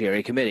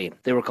Judiciary Committee.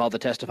 They were called to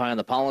testify on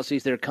the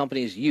policies their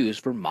companies use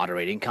for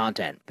moderating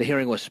content. The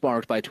hearing was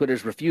sparked by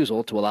Twitter's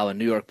refusal to allow a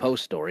New York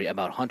Post story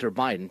about Hunter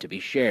Biden to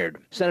be shared.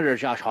 Senator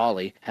Josh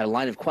Hawley had a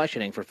line of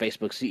questioning for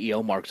Facebook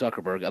CEO Mark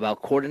Zuckerberg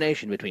about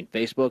coordination between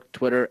Facebook,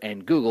 Twitter,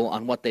 and Google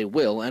on what they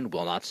will and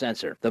will not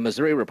censor. The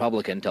Missouri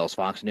Republican tells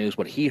Fox News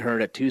what he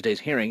heard at Tuesday's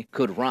hearing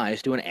could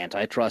rise to an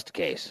antitrust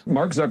case.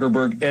 Mark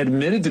Zuckerberg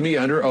admitted to me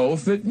under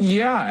oath that,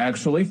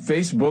 actually,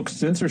 Facebook's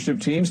censorship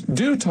teams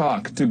do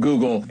talk to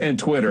Google and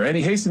Twitter. And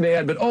he hastened to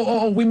add, but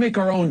we make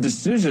our own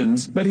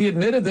decisions. But he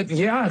admitted that,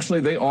 actually,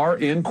 they are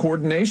in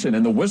coordination.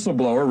 And the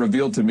whistleblower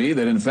revealed to me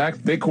that, in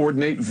fact, they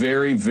coordinate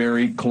very,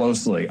 very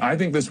closely. I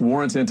think this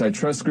warrants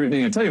antitrust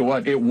scrutiny. And tell you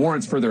what, it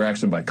warrants further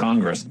action by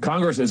Congress.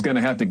 Congress is going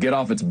to have to get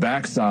off its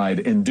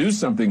backside and do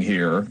something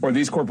here, or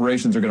these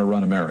corporations are going to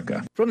run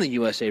America. From the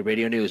USA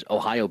Radio News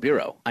Ohio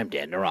Bureau, I'm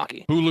Dan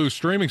Naraki. Hulu's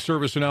streaming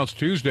service announced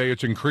Tuesday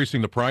it's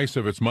increasing the price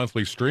of its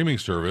monthly streaming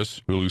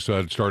service. Hulu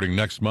said starting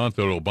next month,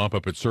 it'll bump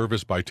up its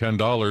service by $10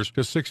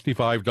 to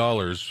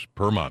 $65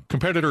 per month.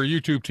 Competitor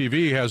YouTube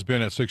TV has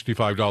been at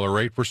 $65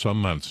 rate for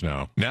some months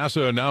now.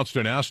 NASA announced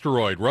an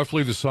asteroid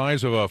roughly the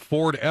size of a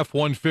Ford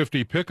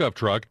F-150 pickup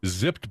truck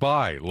zipped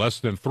by less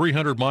than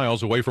 300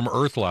 miles away from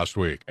Earth last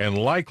week and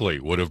likely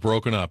would have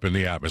broken up in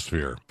the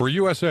atmosphere. For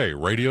USA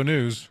Radio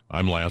News,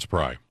 I'm Lance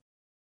Pry.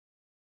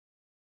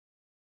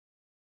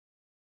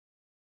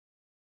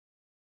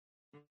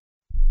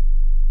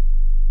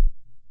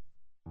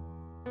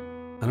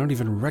 don't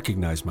even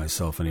recognize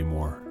myself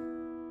anymore.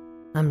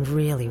 I'm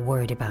really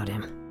worried about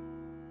him.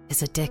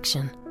 His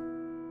addiction.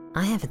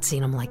 I haven't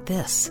seen him like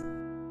this.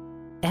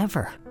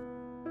 Ever.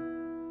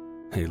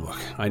 Hey, look,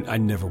 I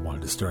never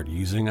wanted to start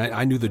using.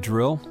 I knew the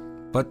drill,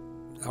 but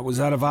I was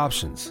out of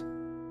options.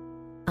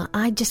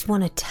 I just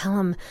want to tell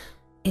him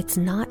it's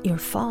not your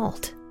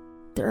fault.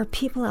 There are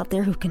people out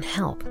there who can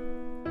help.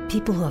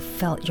 People who have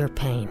felt your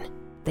pain.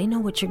 They know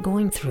what you're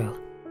going through.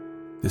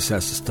 This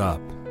has to stop.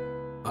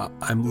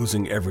 I'm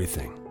losing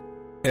everything.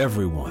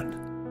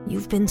 Everyone.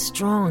 You've been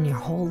strong your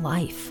whole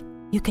life.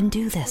 You can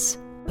do this,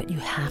 but you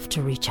have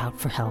to reach out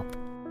for help.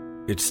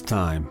 It's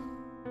time.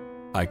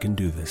 I can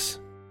do this.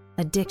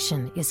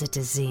 Addiction is a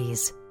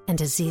disease, and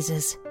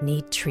diseases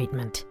need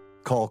treatment.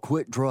 Call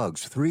Quit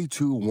Drugs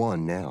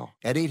 321 now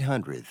at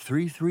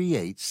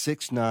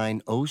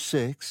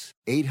 800-338-6906.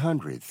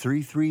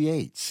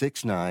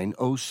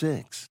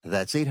 800-338-6906.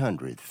 That's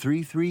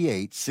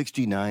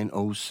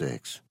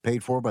 800-338-6906.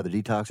 Paid for by the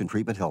Detox and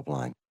Treatment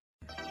Helpline.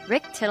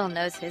 Rick Tittle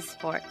knows his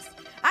sports.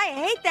 I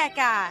hate that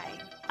guy.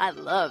 I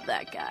love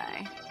that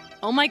guy.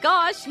 Oh my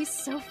gosh, he's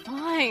so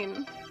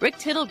fine. Rick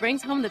Tittle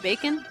brings home the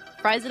bacon,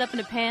 fries it up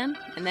in a pan,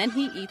 and then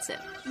he eats it.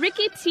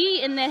 Ricky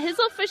T in the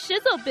hizzle for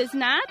shizzle,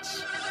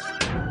 biznatch.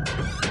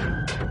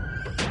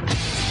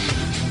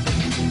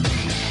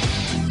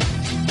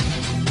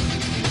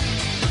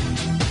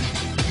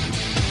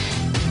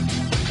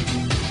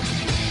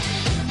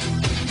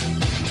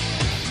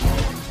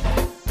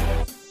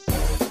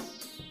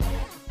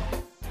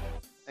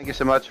 Thank you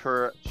so much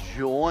for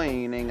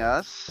joining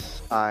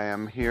us. I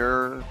am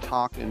here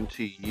talking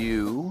to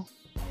you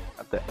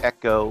at the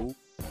Echo.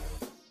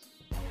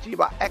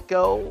 Chiba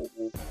Echo.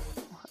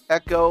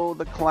 Echo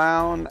the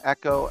Clown.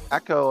 Echo.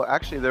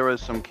 Actually, there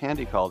was some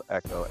candy called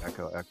Echo. I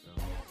don't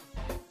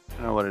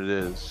know what it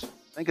is.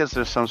 I think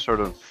there's some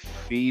sort of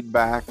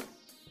feedback.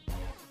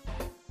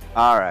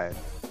 All right.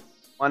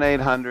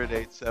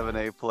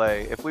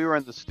 1-800-878-PLAY. If we were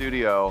in the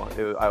studio,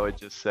 I would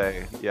just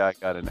say, yeah, I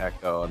got an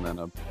echo, and then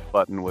a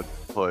button would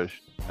push,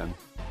 and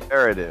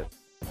there it is.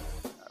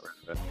 Got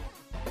rid of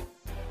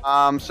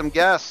it. Some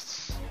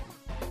guests.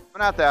 I'm going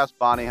to have to ask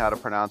Bonnie how to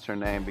pronounce her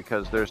name,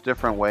 because there's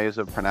different ways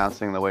of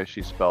pronouncing the way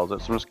she spells it,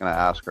 so I'm just going to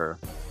ask her.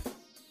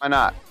 Why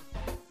not?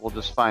 We'll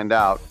just find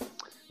out.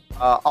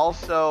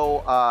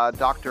 Also,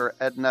 Dr.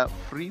 Edna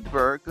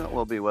Friedberg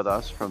will be with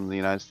us from the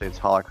United States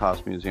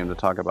Holocaust Museum to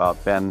talk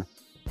about Ben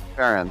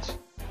Ferentz.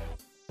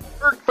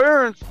 Kirk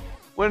Ferentz,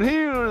 when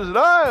he was in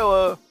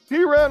Iowa,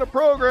 he ran a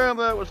program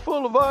that was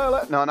full of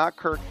violence. No, not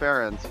Kirk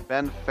Ferentz.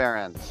 Ben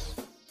Ferentz.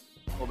 A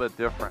little bit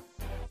different.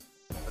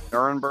 The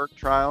Nuremberg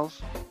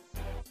trials.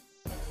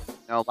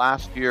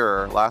 Last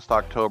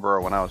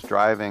October, when I was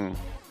driving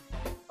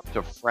up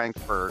to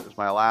Frankfurt, it was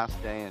my last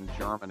day in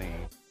Germany.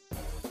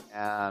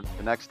 And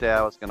the next day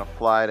I was going to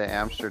fly to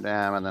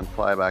Amsterdam and then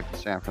fly back to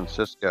San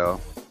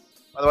Francisco.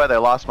 By the way, they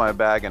lost my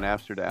bag in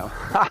Amsterdam.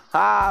 It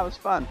was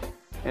fun.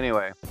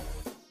 Anyway,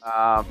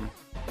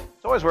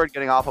 it's always weird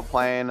getting off a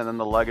plane and then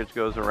the luggage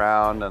goes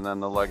around and then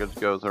the luggage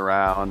goes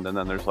around and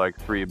then there's like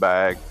 3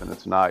 bags and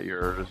it's not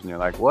yours. And you're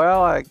like,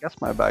 well, I guess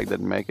my bag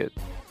didn't make it.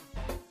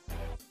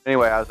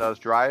 Anyway, as I was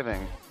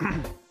driving,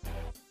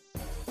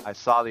 I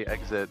saw the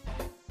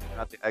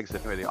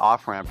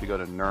off-ramp to go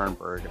to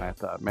Nuremberg. And I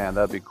thought, man,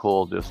 that'd be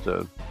cool just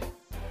to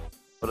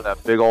go to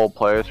that big old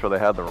place where they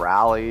had the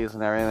rallies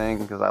and everything,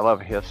 because I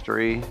love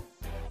history.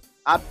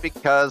 Not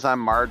because I'm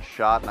Marge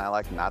Schott and I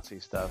like Nazi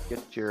stuff.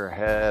 Get your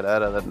head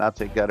out of the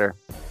Nazi gutter.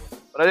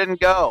 But I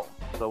didn't go,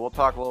 so we'll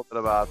talk a little bit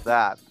about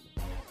that.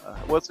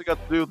 What's it got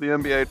to do with the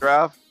NBA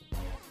draft?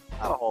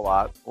 Not a whole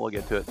lot. We'll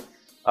get to it.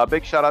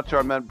 Big shout out to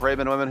our brave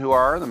men and women who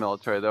are in the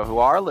military, though, who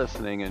are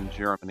listening in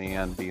Germany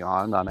and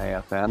beyond on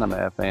AFN. I'm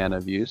a fan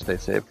of you. Stay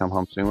safe. Come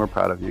home soon. We're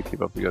proud of you.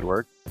 Keep up the good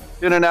work.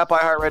 Tune in app,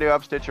 iHeartRadio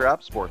app, Stitcher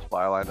app,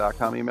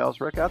 sportsbyline.com.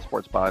 Emails Rick at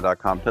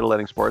sportsbyline.com.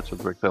 Titillating Sports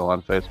with Rick Tittle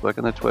on Facebook,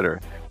 and the Twitter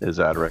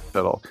is at Rick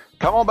Tittle.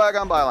 Come on back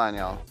on Byline,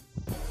 y'all.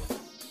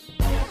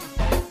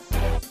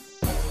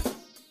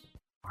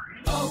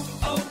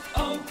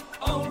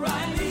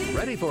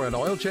 Ready for an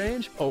oil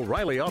change?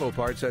 O'Reilly Auto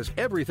Parts has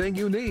everything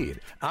you need.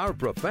 Our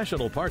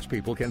professional parts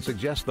people can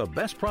suggest the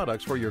best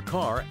products for your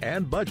car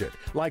and budget,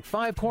 like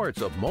 5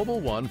 quarts of Mobil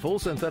 1 full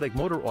synthetic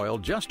motor oil,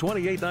 just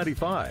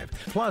 $28.95.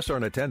 Plus,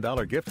 earn a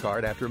 $10 gift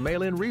card after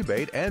mail-in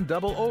rebate and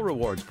double O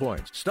Rewards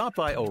points. Stop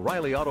by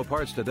O'Reilly Auto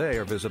Parts today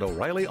or visit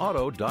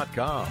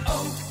O'ReillyAuto.com.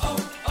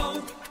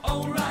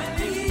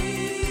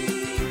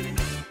 O'Reilly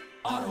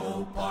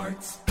Auto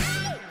Parts.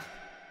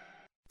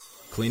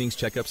 Cleanings,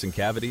 checkups, and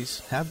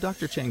cavities? Have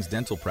Dr. Chang's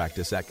dental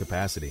practice at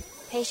capacity.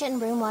 Patient in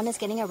room 1 is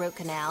getting a root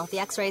canal. The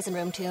x-rays in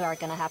room 2 are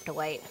going to have to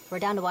wait. We're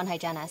down to 1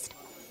 hygienist.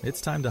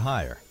 It's time to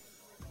hire.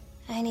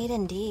 I need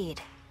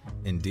Indeed.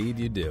 Indeed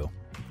you do.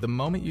 The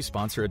moment you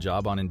sponsor a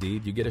job on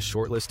Indeed, you get a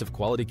short list of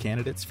quality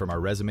candidates from our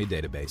resume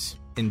database.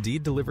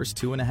 Indeed delivers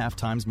 2.5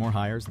 times more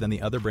hires than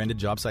the other branded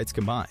job sites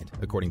combined,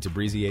 according to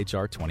Breezy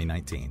HR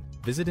 2019.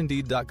 Visit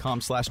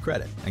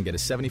Indeed.com/credit and get a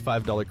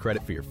 $75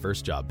 credit for your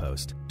first job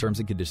post. Terms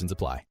and conditions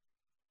apply.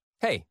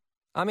 Hey,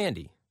 I'm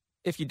Andy.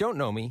 If you don't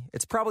know me,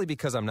 it's probably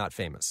because I'm not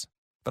famous.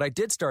 But I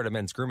did start a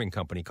men's grooming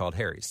company called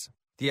Harry's.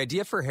 The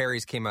idea for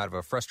Harry's came out of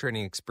a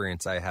frustrating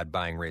experience I had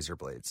buying razor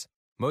blades.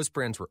 Most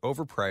brands were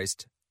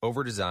overpriced,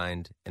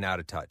 overdesigned, and out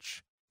of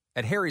touch.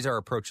 At Harry's, our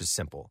approach is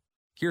simple.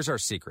 Here's our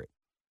secret.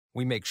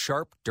 We make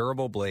sharp,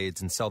 durable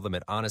blades and sell them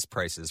at honest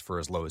prices for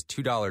as low as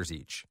 $2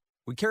 each.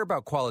 We care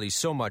about quality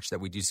so much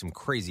that we do some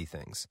crazy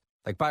things,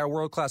 like buy a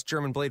world-class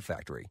German blade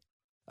factory.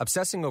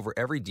 Obsessing over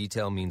every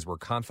detail means we're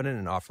confident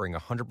in offering a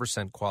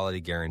 100% quality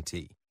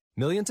guarantee.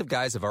 Millions of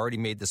guys have already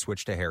made the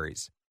switch to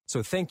Harry's,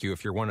 so thank you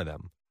if you're one of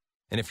them.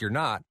 And if you're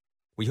not,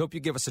 we hope you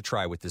give us a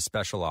try with this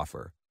special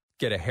offer.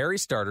 Get a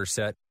Harry's starter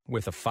set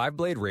with a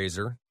 5-blade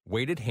razor,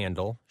 weighted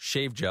handle,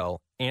 shave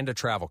gel, and a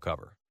travel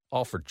cover,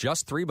 all for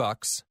just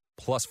 $3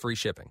 plus free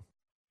shipping.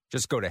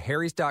 Just go to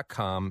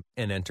harrys.com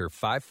and enter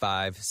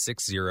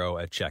 5560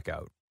 at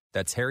checkout.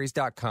 That's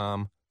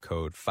harrys.com,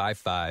 code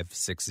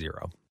 5560.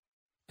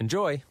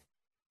 Enjoy.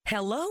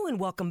 Hello and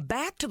welcome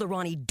back to the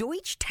Ronnie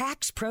Deutsch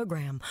Tax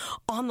Program.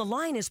 On the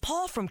line is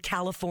Paul from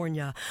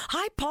California.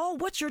 Hi, Paul.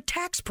 What's your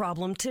tax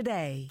problem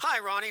today?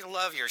 Hi, Ronnie.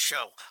 Love your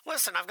show.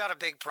 Listen, I've got a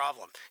big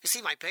problem. You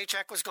see, my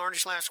paycheck was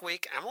garnished last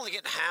week, and I'm only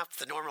getting half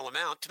the normal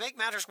amount. To make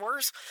matters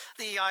worse,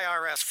 the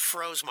IRS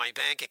froze my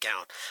bank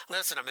account.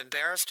 Listen, I'm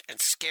embarrassed and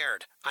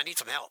scared. I need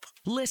some help.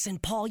 Listen,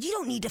 Paul, you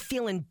don't need to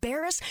feel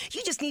embarrassed.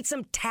 You just need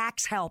some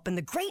tax help. And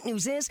the great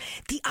news is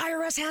the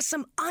IRS has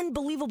some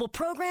unbelievable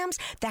programs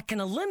that can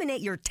eliminate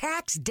your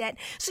tax debt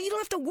so you don't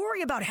have to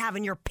worry about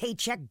having your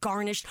paycheck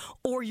garnished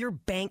or your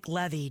bank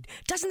levied.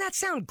 Doesn't that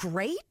sound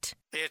great?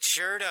 It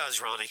sure does,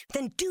 Ronnie.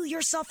 Then do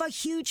yourself a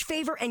huge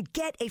favor and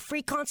get a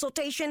free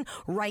consultation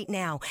right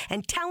now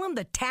and tell them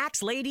the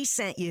tax lady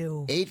sent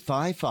you.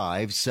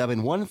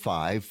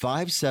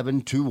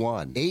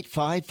 855-715-5721.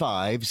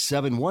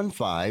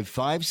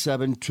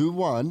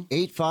 855-715-5721.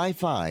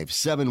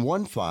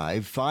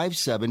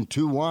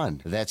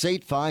 855-715-5721. That's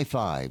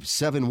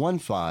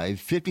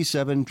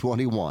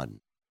 855-715-5721.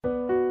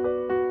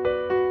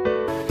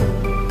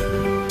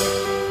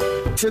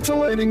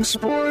 Titillating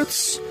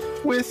Sports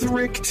with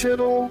Rick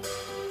Tittle.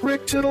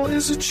 Rick Tittle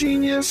is a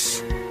genius,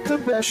 the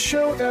best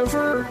show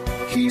ever.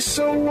 He's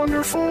so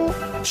wonderful,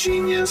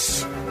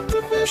 genius,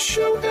 the best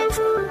show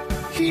ever.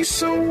 He's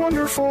so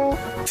wonderful.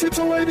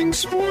 Titillating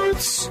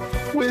Sports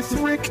with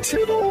Rick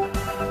Tittle.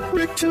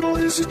 Rick Tittle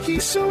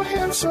he's so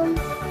handsome,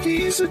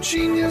 he's a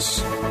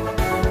genius.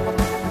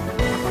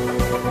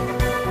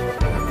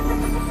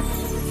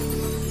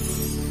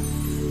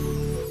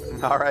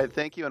 All right,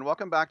 thank you, and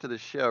welcome back to the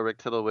show. Rick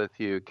Tittle with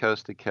you,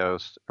 coast to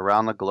coast,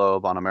 around the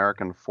globe on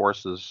American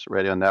Forces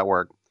Radio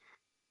Network.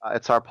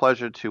 It's our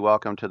pleasure to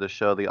welcome to the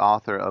show the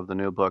author of the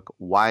new book,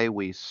 Why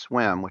We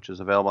Swim, which is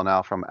available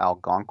now from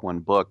Algonquin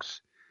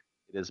Books.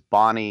 It is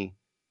Bonnie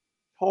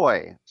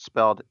Tsui,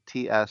 spelled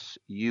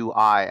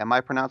T-S-U-I. Am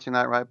I pronouncing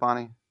that right,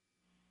 Bonnie?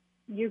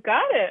 You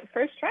got it.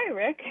 First try,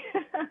 Rick.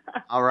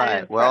 All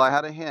right. Well, I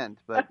had a hint,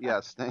 but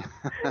yes.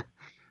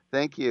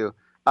 Thank you.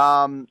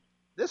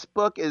 This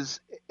book is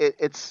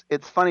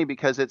it's funny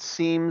because it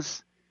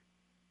seems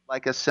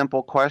like a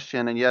simple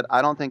question, and yet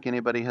I don't think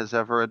anybody has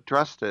ever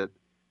addressed it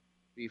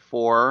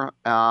before.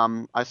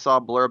 I saw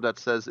a blurb that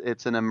says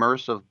it's an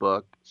immersive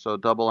book, so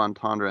double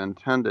entendre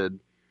intended.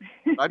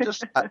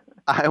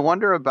 I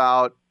wonder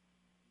about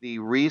the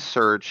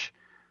research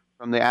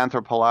from the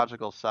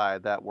anthropological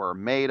side that we're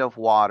made of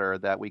water,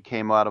 that we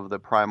came out of the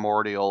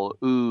primordial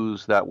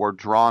ooze, that we're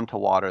drawn to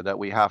water, that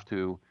we have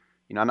to.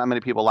 Not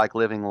many people like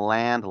living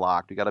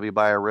landlocked. You got to be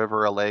by a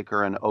river, a lake,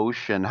 or an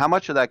ocean. How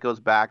much of that goes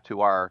back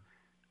to our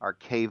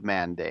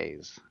caveman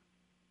days?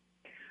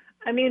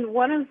 I mean,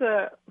 one of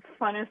the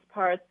funnest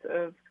parts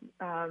of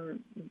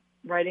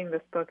writing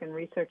this book and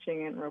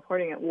researching it and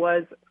reporting it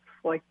was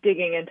like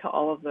digging into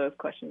all of those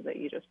questions that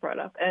you just brought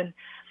up. And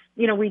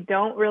we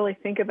don't really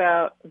think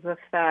about the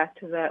fact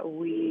that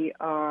we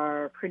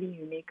are pretty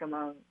unique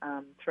among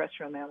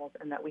terrestrial mammals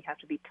and that we have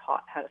to be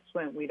taught how to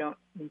swim. We don't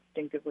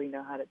instinctively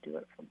know how to do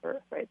it from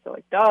birth, right? So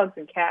like dogs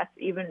and cats,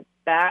 even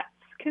bats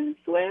can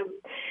swim.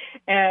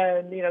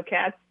 And,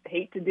 cats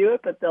hate to do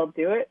it, but they'll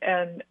do it.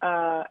 And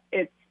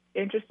it's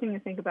interesting to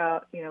think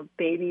about, human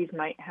babies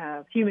might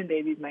have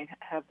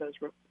those,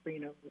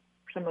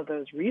 some of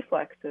those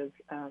reflexes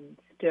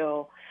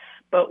still.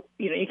 But,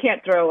 you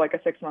can't throw like a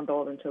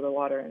 6-month-old into the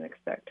water and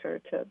expect her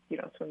to,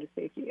 swim to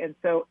safety. And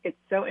so it's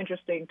so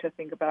interesting to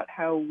think about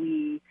how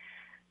we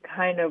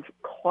kind of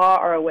claw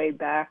our way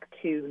back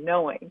to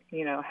knowing,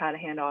 how to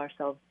handle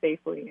ourselves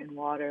safely in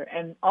water.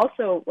 And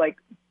also, like,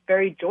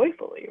 very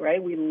joyfully,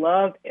 right? We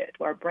love it.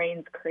 Our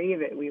brains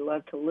crave it. We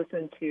love to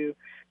listen to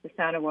the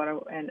sound of water,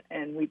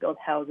 and we build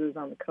houses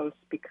on the coast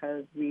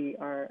because we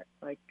are,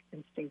 like,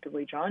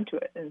 instinctively drawn to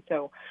it. And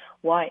so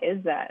why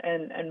is that?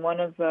 And one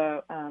of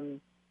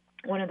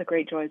the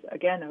great joys,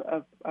 again,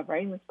 of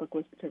writing this book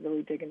was to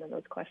really dig into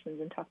those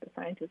questions and talk to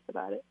scientists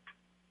about it.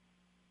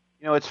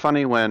 It's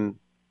funny when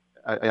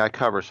I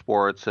cover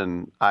sports,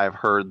 and I've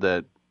heard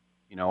that,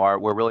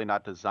 we're really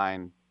not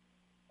designed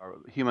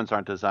humans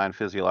aren't designed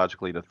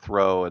physiologically to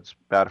throw. It's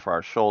bad for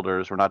our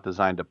shoulders. We're not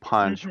designed to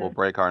punch. We'll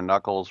break our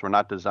knuckles. We're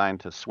not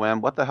designed to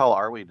swim. What the hell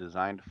are we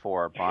designed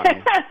for,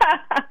 Bonnie?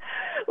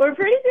 We're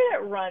pretty good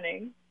at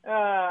running.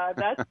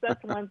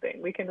 That's one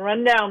thing. We can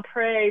run down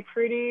prey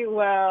pretty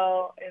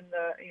well in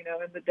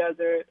the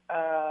desert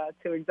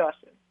to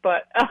exhaustion.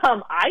 But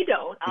I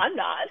don't. I'm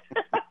not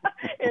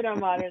in our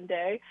modern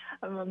day.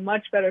 I'm a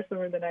much better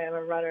swimmer than I am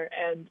a runner,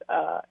 and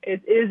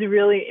it is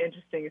really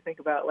interesting to think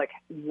about like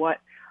what.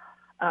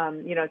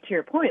 To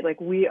your point, like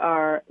we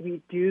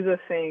do the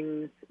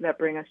things that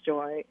bring us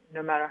joy,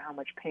 no matter how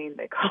much pain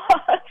they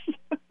cause.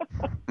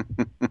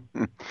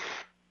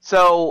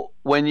 So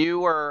when you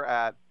were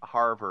at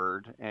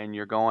Harvard and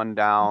you're going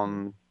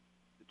down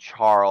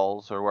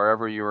Charles or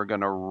wherever you were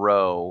going to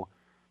row,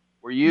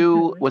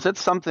 was it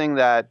something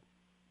that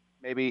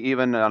maybe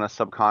even on a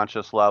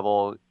subconscious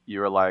level, you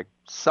were like,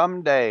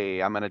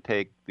 someday I'm going to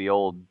take the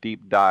old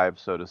deep dive,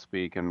 so to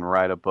speak, and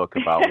write a book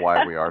about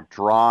why we are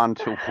drawn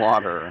to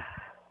water?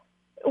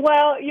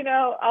 Well,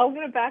 I'm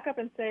going to back up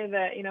and say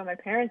that, my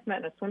parents met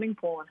in a swimming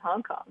pool in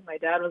Hong Kong. My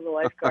dad was a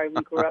lifeguard.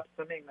 We grew up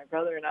swimming, my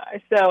brother and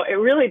I. So it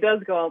really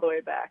does go all the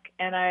way back.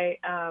 And I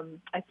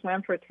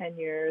swam for 10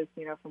 years,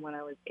 from when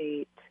I was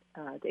 8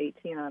 to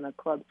 18 on a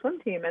club swim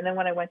team. And then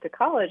when I went to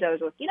college, I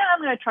was like,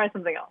 I'm going to try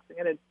something else.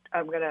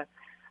 I'm going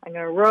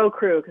to row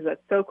crew because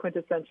that's so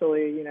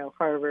quintessentially,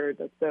 Harvard.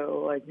 That's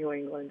so like New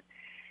England.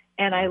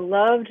 And I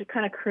loved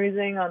kind of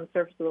cruising on the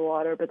surface of the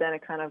water, but then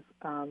it kind of,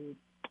 I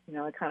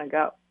kind of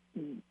got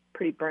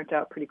pretty burnt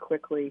out pretty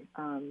quickly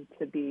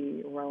to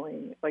be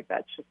rowing. Like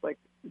that's just like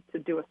to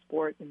do a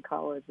sport in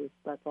college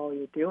that's all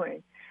you're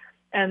doing.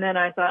 And then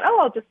I thought,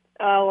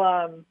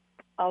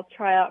 I'll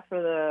try out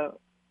for the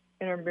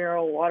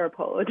intramural water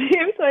polo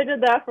team. So I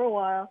did that for a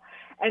while.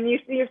 And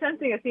you're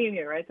sensing a theme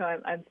here, right? So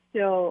I'm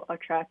still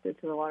attracted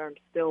to the water. I'm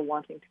still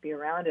wanting to be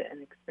around it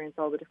and experience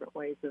all the different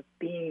ways of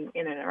being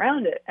in and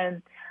around it.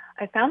 And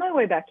I found my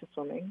way back to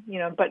swimming,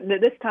 but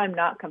this time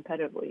not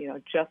competitively,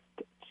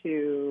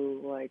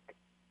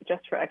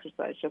 just for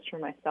exercise, just for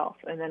myself.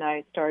 And then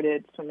I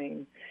started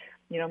swimming,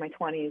 my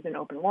 20s in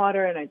open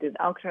water, and I did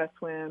Alcatraz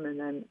swim, and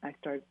then I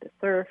started to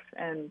surf.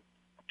 And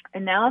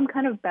now I'm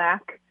kind of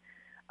back,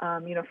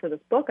 for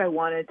this book, I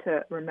wanted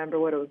to remember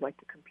what it was like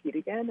to compete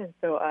again. And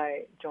so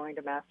I joined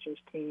a master's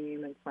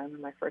team and swam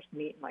in my first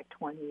meet in like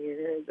 20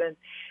 years. And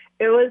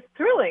it was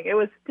thrilling. It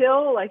was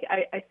still like,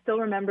 I still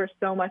remember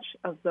so much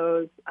of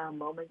those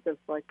moments of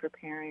like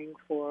preparing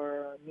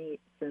for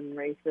meets and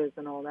races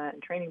and all that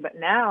and training. But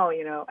now,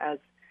 as,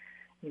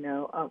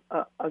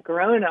 a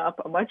grown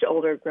up, a much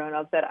older grown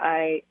up, that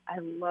I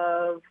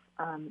love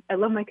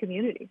my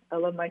community. I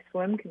love my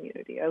swim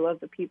community. I love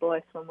the people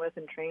I swim with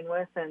and train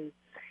with. And,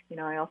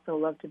 I also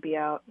love to be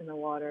out in the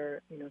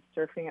water,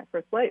 surfing at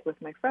first light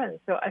with my friends.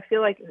 So I feel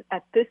like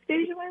at this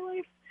stage of my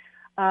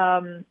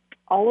life,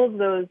 all of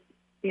those,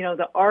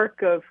 the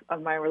arc of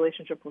my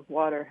relationship with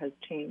water has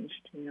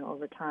changed,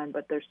 over time,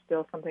 but there's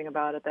still something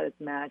about it that is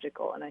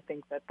magical. And I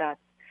think that that's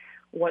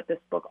what this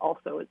book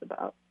also is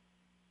about.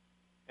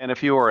 And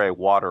if you were a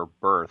water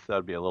birth,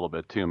 that'd be a little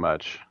bit too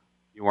much.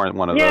 You weren't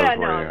one of those, were you?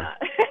 I'm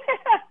not.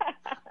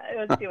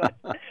 It was too much.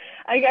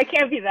 I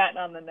can't be that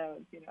on the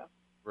nose,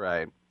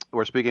 Right.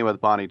 We're speaking with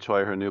Bonnie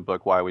Choi, her new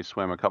book, Why We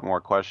Swim. A couple more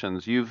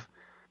questions. You're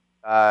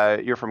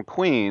from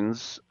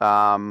Queens,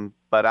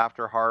 but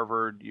after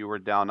Harvard, you were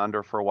down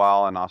under for a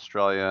while in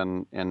Australia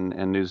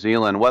and New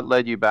Zealand. What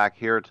led you back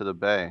here to the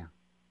Bay?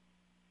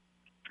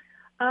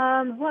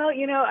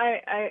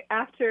 I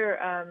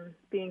after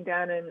being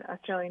down in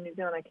Australia and New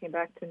Zealand, I came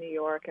back to New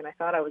York, and I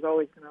thought I was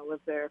always going to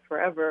live there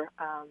forever.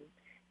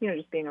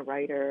 Just being a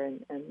writer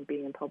and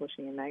being in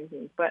publishing and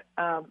magazines. But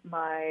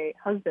my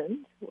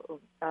husband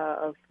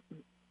of,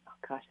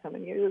 how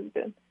many years has it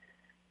been?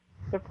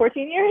 So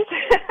 14 years.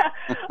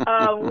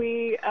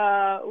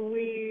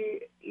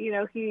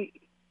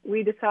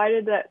 We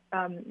decided that,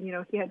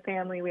 he had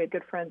family, we had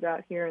good friends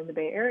out here in the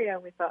Bay Area,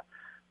 and we thought,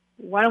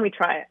 why don't we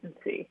try it and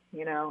see,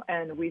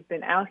 and we've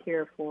been out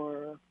here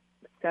for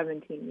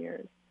 17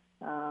 years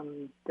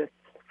this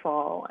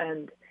fall,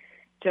 and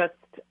just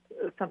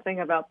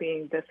something about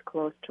being this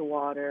close to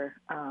water,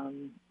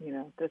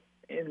 this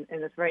in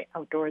this very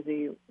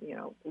outdoorsy,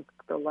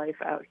 the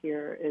life out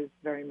here is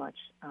very much,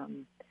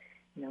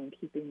 in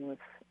keeping with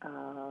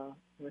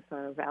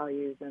our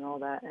values and all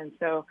that. And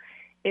so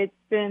it's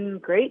been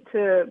great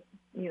to,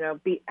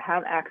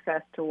 have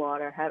access to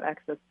water, have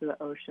access to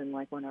the ocean,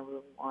 like whenever we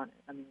want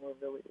it. I mean, we're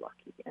really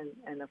lucky.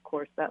 And of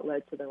course that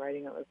led to the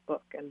writing of this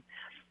book. And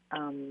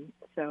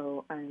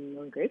so I'm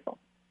really grateful.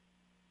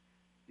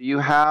 Do you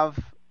have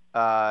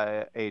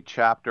a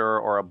chapter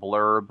or a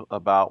blurb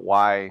about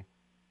why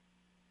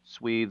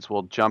Swedes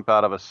will jump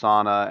out of a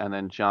sauna and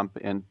then jump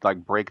in,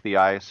 like break the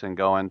ice and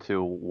go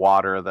into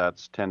water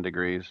that's 10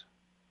 degrees?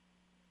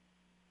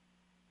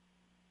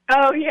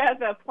 Oh yeah,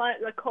 the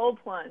cold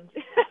plunge.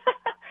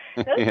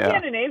 Those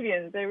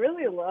Scandinavians, they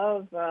really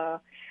love.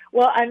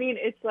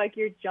 It's like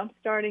you're jump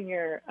starting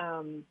your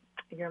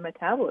your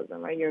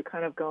metabolism, right? You're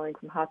kind of going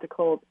from hot to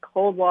cold.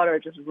 Cold water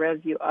just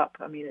revs you up.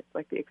 I mean, it's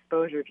like the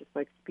exposure just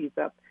like speeds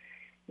up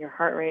your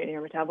heart rate and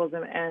your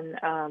metabolism.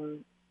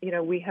 And,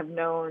 we have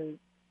known,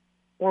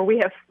 or we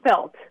have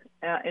felt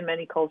in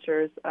many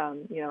cultures,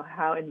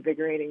 how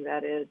invigorating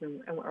that is.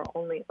 And we're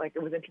only, like,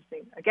 it was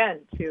interesting, again,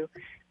 to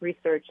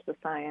research the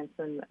science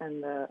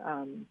and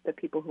the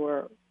people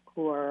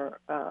who are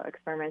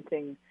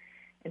experimenting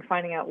and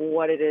finding out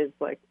what it is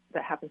like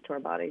that happens to our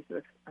bodies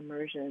with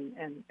immersion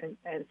and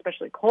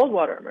especially cold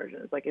water immersion.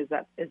 It's like, is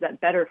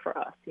that better for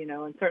us?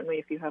 And certainly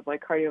if you have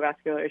like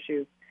cardiovascular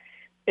issues,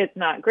 it's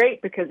not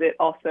great because it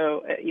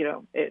also,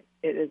 it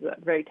is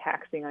very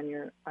taxing on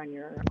your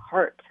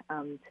heart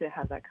to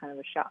have that kind of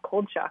a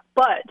cold shock.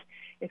 But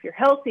if you're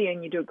healthy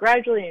and you do it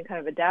gradually and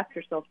kind of adapt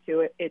yourself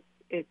to it, it's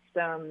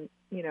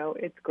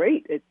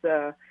great.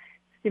 It's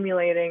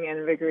stimulating and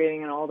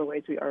invigorating in all the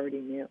ways we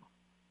already knew.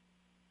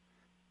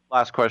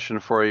 Last question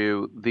for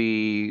you: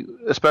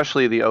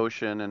 especially the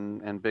ocean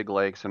and big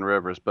lakes and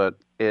rivers, but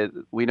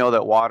we know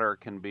that water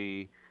can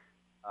be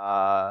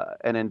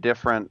an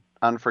indifferent,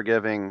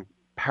 unforgiving,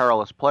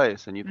 perilous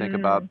place. And you think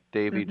about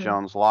Davy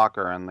Jones'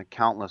 Locker and the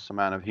countless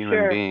amount of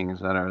human beings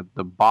that are at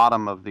the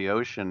bottom of the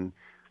ocean.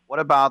 What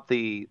about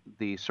the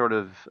sort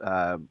of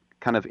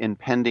kind of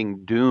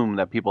impending doom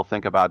that people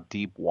think about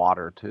deep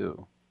water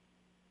too?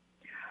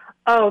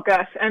 Oh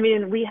gosh, I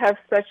mean, we have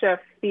such a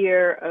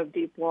fear of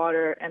deep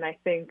water, and I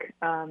think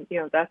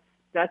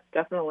that's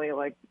definitely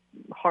like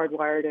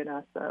hardwired in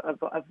us of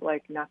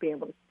like not being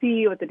able to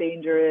see what the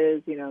danger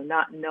is,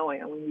 not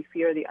knowing. I mean, we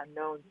fear the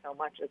unknown so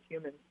much as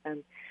humans,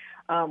 and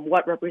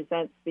what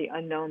represents the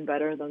unknown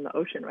better than the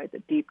ocean, right? The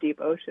deep, deep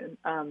ocean.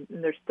 And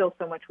there's still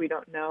so much we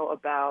don't know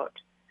about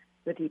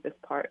the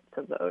deepest parts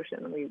of the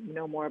ocean. We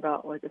know more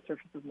about like the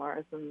surface of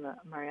Mars than the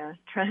Mariana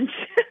Trench.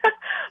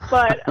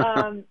 But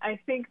I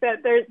think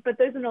that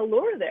there's an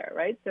allure there,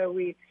 right? So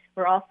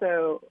we're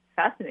also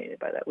fascinated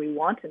by that. We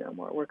want to know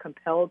more. We're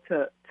compelled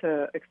to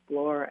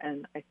explore,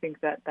 and I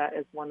think that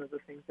is one of the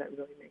things that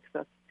really makes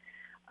us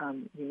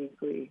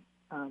uniquely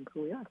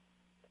who we are.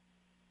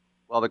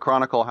 Well, the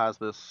Chronicle has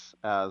this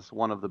as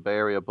one of the Bay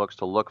Area books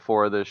to look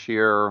for this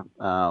year.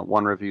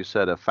 One review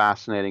said, a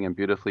fascinating and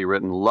beautifully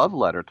written love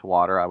letter to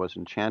water. I was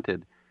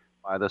enchanted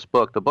by this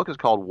book. The book is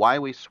called Why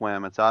We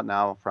Swim. It's out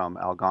now from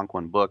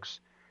Algonquin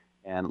Books.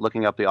 And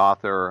looking up the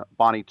author,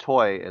 Bonnie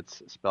Tsui,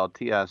 it's spelled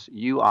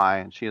T-S-U-I,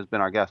 and she has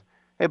been our guest.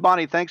 Hey,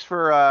 Bonnie, thanks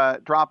for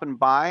dropping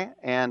by,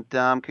 and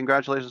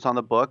congratulations on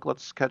the book.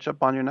 Let's catch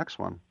up on your next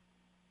one.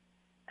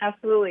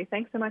 Absolutely.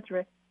 Thanks so much,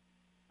 Rick.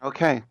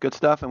 Okay, good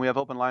stuff, and we have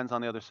open lines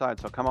on the other side,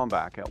 so come on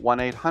back at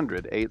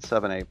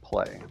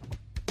 1-800-878-PLAY.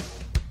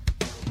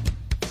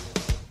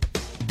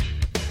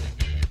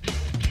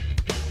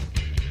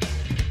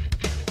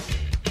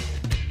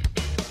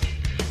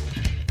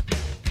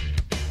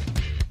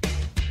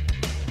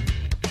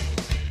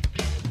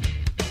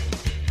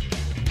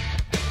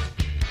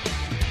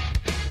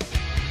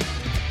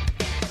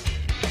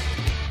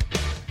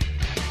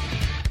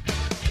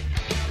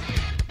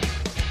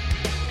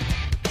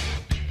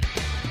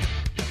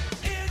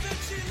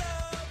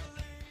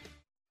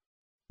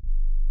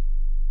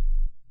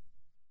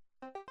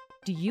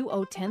 Do you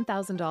owe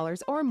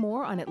 $10,000 or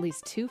more on at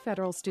least 2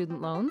 federal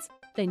student loans?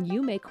 Then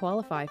you may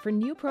qualify for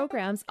new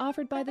programs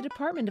offered by the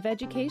Department of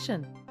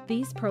Education.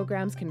 These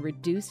programs can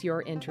reduce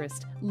your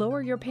interest,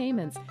 lower your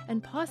payments,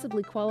 and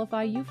possibly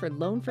qualify you for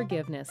loan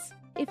forgiveness.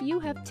 If you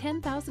have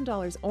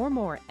 $10,000 or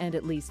more and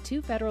at least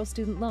 2 federal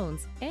student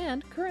loans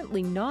and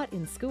currently not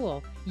in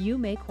school, you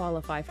may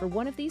qualify for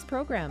one of these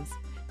programs.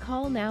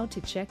 Call now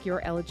to check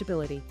your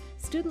eligibility.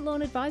 Student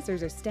loan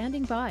advisors are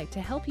standing by to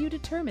help you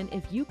determine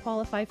if you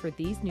qualify for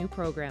these new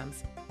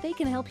programs. They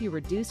can help you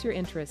reduce your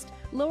interest,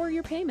 lower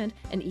your payment,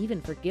 and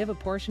even forgive a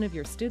portion of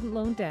your student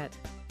loan debt.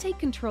 Take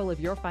control of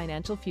your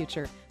financial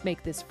future.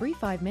 Make this free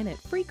 5-minute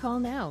free call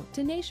now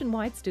to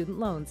Nationwide Student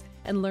Loans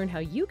and learn how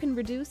you can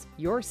reduce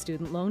your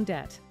student loan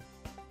debt.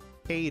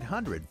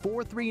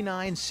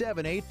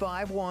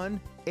 800-439-7851,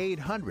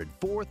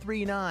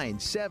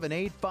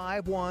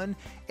 800-439-7851,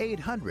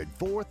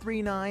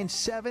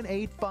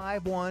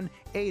 800-439-7851,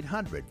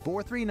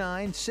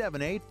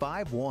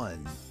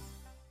 800-439-7851.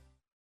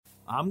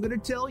 I'm going to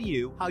tell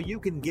you how you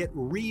can get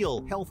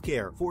real health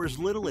care for as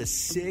little as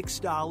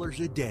 $6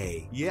 a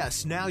day.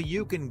 Yes, now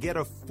you can get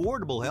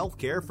affordable health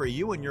care for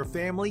you and your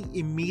family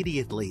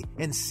immediately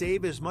and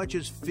save as much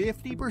as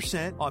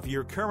 50% off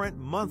your current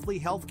monthly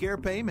health care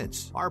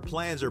payments. Our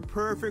plans are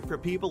perfect for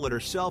people that are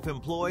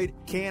self-employed,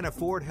 can't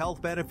afford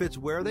health benefits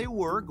where they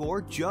work,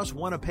 or just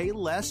want to pay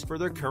less for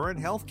their current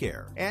health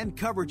care. And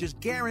coverage is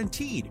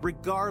guaranteed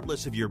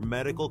regardless of your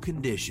medical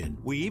condition.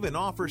 We even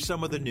offer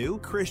some of the new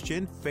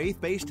Christian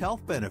faith-based health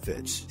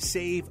benefits.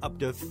 Save up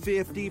to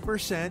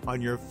 50%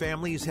 on your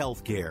family's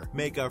health care.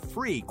 Make a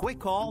free quick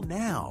call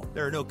now.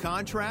 There are no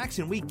contracts,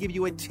 and we give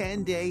you a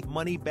 10-day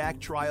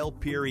money-back trial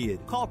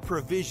period. Call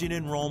Provision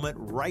Enrollment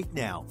right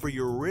now for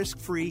your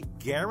risk-free,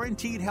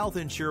 guaranteed health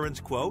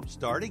insurance quote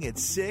starting at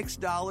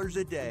 $6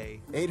 a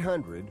day.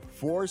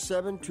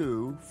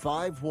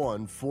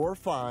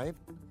 800-472-5145.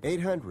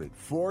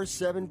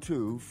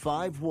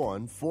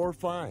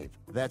 800-472-5145.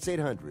 That's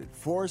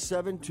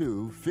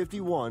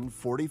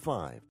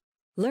 800-472-5145.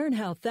 Learn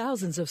how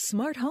thousands of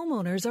smart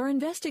homeowners are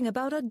investing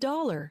about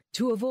 $1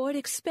 to avoid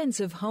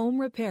expensive home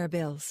repair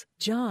bills.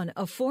 John,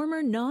 a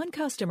former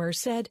non-customer,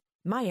 said,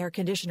 "My air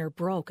conditioner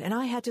broke and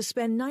I had to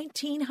spend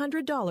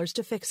 $1,900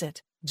 to fix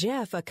it."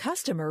 Jeff, a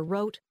customer,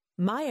 wrote,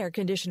 "My air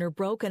conditioner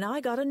broke and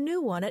I got a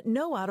new one at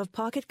no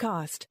out-of-pocket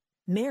cost."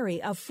 Mary,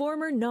 a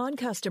former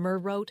non-customer,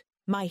 wrote,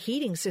 "My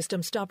heating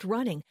system stopped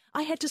running.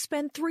 I had to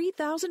spend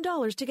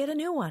 $3,000 to get a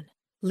new one."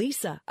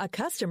 Lisa, a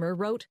customer,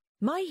 wrote,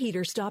 "My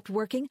heater stopped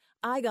working.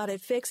 I got it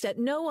fixed at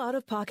no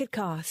out-of-pocket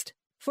cost."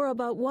 For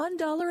about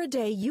 $1 a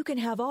day, you can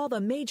have all the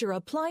major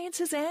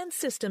appliances and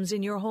systems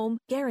in your home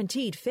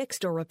guaranteed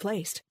fixed or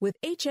replaced with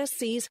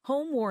HSC's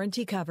home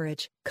warranty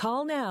coverage.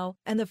 Call now,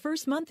 and the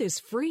first month is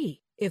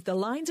free. If the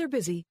lines are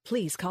busy,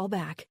 please call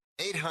back.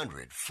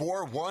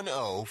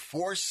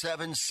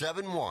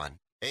 800-410-4771.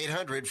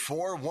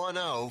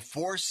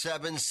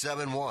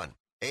 800-410-4771.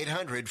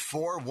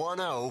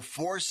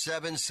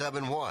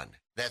 800-410-4771.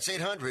 That's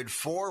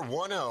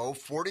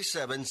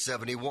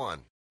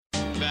 800-410-4771.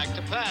 Back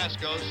to pass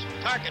goes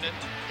Tarkinen.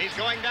 He's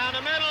going down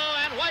the middle,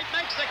 and White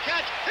makes the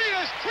catch. He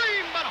is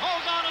creamed, but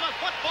holds on to the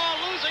football,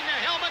 losing the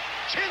helmet.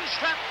 Chin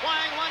strap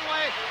flying one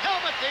way,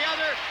 helmet the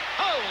other.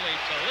 Holy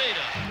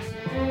Toledo.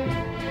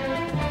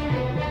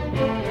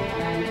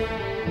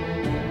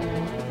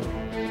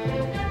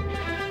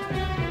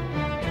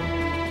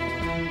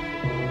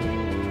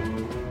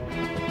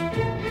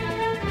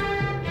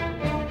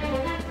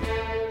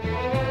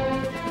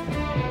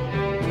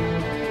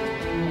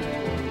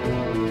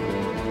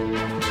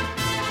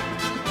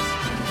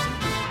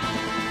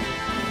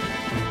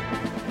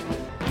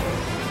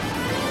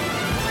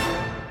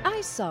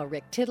 I saw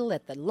Rick Tittle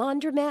at the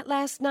laundromat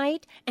last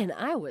night, and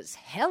I was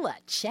hella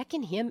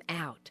checking him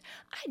out.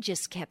 I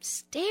just kept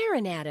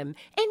staring at him,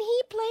 and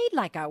he played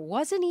like I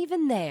wasn't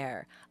even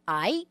there.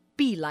 I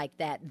be like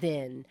that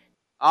then.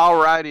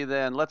 Alrighty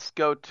then, let's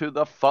go to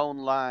the phone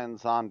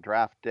lines on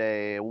draft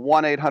day.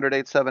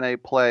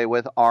 1-800-878-PLAY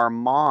with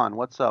Armand.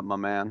 What's up, my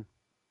man?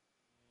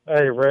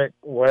 Hey, Rick.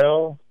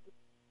 Well,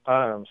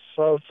 I am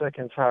so sick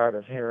and tired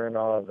of hearing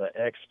all of the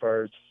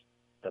experts,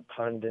 the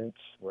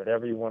pundits,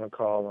 whatever you want to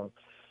call them,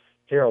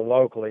 here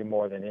locally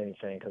more than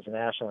anything, because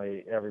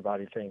nationally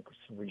everybody thinks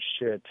we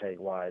should take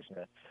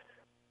Wiseman.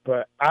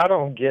 But I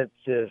don't get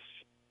this.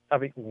 I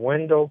mean,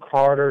 Wendell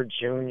Carter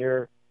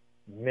Jr.,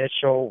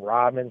 Mitchell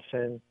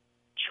Robinson,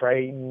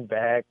 trading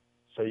back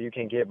so you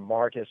can get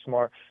Marcus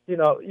Smart. You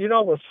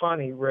know what's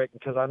funny, Rick,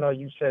 because I know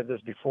you said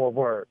this before,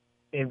 where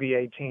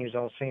NBA teams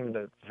don't seem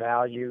to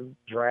value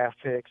draft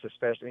picks,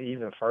 especially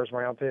even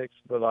first-round picks.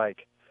 But,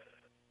 like,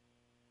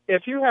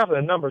 if you have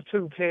the number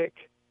 2 pick,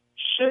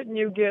 shouldn't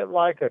you get,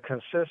 like, a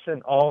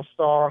consistent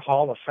all-star,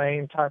 Hall of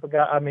Fame type of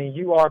guy? I mean,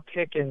 you are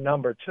picking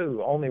number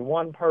 2. Only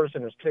one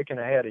person is picking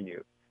ahead of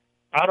you.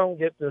 I don't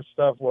get this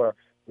stuff where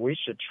we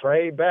should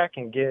trade back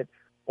and get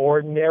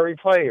ordinary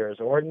players,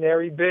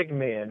 ordinary big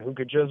men who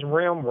could just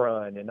rim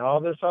run and all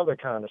this other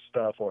kind of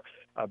stuff, or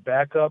a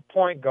backup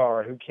point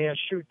guard who can't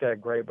shoot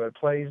that great but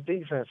plays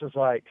defense. It's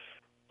like,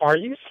 are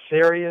you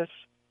serious?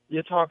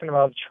 You're talking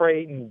about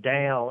trading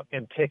down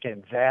and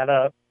picking that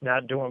up,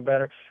 not doing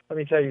better? Let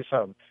me tell you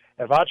something.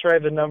 If I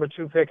trade the number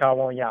 2 pick, I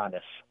want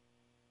Giannis.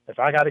 If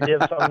I got to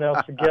give something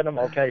else to get him,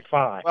 okay,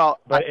 fine. Well,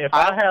 but if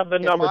I have the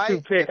number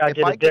 2 pick, I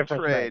get a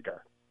difference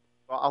maker.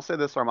 Well, I'll say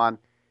this, Armand.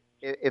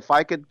 If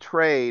I could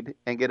trade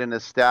and get an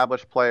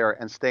established player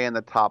and stay in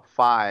the top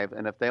 5,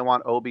 and if they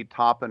want Obi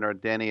Toppin or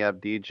Denny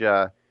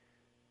Avdija,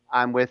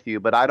 I'm with you.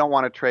 But I don't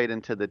want to trade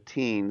into the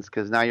teens,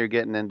 because now you're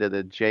getting into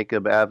the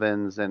Jacob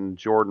Evans and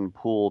Jordan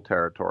Poole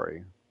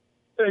territory.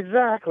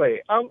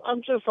 Exactly.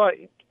 I'm just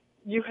like,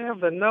 you have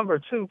the number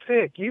 2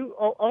 pick.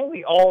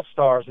 Only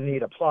all-stars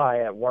need apply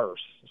at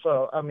worst.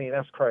 So, I mean,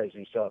 that's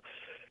crazy. So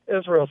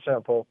it's real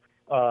simple.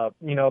 The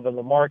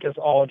LaMarcus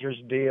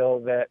Aldridge deal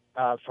that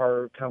I've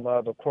heard come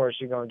up, of course,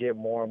 you're going to get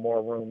more and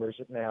more rumors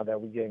now that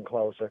we're getting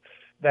closer.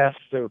 That's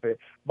stupid.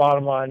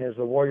 Bottom line is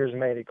the Warriors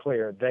made it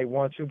clear. They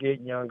want to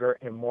get younger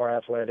and more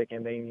athletic,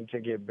 and they need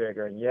to get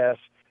bigger. And, yes,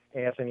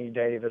 Anthony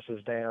Davis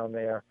is down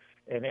there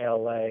in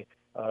L.A.,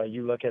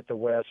 you look at the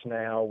West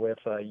now with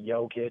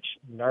Jokic,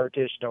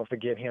 Nurkic, don't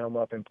forget him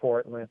up in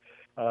Portland,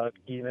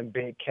 even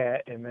Big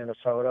Cat in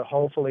Minnesota.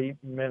 Hopefully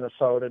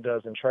Minnesota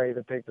doesn't trade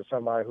the pick to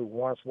somebody who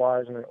wants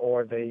Wiseman,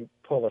 or they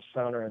pull a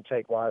center and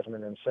take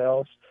Wiseman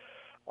themselves.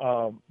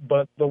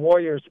 But the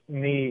Warriors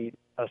need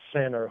a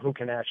center who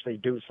can actually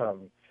do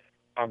something.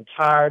 I'm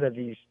tired of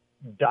these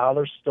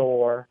dollar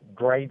store,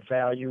 great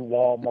value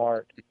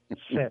Walmart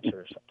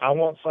centers. I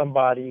want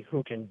somebody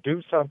who can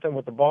do something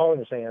with the ball in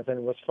his hands. And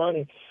it was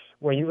funny,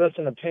 when you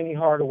listen to Penny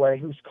Hardaway,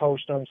 who's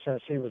coached him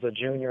since he was a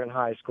junior in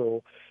high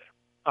school,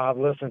 I've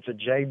listened to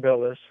Jay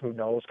Billis, who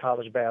knows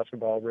college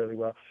basketball really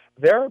well.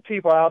 There are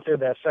people out there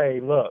that say,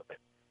 look,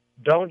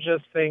 don't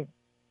just think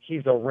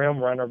he's a rim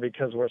runner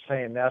because we're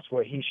saying that's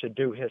what he should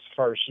do his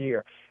first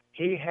year.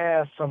 He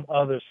has some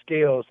other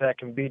skills that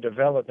can be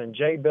developed. And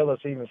Jay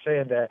Billis even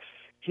said that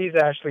he's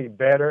actually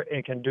better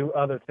and can do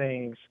other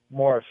things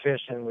more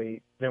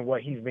efficiently than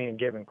what he's being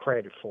given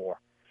credit for.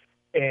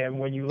 And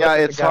when you look at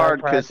it's the guy hard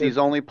because practice, he's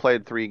only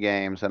played 3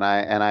 games, and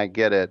I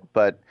get it,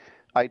 but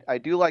I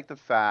do like the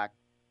fact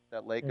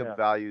that Lacob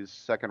values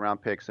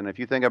second-round picks. And if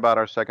you think about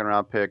our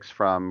second-round picks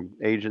from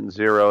Agent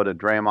Zero to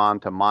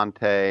Draymond to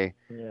Monte,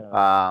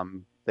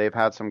 they've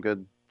had some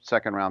good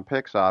second-round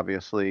picks,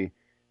 obviously.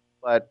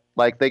 But,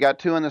 like, they got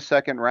 2 in the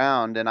second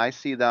round, and I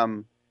see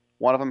them,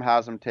 one of them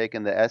has them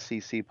taking the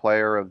SEC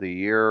Player of the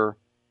Year,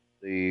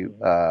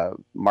 the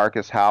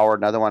Marcus Howard.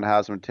 Another one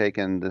has them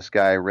taking this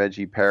guy,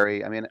 Reggie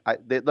Perry. I mean,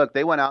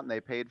 they went out and they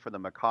paid for the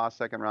McCaw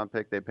second-round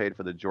pick. They paid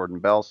for the Jordan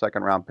Bell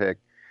second-round pick.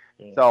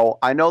 So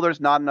I know there's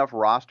not enough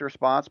roster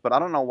spots, but I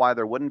don't know why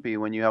there wouldn't be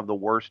when you have the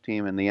worst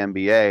team in the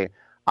NBA.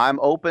 I'm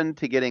open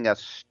to getting a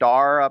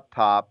star up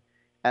top,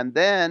 and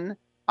then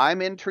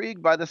I'm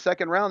intrigued by the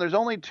second round. There's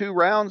only 2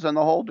 rounds in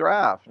the whole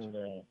draft.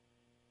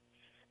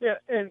 Yeah,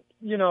 and,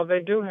 you know, they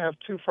do have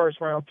 2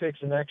 first-round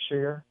picks next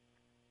year,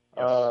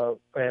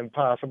 and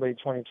possibly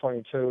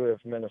 2022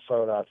 if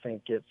Minnesota, I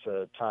think, gets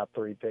a top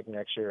 3 pick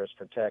next year is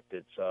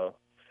protected. So.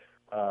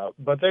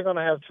 But they're going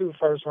to have 2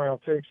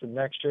 first-round picks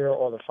next year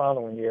or the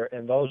following year,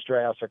 and those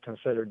drafts are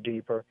considered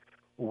deeper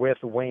with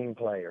wing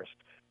players.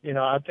 You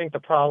know, I think the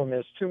problem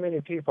is too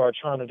many people are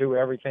trying to do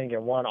everything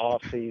in one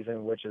off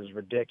season, which is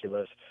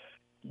ridiculous.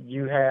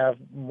 You have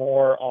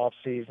more off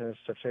seasons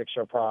to fix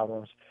your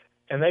problems,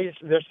 and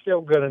they're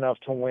still good enough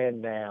to win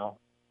now.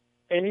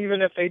 And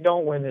even if they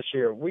don't win this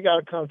year, we got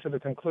to come to the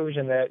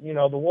conclusion that, you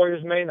know, the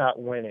Warriors may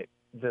not win it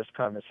this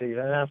coming season,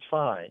 and that's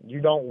fine. You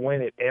don't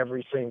win it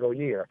every single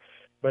year.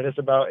 But it's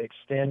about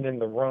extending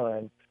the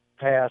run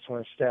past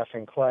when Steph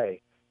and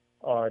Clay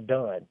are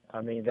done. I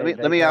mean,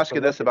 let me ask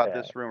you this about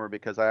this rumor,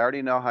 because I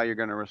already know how you're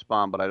going to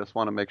respond, but I just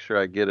want to make sure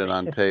I get it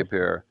on tape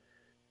here.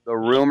 The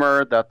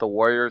rumor that the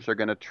Warriors are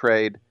going to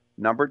trade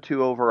number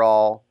 2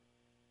 overall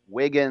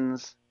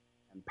Wiggins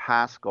and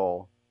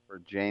Pascal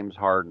for James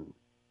Harden.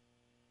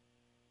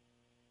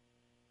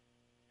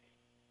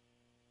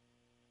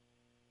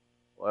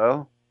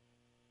 Hello?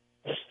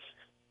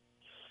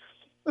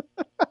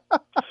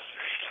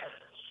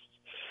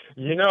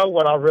 You know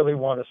what I really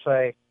want to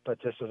say, but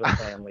this is a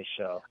family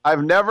show.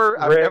 I've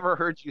never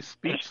heard you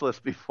speechless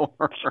before.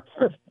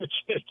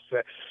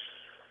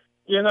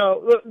 You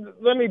know,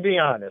 let me be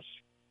honest.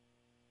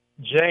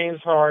 James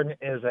Harden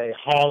is a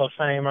Hall of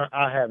Famer.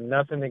 I have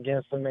nothing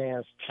against the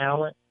man's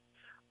talent.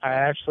 I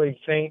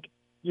actually think,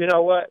 you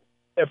know what?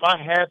 If I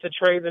had to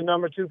trade the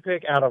number 2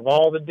 pick out of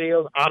all the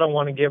deals, I don't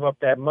want to give up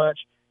that much,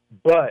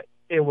 but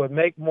it would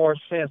make more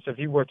sense if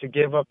you were to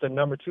give up the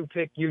number 2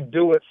 pick. You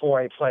do it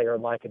for a player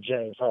like a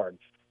James Harden.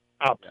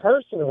 I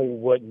personally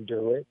wouldn't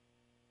do it,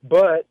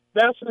 but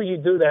that's who you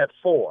do that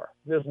for.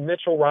 This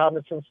Mitchell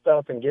Robinson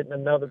stuff and getting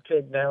another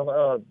pick down,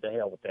 oh, the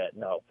hell with that,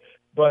 no.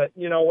 But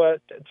you know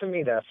what? To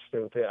me, that's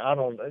stupid. I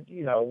don't,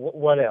 you know,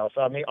 what else?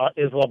 I mean,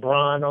 is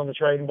LeBron on the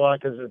trading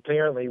block? Because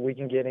apparently we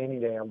can get any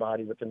damn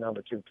body with the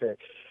number 2 pick.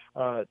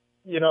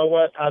 You know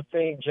what? I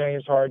think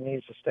James Harden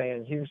needs to stay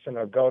in Houston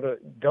or go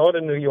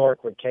to New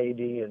York with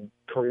KD and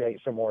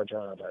create some more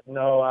drama.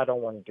 No, I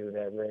don't want to do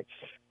that, Rick.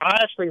 I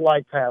actually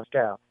like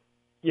Pascal.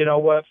 You know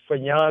what? For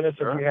Giannis,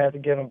 if you had to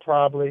get him,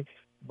 probably.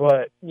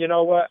 But you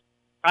know what?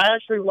 I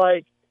actually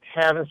like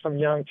having some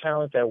young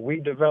talent that we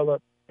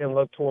develop and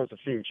look towards the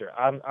future.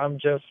 I'm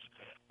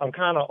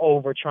kind of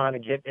over trying to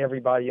get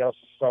everybody else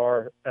a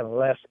star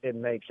unless it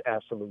makes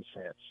absolute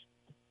sense.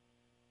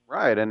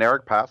 Right, and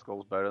Eric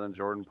Pascal's better than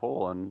Jordan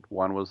Poole, and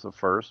one was the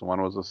first, and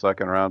one was the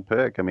second-round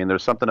pick. I mean,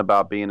 there's something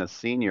about being a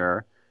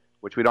senior,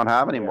 which we don't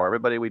have anymore.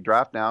 Everybody we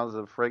draft now is a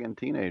friggin'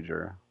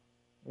 teenager.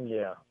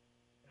 Yeah.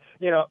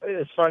 You know,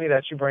 it's funny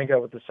that you bring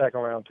up with the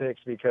second-round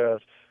picks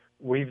because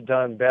we've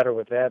done better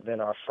with that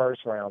than our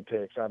first-round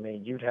picks. I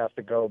mean, you'd have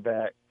to go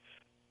back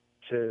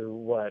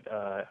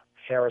to,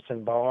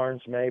 Harrison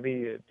Barnes,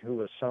 maybe, who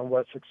was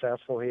somewhat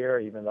successful here,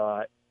 even though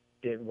I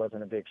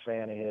wasn't a big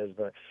fan of his,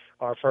 but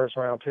our first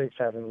round picks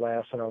haven't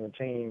lasted on the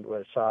team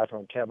aside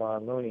from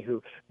Kevon Looney,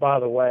 who, by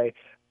the way,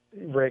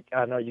 Rick,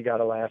 I know you got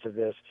to laugh at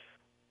this.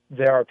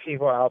 There are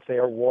people out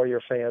there,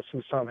 Warrior fans,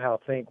 who somehow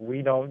think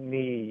we don't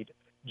need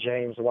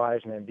James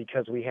Wiseman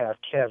because we have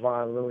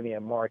Kevon Looney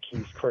and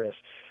Marquise Chris.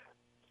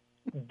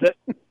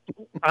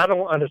 I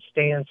don't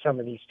understand some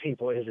of these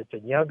people. Is it the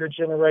younger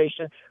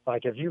generation?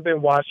 Like, if you've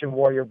been watching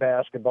Warrior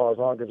basketball as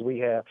long as we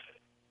have,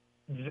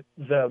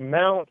 the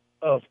amount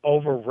of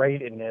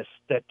overratedness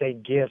that they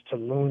give to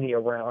Looney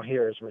around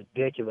here is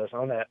ridiculous.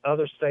 On that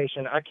other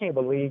station, I can't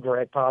believe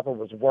Greg Papa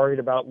was worried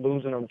about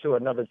losing him to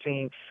another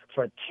team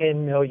for $10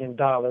 million.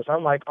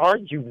 I'm like, are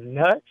you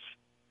nuts?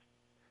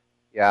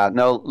 Yeah,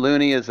 no,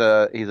 Looney he's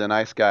a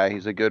nice guy.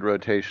 He's a good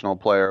rotational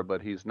player,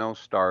 but he's no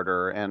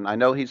starter. And I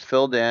know he's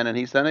filled in, and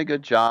he's done a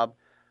good job.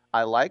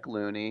 I like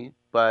Looney,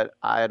 but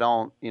I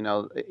don't,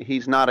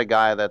 he's not a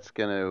guy that's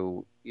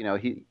going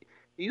to,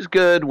 he's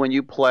good when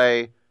you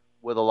play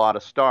with a lot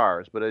of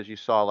stars. But as you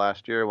saw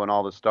last year, when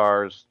all the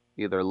stars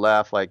either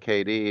left like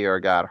KD or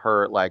got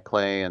hurt like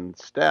Clay and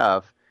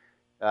Steph,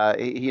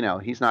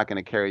 he's not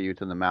going to carry you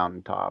to the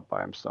mountaintop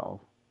by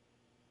himself.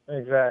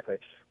 Exactly.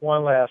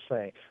 One last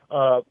thing.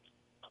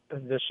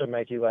 This should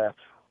make you laugh.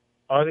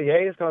 Are the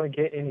A's going to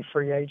get any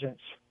free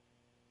agents?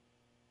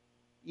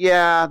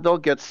 Yeah, they'll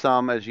get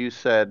some, as you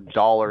said,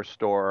 dollar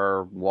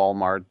store,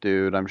 Walmart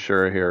dude, I'm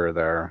sure here or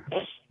there.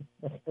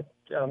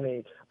 I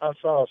mean, I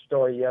saw a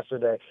story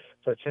yesterday,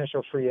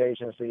 potential free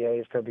agents the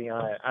A's could be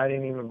on it. I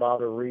didn't even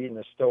bother reading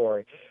the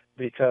story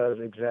because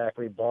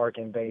exactly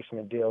bargain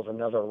basement deals,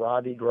 another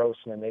Roddy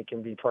Grossman they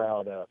can be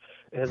proud of.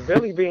 Has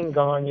Billy Beane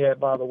gone yet,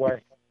 by the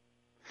way?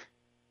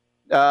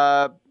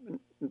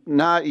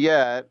 Not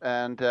yet,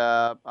 and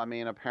I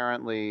mean,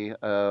 apparently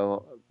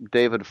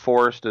David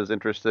Forst is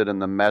interested in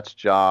the Mets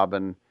job,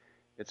 and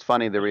it's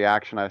funny the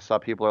reaction I saw.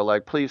 People are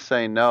like, "Please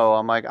say no."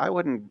 I'm like, I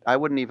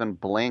wouldn't even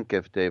blink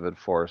if David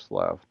Forst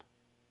left.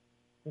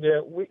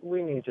 Yeah,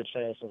 we need to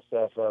change some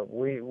stuff up.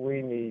 We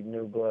need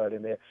new blood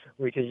in there.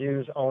 We could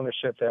use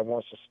ownership that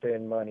wants to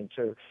spend money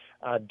too.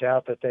 I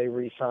doubt that they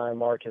re-sign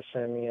Marcus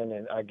Semien,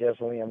 and I guess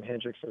Liam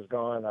Hendricks is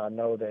gone. I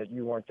know that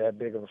you weren't that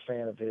big of a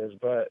fan of his,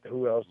 but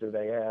who else do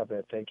they have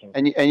that they can?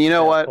 And you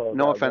know what?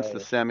 No offense to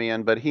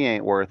Semien, but he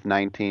ain't worth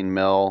 $19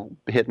 million,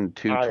 hitting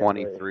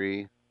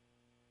 .223.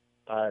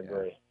 I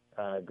agree.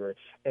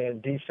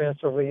 And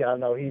defensively, I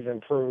know he's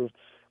improved.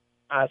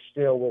 I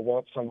still would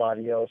want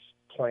somebody else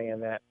playing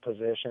that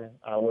position.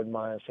 I wouldn't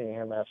mind seeing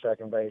him at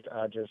second base.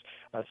 I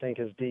think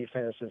his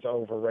defense is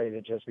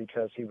overrated just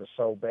because he was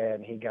so bad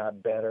and he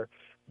got better.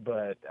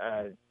 But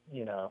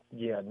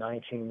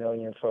 $19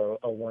 million for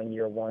a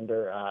 1-year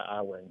wonder,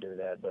 I wouldn't do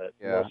that. But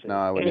yeah, we'll see. No,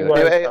 I wouldn't. Anyway,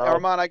 do it. Hey,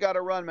 Armand, I got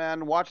to run,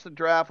 man. Watch the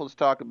draft. Let's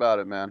talk about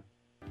it, man.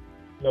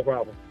 No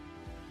problem.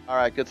 All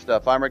right, good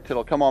stuff. I'm Rick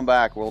Tittle. Come on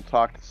back. We'll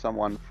talk to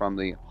someone from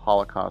the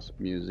Holocaust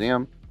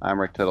Museum.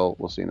 I'm Rick Tittle.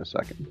 We'll see you in a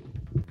second.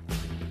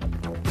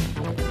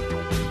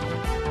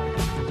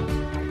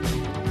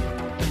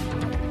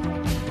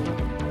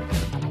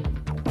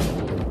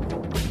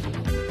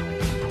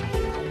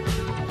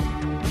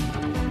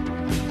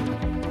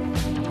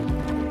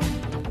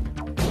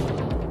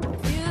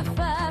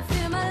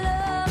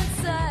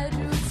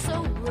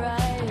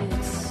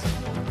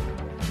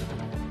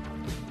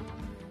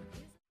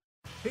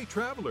 Hey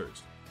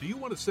travelers, do you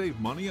want to save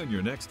money on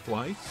your next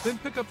flight? Then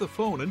pick up the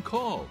phone and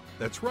call.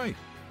 That's right,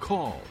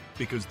 call,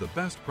 because the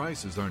best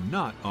prices are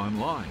not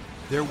online.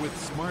 They're with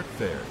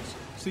SmartFares.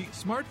 See,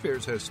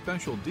 SmartFares has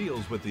special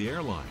deals with the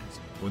airlines.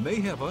 When they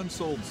have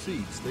unsold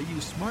seats, they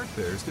use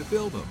SmartFares to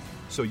fill them.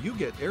 So you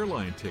get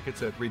airline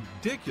tickets at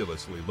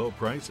ridiculously low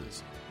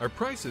prices. Our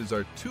prices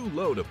are too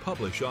low to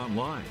publish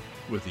online.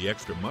 With the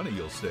extra money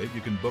you'll save,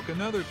 you can book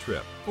another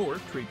trip or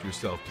treat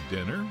yourself to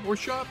dinner or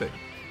shopping.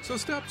 So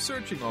stop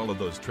searching all of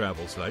those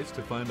travel sites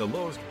to find the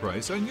lowest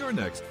price on your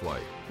next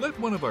flight. Let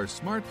one of our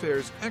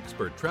SmartFares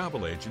expert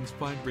travel agents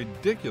find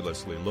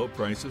ridiculously low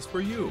prices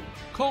for you.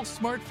 Call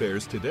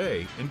SmartFares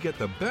today and get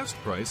the best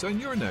price on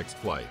your next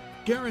flight.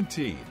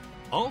 Guaranteed.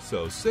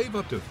 Also, save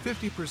up to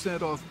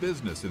 50% off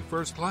business and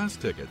first class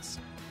tickets.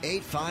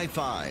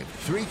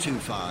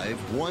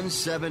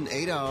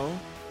 855-325-1780.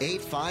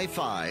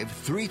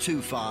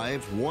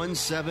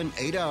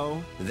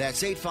 855-325-1780.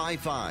 That's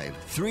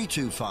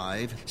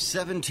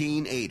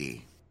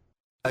 855-325-1780.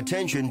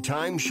 Attention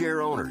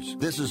timeshare owners.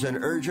 This is an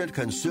urgent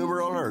consumer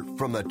alert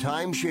from the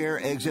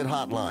Timeshare Exit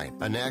Hotline,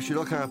 a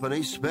national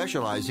company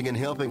specializing in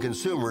helping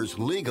consumers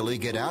legally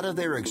get out of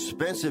their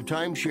expensive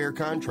timeshare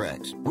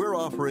contracts. We're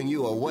offering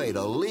you a way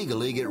to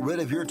legally get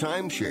rid of your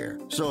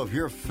timeshare. So if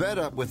you're fed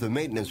up with the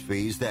maintenance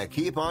fees that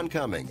keep on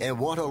coming and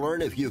want to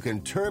learn if you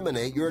can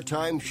terminate your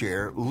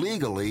timeshare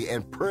legally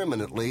and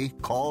permanently,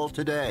 call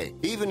today.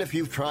 Even if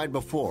you've tried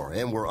before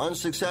and were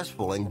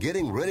unsuccessful in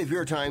getting rid of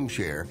your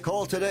timeshare,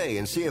 call today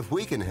and see if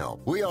we can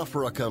help. We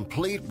offer a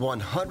complete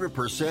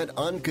 100%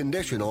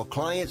 unconditional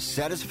client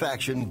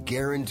satisfaction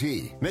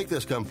guarantee. Make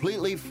this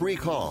completely free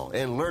call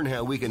and learn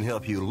how we can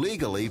help you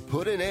legally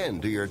put an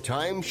end to your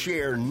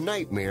timeshare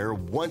nightmare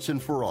once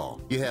and for all.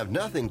 You have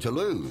nothing to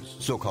lose,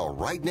 so call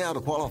right now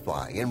to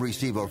qualify and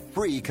receive a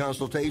free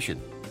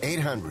consultation.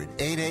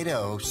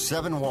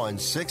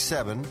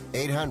 800-880-7167.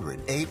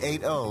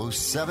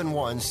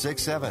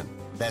 800-880-7167.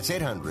 That's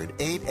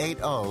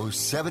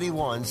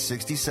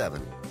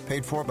 800-880-7167.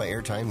 Paid for by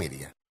Airtime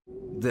Media.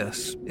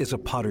 This is a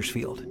potter's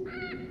field.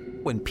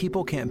 When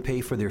people can't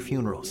pay for their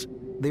funerals,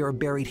 they are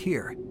buried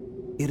here.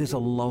 It is a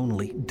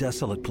lonely,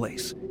 desolate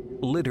place,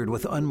 littered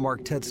with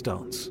unmarked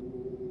headstones.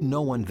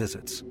 No one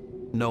visits.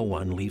 No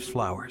one leaves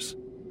flowers.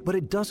 But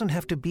it doesn't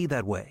have to be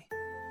that way.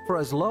 For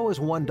as low as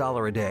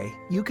 $1 a day,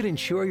 you can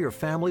ensure your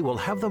family will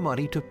have the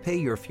money to pay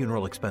your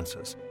funeral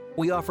expenses.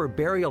 We offer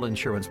burial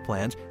insurance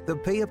plans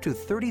that pay up to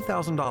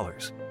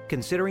 $30,000.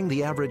 Considering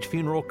the average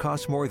funeral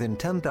costs more than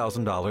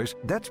 $10,000,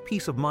 that's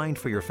peace of mind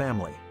for your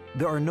family.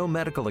 There are no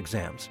medical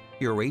exams,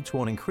 your rates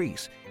won't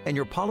increase, and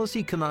your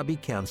policy cannot be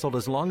canceled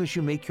as long as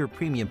you make your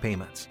premium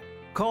payments.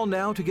 Call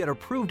now to get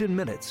approved in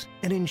minutes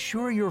and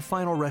ensure your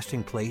final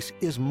resting place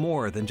is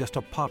more than just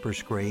a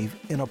pauper's grave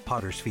in a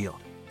potter's field.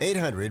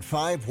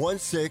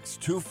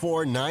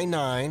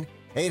 800-516-2499.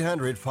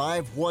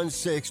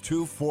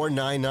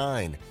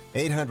 800-516-2499.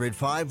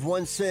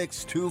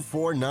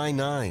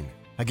 800-516-2499.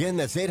 Again,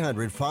 that's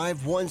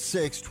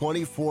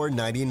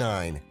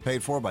 800-516-2499.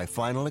 Paid for by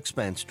Final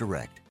Expense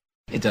Direct.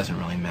 It doesn't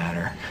really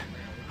matter.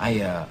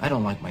 I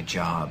don't like my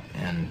job,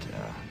 and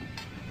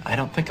I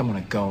don't think I'm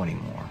going to go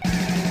anymore.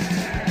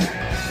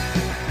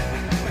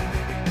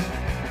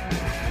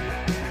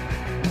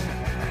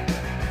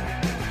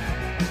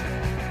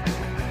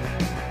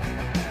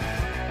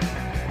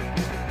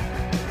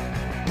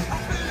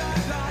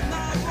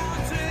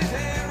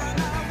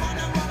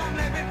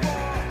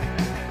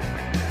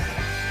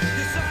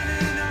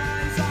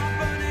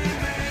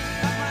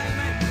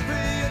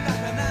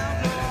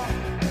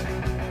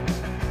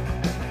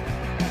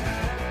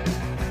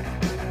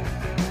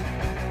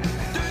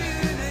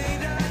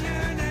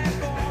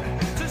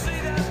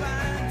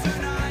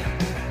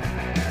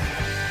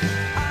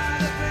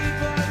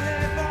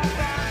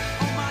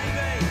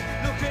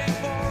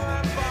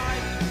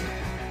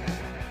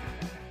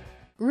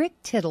 Rick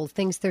Tittle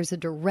thinks there's a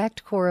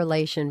direct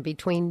correlation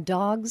between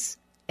dogs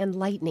and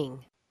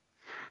lightning.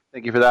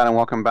 Thank you for that, and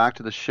welcome back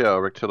to the show.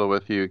 Rick Tittle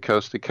with you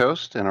coast to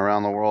coast and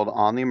around the world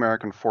on the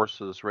American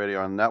Forces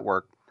Radio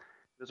Network.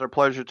 It is our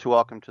pleasure to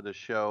welcome to the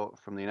show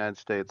from the United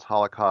States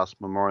Holocaust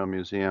Memorial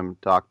Museum,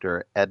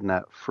 Dr.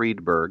 Edna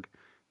Friedberg.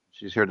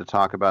 She's here to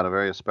talk about a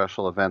very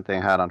special event they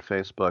had on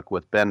Facebook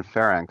with Ben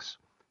Ferencz,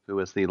 who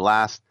is the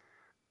last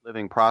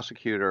living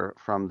prosecutor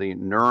from the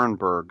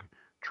Nuremberg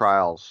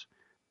trials.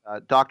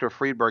 Dr.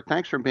 Friedberg,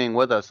 thanks for being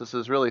with us. This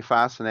is really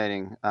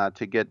fascinating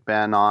to get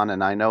Ben on,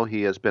 and I know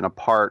he has been a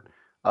part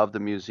of the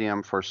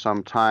museum for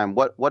some time.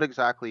 What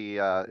exactly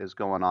is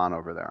going on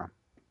over there?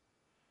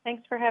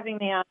 Thanks for having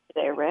me on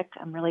today, Rick.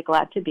 I'm really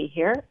glad to be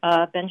here.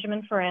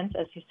 Benjamin Ferencz,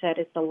 as you said,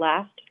 is the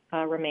last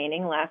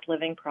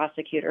living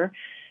prosecutor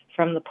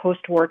from the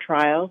post-war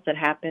trials that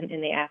happened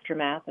in the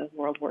aftermath of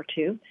World War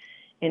II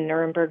in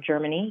Nuremberg,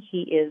 Germany.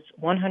 He is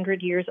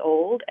 100 years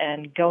old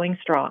and going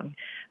strong,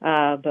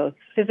 both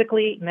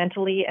physically,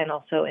 mentally, and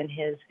also in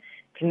his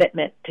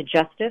commitment to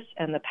justice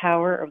and the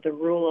power of the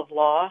rule of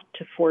law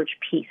to forge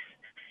peace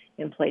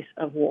in place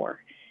of war.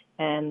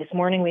 And this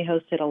morning we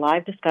hosted a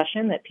live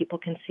discussion that people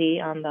can see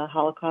on the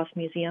Holocaust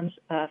Museum's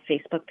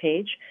Facebook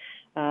page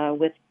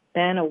with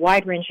Ben, a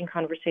wide-ranging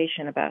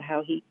conversation about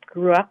how he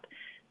grew up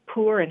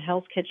poor in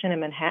Hell's Kitchen in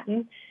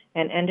Manhattan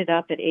and ended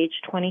up at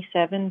age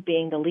 27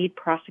 being the lead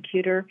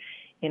prosecutor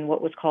in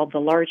what was called the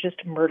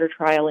largest murder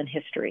trial in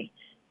history.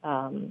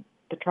 The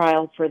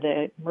trial for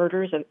the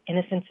murders of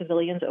innocent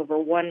civilians, over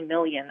 1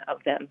 million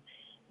of them,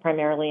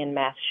 primarily in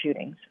mass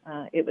shootings.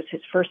 It was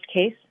his first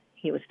case.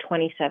 He was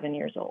 27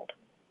 years old.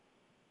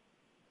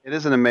 It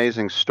is an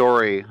amazing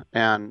story,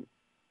 and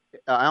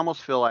I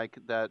almost feel like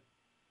that,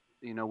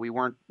 we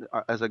weren't,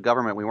 as a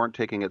government, we weren't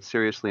taking it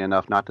seriously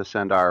enough not to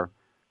send our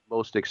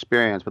most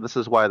experienced, but this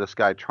is why this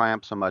guy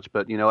triumphs so much.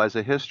 But, as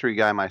a history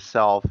guy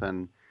myself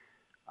and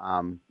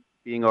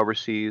being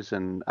overseas,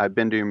 and I've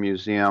been to your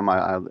museum,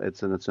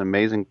 it's an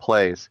amazing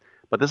place.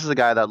 But this is a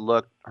guy that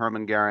looked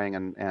Hermann Goering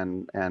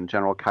and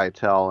General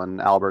Keitel and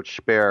Albert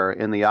Speer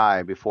in the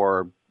eye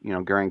before,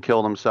 Goering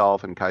killed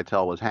himself and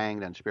Keitel was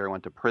hanged and Speer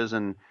went to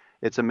prison.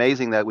 It's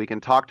amazing that we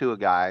can talk to a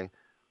guy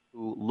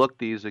who looked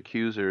these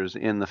accusers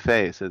in the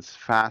face. It's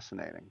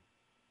fascinating.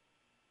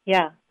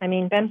 Yeah,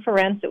 Ben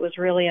Ferencz, it was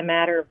really a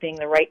matter of being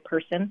the right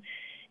person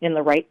in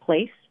the right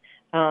place.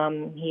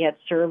 He had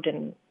served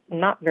in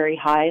not very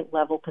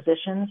high-level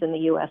positions in the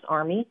U.S.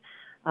 Army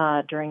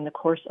during the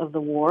course of the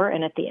war.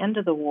 And at the end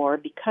of the war,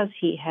 because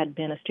he had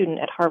been a student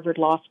at Harvard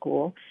Law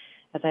School,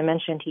 as I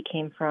mentioned, he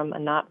came from a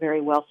not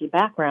very wealthy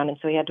background, and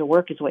so he had to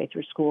work his way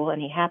through school,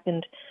 and he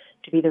happened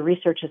to be the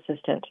research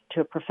assistant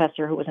to a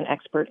professor who was an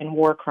expert in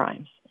war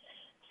crimes.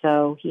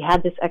 So he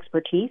had this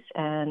expertise,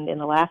 and in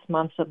the last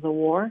months of the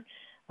war,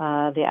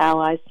 the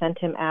Allies sent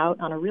him out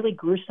on a really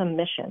gruesome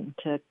mission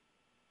to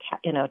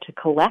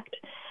collect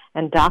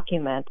and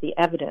document the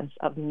evidence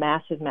of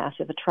massive,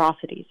 massive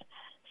atrocities.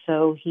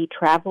 So he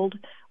traveled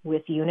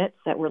with units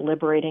that were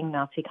liberating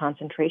Nazi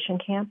concentration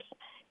camps.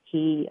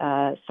 He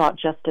sought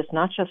justice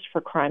not just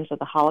for crimes of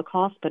the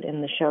Holocaust, but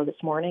in the show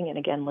this morning, and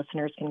again,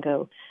 listeners can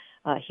go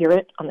hear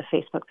it on the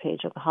Facebook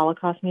page of the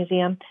Holocaust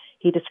Museum.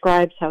 He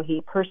describes how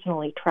he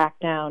personally tracked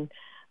down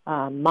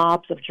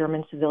mobs of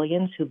German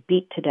civilians who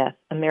beat to death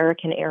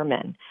American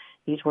airmen.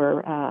 These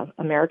were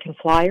American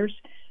flyers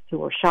who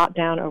were shot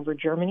down over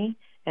Germany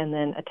and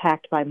then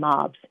attacked by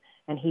mobs.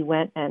 And he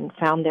went and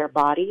found their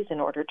bodies in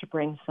order to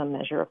bring some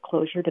measure of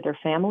closure to their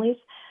families,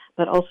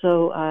 but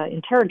also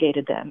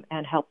interrogated them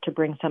and helped to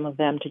bring some of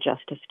them to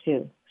justice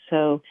too.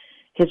 So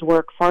his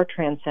work far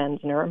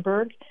transcends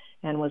Nuremberg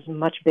and was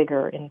much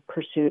bigger in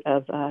pursuit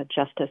of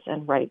justice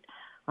and right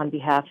on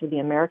behalf of the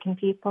American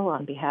people,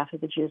 on behalf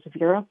of the Jews of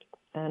Europe,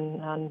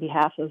 and on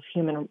behalf of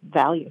human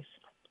values.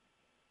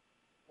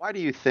 Why do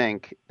you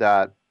think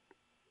that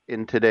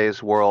in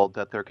today's world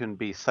that there can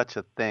be such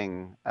a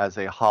thing as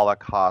a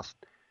Holocaust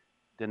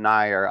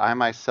denier? I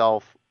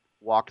myself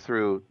walked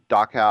through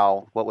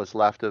Dachau, what was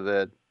left of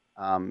it,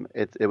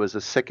 It was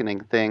a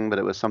sickening thing, but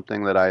it was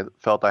something that I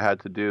felt I had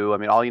to do. I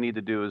mean, all you need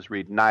to do is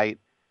read Night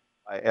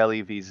by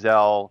Elie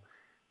Wiesel.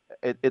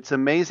 It's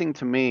amazing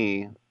to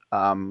me,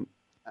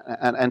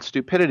 and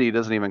stupidity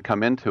doesn't even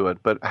come into it,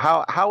 but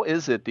how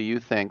is it, do you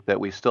think, that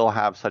we still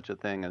have such a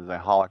thing as a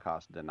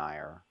Holocaust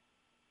denier?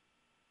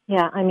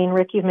 Yeah, I mean,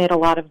 Rick, you've made a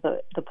lot of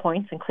the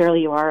points, and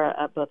clearly you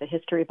are both a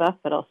history buff,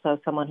 but also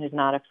someone who's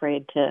not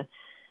afraid to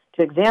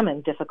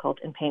examine difficult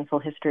and painful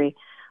history.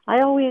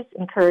 I always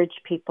encourage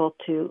people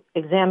to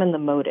examine the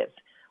motive.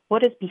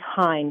 What is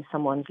behind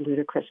someone's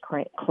ludicrous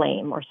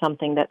claim or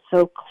something that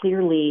so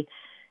clearly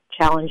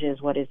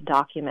challenges what is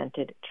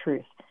documented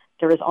truth?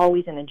 There is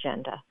always an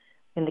agenda.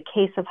 In the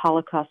case of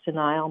Holocaust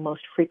denial,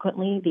 most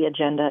frequently the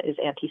agenda is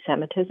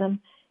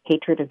anti-Semitism,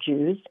 hatred of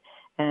Jews,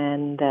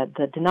 and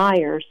the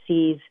denier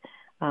sees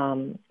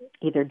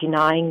either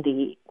denying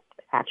the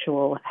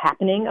actual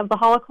happening of the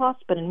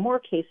Holocaust, but in more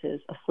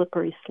cases, a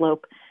slippery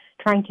slope,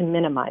 trying to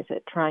minimize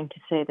it, trying to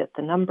say that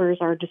the numbers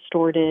are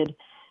distorted,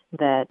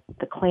 that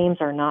the claims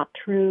are not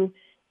true.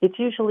 It's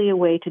usually a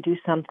way to do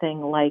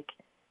something like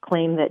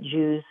claim that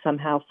Jews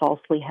somehow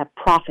falsely have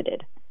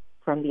profited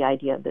from the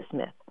idea of this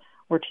myth,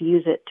 or to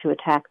use it to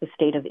attack the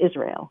state of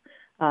Israel.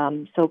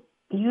 So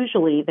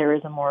usually there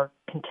is a more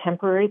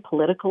contemporary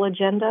political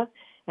agenda,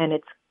 and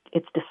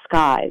it's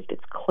disguised,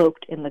 it's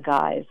cloaked in the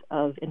guise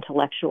of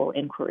intellectual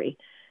inquiry,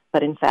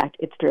 but in fact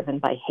it's driven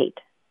by hate.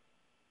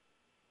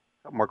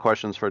 More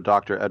questions for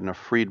Dr. Edna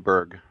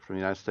Friedberg from the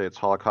United States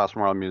Holocaust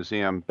Memorial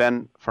Museum.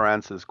 Ben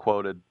Ferencz is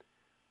quoted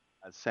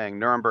as saying,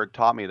 "Nuremberg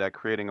taught me that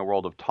creating a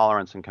world of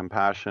tolerance and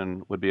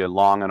compassion would be a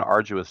long and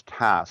arduous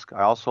task.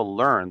 I also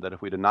learned that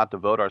if we did not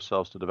devote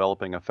ourselves to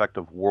developing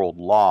effective world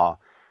law,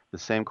 the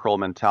same cruel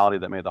mentality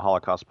that made the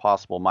Holocaust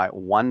possible might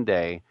one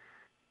day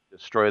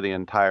destroy the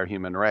entire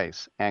human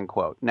race." End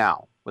quote.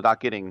 Now,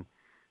 without getting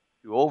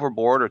too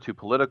overboard or too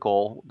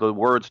political, the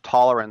words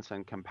tolerance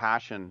and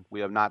compassion we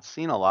have not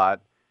seen a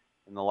lot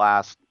in the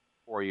last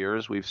 4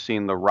 years. We've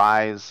seen the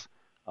rise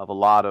of a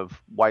lot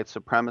of white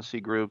supremacy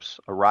groups,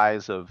 a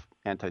rise of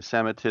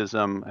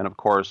anti-Semitism, and of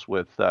course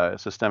with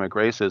systemic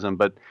racism.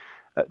 But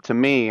to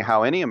me,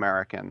 how any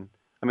American,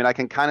 I mean, I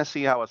can kind of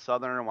see how a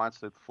Southerner wants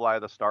to fly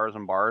the stars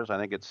and bars. I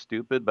think it's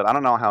stupid, but I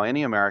don't know how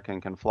any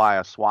American can fly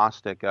a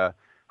swastika.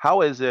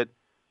 How is it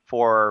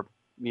for,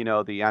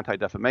 the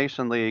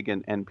Anti-Defamation League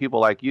and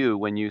people like you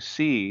when you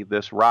see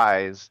this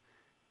rise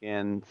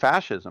in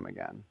fascism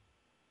again?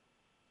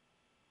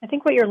 I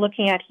think what you're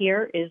looking at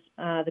here is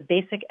the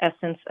basic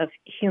essence of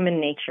human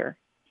nature.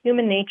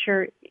 Human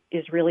nature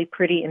is really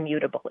pretty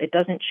immutable. It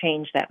doesn't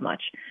change that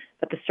much,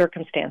 but the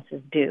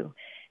circumstances do.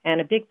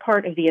 And a big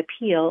part of the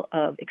appeal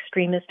of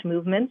extremist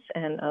movements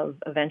and of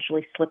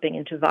eventually slipping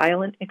into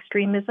violent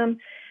extremism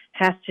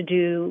has to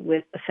do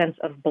with a sense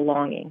of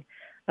belonging,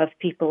 of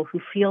people who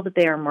feel that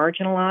they are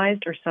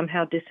marginalized or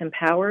somehow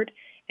disempowered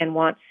and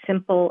want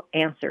simple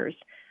answers,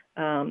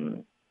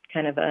 kind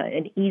of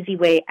an easy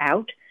way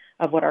out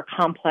of what are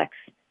complex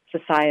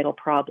societal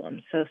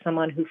problems. So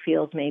someone who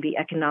feels maybe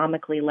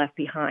economically left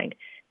behind,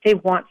 they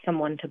want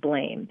someone to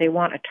blame. They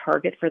want a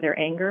target for their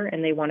anger,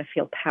 and they want to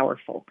feel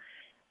powerful.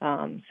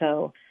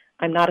 So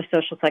I'm not a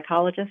social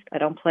psychologist. I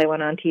don't play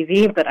one on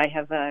TV, but I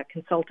have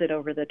consulted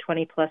over the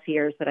 20-plus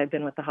years that I've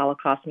been with the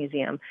Holocaust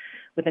Museum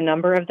with a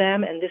number of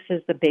them, and this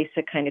is the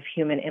basic kind of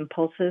human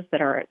impulses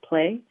that are at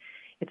play.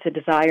 It's a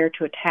desire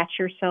to attach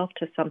yourself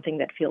to something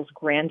that feels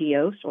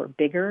grandiose or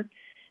bigger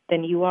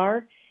than you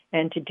are,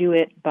 and to do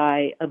it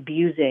by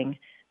abusing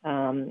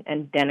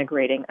and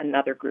denigrating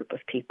another group of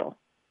people.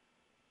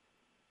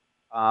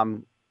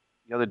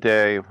 The other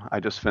day, I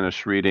just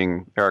finished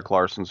reading Erik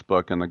Larson's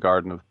book, In the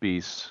Garden of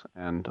Beasts,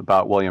 and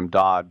about William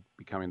Dodd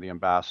becoming the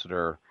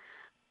ambassador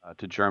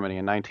to Germany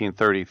in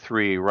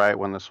 1933, right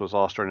when this was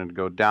all starting to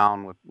go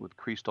down with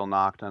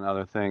Kristallnacht and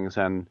other things,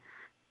 and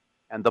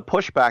the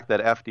pushback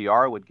that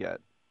FDR would get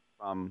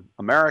from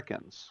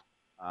Americans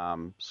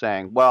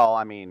saying, well,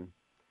 I mean,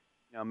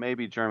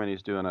 maybe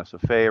Germany's doing us a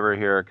favor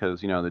here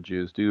because, the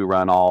Jews do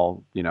run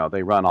all,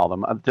 they run all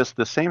them. Just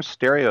the same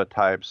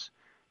stereotypes,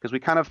 because we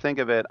kind of think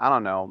of it, I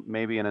don't know,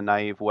 maybe in a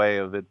naive way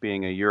of it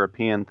being a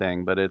European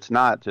thing, but it's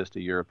not just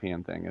a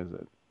European thing, is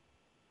it?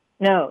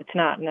 No, it's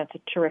not. And that's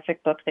a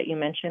terrific book that you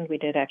mentioned. We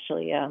did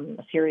actually a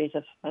series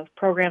of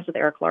programs with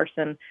Erik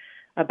Larson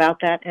about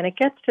that. And it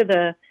gets to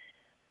the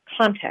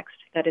context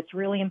that it's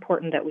really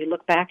important that we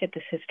look back at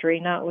this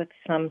history, not with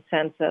some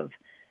sense of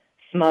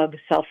smug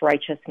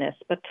self-righteousness,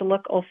 but to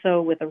look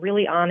also with a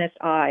really honest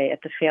eye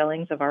at the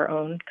failings of our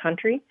own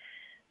country.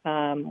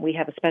 We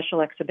have a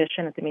special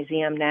exhibition at the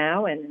museum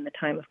now, and in the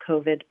time of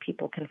COVID,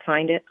 people can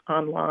find it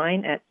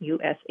online at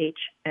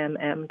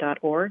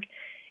ushmm.org.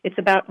 It's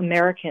about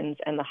Americans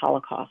and the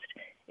Holocaust.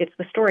 It's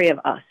the story of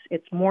us.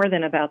 It's more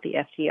than about the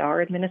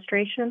FDR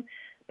administration,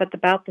 but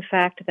about the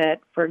fact that,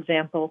 for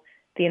example,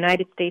 the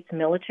United States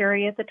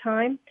military at the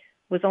time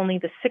was only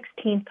the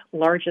 16th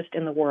largest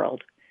in the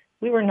world.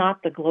 We were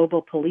not the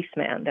global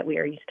policeman that we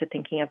are used to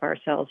thinking of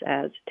ourselves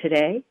as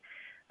today.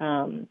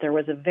 There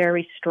was a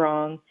very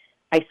strong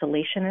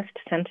isolationist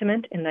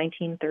sentiment in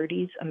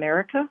 1930s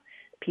America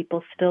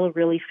people still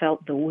really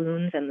felt the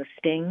wounds and the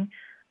sting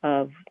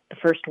of the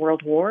First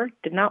World War,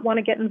 did not want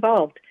to get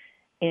involved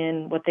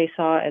in what they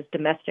saw as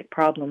domestic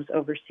problems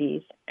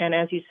overseas. And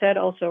as you said,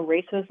 also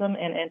racism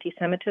and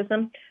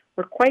anti-Semitism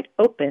were quite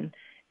open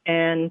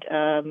and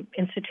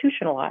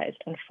institutionalized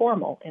and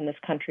formal in this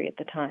country at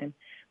the time.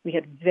 We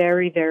had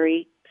very,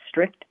 very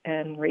strict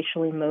and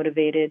racially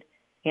motivated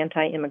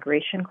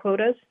anti-immigration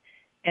quotas.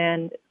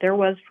 And there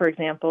was, for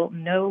example,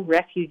 no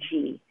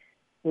refugee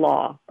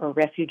law or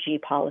refugee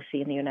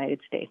policy in the United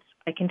States.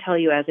 I can tell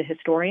you as a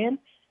historian,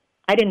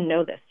 I didn't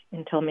know this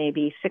until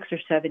maybe 6 or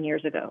 7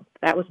 years ago.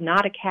 That was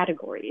not a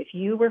category. If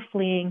you were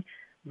fleeing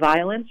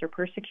violence or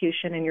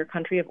persecution in your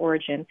country of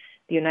origin,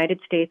 the United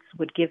States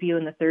would give you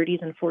in the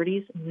 30s and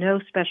 40s no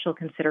special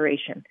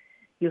consideration.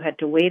 You had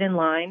to wait in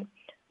line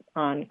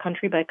on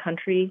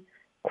country-by-country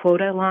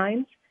quota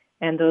lines,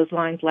 and those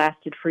lines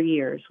lasted for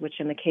years, which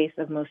in the case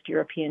of most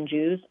European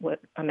Jews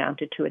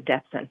amounted to a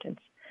death sentence.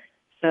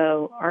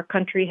 So our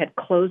country had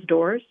closed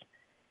doors.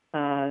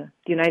 The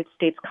United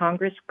States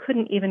Congress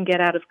couldn't even get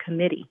out of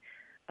committee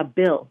a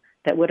bill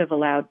that would have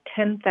allowed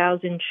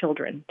 10,000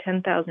 children,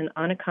 10,000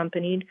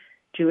 unaccompanied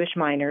Jewish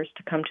minors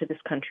to come to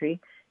this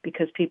country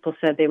because people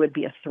said they would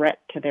be a threat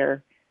to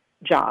their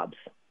jobs,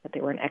 that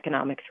they were an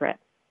economic threat.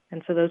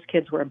 And so those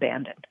kids were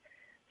abandoned.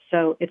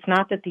 So it's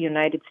not that the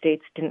United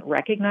States didn't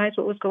recognize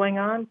what was going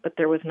on, but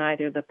there was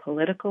neither the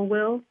political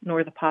will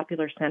nor the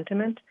popular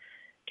sentiment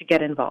to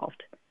get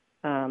involved.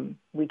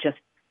 We just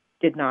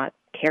did not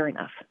care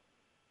enough.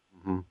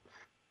 Mm-hmm.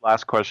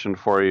 Last question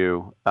for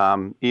you.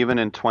 Even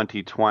in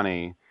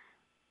 2020,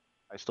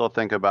 I still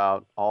think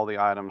about all the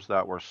items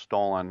that were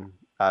stolen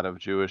out of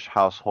Jewish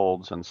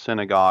households and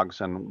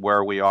synagogues and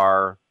where we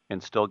are in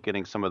still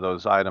getting some of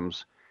those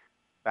items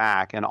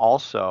back. And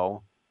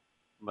also,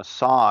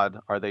 Mossad,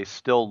 are they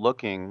still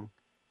looking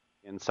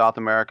in South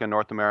America,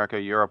 North America,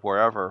 Europe,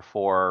 wherever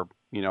for,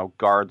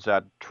 guards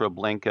at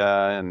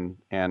Treblinka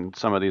and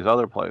some of these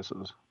other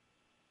places?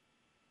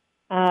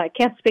 I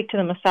can't speak to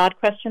the Mossad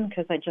question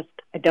because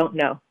I don't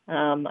know.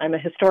 I'm a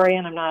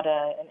historian. I'm not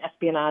an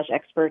espionage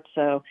expert,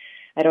 so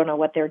I don't know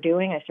what they're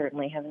doing. I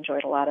certainly have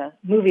enjoyed a lot of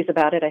movies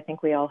about it. I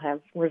think we all have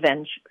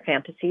revenge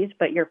fantasies.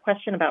 But your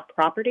question about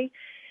property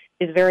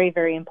is very,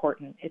 very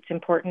important. It's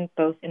important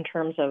both in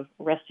terms of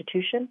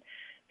restitution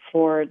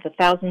for the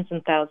thousands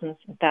and thousands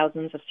and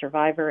thousands of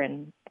survivor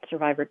and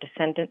survivor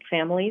descendant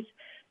families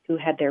who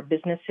had their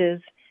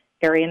businesses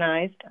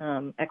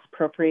Aryanized,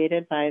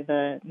 expropriated by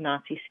the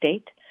Nazi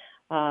state,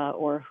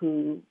 or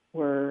who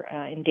were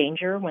in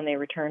danger when they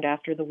returned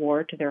after the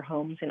war to their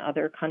homes in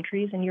other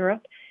countries in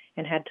Europe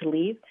and had to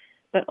leave,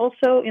 but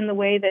also in the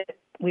way that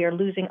we are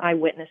losing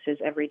eyewitnesses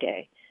every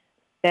day.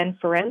 Ben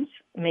Ferencz,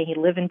 may he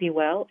live and be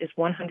well, is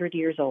 100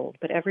 years old,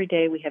 but every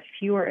day we have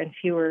fewer and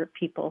fewer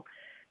people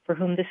for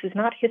whom this is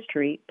not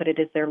history, but it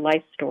is their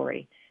life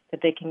story,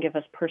 that they can give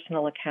us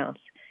personal accounts.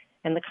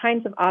 And the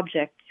kinds of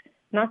objects,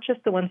 not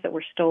just the ones that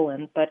were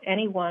stolen, but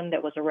anyone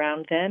that was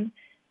around then,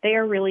 they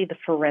are really the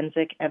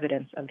forensic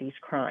evidence of these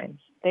crimes.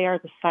 They are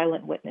the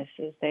silent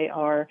witnesses. They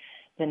are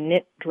the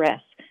knit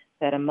dress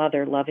that a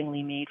mother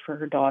lovingly made for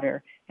her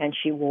daughter and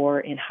she wore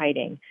in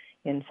hiding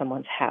in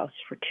someone's house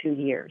for 2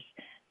 years.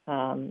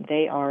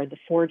 They are the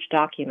forged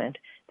document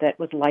that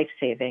was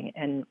life-saving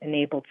and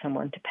enabled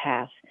someone to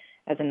pass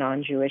as a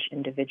non-Jewish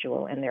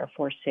individual and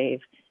therefore save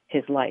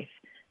his life.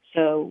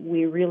 So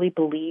we really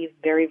believe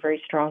very,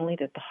 very strongly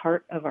that the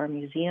heart of our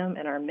museum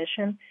and our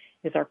mission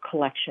is our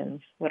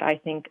collections, what I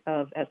think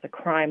of as the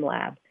crime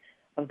lab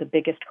of the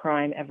biggest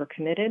crime ever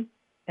committed.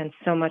 And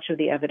so much of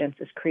the evidence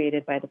is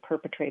created by the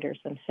perpetrators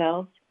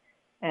themselves.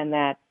 And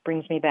that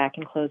brings me back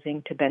in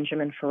closing to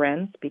Benjamin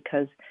Ferencz,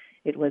 because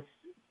it was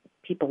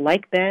people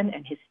like Ben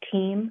and his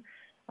team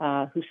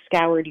who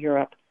scoured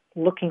Europe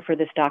looking for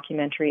this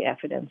documentary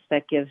evidence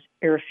that gives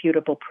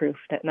irrefutable proof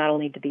that not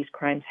only did these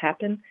crimes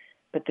happen,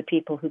 but the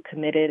people who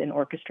committed and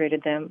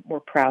orchestrated them were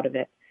proud of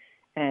it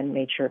and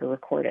made sure to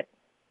record it.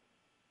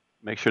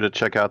 Make sure to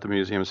check out the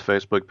museum's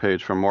Facebook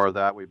page for more of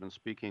that. We've been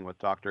speaking with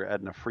Dr.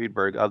 Edna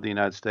Friedberg of the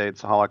United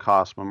States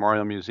Holocaust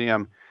Memorial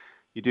Museum.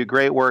 You do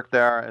great work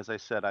there. As I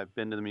said, I've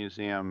been to the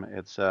museum.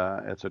 It's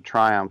a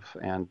triumph,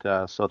 and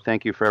so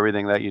thank you for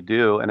everything that you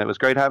do. And it was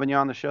great having you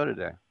on the show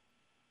today.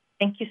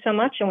 Thank you so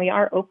much, and we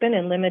are open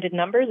in limited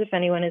numbers. If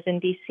anyone is in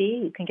D.C.,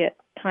 you can get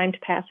timed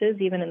passes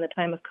even in the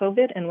time of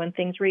COVID. And when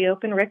things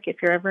reopen, Rick,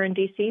 if you're ever in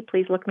D.C.,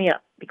 please look me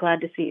up. Be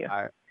glad to see you.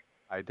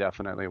 I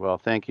definitely will.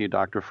 Thank you,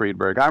 Dr.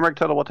 Friedberg. I'm Rick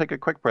Tittle. We'll take a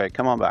quick break.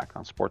 Come on back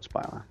on Sports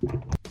Byline.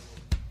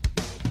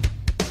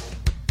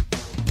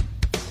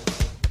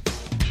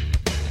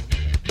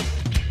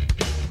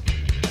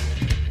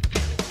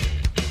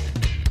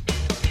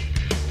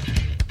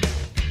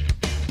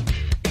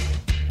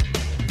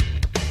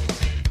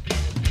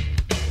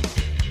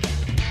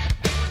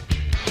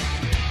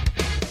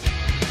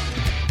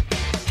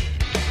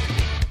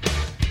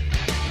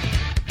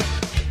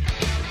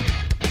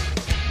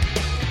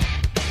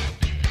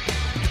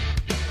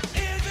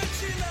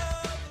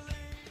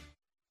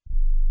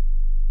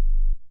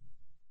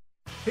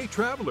 Hey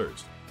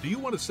travelers, Do you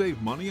want to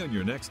save money on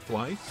your next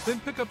flight? Then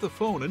pick up the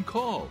phone and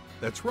call.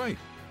 That's right,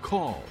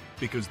 call,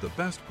 because the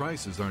best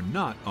prices are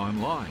not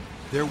online.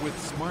 They're with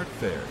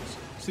SmartFares.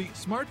 See,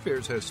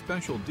 SmartFares has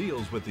special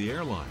deals with the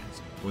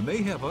airlines. When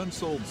they have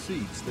unsold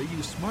seats, they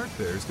use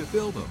SmartFares to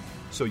fill them.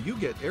 So you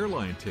get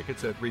airline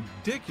tickets at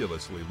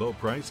ridiculously low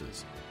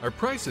prices. Our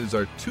prices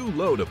are too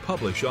low to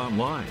publish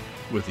online.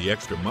 With the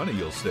extra money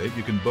you'll save,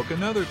 you can book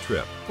another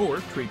trip or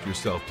treat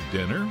yourself to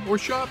dinner or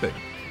shopping.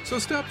 So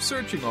stop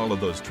searching all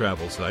of those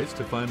travel sites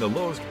to find the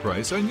lowest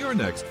price on your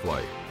next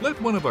flight.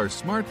 Let one of our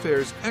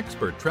SmartFares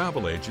expert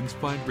travel agents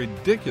find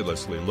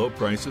ridiculously low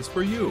prices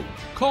for you.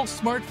 Call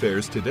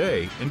SmartFares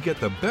today and get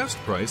the best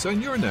price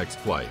on your next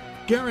flight.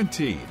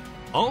 Guaranteed.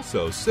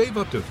 Also, save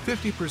up to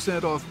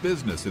 50% off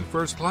business and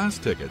first class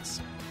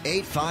tickets.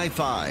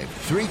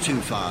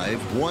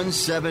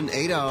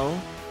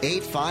 855-325-1780.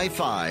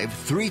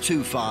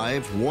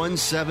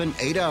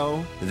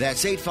 855-325-1780.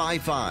 That's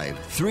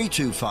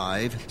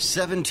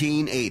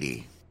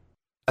 855-325-1780.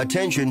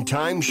 Attention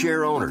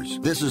timeshare owners.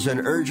 This is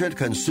an urgent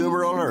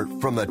consumer alert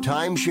from the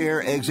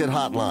Timeshare Exit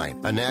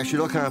Hotline, a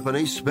national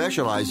company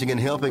specializing in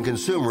helping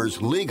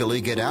consumers legally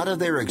get out of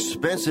their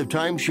expensive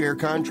timeshare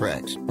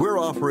contracts. We're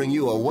offering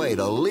you a way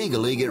to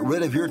legally get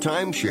rid of your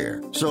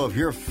timeshare. So if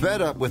you're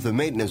fed up with the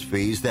maintenance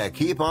fees that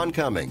keep on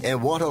coming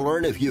and want to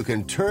learn if you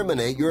can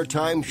terminate your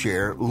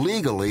timeshare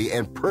legally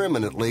and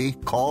permanently,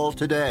 call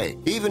today.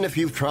 Even if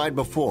you've tried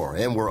before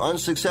and were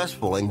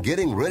unsuccessful in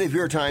getting rid of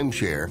your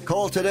timeshare,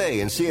 call today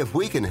and see if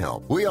we can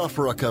help. We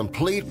offer a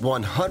complete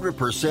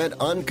 100%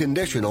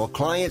 unconditional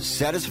client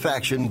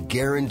satisfaction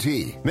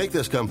guarantee. Make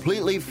this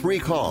completely free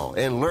call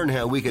and learn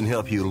how we can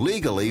help you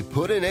legally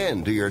put an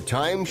end to your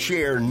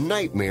timeshare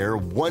nightmare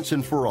once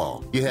and for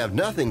all. You have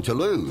nothing to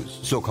lose,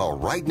 so call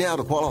right now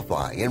to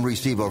qualify and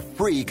receive a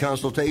free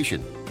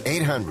consultation.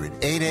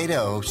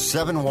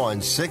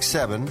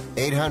 800-880-7167.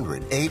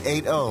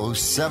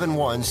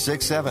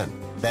 800-880-7167.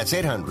 That's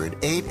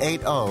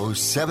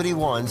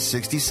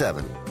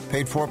 800-880-7167.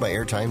 Paid for by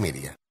Airtime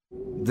Media.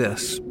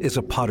 This is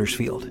a potter's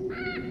field.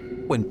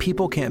 When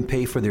people can't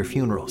pay for their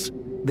funerals,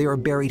 they are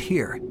buried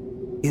here.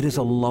 It is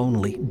a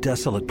lonely,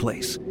 desolate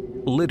place,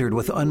 littered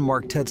with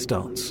unmarked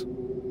headstones.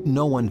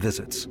 No one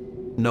visits.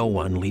 No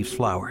one leaves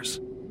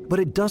flowers. But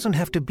it doesn't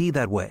have to be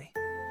that way.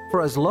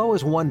 For as low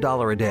as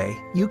 $1 a day,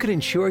 you can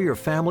ensure your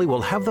family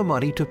will have the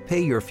money to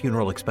pay your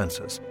funeral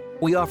expenses.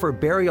 We offer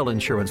burial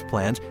insurance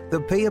plans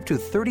that pay up to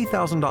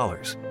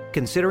 $30,000.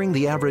 Considering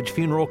the average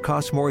funeral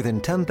costs more than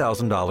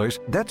 $10,000,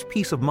 that's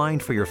peace of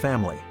mind for your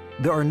family.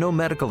 There are no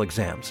medical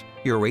exams,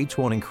 your rates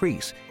won't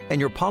increase, and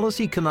your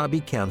policy cannot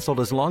be canceled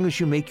as long as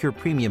you make your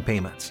premium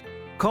payments.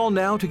 Call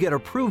now to get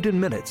approved in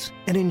minutes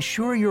and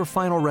ensure your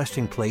final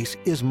resting place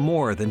is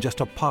more than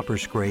just a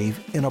pauper's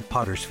grave in a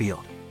potter's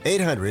field.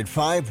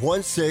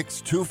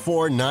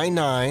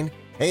 800-516-2499.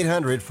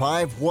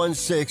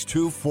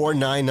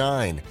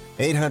 800-516-2499.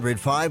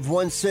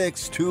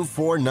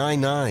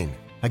 800-516-2499.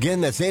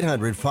 Again, that's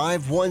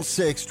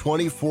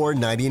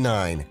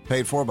 800-516-2499.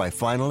 Paid for by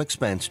Final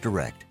Expense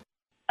Direct.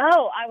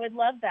 Oh, I would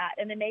love that.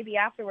 And then maybe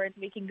afterwards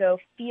we can go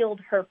field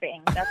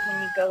herping. That's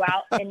when you go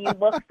out and you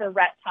look for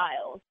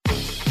reptiles.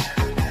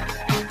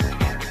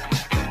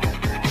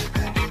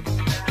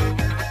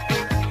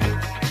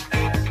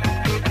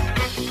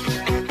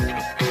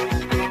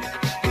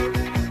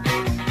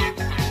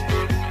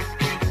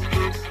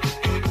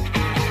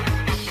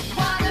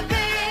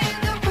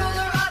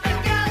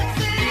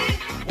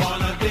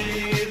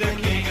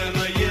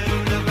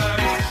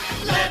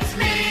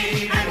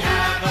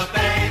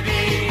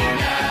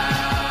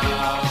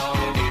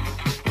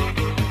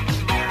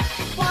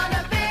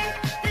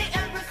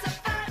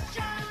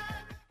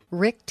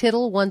 Rick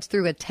Tittle once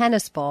threw a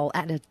tennis ball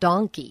at a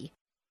donkey.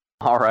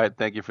 All right,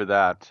 thank you for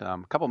that. A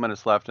couple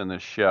minutes left in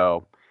this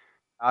show.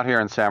 Out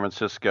here in San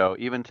Francisco,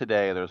 even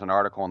today, there's an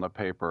article in the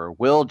paper.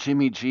 Will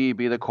Jimmy G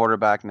be the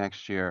quarterback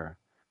next year?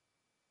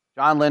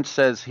 John Lynch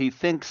says he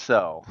thinks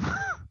so.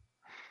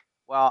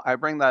 Well, I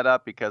bring that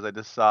up because I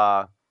just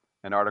saw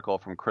an article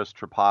from Chris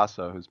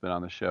Trapasso, who's been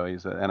on the show.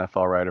 He's an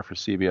NFL writer for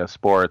CBS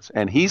Sports.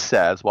 And he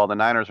says, while the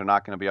Niners are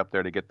not going to be up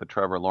there to get the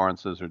Trevor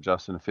Lawrences or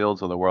Justin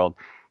Fields of the world,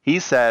 he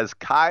says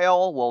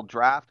Kyle will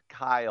draft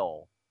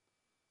Kyle.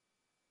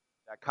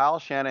 That Kyle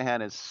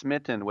Shanahan is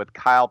smitten with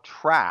Kyle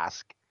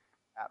Trask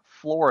at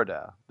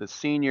Florida, the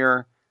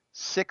senior,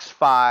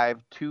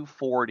 6'5",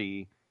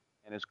 240,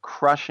 and is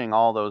crushing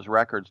all those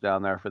records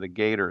down there for the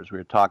Gators. We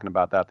were talking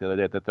about that the other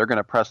day, that they're going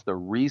to press the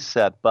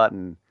reset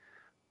button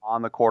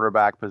on the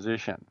quarterback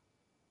position.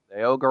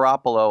 They owe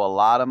Garoppolo a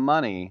lot of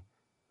money,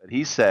 but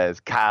he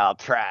says Kyle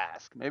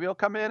Trask. Maybe he'll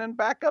come in and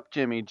back up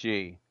Jimmy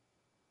G.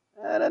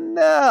 I don't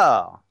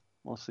know.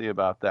 We'll see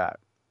about that.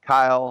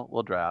 Kyle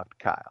will draft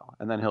Kyle,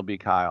 and then he'll be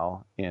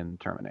Kyle in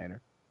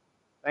Terminator.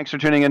 Thanks for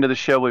tuning into the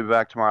show. We'll be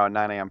back tomorrow at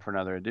 9 a.m. for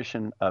another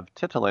edition of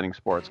Titillating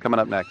Sports.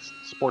 Coming up next,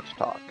 Sports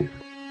Talk.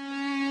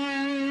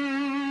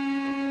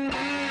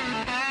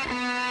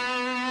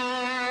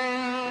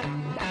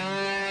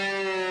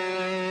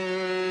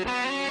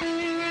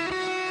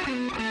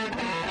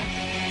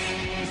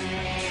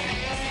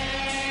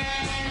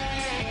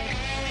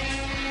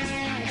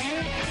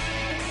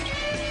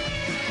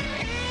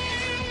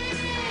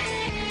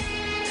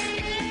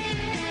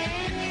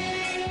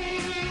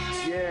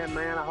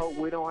 hope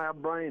we don't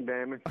have brain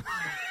damage.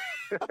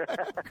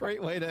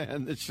 Great way to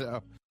end the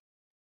show.